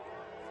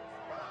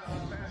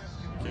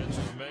catch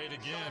is made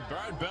again.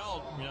 Brian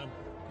Bell, you know,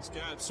 he's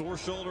got sore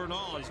shoulder and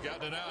all. He's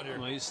gotten it out here.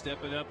 Well, he's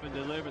stepping up and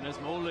delivering. That's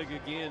Molig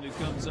again who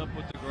comes up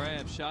with the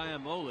grab. Shea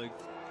Molig.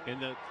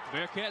 And the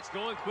Bearcats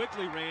going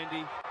quickly,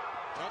 Randy.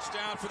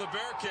 Touchdown for the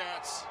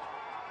Bearcats.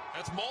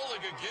 That's Molig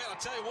again. I'll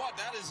tell you what,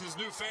 that is his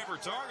new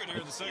favorite target here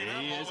in the second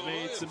half. He has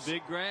made some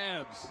big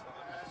grabs.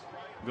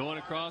 Going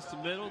across the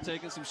middle,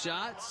 taking some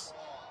shots.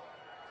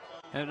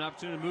 Had an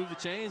opportunity to move the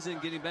chains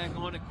and getting back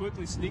on it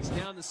quickly. Sneaks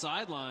down the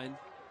sideline.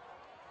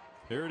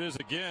 Here it is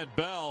again.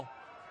 Bell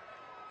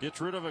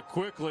gets rid of it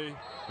quickly.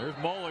 There's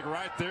Molig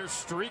right there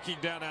streaking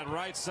down that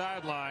right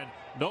sideline.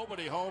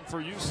 Nobody home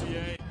for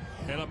UCA.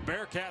 And a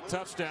Bearcat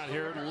touchdown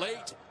here.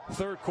 Late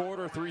 3rd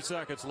quarter, 3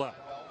 seconds left.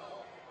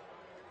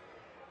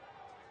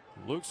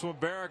 Luke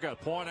Swimberga,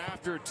 point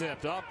after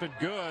attempt, up and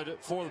good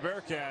for the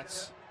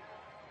Bearcats.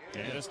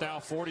 And it's now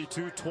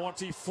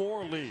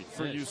 42-24 lead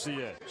for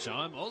UCA.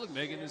 Sean Molig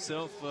making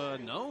himself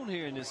known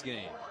here in this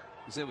game.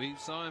 He said we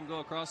saw him go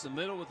across the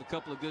middle with a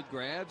couple of good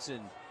grabs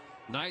and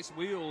nice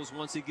wheels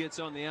once he gets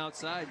on the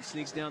outside and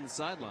sneaks down the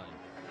sideline.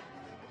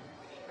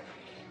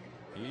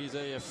 He's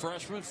a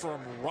freshman from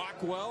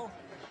Rockwell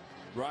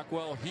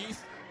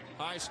Heath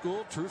High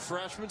School, true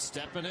freshman,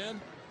 stepping in.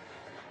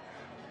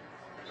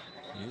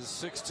 He's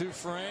a 6'2"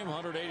 frame,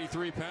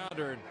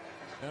 183-pounder, and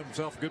had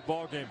himself a good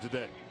ball game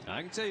today.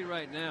 I can tell you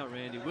right now,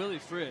 Randy, Willie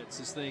Fritz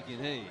is thinking,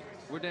 hey,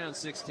 we're down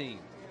 16.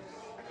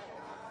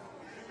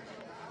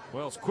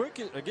 Well, as quick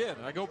as, again,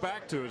 I go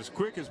back to it, as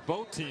quick as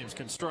both teams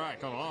can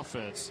strike on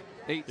offense.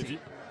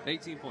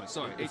 18 points,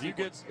 sorry. If you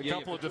get a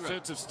couple of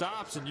defensive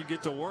stops and you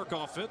get to work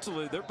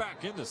offensively, they're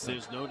back in this thing.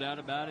 There's no doubt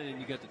about it, and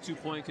you got the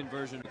 2-point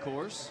conversion, of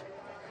course.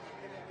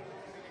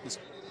 This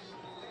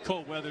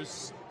cold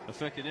weather's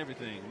affecting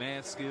everything,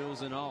 math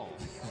skills and all.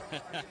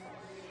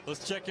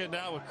 Let's check in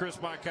now with Chris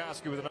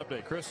Mycoskie with an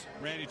update. Chris.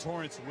 Randy,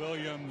 Torrance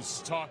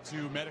Williams talked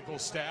to medical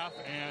staff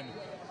and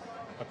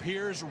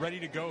appears ready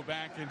to go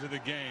back into the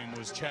game.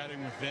 Was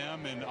chatting with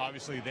them, and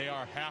obviously they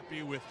are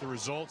happy with the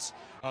results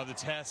of the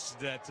tests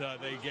that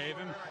they gave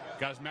him.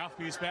 Got his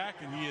mouthpiece back,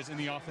 and he is in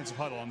the offensive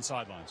huddle on the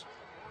sidelines.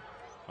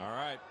 All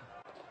right.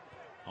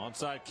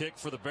 Onside kick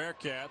for the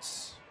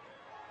Bearcats.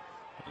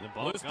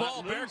 Loose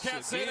ball.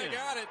 Bearcats say they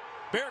got it.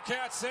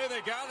 Bearcats say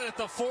they got it at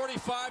the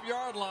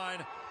 45-yard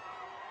line.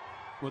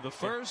 Well, the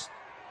first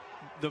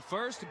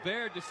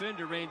Bear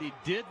defender, Randy,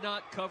 did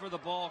not cover the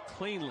ball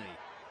cleanly.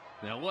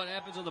 Now, what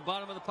happens on the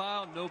bottom of the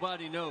pile,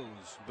 nobody knows.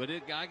 But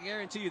I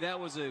guarantee you that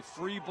was a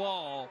free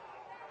ball.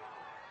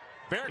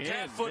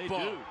 Bearcat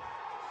football.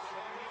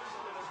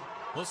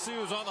 Let's see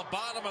who's on the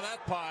bottom of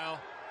that pile.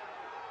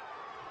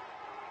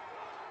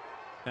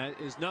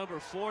 That is number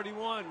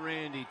 41,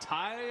 Randy.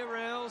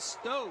 Tyrell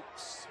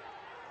Stokes.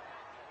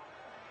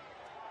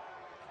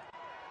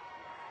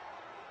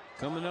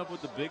 Coming up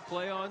with the big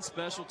play on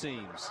special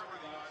teams.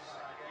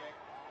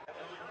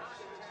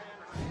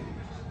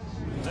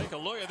 Take a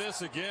look at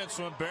this again.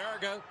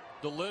 Swimberga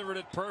delivered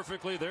it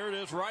perfectly. There it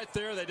is right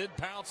there. They didn't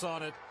pounce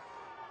on it.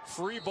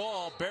 Free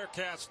ball.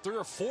 Bearcats, 3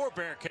 or 4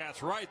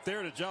 Bearcats right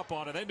there to jump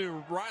on it. They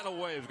knew right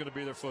away it was going to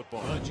be their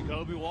football.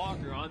 Jacoby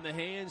Walker on the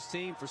hands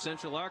team for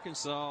Central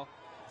Arkansas.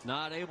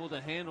 Not able to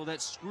handle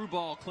that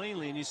screwball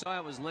cleanly. And you saw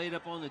it was laid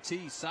up on the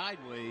tee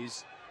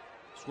sideways.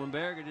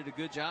 Swimberga did a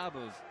good job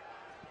of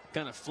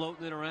kind of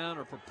floating it around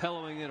or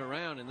propelling it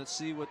around. And let's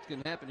see what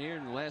can happen here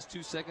in the last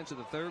 2 seconds of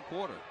the 3rd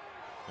quarter.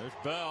 There's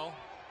Bell.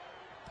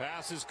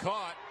 Pass is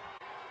caught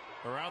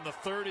around the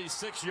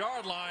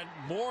 36-yard line.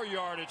 More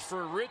yardage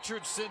for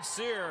Richard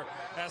Sincere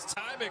as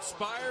time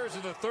expires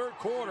in the 3rd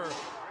quarter.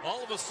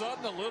 All of a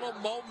sudden, a little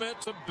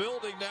momentum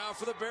building now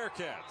for the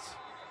Bearcats.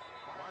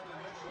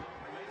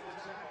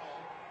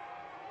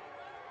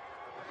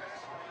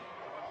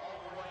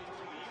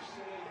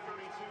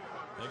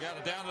 got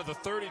it down to the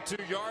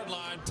 32-yard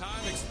line.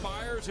 Time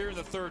expires here in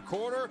the third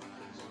quarter.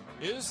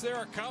 Is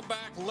there a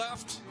comeback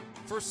left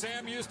for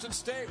Sam Houston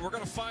State? We're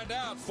going to find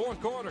out.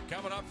 Fourth quarter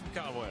coming up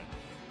from Conway.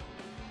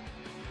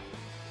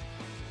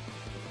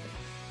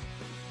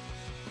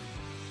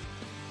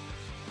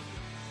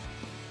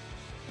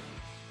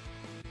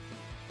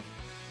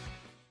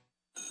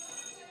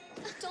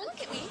 Don't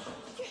look at me.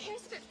 Your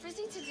hair's a bit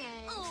frizzy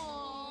today.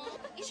 Oh,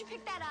 you should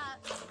pick that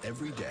up.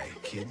 Every day,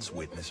 kids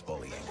witness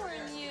bullying. Poor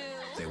you.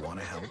 They want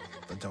to help,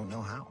 but don't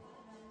know how.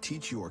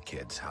 Teach your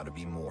kids how to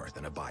be more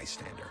than a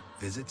bystander.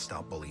 Visit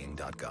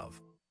stopbullying.gov.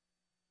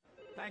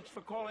 Thanks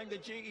for calling the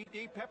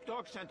GED Pep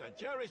Talk Center.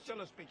 Jerry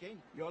Siller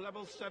speaking. Your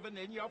level 7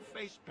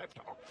 in-your-face pep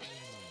talk.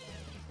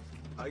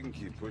 I can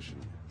keep pushing.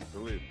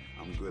 Believe me,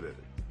 I'm good at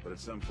it. But at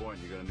some point,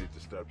 you're going to need to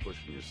start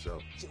pushing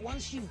yourself. See,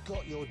 once you've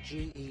got your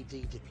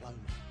GED diploma,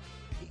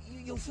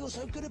 you'll feel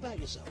so good about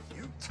yourself.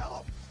 You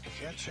tell them. You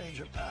can't change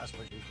your past,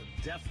 but you can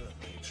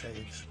definitely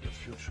change your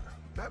future.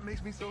 That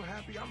makes me so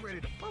happy, I'm ready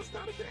to bust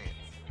out a dance.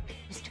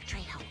 Mr.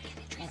 Trejo, can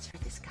I transfer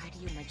this guy to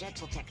you? My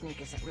gentle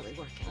technique isn't really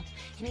working.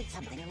 You need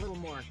something a little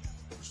more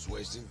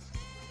persuasive.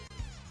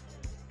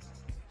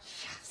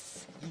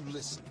 Yes. You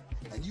listen,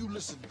 and you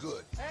listen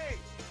good. Hey,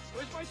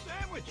 where's my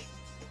sandwich?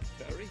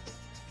 Terry?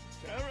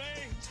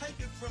 Terry! Take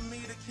it from me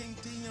to King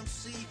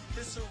DMC.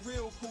 It's a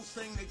real cool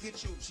thing to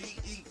get your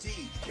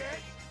GED. Get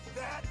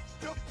that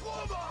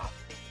diploma!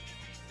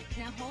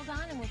 Now hold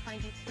on and we'll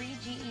find you free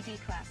GED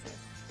classes.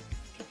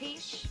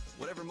 Capiche?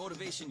 Whatever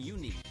motivation you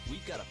need,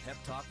 we've got a pep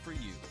talk for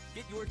you.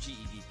 Get your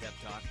GED pep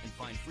talk and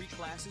find free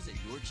classes at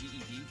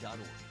yourged.org.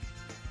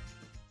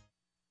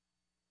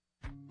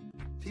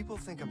 People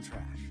think I'm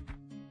trash,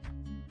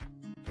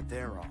 but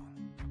they're wrong.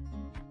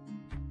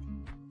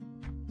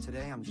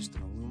 Today I'm just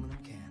an aluminum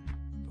can,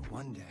 but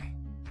one day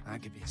I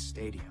could be a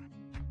stadium.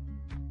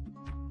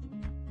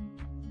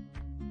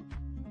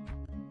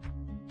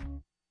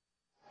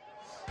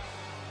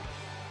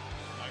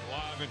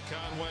 Live in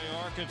Conway,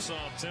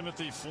 Arkansas,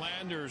 Timothy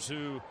Flanders,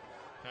 who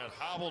had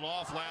hobbled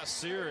off last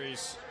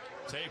series,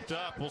 taped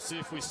up. We'll see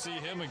if we see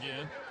him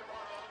again.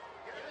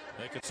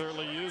 They could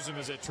certainly use him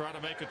as they try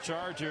to make a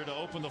charge here to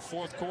open the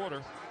fourth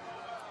quarter.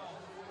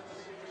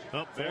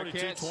 Up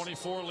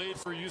 42-24 lead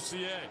for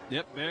UCA.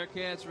 Yep,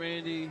 Bearkats,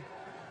 Randy,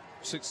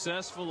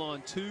 successful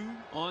on 2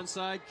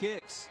 onside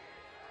kicks.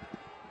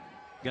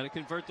 Got to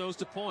convert those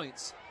to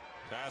points.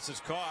 Pass is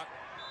caught.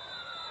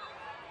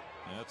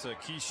 That's a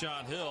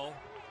Keyshawn Hill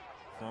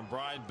from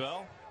Brian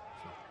Bell.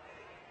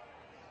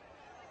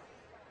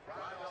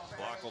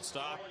 Clock will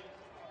stop.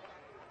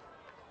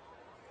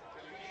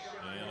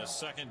 And a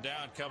second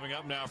down coming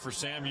up now for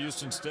Sam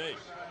Houston State.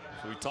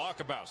 So we talk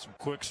about some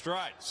quick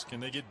strides. Can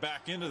they get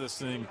back into this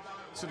thing?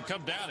 It's going to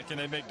come down to can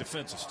they make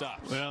defensive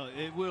stops? Well,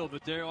 it will,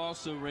 but they're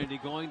also, Randy,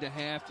 going to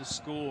have to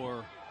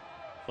score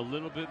a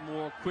little bit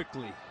more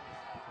quickly,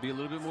 be a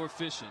little bit more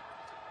efficient.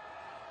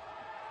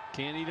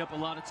 Can't eat up a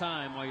lot of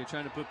time while you're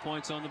trying to put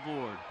points on the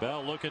board.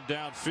 Bell looking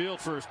downfield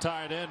for his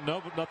tight end.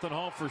 No, but nothing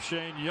home for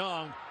Shane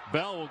Young.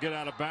 Bell will get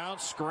out of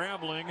bounds,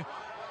 scrambling.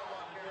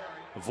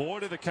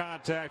 Avoided the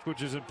contact,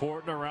 which is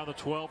important, around the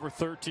 12 or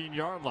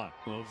 13-yard line.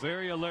 Well,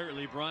 very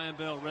alertly, Brian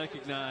Bell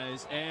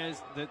recognized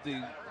as that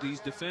these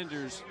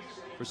defenders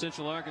for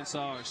Central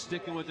Arkansas are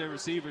sticking with their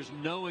receivers,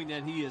 knowing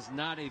that he is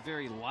not a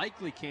very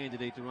likely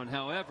candidate to run.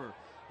 However,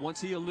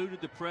 once he eluded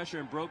the pressure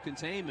and broke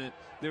containment,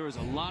 there was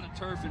a lot of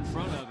turf in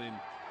front of him.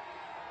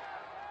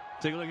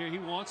 Take a look here. He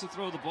wants to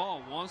throw the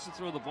ball,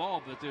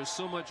 but there's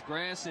so much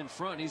grass in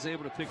front, he's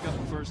able to pick up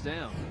a first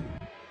down.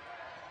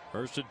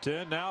 First and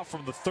 10 now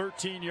from the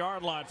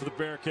 13-yard line for the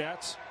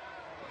Bearcats.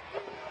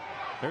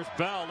 There's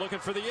Bell looking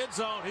for the end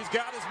zone. He's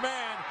got his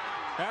man.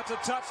 That's a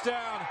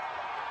touchdown.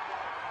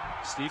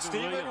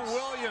 Stephen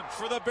Williams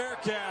for the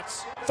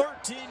Bearcats.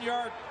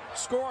 13-yard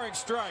scoring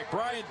strike.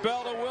 Brian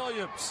Bell to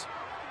Williams.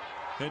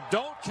 And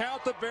don't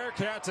count the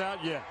Bearcats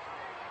out yet.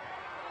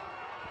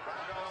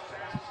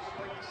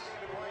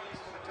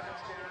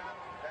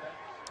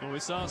 Well, we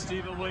saw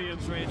Stephen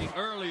Williams, Randy,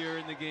 earlier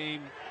in the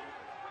game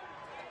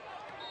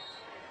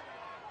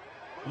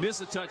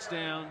miss a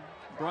touchdown.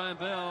 Brian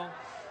Bell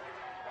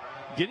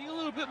getting a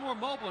little bit more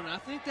mobile, and I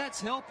think that's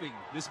helping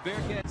this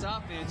Bearcats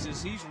offense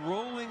as he's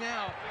rolling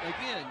out.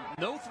 Again,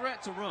 no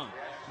threat to run,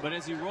 but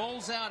as he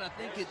rolls out, I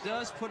think it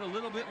does put a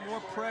little bit more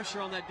pressure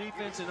on that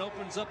defense and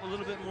opens up a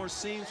little bit more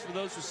seams for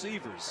those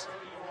receivers.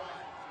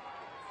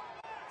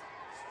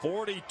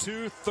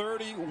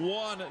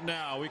 42-31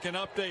 now. We can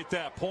update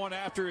that. Point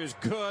after is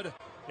good.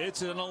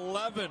 It's an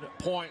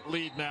 11-point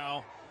lead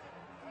now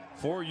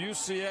for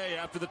UCA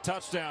after the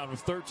touchdown with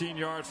 13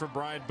 yards from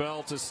Brian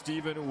Bell to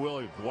Stephen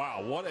Williams.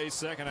 Wow, what a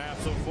second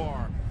half so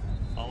far.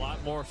 A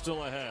lot more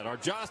still ahead. Our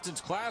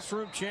Jostens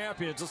Classroom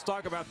champions, let's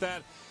talk about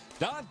that.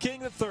 Don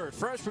King III,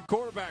 freshman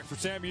quarterback for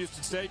Sam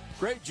Houston State.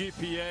 Great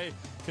GPA,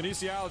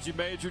 kinesiology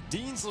major,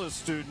 Dean's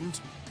List student.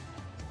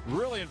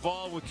 Really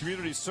involved with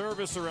community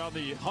service around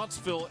the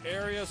Huntsville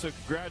area, so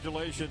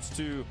congratulations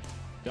to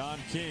Don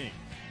King.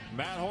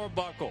 Matt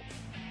Hornbuckle,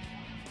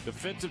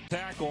 defensive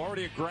tackle,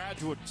 already a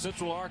graduate at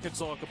Central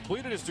Arkansas,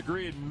 completed his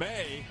degree in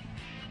May,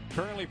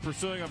 currently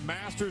pursuing a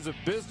master's of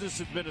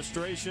business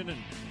administration, and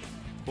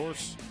of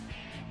course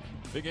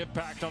big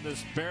impact on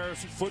this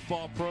Bears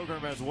football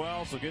program as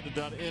well, so getting it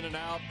done in and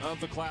out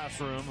of the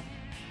classroom.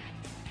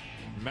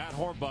 Matt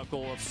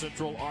Hornbuckle of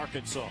Central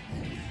Arkansas.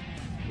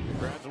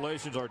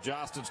 Congratulations, our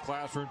Jostens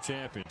classroom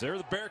champions. They're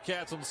the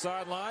Bearcats on the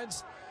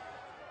sidelines.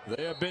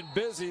 They have been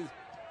busy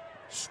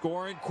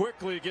scoring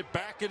quickly to get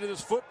back into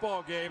this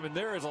football game, and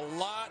there is a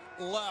lot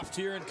left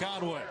here in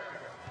Conway.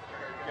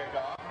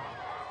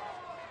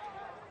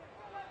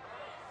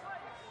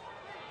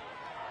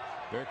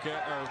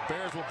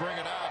 Bears will bring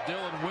it out.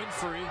 Dylan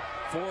Winfrey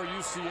for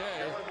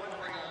UCA.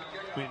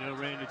 We know,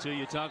 Randy, too,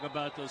 you talk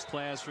about those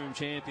classroom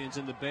champions,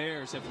 and the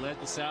Bears have led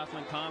the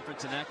Southland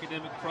Conference in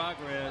academic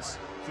progress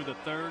for the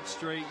 3rd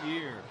straight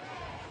year.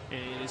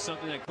 And it's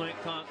something that Clint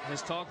Conk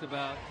has talked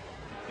about,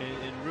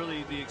 and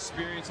really the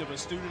experience of a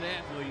student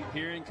athlete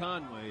here in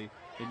Conway.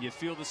 And you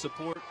feel the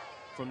support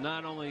from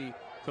not only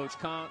Coach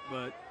Conk,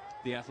 but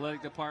the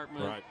athletic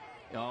department, right,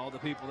 all the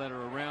people that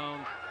are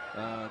around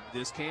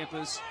this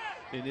campus.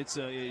 And it's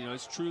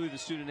it's truly the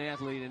student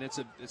athlete, and it's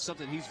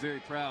something he's very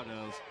proud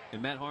of.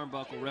 And Matt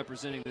Hornbuckle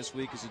representing this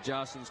week as the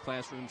Jostens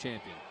classroom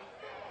champion.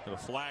 Got a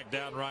flag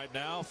down right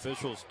now.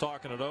 Officials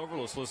talking it over.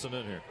 Let's listen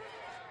in here.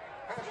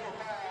 Personal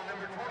foul,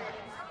 number 20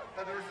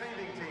 of the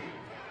receiving team.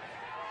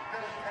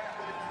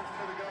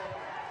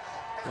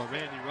 Well,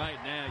 Randy, right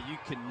now you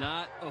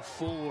cannot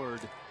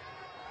afford.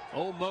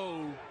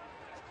 Omo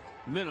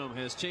Minimum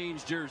has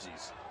changed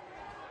jerseys.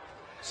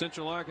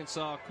 Central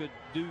Arkansas could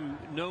do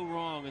no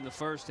wrong in the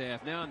first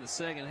half. Now in the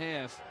second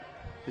half,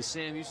 the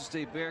Sam Houston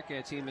State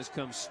Bearcat team has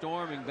come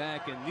storming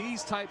back, and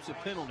these types of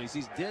penalties,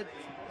 these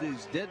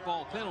dead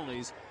ball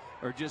penalties,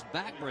 are just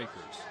backbreakers.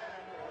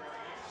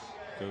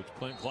 Coach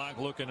Clint Clark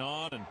looking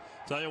on, and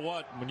tell you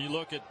what, when you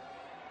look at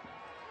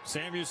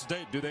Sam Houston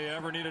State, do they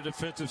ever need a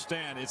defensive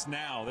stand? It's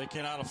now. They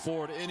cannot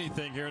afford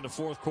anything here in the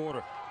 4th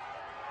quarter.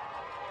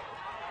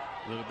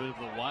 A little bit of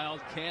a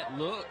wildcat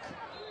look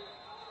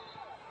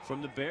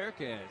from the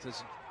Bearcats.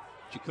 It's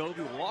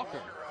Jacoby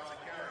Walker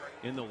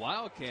in the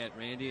Wildcat,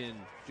 Randy, and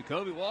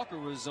Jacoby Walker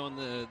was on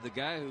the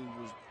guy who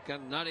was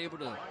kind of not able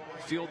to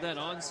field that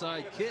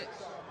onside kick.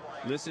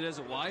 Listed as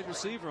a wide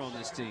receiver on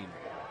this team.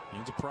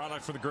 He's a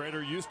product from the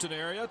greater Houston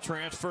area,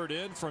 transferred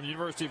in from the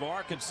University of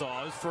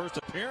Arkansas. His first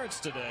appearance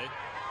today.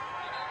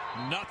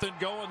 Nothing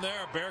going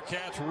there.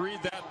 Bearcats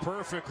read that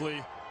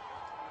perfectly.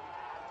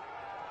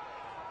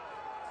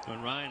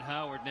 And Ryan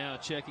Howard now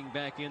checking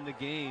back in the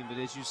game. But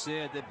as you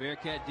said, the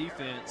Bearcat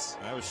defense.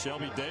 That was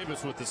Shelby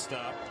Davis with the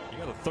stop. You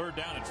got a 3rd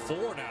down and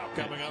 4 now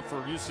coming up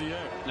for UCA.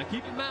 Now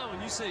keep in mind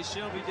when you say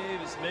Shelby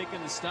Davis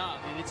making the stop,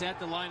 and it's at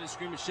the line of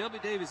scrimmage, Shelby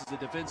Davis is a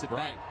defensive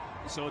back.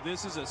 So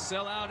this is a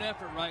sellout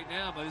effort right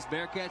now by this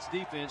Bearcats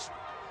defense,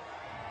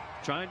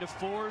 trying to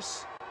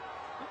force,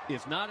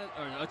 if not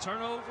a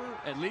turnover,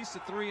 at least a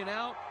 3 and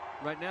out.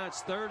 Right now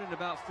it's 3rd and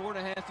about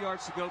 4.5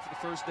 yards to go for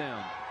the 1st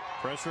down.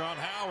 Pressure on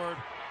Howard.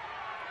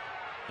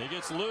 He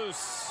gets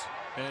loose,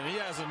 and he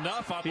has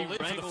enough, I believe,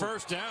 for the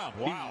 1st down.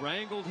 Wow. He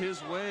wrangled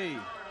his way.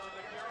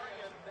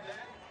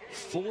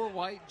 4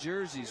 white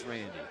jerseys,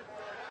 Randy,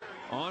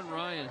 on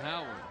Ryan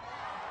Howard.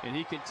 And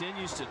he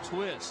continues to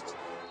twist.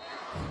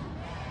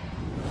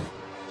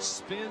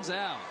 Spins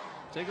out.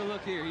 Take a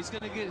look here. He's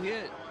going to get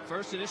hit.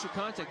 First initial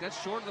contact.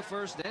 That's short of the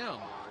 1st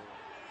down.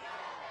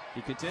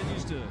 He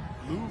continues to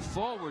move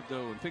forward,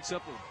 though, and picks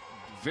up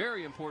a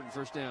very important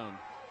 1st down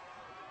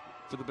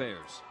for the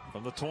Bears.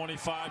 From the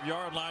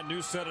 25-yard line,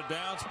 new set of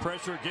downs.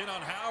 Pressure again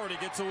on Howard. He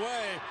gets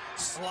away.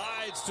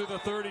 Slides to the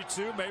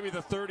 32, maybe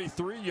the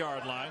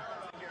 33-yard line.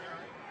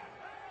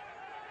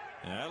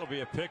 And that'll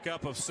be a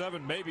pickup of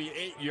 7, maybe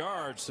 8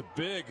 yards. A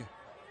big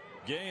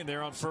gain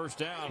there on 1st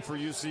down for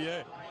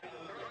UCA.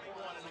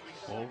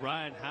 Well,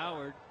 Ryan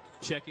Howard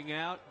checking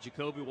out.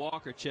 Jacoby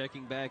Walker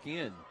checking back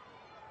in.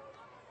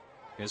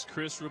 As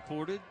Chris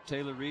reported,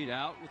 Taylor Reed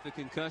out with the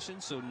concussion,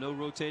 so no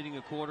rotating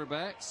of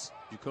quarterbacks.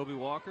 Jacoby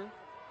Walker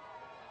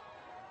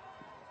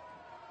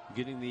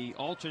getting the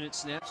alternate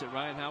snaps that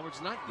Ryan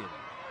Howard's not getting.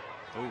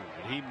 Oh,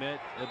 and he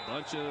met a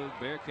bunch of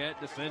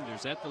Bearcat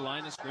defenders at the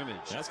line of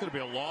scrimmage. That's going to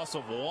be a loss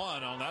of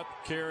 1 on that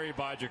carry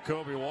by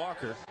Jacoby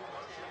Walker.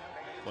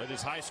 Played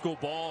his high school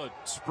ball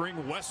at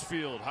Spring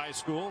Westfield High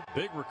School.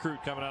 Big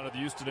recruit coming out of the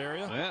Houston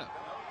area. Yeah,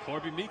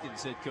 Corby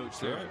Meekins, head coach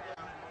there. Right.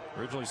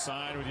 Originally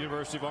signed with the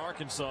University of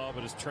Arkansas,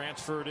 but has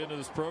transferred into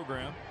this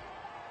program.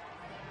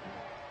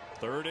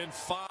 3rd and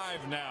 5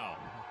 now.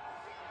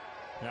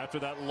 After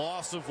that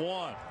loss of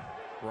 1.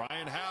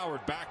 Ryan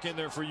Howard back in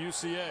there for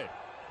UCA.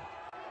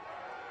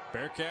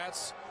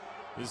 Bearcats,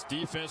 this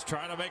defense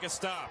trying to make a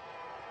stop.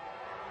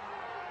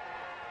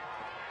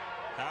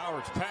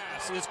 Howard's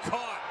pass is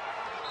caught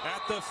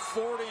at the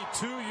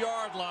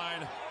 42-yard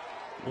line.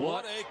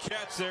 What a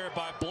catch there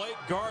by Blake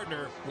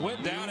Gardner.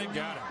 Went down and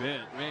got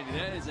it. Randy,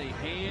 that is a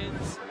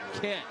hands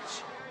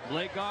catch.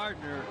 Blake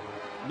Gardner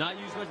not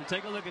used much.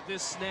 Take a look at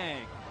this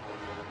snag.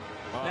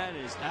 That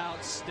is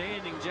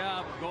outstanding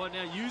job of going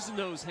down, using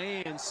those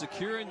hands,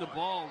 securing the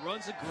ball,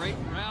 runs a great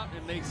route,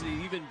 and makes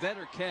an even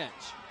better catch.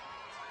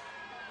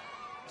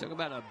 Talk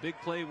about a big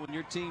play when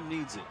your team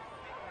needs it.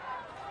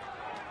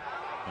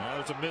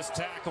 There's a missed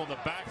tackle in the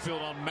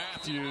backfield on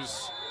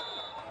Matthews.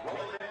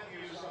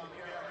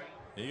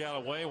 He got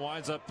away,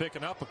 winds up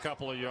picking up a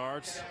couple of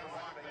yards.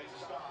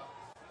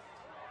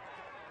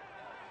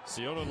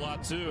 Siona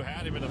Latu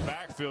had him in the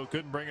backfield,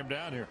 couldn't bring him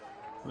down here.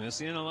 Well,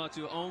 Siona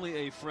Latu,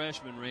 only a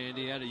freshman,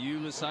 Randy, out of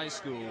Euless High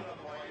School.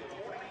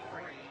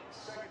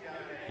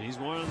 He's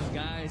one of the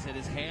guys that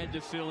has had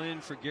to fill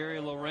in for Gary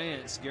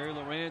Lawrence. Gary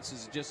Lawrence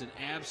is just an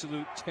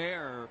absolute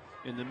terror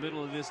in the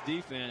middle of this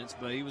defense,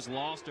 but he was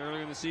lost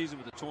earlier in the season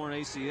with a torn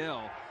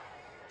ACL.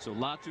 So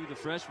Latu, the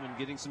freshman,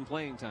 getting some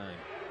playing time.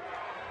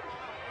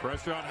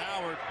 Pressure on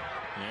Howard,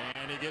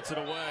 and he gets it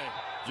away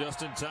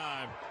just in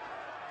time.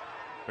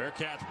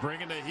 Bearcats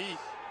bringing the heat.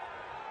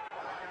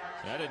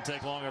 That didn't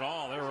take long at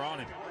all. They were on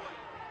him.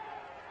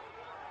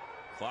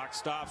 Clock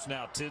stops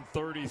now.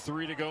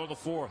 10:33 to go in the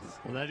fourth.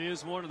 Well, that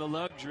is one of the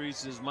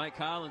luxuries as Mike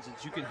Collins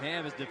that you can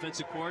have as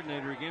defensive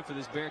coordinator again for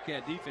this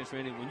Bearcat defense,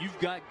 Randy. When you've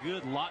got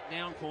good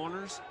lockdown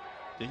corners,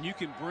 then you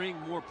can bring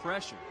more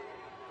pressure.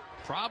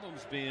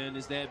 Problem's been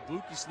is that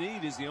Buki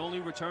Sneed is the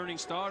only returning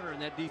starter in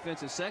that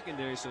defensive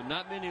secondary, so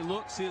not many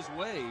looks his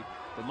way.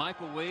 But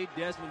Michael Wade,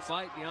 Desmond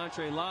Fight,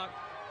 DeAndre Locke,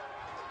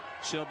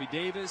 Shelby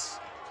Davis,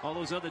 all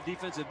those other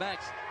defensive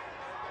backs,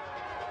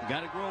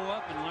 got to grow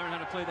up and learn how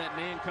to play that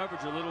man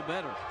coverage a little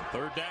better.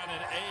 Third down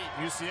and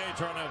 8. UCA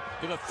trying to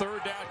get a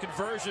third down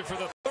conversion for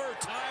the third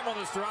time on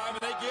this drive, and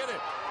they get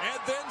it. And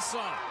then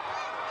some.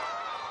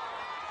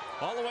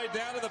 All the way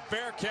down to the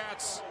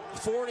Bearcats'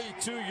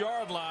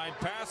 42-yard line.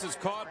 Pass is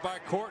caught by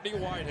Courtney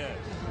Whitehead.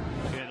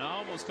 And I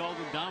almost called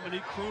him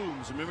Dominique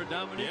Crooms. Remember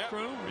Dominique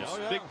Crooms? Oh,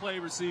 yeah. Big play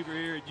receiver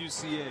here at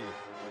UCA.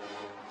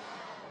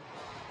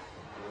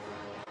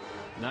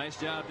 Nice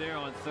job there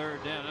on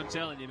third down. I'm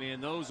telling you,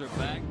 man, those are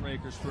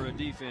backbreakers for a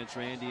defense,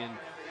 Randy. And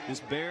this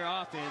Bear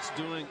offense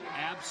doing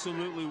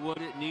absolutely what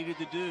it needed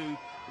to do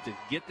to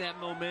get that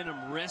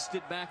momentum, wrest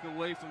it back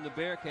away from the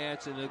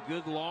Bearcats, and a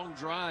good long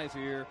drive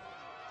here.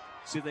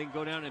 See if they can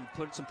go down and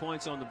put some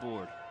points on the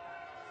board.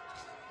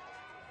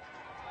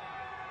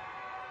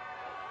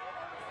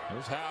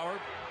 There's Howard.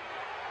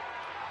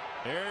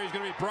 There he's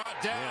going to be brought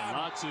down.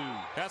 Yeah, Latu.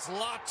 That's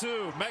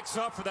Latu. Makes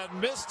up for that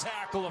missed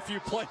tackle a few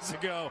plays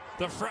ago.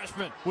 The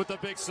freshman with the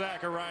big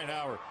sack of Ryan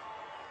Howard.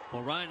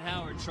 Well, Ryan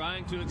Howard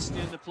trying to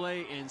extend the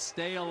play and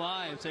stay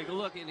alive. Take a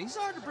look. And he's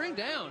hard to bring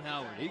down,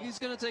 Howard. He's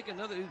going to take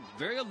another. He's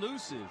very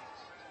elusive.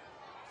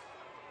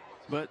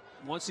 But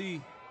once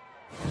he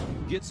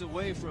gets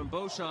away from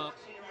Beauchamp,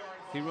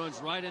 he runs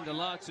right into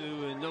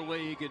Latu, and no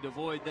way he could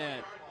avoid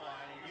that.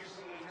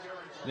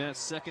 That's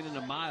second and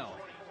a mile.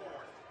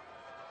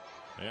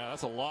 Yeah,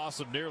 that's a loss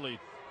of nearly,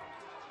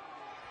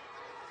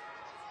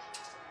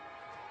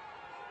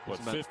 what,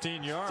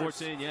 15 yards?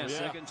 14, yeah,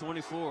 second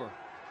 24.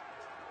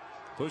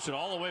 Push it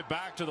all the way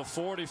back to the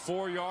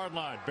 44-yard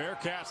line.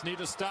 Bearcats need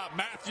to stop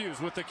Matthews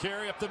with the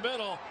carry up the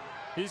middle.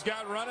 He's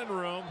got running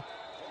room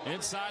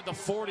inside the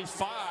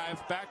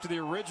 45, back to the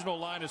original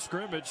line of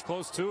scrimmage,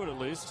 close to it at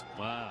least.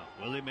 Wow,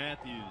 Willie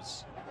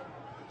Matthews.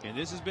 And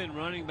this has been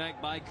running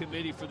back by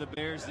committee for the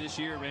Bears this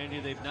year, Randy.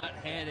 They've not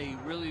had a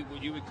really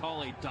what you would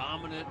call a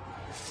dominant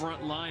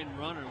front line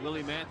runner.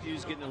 Willie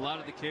Matthews getting a lot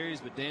of the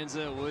carries, but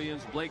Denzel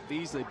Williams, Blake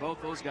Beasley,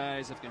 both those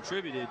guys have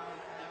contributed.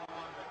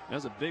 That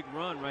was a big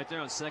run right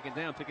there on second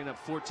down, picking up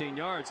 14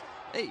 yards.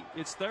 Hey,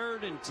 it's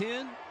 3rd and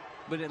 10,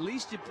 but at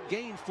least you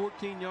gained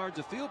 14 yards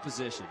of field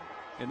position.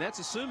 And that's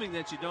assuming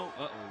that you don't.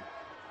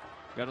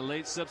 Got a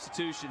late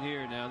substitution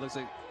here now. Looks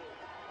like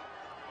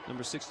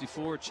number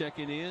 64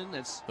 checking in.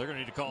 They're going to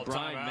need to call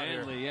Brian timeout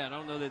Manley. here. Yeah, I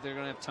don't know that they're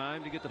going to have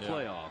time to get the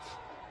play off.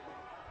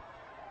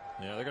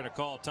 Yeah, they're going to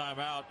call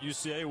timeout.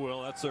 UCA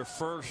will. That's their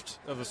first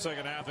of the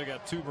second half. They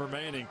got 2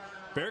 remaining.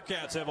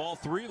 Bearcats have all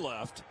 3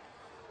 left.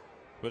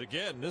 But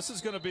again, this is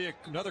going to be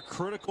another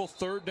critical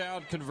third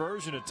down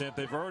conversion attempt.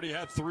 They've already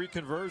had 3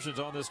 conversions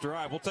on this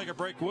drive. We'll take a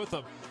break with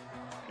them.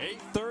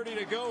 8:30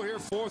 to go here,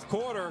 fourth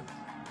quarter.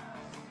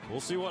 We'll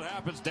see what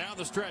happens down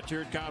the stretch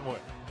here at Conway.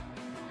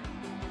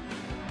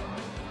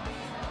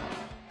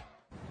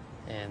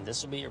 And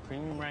this will be your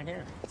premium right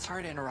here.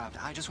 Sorry to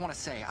interrupt. I just want to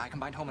say I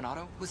combined home and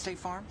auto with State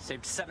Farm.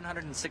 Saved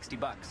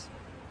 $760.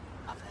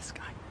 Love this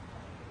guy.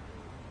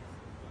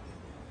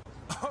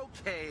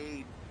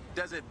 Okay,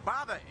 does it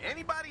bother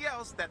anybody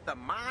else that the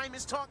mime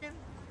is talking?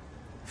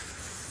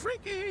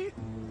 Freaky.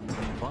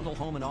 Bundle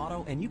home and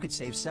auto, and you could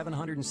save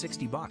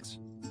 $760.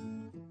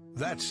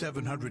 That's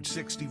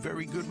 760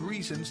 very good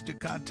reasons to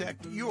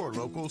contact your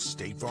local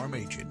State Farm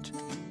agent.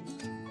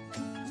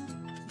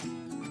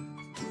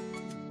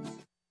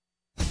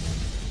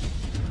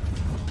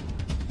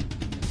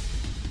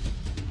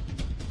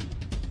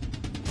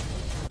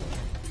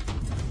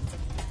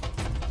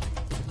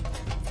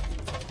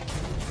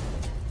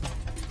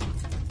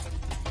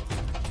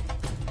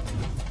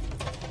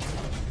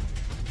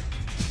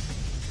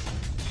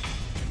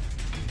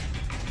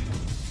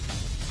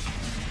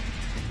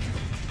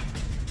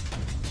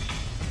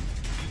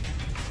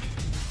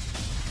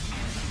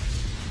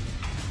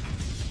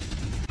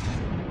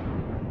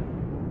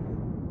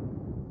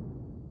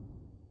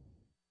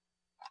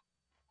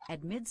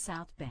 At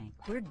Mid-South Bank,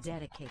 we're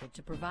dedicated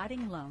to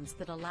providing loans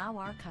that allow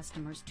our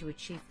customers to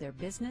achieve their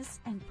business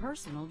and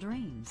personal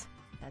dreams.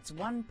 That's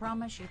one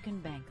promise you can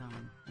bank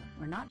on.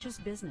 We're not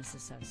just business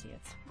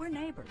associates, we're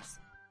neighbors.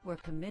 We're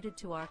committed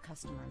to our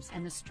customers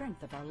and the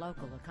strength of our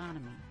local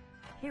economy.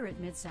 Here at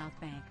Mid-South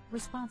Bank,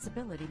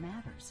 responsibility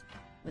matters.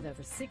 With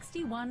over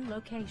 61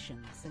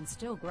 locations and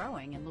still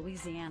growing in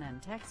Louisiana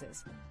and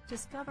Texas,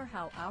 discover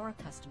how our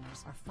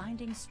customers are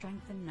finding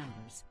strength in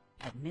numbers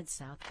at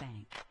Mid-South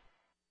Bank.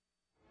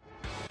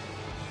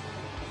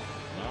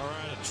 All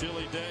right, a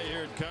chilly day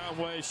here in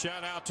Conway.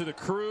 Shout out to the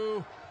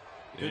crew.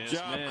 Good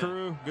job, man.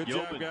 Crew. Good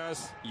job,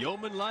 guys.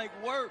 Yeoman-like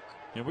work.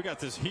 And we got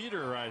this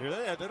heater right here.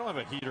 They don't have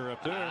a heater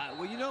up there.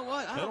 Well, you know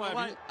what? I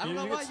don't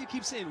know why you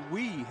keep saying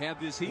we have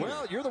this heater.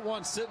 Well, you're the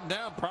one sitting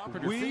down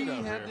propping your feet up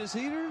We have this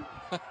heater?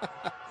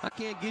 I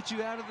can't get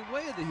you out of the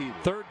way of the heater.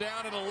 3rd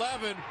down and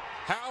 11.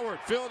 Howard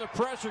feeling the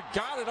pressure.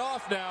 Got it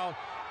off now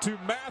to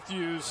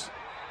Matthews.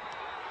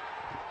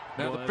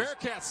 Now, the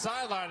Bearcats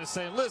sideline is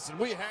saying, listen,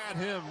 we had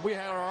him. We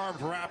had our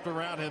arms wrapped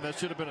around him. That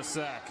should have been a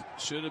sack.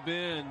 Should have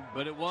been,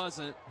 but it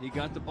wasn't. He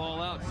got the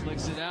ball out,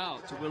 flicks it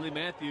out to Willie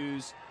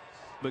Matthews.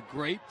 But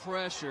great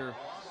pressure.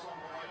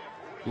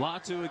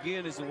 Latu,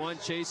 again, is the one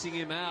chasing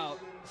him out,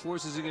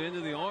 forces him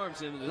into the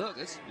arms. And look,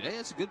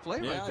 it's a good play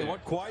right there. Yeah, he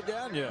wasn't quite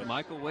down yet.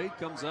 Michael Wade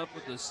comes up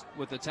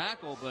with the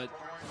tackle, but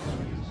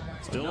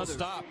still a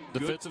stop.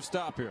 Defensive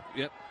stop here.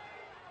 Yep.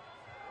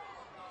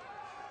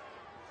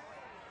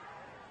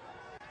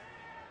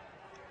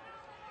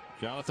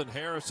 Jonathan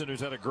Harrison, who's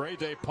had a great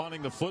day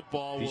punting the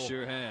football. He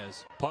sure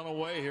has. Punt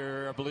away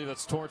here. I believe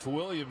that's Torrance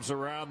Williams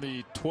around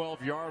the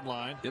 12-yard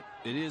line. Yep,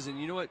 it is. And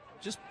you know what?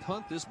 Just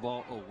punt this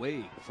ball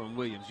away from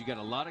Williams. You got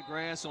a lot of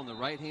grass on the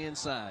right-hand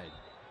side.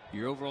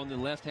 You're over on the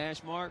left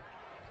hash mark.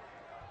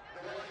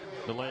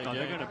 Delay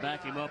they're going to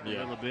back him up a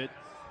little bit.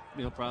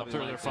 He'll probably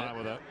they're fine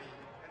with that.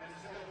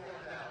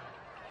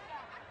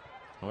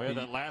 Oh, we had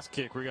that last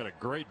kick. We got a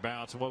great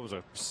bounce. What was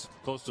it?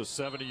 Close to a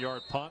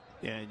 70-yard punt.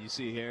 Yeah, and you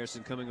see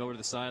Harrison coming over to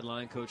the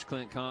sideline. Coach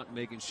Clint Conk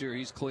making sure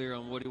he's clear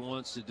on what he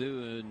wants to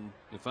do. And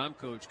if I'm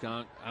Coach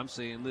Conk, I'm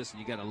saying, listen,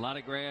 you got a lot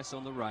of grass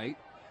on the right.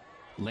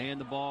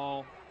 Land the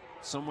ball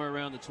somewhere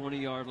around the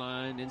 20-yard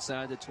line,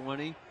 inside the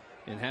 20,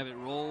 and have it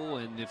roll.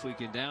 And if we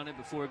can down it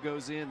before it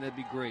goes in, that'd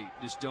be great.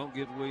 Just don't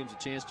give Williams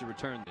a chance to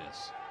return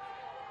this.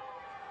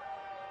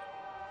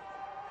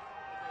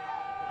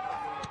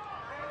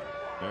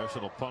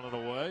 Harrison will punt it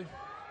away.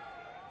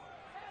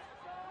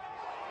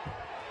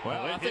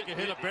 Well, I think it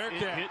hit a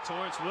Bearcat. It hit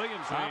Torrance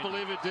Williams. I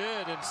believe it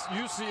did. And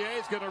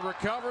UCA is going to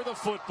recover the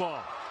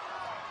football.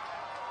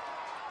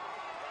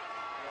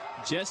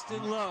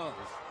 Justin Love.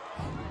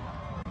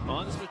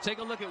 Honestly, take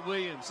a look at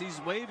Williams.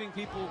 He's waving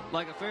people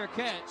like a fair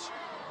catch.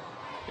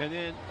 And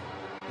then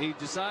he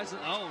decides,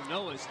 oh,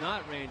 no, it's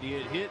not, Randy.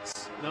 It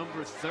hits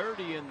number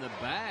 30 in the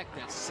back.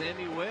 That's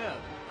Sammy Webb.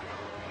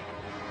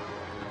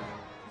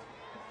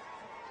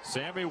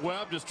 Sammy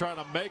Webb just trying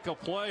to make a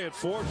play.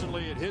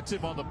 Unfortunately, it hits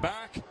him on the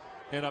back,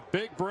 and a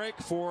big break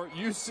for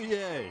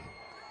UCA.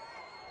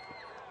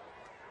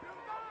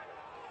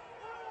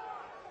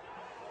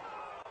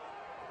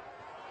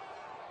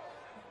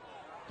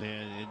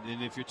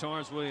 And if you're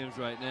Torrance Williams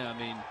right now, I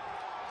mean,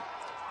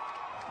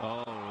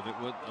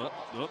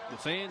 the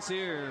fans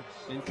here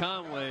in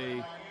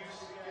Conway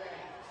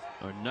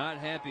are not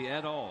happy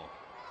at all.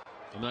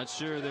 I'm not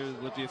sure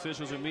what the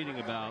officials are meeting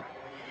about.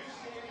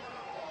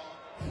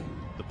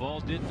 The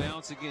ball did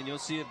bounce again. You'll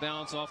see it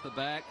bounce off the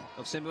back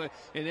of Samuel.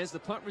 And as the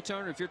punt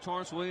returner, if you're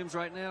Torrance Williams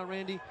right now,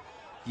 Randy,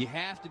 you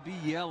have to be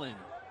yelling.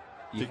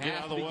 You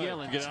have to be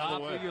yelling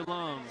top of your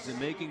lungs and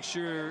making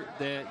sure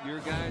that your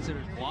guys that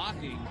are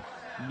blocking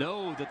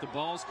know that the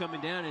ball's coming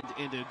down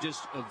and to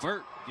just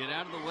avert, get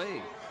out of the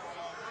way.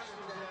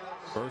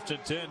 1st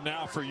and 10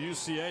 now for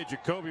UCA.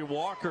 Jacoby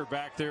Walker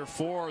back there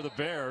for the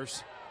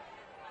Bears.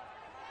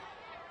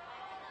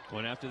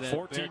 Going after that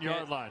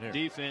 14-yard line here.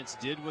 Defense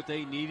did what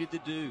they needed to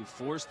do,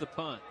 force the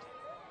punt.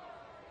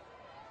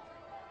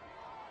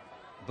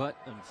 But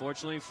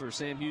unfortunately for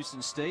Sam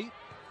Houston State,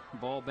 the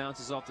ball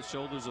bounces off the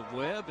shoulders of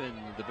Webb, and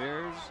the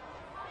Bears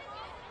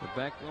are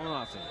back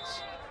on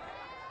offense.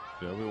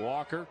 Jacoby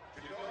Walker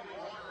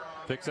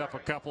picks up a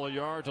couple of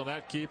yards on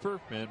that keeper,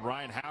 and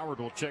Ryan Howard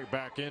will check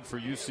back in for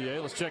UCA.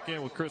 Let's check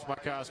in with Chris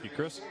Mycoskie.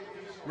 Chris?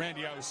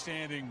 Randy, I was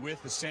standing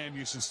with the Sam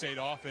Houston State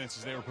offense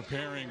as they were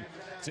preparing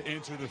to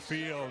enter the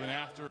field, and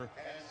after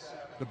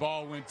the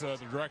ball went the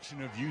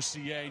direction of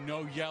UCA,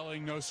 no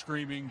yelling, no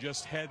screaming,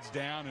 just heads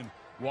down and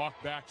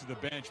walked back to the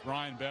bench.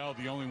 Brian Bell,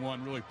 the only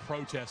one really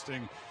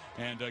protesting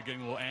and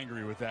getting a little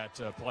angry with that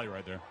play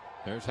right there.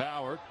 There's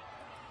Howard.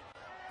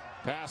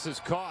 Pass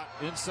is caught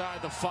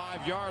inside the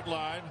 5-yard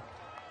line.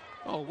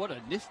 Oh, what a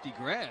nifty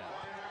grab.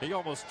 He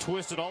almost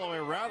twisted all the way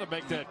around to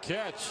make that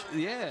catch.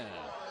 Yeah.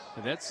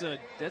 That's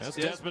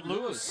Dezmin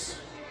Lewis.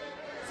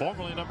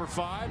 Formerly number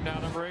 5, now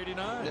number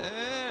 89.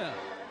 Yeah.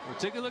 Well,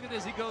 take a look at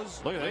this. He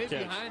goes way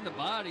behind the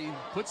body,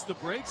 puts the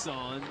brakes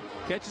on,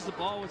 catches the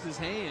ball with his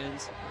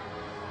hands,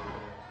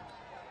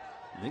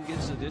 and then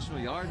gets additional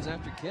yards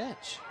after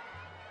catch.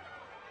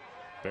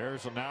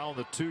 Bears are now on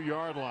the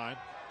 2-yard line.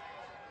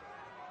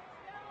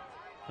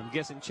 I'm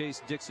guessing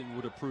Chase Dixon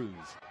would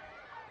approve.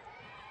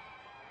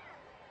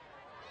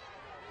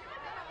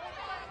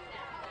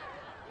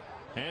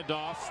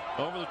 Handoff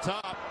over the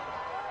top.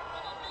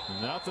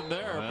 Nothing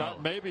there. Well,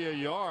 about maybe a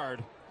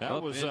yard.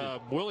 That was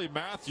Willie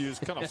Matthews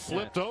kind of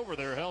flipped over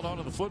there, held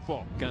onto the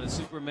football. Kind of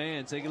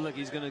Superman. Take a look.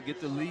 He's going to get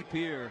the leap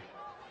here.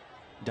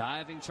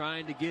 Diving,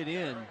 trying to get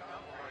in.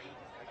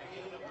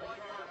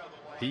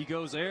 He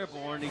goes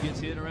airborne. He gets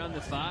hit around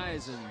the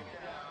thighs. And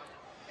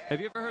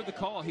have you ever heard the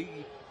call? He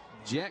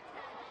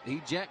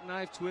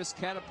jackknife twist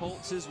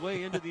catapults his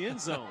way into the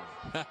end zone.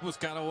 That was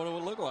kind of what it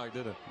would look like,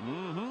 didn't it?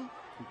 Mm-hmm.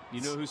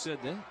 You know who said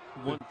that?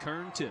 One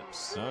Kern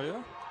Tips. Oh,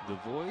 yeah? The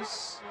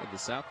voice of the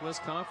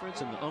Southwest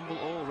Conference and the Humble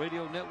Oil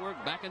Radio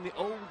Network back in the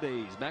old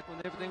days, back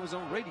when everything was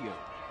on radio.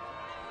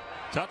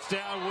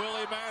 Touchdown,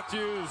 Willie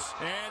Matthews,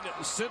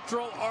 and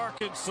Central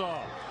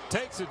Arkansas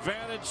takes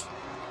advantage,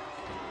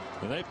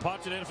 and they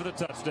punch it in for the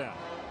touchdown.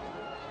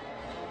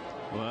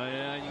 Well,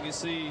 yeah, you can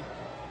see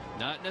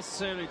not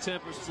necessarily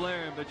tempers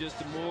flaring, but just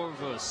more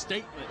of a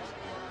statement.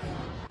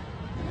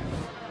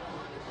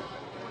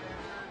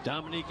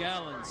 Dominique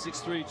Allen,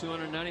 6'3",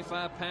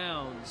 295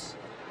 pounds.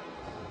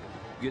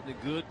 Getting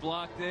a good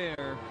block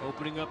there,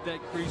 opening up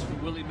that crease for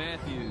Willie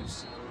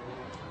Matthews.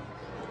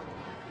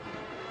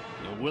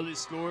 Now, Willie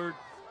scored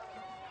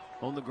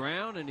on the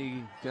ground, and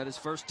he got his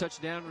first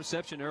touchdown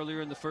reception earlier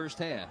in the first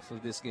half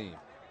of this game.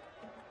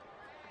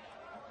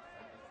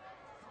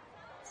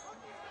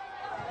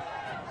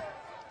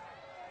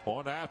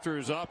 Point after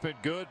is up and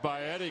good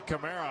by Eddie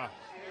Camara.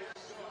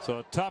 So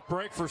a tough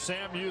break for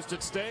Sam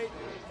Houston State.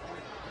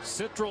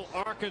 Central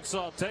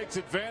Arkansas takes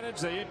advantage.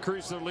 They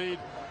increase their lead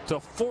to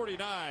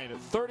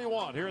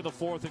 49-31 here in the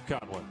fourth in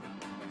Conway.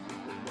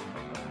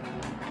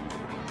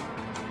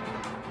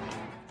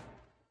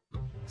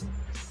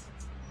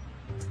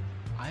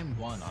 I'm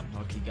one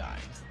unlucky guy.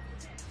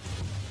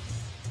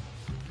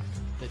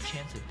 The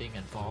chance of being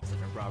involved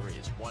in a robbery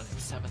is 1 in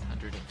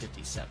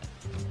 757.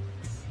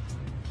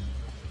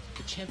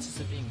 The chances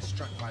of being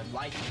struck by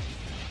lightning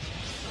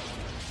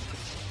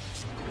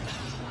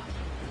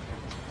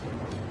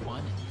 1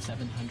 in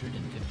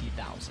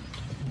 750,000.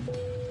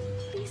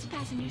 Please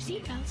fasten your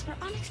seatbelts for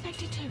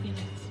unexpected turbulence.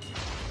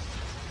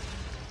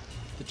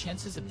 The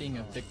chances of being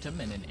a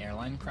victim in an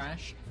airline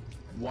crash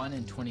 1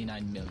 in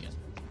 29 million.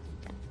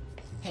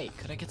 Hey,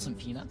 could I get some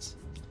peanuts?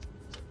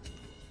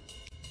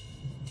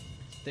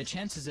 The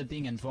chances of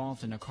being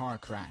involved in a car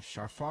crash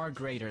are far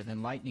greater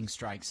than lightning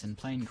strikes and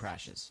plane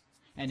crashes.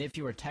 And if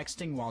you are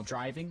texting while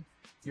driving,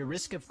 your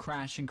risk of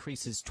crash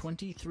increases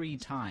 23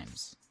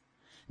 times.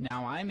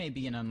 Now, I may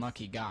be an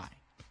unlucky guy,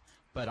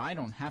 but I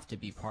don't have to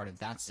be part of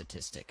that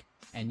statistic,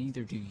 and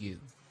neither do you.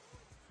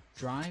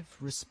 Drive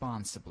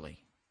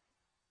responsibly.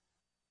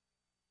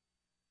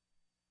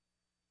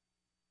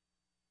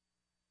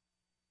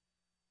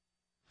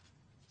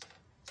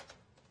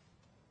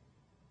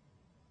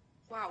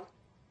 Wow,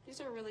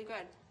 these are really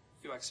good.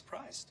 You act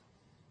surprised.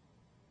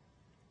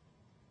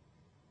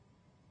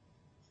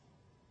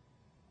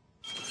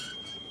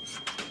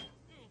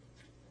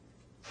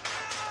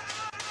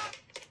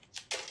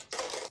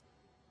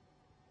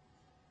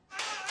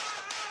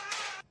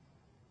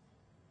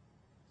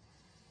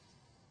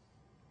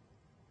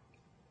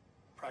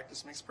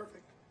 Practice makes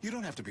perfect. You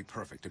don't have to be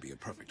perfect to be a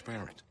perfect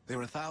parent. There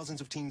are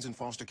thousands of teens in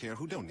foster care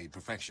who don't need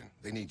perfection.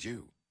 They need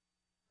you.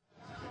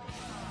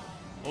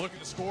 A look at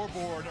the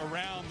scoreboard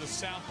around the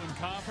Southland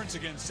Conference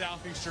against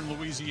Southeastern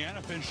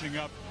Louisiana, finishing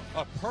up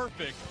a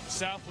perfect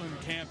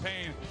Southland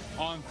campaign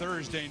on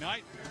Thursday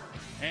night.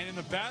 And in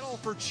the battle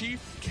for Chief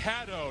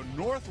Caddo,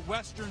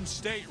 Northwestern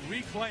State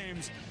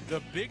reclaims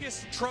the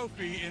biggest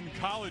trophy in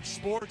college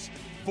sports,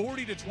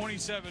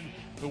 40-27,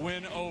 the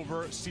win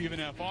over Stephen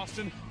F.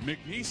 Austin.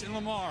 McNeese and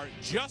Lamar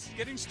just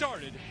getting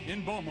started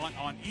in Beaumont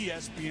on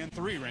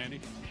ESPN3, Randy.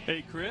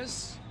 Hey,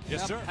 Chris.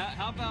 Yes, sir.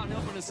 How about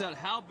helping us out?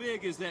 How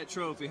big is that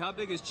trophy? How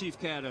big is Chief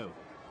Caddo?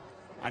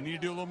 I need to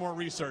do a little more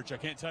research. I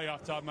can't tell you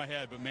off the top of my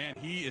head, but man,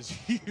 he is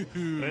huge.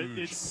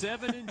 It's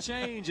 7 and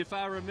change, if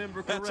I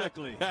remember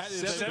correctly. That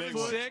is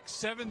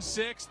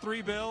 7'6",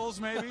 3 bills,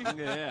 maybe.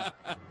 Yeah.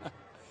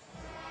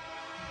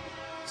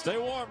 Stay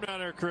warm down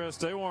there, Chris.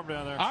 Stay warm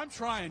down there. I'm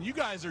trying. You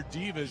guys are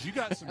divas. You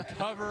got some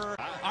cover.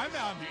 I'm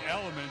out in the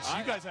elements.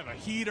 You guys have a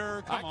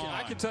heater. Come on.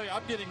 I can tell you,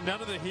 I'm getting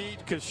none of the heat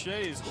because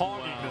Shea is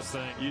hogging this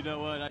thing. You know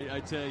what? I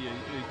tell you,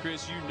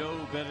 Chris, you know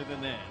better than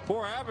that.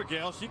 Poor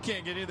Abigail. She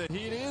can't get any of the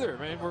heat either,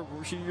 man.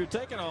 You're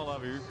taking all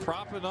of it. You're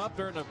propping up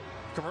during the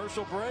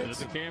commercial breaks.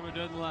 The camera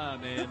doesn't lie,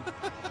 man.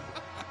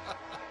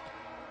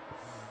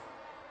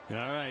 All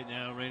right,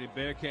 now, Randy,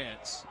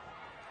 Bearcats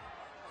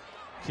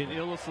can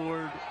ill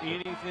afford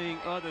anything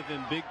other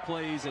than big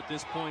plays at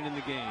this point in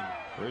the game.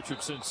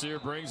 Richard Sincere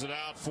brings it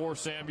out for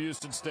Sam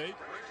Houston State.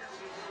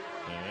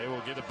 And they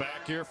will get it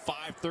back here.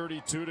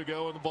 5:32 to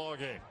go in the ball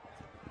game.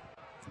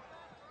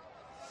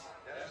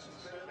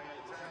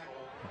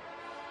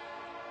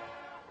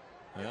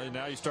 Well,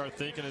 now you start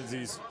thinking as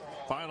these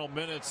final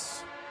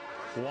minutes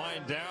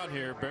wind down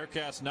here.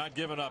 Bearcats not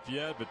giving up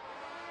yet, but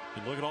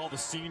You look at all the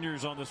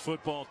seniors on this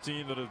football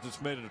team that have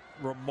just made a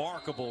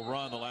remarkable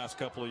run the last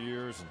couple of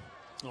years.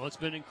 Well, it's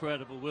been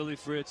incredible. Willie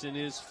Fritz in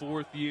his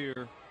 4th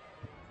year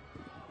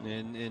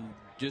and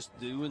just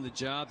doing the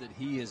job that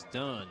he has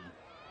done.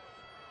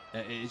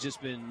 It's just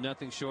been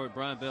nothing short.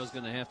 Brian Bell's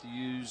going to have to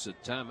use a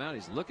timeout.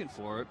 He's looking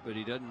for it, but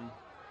he doesn't.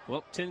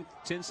 Well, 10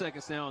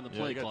 seconds now on the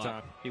play clock.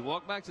 Time. He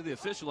walked back to the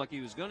official like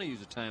he was going to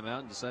use a timeout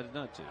and decided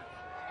not to.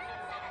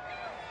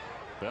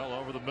 Bell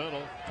over the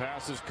middle.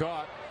 Pass is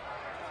caught.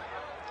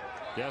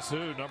 Guess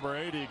who? Number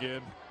 80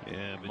 again.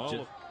 Yeah,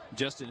 but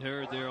Justin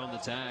Hurd there on the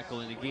tackle.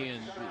 And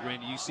again,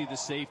 Randy, you see the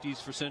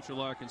safeties for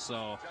Central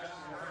Arkansas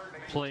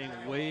playing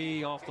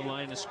way off the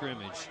line of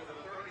scrimmage.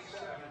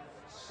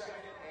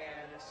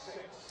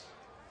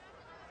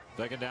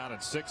 2nd down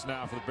and 6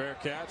 now for the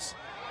Bearcats.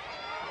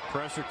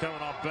 Pressure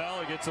coming on Bell.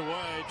 He gets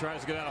away,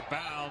 tries to get out of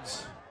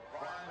bounds.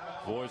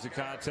 Avoids the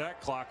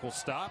contact. Clock will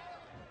stop.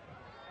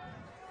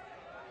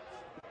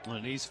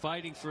 And he's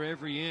fighting for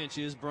every inch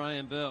is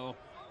Brian Bell.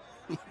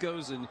 He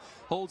goes and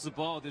holds the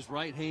ball with his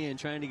right hand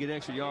trying to get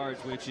extra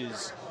yards, which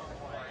is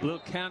a little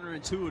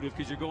counterintuitive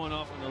because you're going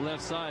off on the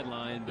left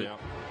sideline. But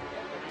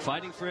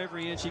fighting for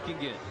every inch he can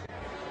get.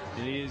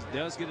 And he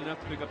does get enough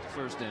to pick up the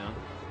 1st down.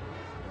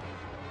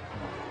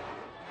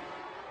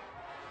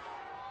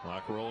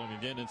 Clock rolling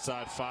again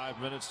inside 5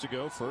 minutes to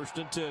go. 1st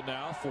and 10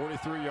 now.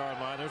 43-yard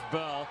line. There's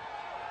Bell.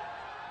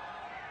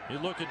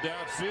 He's looking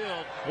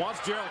downfield. Wants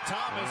Gerald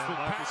Thomas. The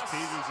pass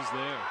Peters is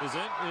there.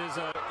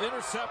 Is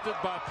intercepted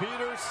by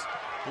Peters.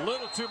 A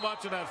little too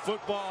much in that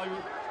football.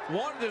 He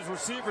wanted his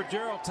receiver,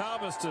 Gerald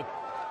Thomas, to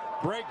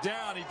break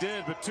down. He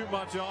did, but too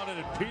much on it.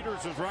 And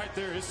Peters was right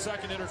there. His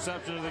 2nd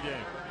interception of the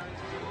game.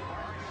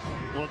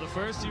 Well, the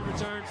first he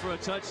returned for a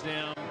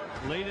touchdown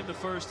late in the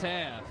 1st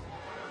half.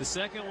 The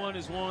second one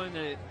is one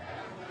that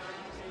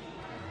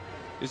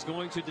is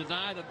going to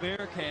deny the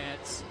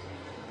Bearcats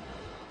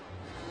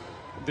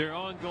their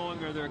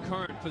ongoing or their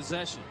current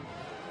possession.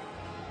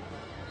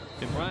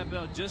 And Brian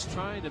Bell just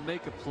trying to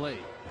make a play,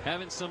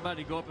 having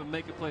somebody go up and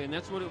make a play, and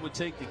that's what it would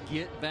take to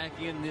get back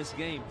in this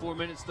game. 4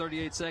 minutes,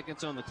 38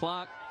 seconds on the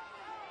clock.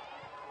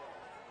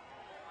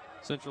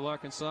 Central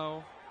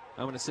Arkansas,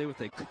 I'm going to say with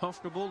a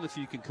comfortable, if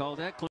you can call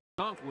that.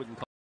 Clint wouldn't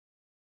call.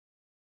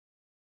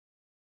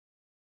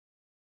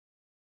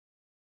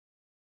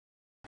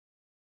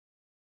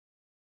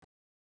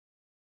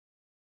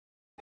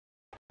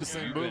 This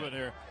thing moving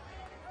here.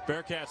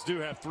 Bearcats do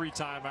have 3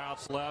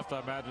 timeouts left. I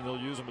imagine they'll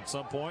use them at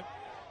some point.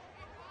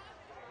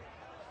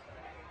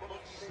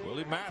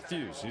 Willie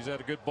Matthews, he's had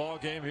a good ball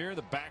game here in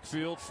the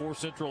backfield for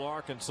Central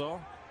Arkansas.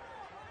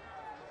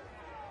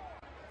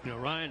 You know,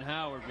 Ryan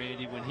Howard,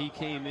 Randy, when he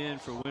came in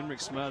for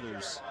Winrick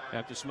Smothers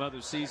after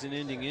Smothers'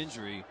 season-ending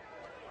injury,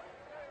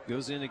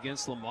 goes in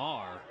against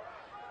Lamar,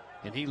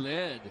 and he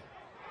led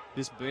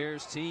this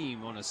Bears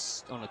team on a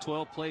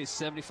 12-play,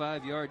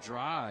 75-yard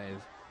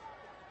drive.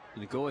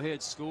 And the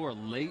go-ahead score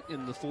late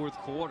in the 4th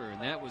quarter, and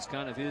that was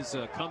kind of his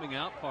coming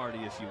out party,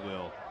 if you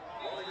will.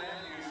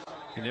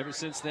 And ever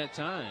since that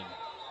time,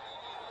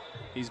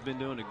 he's been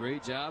doing a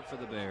great job for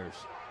the Bears.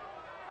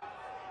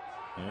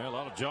 Yeah, a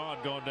lot of jawing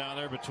going down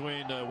there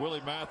between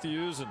Willie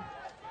Matthews and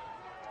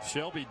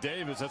Shelby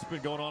Davis. That's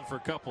been going on for a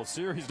couple of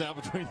series now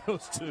between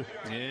those two.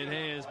 It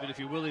has, but if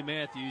you're Willie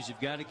Matthews, you've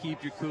got to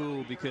keep your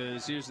cool,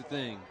 because here's the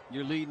thing.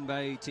 You're leading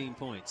by 18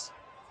 points.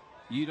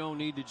 You don't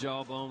need to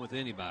jawbone with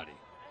anybody.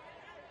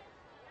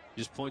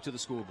 Just point to the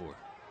scoreboard.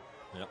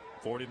 Yep,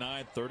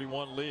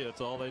 49-31 lead.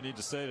 That's all they need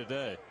to say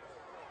today.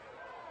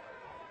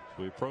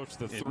 We approach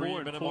the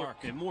 3-minute mark.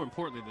 And more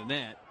importantly than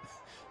that,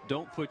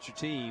 don't put your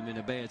team in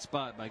a bad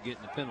spot by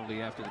getting a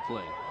penalty after the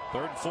play.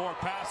 3rd and 4,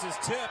 passes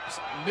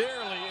tipped,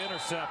 nearly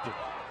intercepted.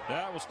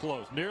 That was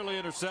close. Nearly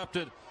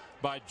intercepted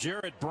by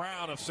Jared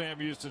Brown of Sam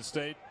Houston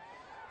State.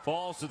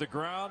 Falls to the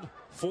ground.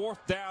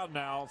 4th down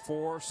now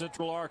for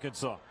Central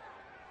Arkansas.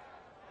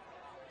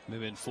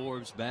 Maybe in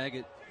Forbes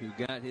Baggett, who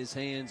got his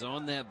hands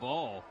on that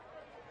ball.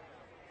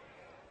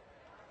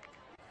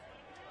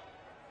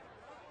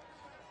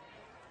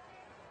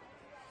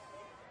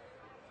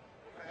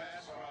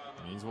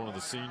 He's one of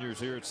the seniors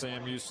here at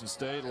Sam Houston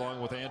State,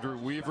 along with Andrew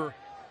Weaver.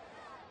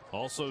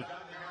 Also,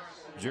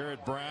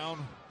 Jared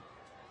Brown.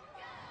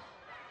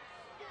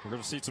 We're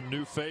going to see some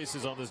new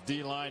faces on this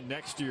D-line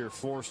next year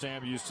for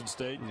Sam Houston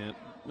State. Yep.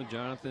 Well,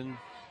 Jonathan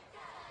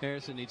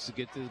Harrison needs to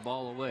get this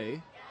ball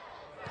away.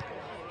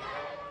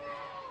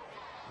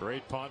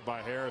 Great punt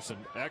by Harrison.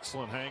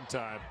 Excellent hang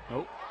time.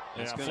 Oh,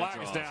 yeah,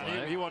 flag is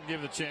down. He wasn't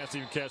given the chance to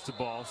even catch the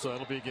ball, so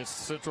it'll be against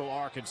Central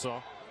Arkansas.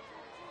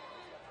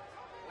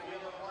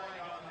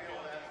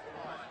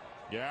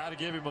 Yeah, to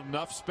give him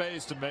enough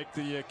space to make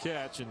the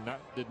catch, and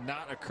did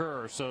not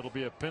occur. So it'll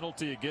be a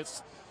penalty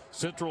against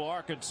Central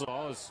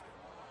Arkansas as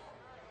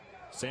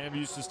Sam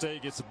Houston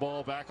State gets the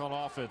ball back on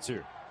offense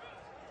here.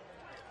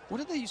 What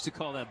did they used to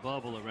call that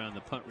bubble around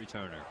the punt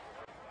returner?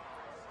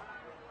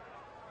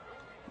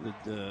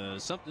 The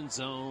something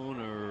zone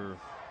or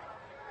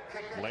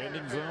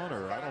landing zone,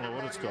 or I don't know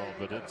what it's called,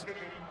 but it's,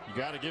 you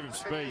got to give him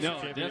space. No,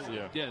 you can't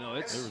definitely. there No,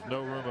 was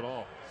no room at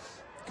all.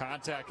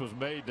 Contact was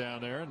made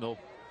down there, and they'll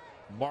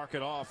mark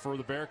it off for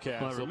the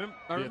Bearcats. Well,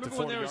 I remember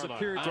when there was a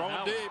period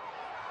throwing deep.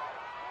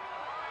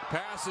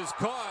 Pass is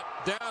caught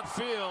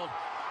downfield.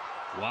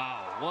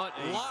 Wow, what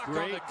a Lock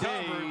great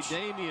day coverage.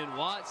 Damien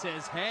Watts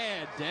has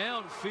had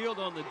downfield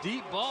on the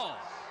deep ball.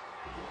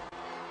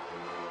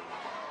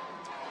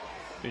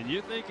 And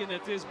you're thinking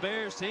that this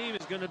Bears team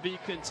is going to be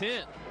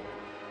content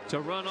to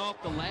run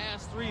off the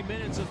last 3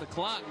 minutes of the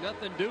clock.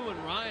 Nothing doing.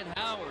 Ryan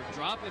Howard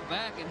dropping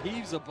back and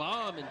heaves a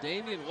bomb, and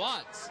Damien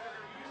Watts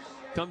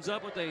comes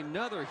up with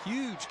another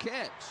huge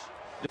catch.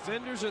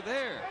 Defenders are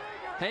there,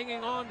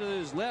 hanging on to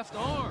his left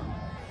arm.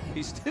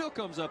 He still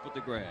comes up with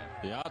the grab.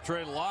 The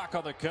entree lock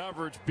on the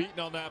coverage, beating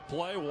on that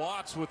play.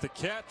 Watts with the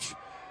catch.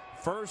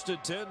 1st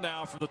and 10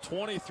 now from the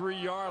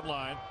 23-yard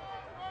line.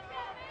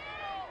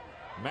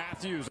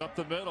 Matthews up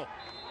the middle.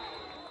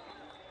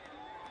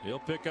 He'll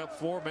pick up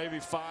 4, maybe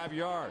 5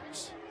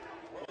 yards.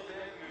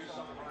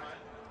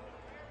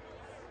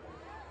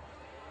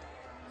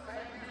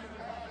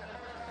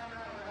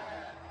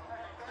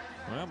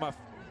 Well, my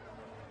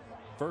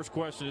first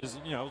question is,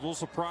 I was a little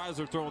surprised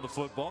they're throwing the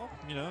football.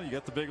 You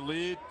got the big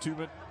lead,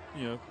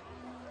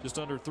 just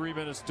under 3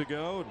 minutes to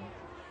go, and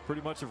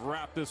pretty much have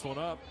wrapped this one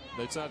up.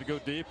 They decided to go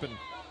deep, and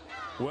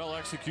well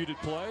executed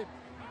play.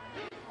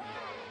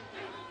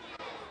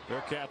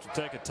 Bearcats will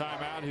take a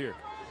timeout here.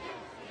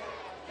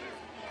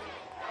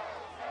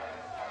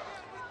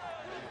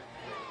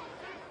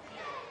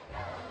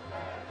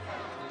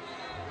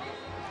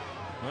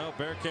 Well,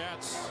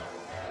 Bearcats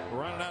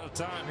running out of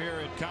time here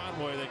in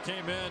Conway. They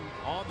came in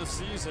on the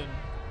season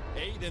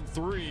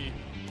 8-3,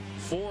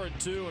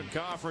 4-2 in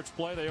conference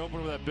play. They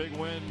opened with that big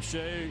win,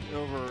 Shea,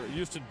 over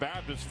Houston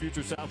Baptist,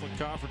 future Southland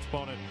Conference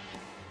opponent.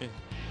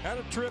 Had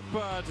a trip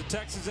to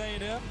Texas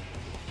A&M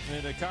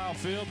and to Kyle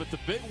Field, but the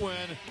big win,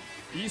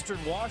 Eastern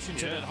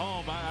Washington at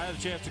home. I had a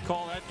chance to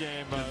call that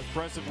game.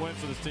 Impressive win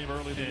for this team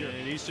early in the year.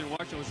 And Eastern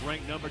Washington was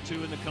ranked number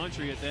 2 in the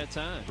country at that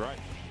time. Right.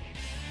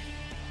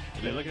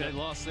 They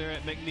lost there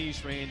at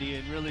McNeese, Randy,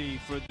 and really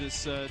for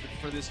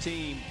this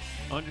team,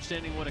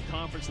 understanding what a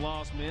conference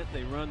loss meant,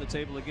 they run the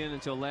table again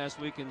until last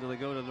week, until they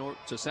go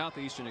to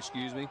Southeastern,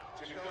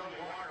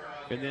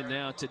 and then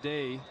now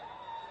today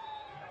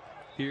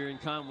here in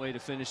Conway to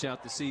finish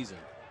out the season.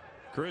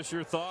 Chris,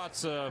 your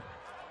thoughts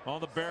on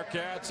the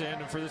Bearcats,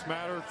 and for this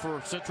matter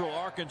for Central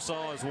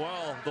Arkansas as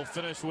well. They'll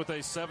finish with a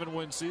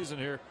 7-win season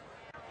here.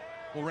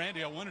 Well,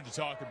 Randy, I wanted to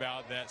talk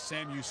about that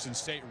Sam Houston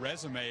State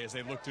resume as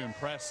they look to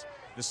impress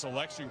the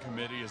selection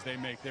committee as they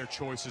make their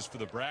choices for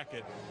the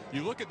bracket.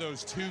 You look at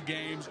those 2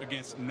 games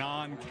against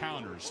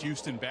non-counters,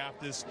 Houston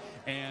Baptist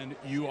and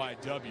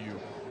UIW.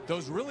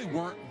 Those really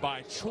weren't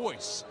by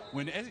choice.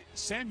 When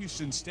Sam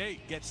Houston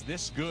State gets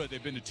this good,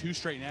 they've been to 2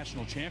 straight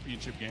national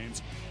championship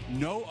games.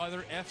 No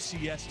other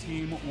FCS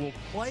team will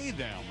play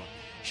them.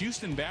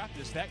 Houston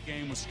Baptist, that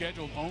game was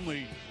scheduled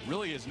only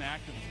really as an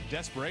act of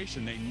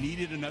desperation. They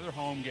needed another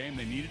home game.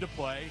 They needed to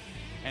play,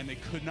 and they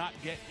could not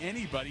get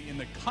anybody in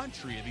the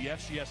country at the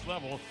FCS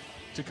level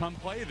to come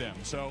play them.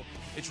 So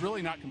it's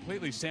really not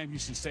completely Sam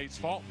Houston State's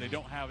fault. They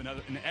don't have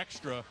an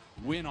extra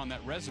win on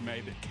that resume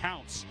that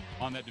counts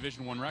on that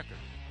Division I record.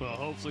 Well,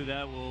 hopefully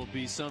that will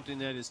be something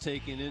that is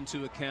taken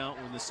into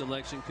account when the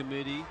selection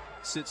committee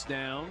sits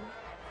down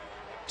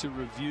to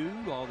review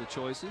all the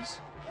choices.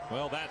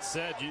 Well, that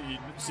said, you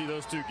see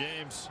those 2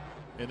 games,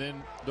 and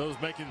then those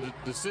making the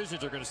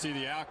decisions are going to see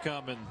the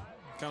outcome and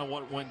kind of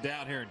what went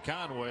down here in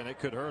Conway, and it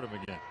could hurt them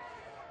again.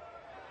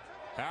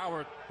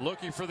 Howard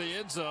looking for the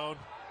end zone,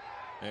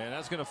 and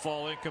that's going to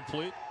fall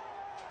incomplete.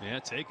 Yeah,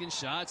 taking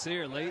shots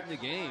here late in the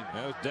game.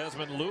 That was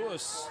Dezmin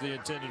Lewis, the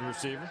intended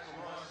receiver.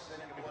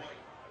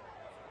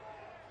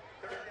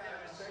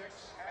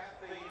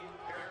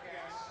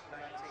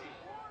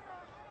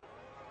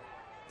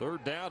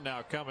 Third down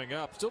now coming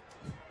up. Still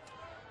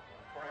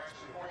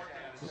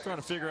trying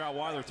to figure out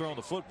why they're throwing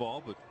the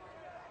football, but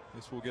I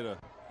guess we'll get an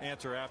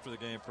answer after the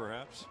game,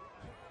 perhaps.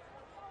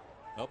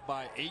 Up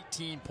by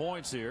 18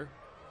 points here.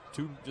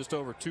 Just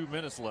over 2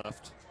 minutes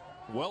left.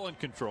 Well in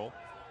control.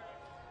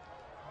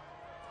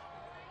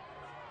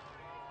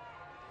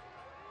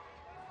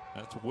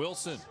 That's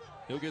Wilson.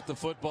 He'll get the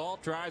football,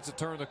 tries to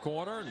turn the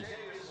corner.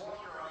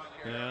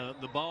 Yeah,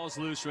 the ball's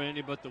loose,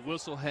 Randy, but the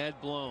whistle had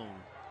blown.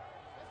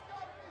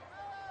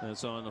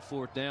 That's on the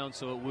 4th down,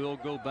 so it will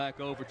go back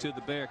over to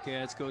the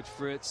Bearcats. Coach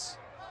Fritz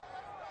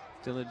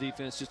telling the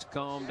defense just to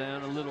calm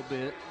down a little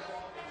bit.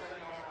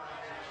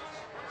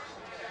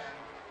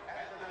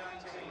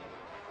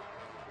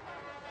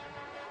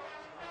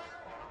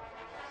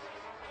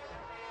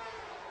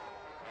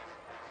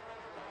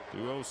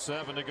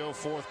 .207 to go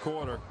 4th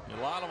quarter.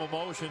 A lot of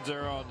emotions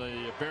there on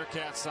the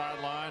Bearcats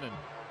sideline, and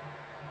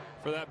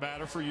for that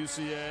matter for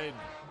UCA. And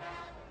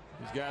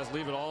these guys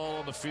leave it all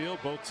on the field,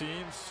 both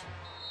teams.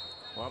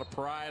 A lot of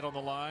pride on the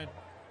line.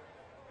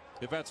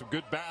 They've had some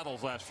good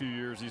battles last few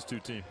years, these 2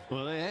 teams.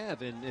 Well, they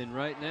have, and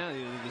right now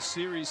the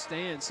series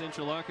stands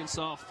Central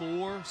Arkansas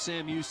 4,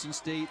 Sam Houston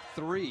State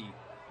 3.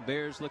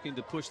 Bears looking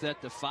to push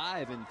that to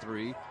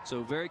 5-3.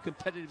 So very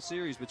competitive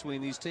series between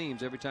these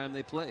teams every time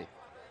they play.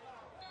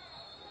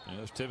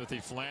 There's Timothy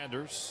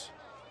Flanders.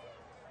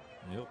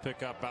 He'll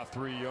pick up about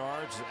 3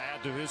 yards,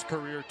 add to his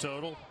career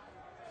total,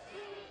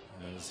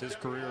 as his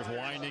career is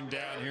winding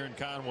down here in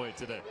Conway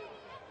today.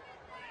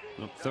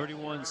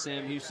 31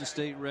 Sam Houston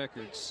State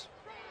records,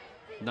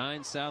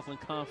 9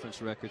 Southland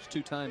Conference records,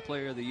 2-time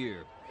Player of the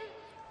Year.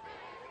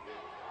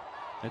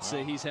 I'd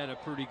say he's had a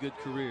pretty good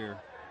career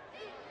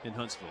in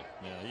Huntsville.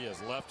 Yeah, he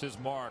has left his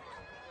mark.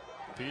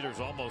 Peters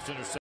almost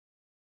intercepted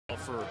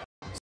for.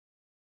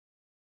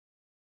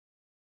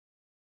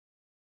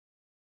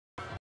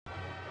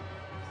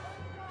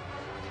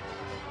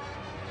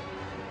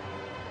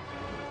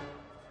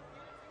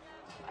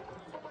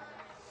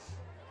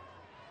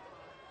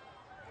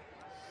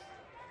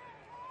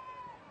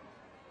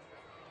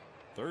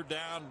 Third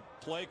down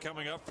play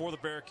coming up for the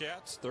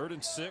Bearcats. 3rd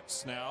and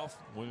 6 now.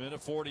 1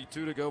 minute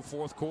 42 to go,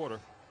 fourth quarter.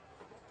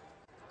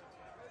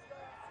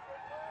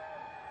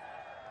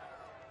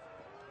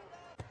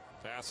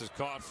 Pass is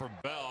caught from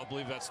Bell. I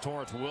believe that's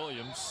Torrance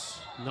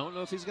Williams. Don't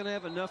know if he's going to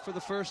have enough for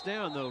the first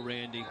down, though,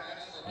 Randy.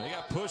 He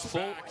got pushed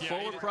back.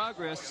 Forward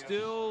progress.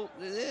 Still,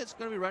 it's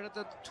going to be right at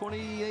the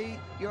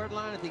 28-yard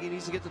line. I think he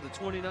needs to get to the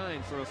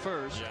 29 for a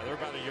first. Yeah, they're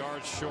about a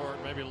yard short,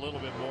 maybe a little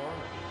bit more.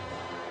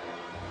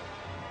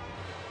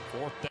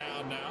 4th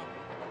down now.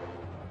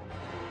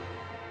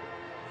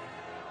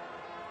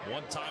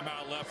 1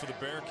 timeout left for the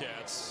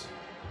Bearcats.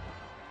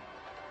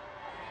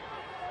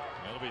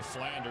 That'll be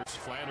Flanders.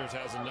 Flanders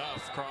has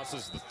enough.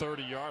 Crosses the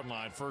 30-yard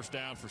line. First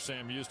down for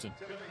Sam Houston.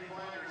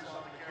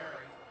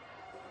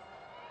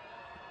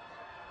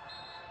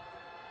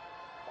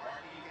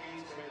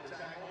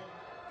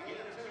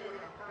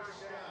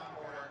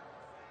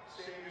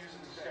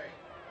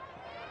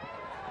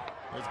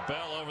 There's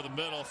Bell over the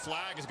middle.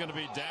 Flag is going to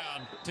be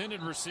down.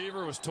 Intended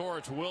receiver was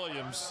Torrance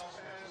Williams.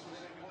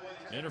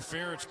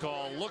 Interference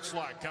call looks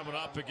like coming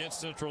up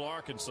against Central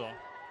Arkansas.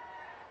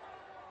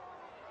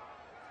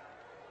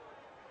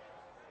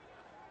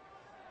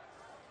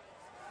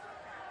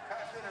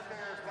 Pass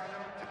interference by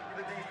number 2 for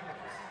the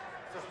defense.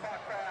 It's a spot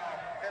foul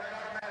and an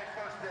automatic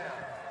first down.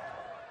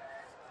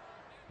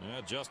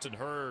 Yeah, Justin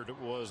Hurd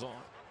was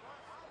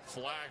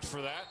flagged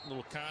for that. A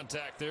little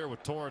contact there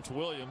with Torrance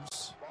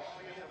Williams.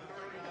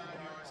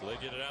 So they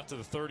get it out to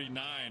the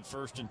 39.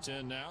 1st and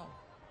 10 now.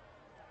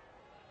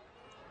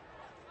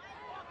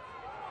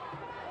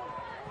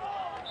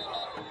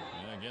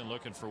 Yeah, again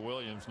looking for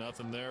Williams.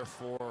 Nothing there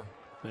for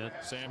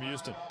Sam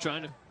Houston.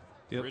 Trying to.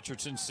 Yep.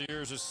 Richardson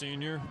Sears is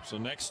senior. So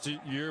next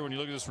year when you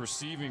look at this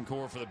receiving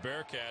core for the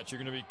Bearcats,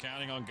 you're going to be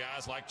counting on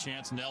guys like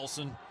Chance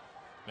Nelson,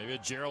 maybe a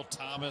Gerald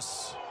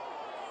Thomas.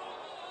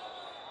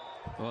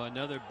 Well,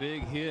 another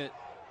big hit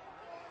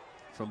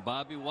from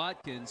Bobby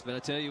Watkins. But I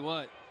tell you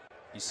what,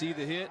 you see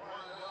the hit.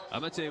 I'm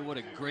going to tell you what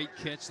a great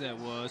catch that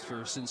was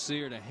for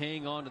Sincere to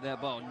hang on to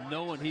that ball,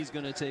 knowing he's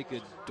going to take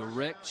a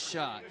direct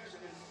shot.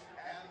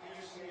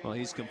 Well,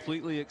 he's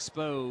completely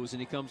exposed, and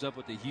he comes up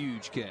with a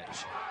huge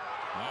catch.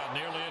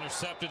 Nearly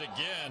intercepted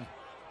again.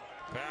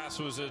 Pass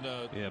was in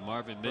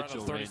Marvin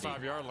Mitchell, right on the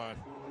 35-yard line.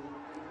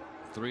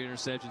 3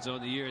 interceptions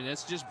on the year, and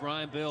that's just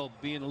Brian Bell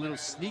being a little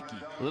sneaky,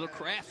 a little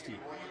crafty,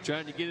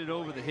 trying to get it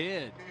over the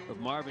head of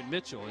Marvin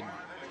Mitchell. And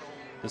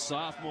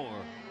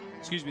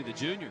the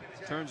junior,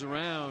 turns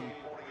around,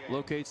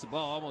 locates the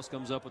ball, almost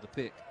comes up with a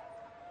pick.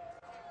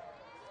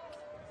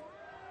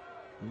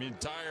 The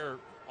entire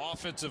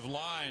offensive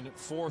line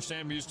for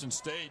Sam Houston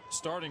State,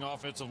 starting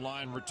offensive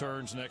line,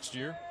 returns next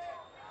year.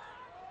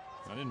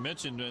 I didn't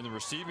mention in the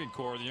receiving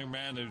core the young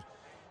man who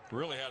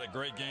really had a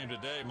great game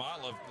today,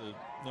 Motlov,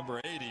 number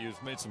 80,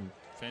 who's made some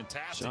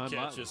fantastic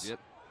catches. Yep.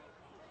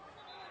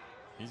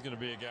 He's going to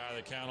be a guy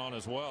to count on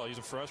as well. He's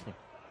a freshman.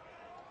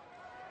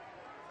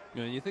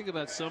 You know, you think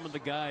about some of the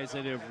guys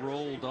that have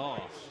rolled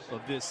off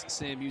of this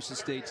Sam Houston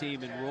State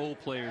team and role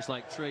players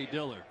like Trey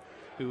Diller,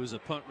 who was a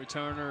punt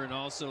returner and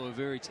also a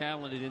very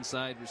talented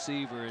inside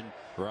receiver, and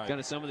kind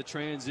of some of the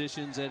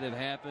transitions that have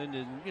happened,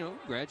 and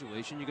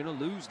graduation, you're going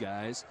to lose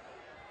guys.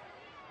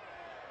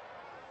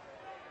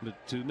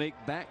 But to make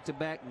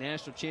back-to-back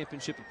national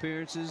championship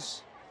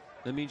appearances,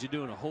 that means you're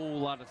doing a whole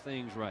lot of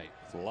things right.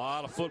 It's a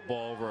lot of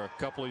football over a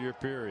couple-of-year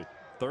period.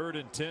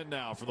 3rd and 10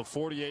 now for the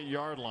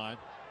 48-yard line.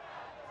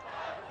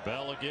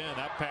 Bell again.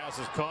 That pass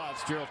is caught.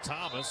 It's Gerald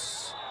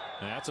Thomas.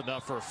 And that's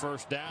enough for a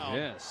first down.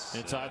 Yes.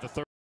 Inside the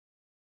 30.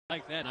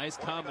 Like that nice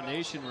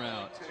combination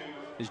route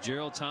is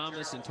Gerald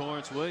Thomas and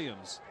Torrance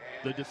Williams.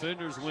 The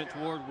defenders went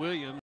toward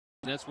Williams.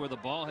 And that's where the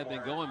ball had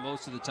been going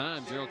most of the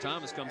time. Gerald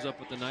Thomas comes up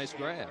with a nice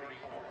grab.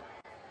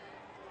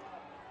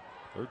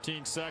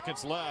 13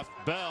 seconds left.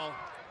 Bell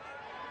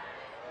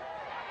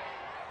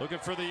looking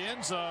for the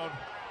end zone.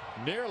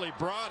 Nearly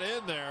brought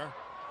in there.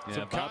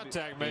 Some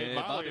contact made.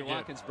 Bobby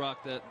Watkins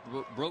broke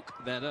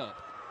that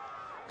up.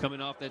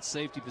 Coming off that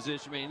safety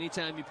position. Man,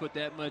 anytime you put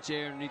that much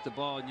air underneath the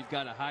ball and you've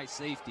got a high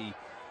safety,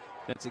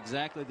 that's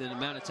exactly the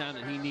amount of time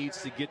that he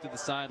needs to get to the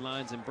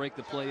sidelines and break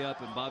the play up,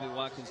 and Bobby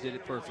Watkins did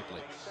it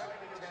perfectly.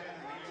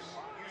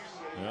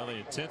 Well, the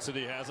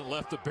intensity hasn't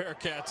left the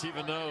Bearcats,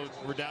 even though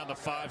we're down to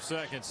 5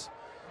 seconds.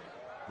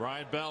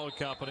 Brian Bell and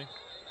company.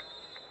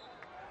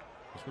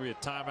 There's going to be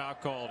a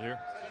timeout called here.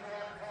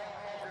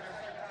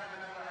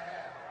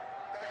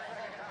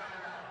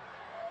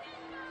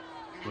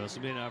 Well, this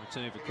will be an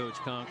opportunity for Coach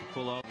Conk to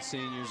pull all the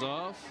seniors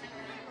off.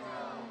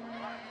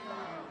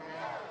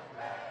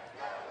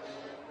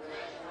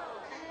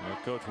 Well,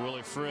 Coach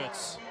Willie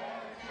Fritz,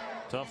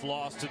 tough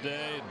loss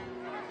today.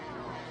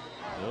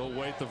 They'll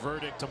wait the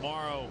verdict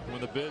tomorrow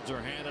when the bids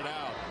are handed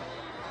out.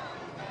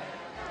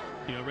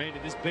 You know, Randy,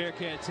 this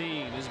Bearcat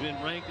team has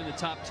been ranked in the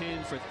top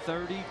 10 for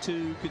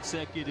 32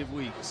 consecutive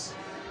weeks.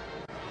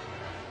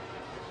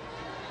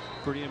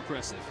 Pretty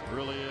impressive. It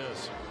really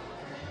is.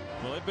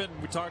 Well,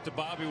 we talked to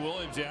Bobby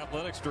Williams, the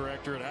athletics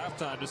director, at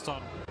halftime, just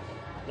on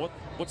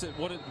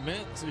what it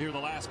meant here the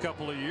last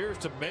couple of years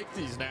to make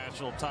these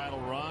national title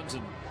runs,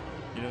 and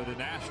you know, the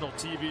national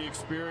TV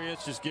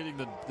experience, just getting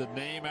the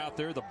name out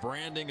there, the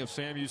branding of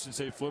Sam Houston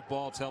State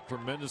football. It's helped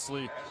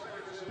tremendously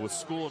with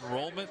school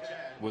enrollment,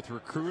 with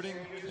recruiting,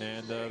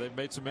 and they've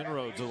made some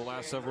inroads over the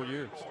last several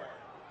years.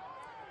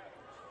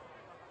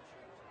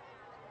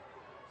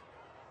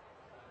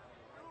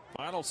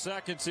 Final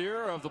seconds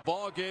here of the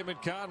ball game in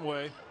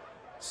Conway.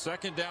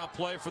 Second down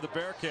play for the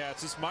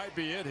Bearcats. This might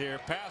be it here.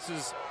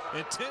 Passes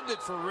intended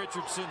for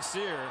Richard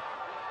Sincere.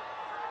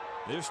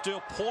 There's still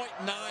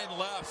 0.9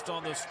 left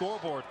on the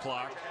scoreboard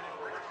clock.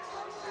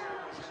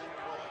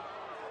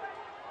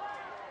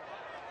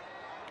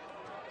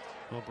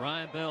 Well,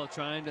 Brian Bell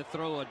trying to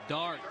throw a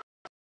dart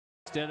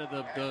instead of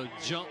the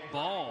jump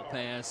ball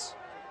pass.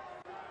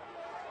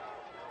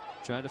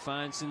 Trying to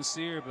find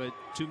Sincere, but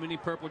too many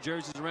purple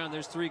jerseys around.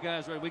 There's three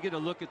guys right. We get a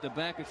look at the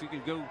back. If you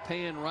could go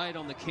pan right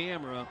on the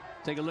camera,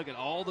 take a look at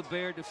all the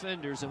Bear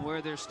defenders and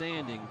where they're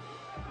standing.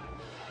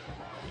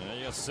 Yeah,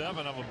 you got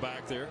 7 of them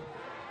back there.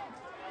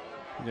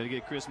 You got to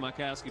get Chris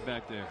Mycoskie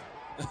back there.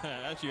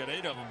 Actually, you got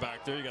 8 of them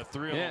back there. You got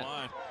 3 on the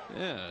line.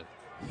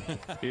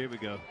 Yeah. Here we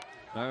go.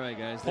 All right,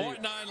 guys.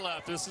 0.9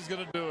 left. This is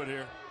going to do it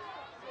here.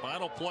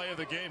 Final play of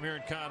the game here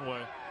in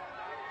Conway.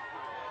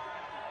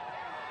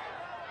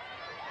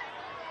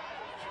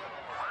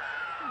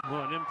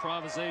 Well, an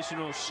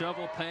improvisational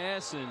shovel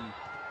pass and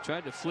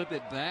tried to flip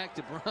it back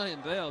to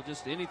Brian Bell.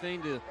 Just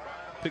anything to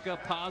pick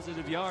up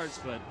positive yards,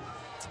 but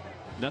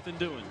nothing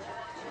doing.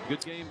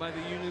 Good game by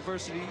the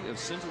University of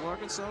Central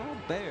Arkansas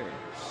Bears.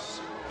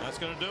 That's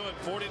going to do it.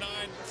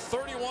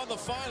 49-31 the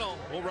final.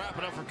 We'll wrap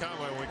it up from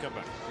Conway when we come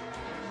back.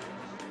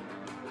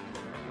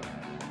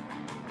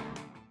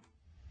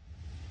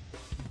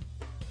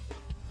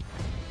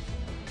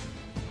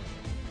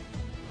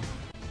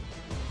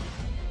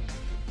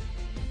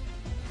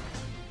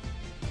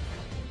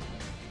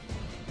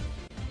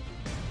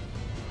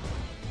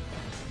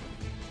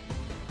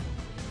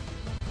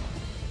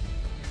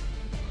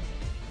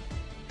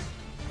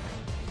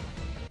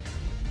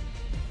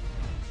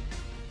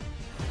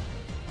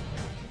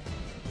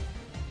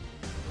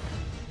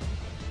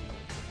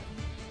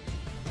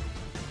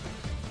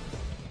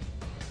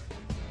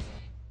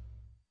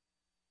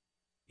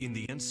 In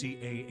the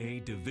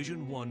NCAA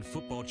Division I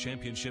Football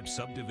Championship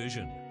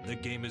Subdivision, the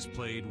game is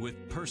played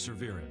with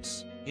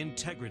perseverance,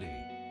 integrity,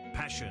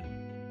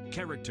 passion,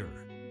 character,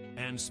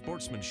 and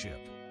sportsmanship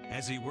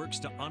as he works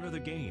to honor the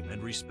game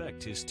and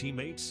respect his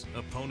teammates,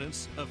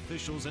 opponents,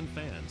 officials, and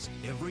fans.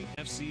 Every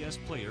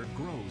FCS player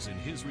grows in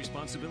his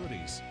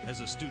responsibilities as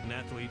a student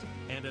athlete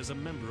and as a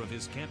member of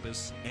his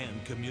campus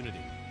and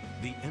community.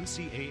 The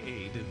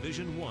NCAA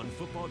Division I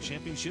Football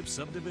Championship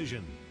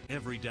Subdivision.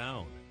 Every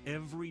down,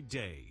 every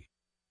day.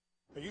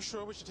 Are you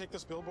sure we should take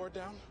this billboard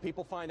down?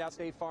 People find out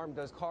State Farm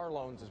does car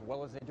loans as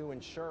well as they do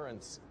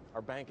insurance.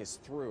 Our bank is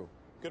through.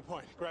 Good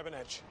point. Grab an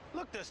edge.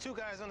 Look, there's 2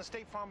 guys on the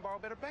State Farm Borrow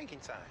Better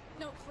banking sign.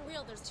 No, for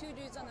real, there's 2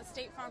 dudes on the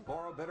State Farm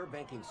Borrow Better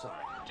banking sign.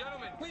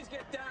 Gentlemen, please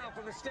get down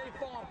from the State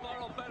Farm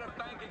Borrow Better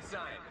banking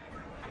sign.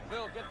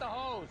 Phil, get the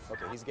hose.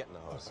 Okay, he's getting the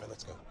hose. All right,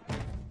 let's go.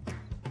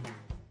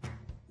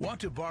 Want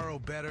to borrow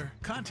better?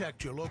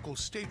 Contact your local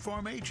State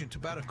Farm agent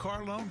about a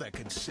car loan that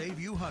could save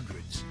you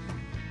hundreds.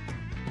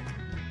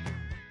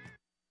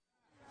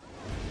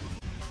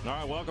 All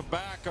right, welcome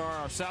back.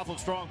 Our Southland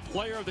Strong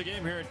player of the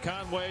game here in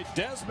Conway,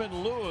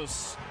 Dezmin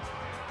Lewis.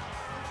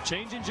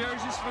 Changing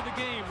jerseys for the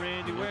game,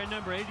 Randy. Wearing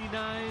number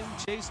 89,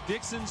 Chase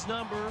Dixon's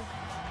number.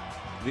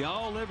 The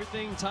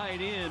all-everything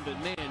tight end,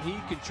 but man, he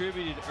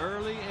contributed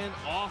early and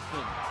often.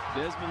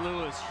 Dezmin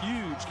Lewis,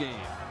 huge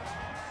game.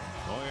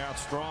 Going out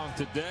strong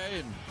today,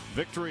 and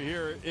victory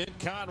here in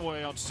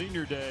Conway on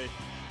Senior Day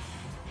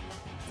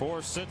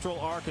for Central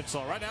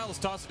Arkansas. Right now, let's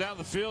toss it down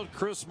the field.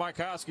 Chris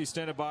Mycoskie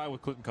standing by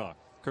with Clinton Cock.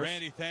 Chris?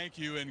 Randy, thank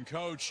you. And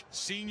Coach,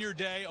 Senior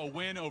Day, a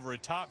win over a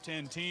top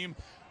 10 team.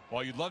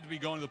 While you'd love to be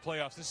going to the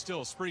playoffs, this is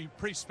still a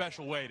pretty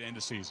special way to end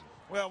the season.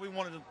 Well, we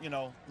wanted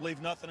to, leave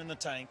nothing in the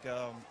tank.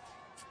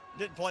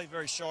 Didn't play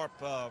very sharp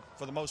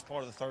for the most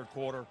part of the third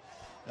quarter.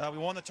 We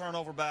won the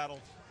turnover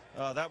battle.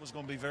 That was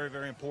going to be very,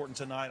 very important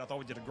tonight. I thought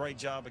we did a great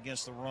job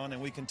against the run,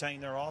 and we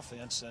contained their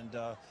offense, and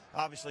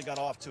obviously got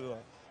off to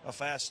a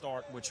fast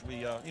start, which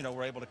we,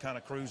 were able to kind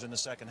of cruise in the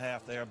second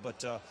half there.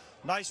 But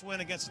nice win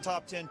against the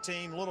top 10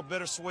 team, a little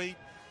bittersweet.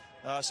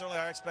 Certainly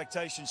our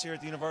expectations here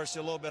at the university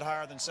a little bit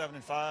higher than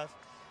 7-5.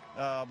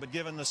 But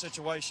given the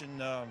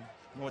situation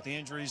with the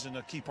injuries and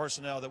the key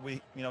personnel that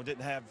we, didn't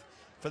have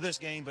for this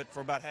game, but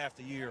for about half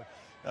the year,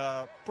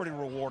 pretty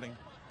rewarding.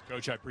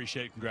 Coach, I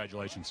appreciate it.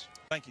 Congratulations.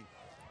 Thank you.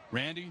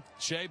 Randy,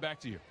 Shea, back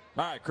to you.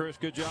 All right, Chris,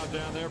 good job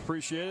down there.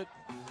 Appreciate it.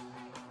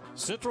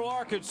 Central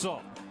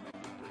Arkansas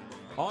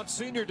on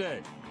Senior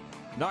Day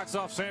knocks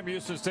off Sam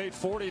Houston State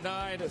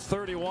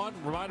 49-31.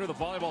 Reminder, the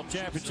volleyball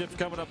championships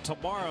coming up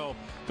tomorrow.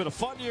 Been a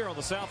fun year on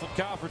the Southland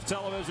Conference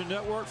Television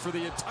Network for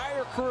the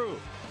entire crew.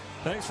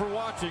 Thanks for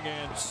watching,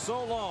 and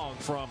so long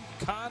from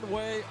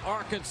Conway,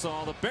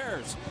 Arkansas. The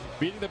Bears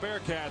beating the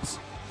Bearcats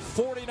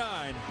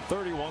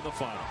 49-31 the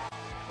final.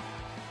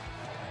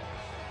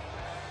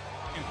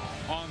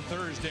 On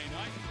Thursday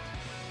night,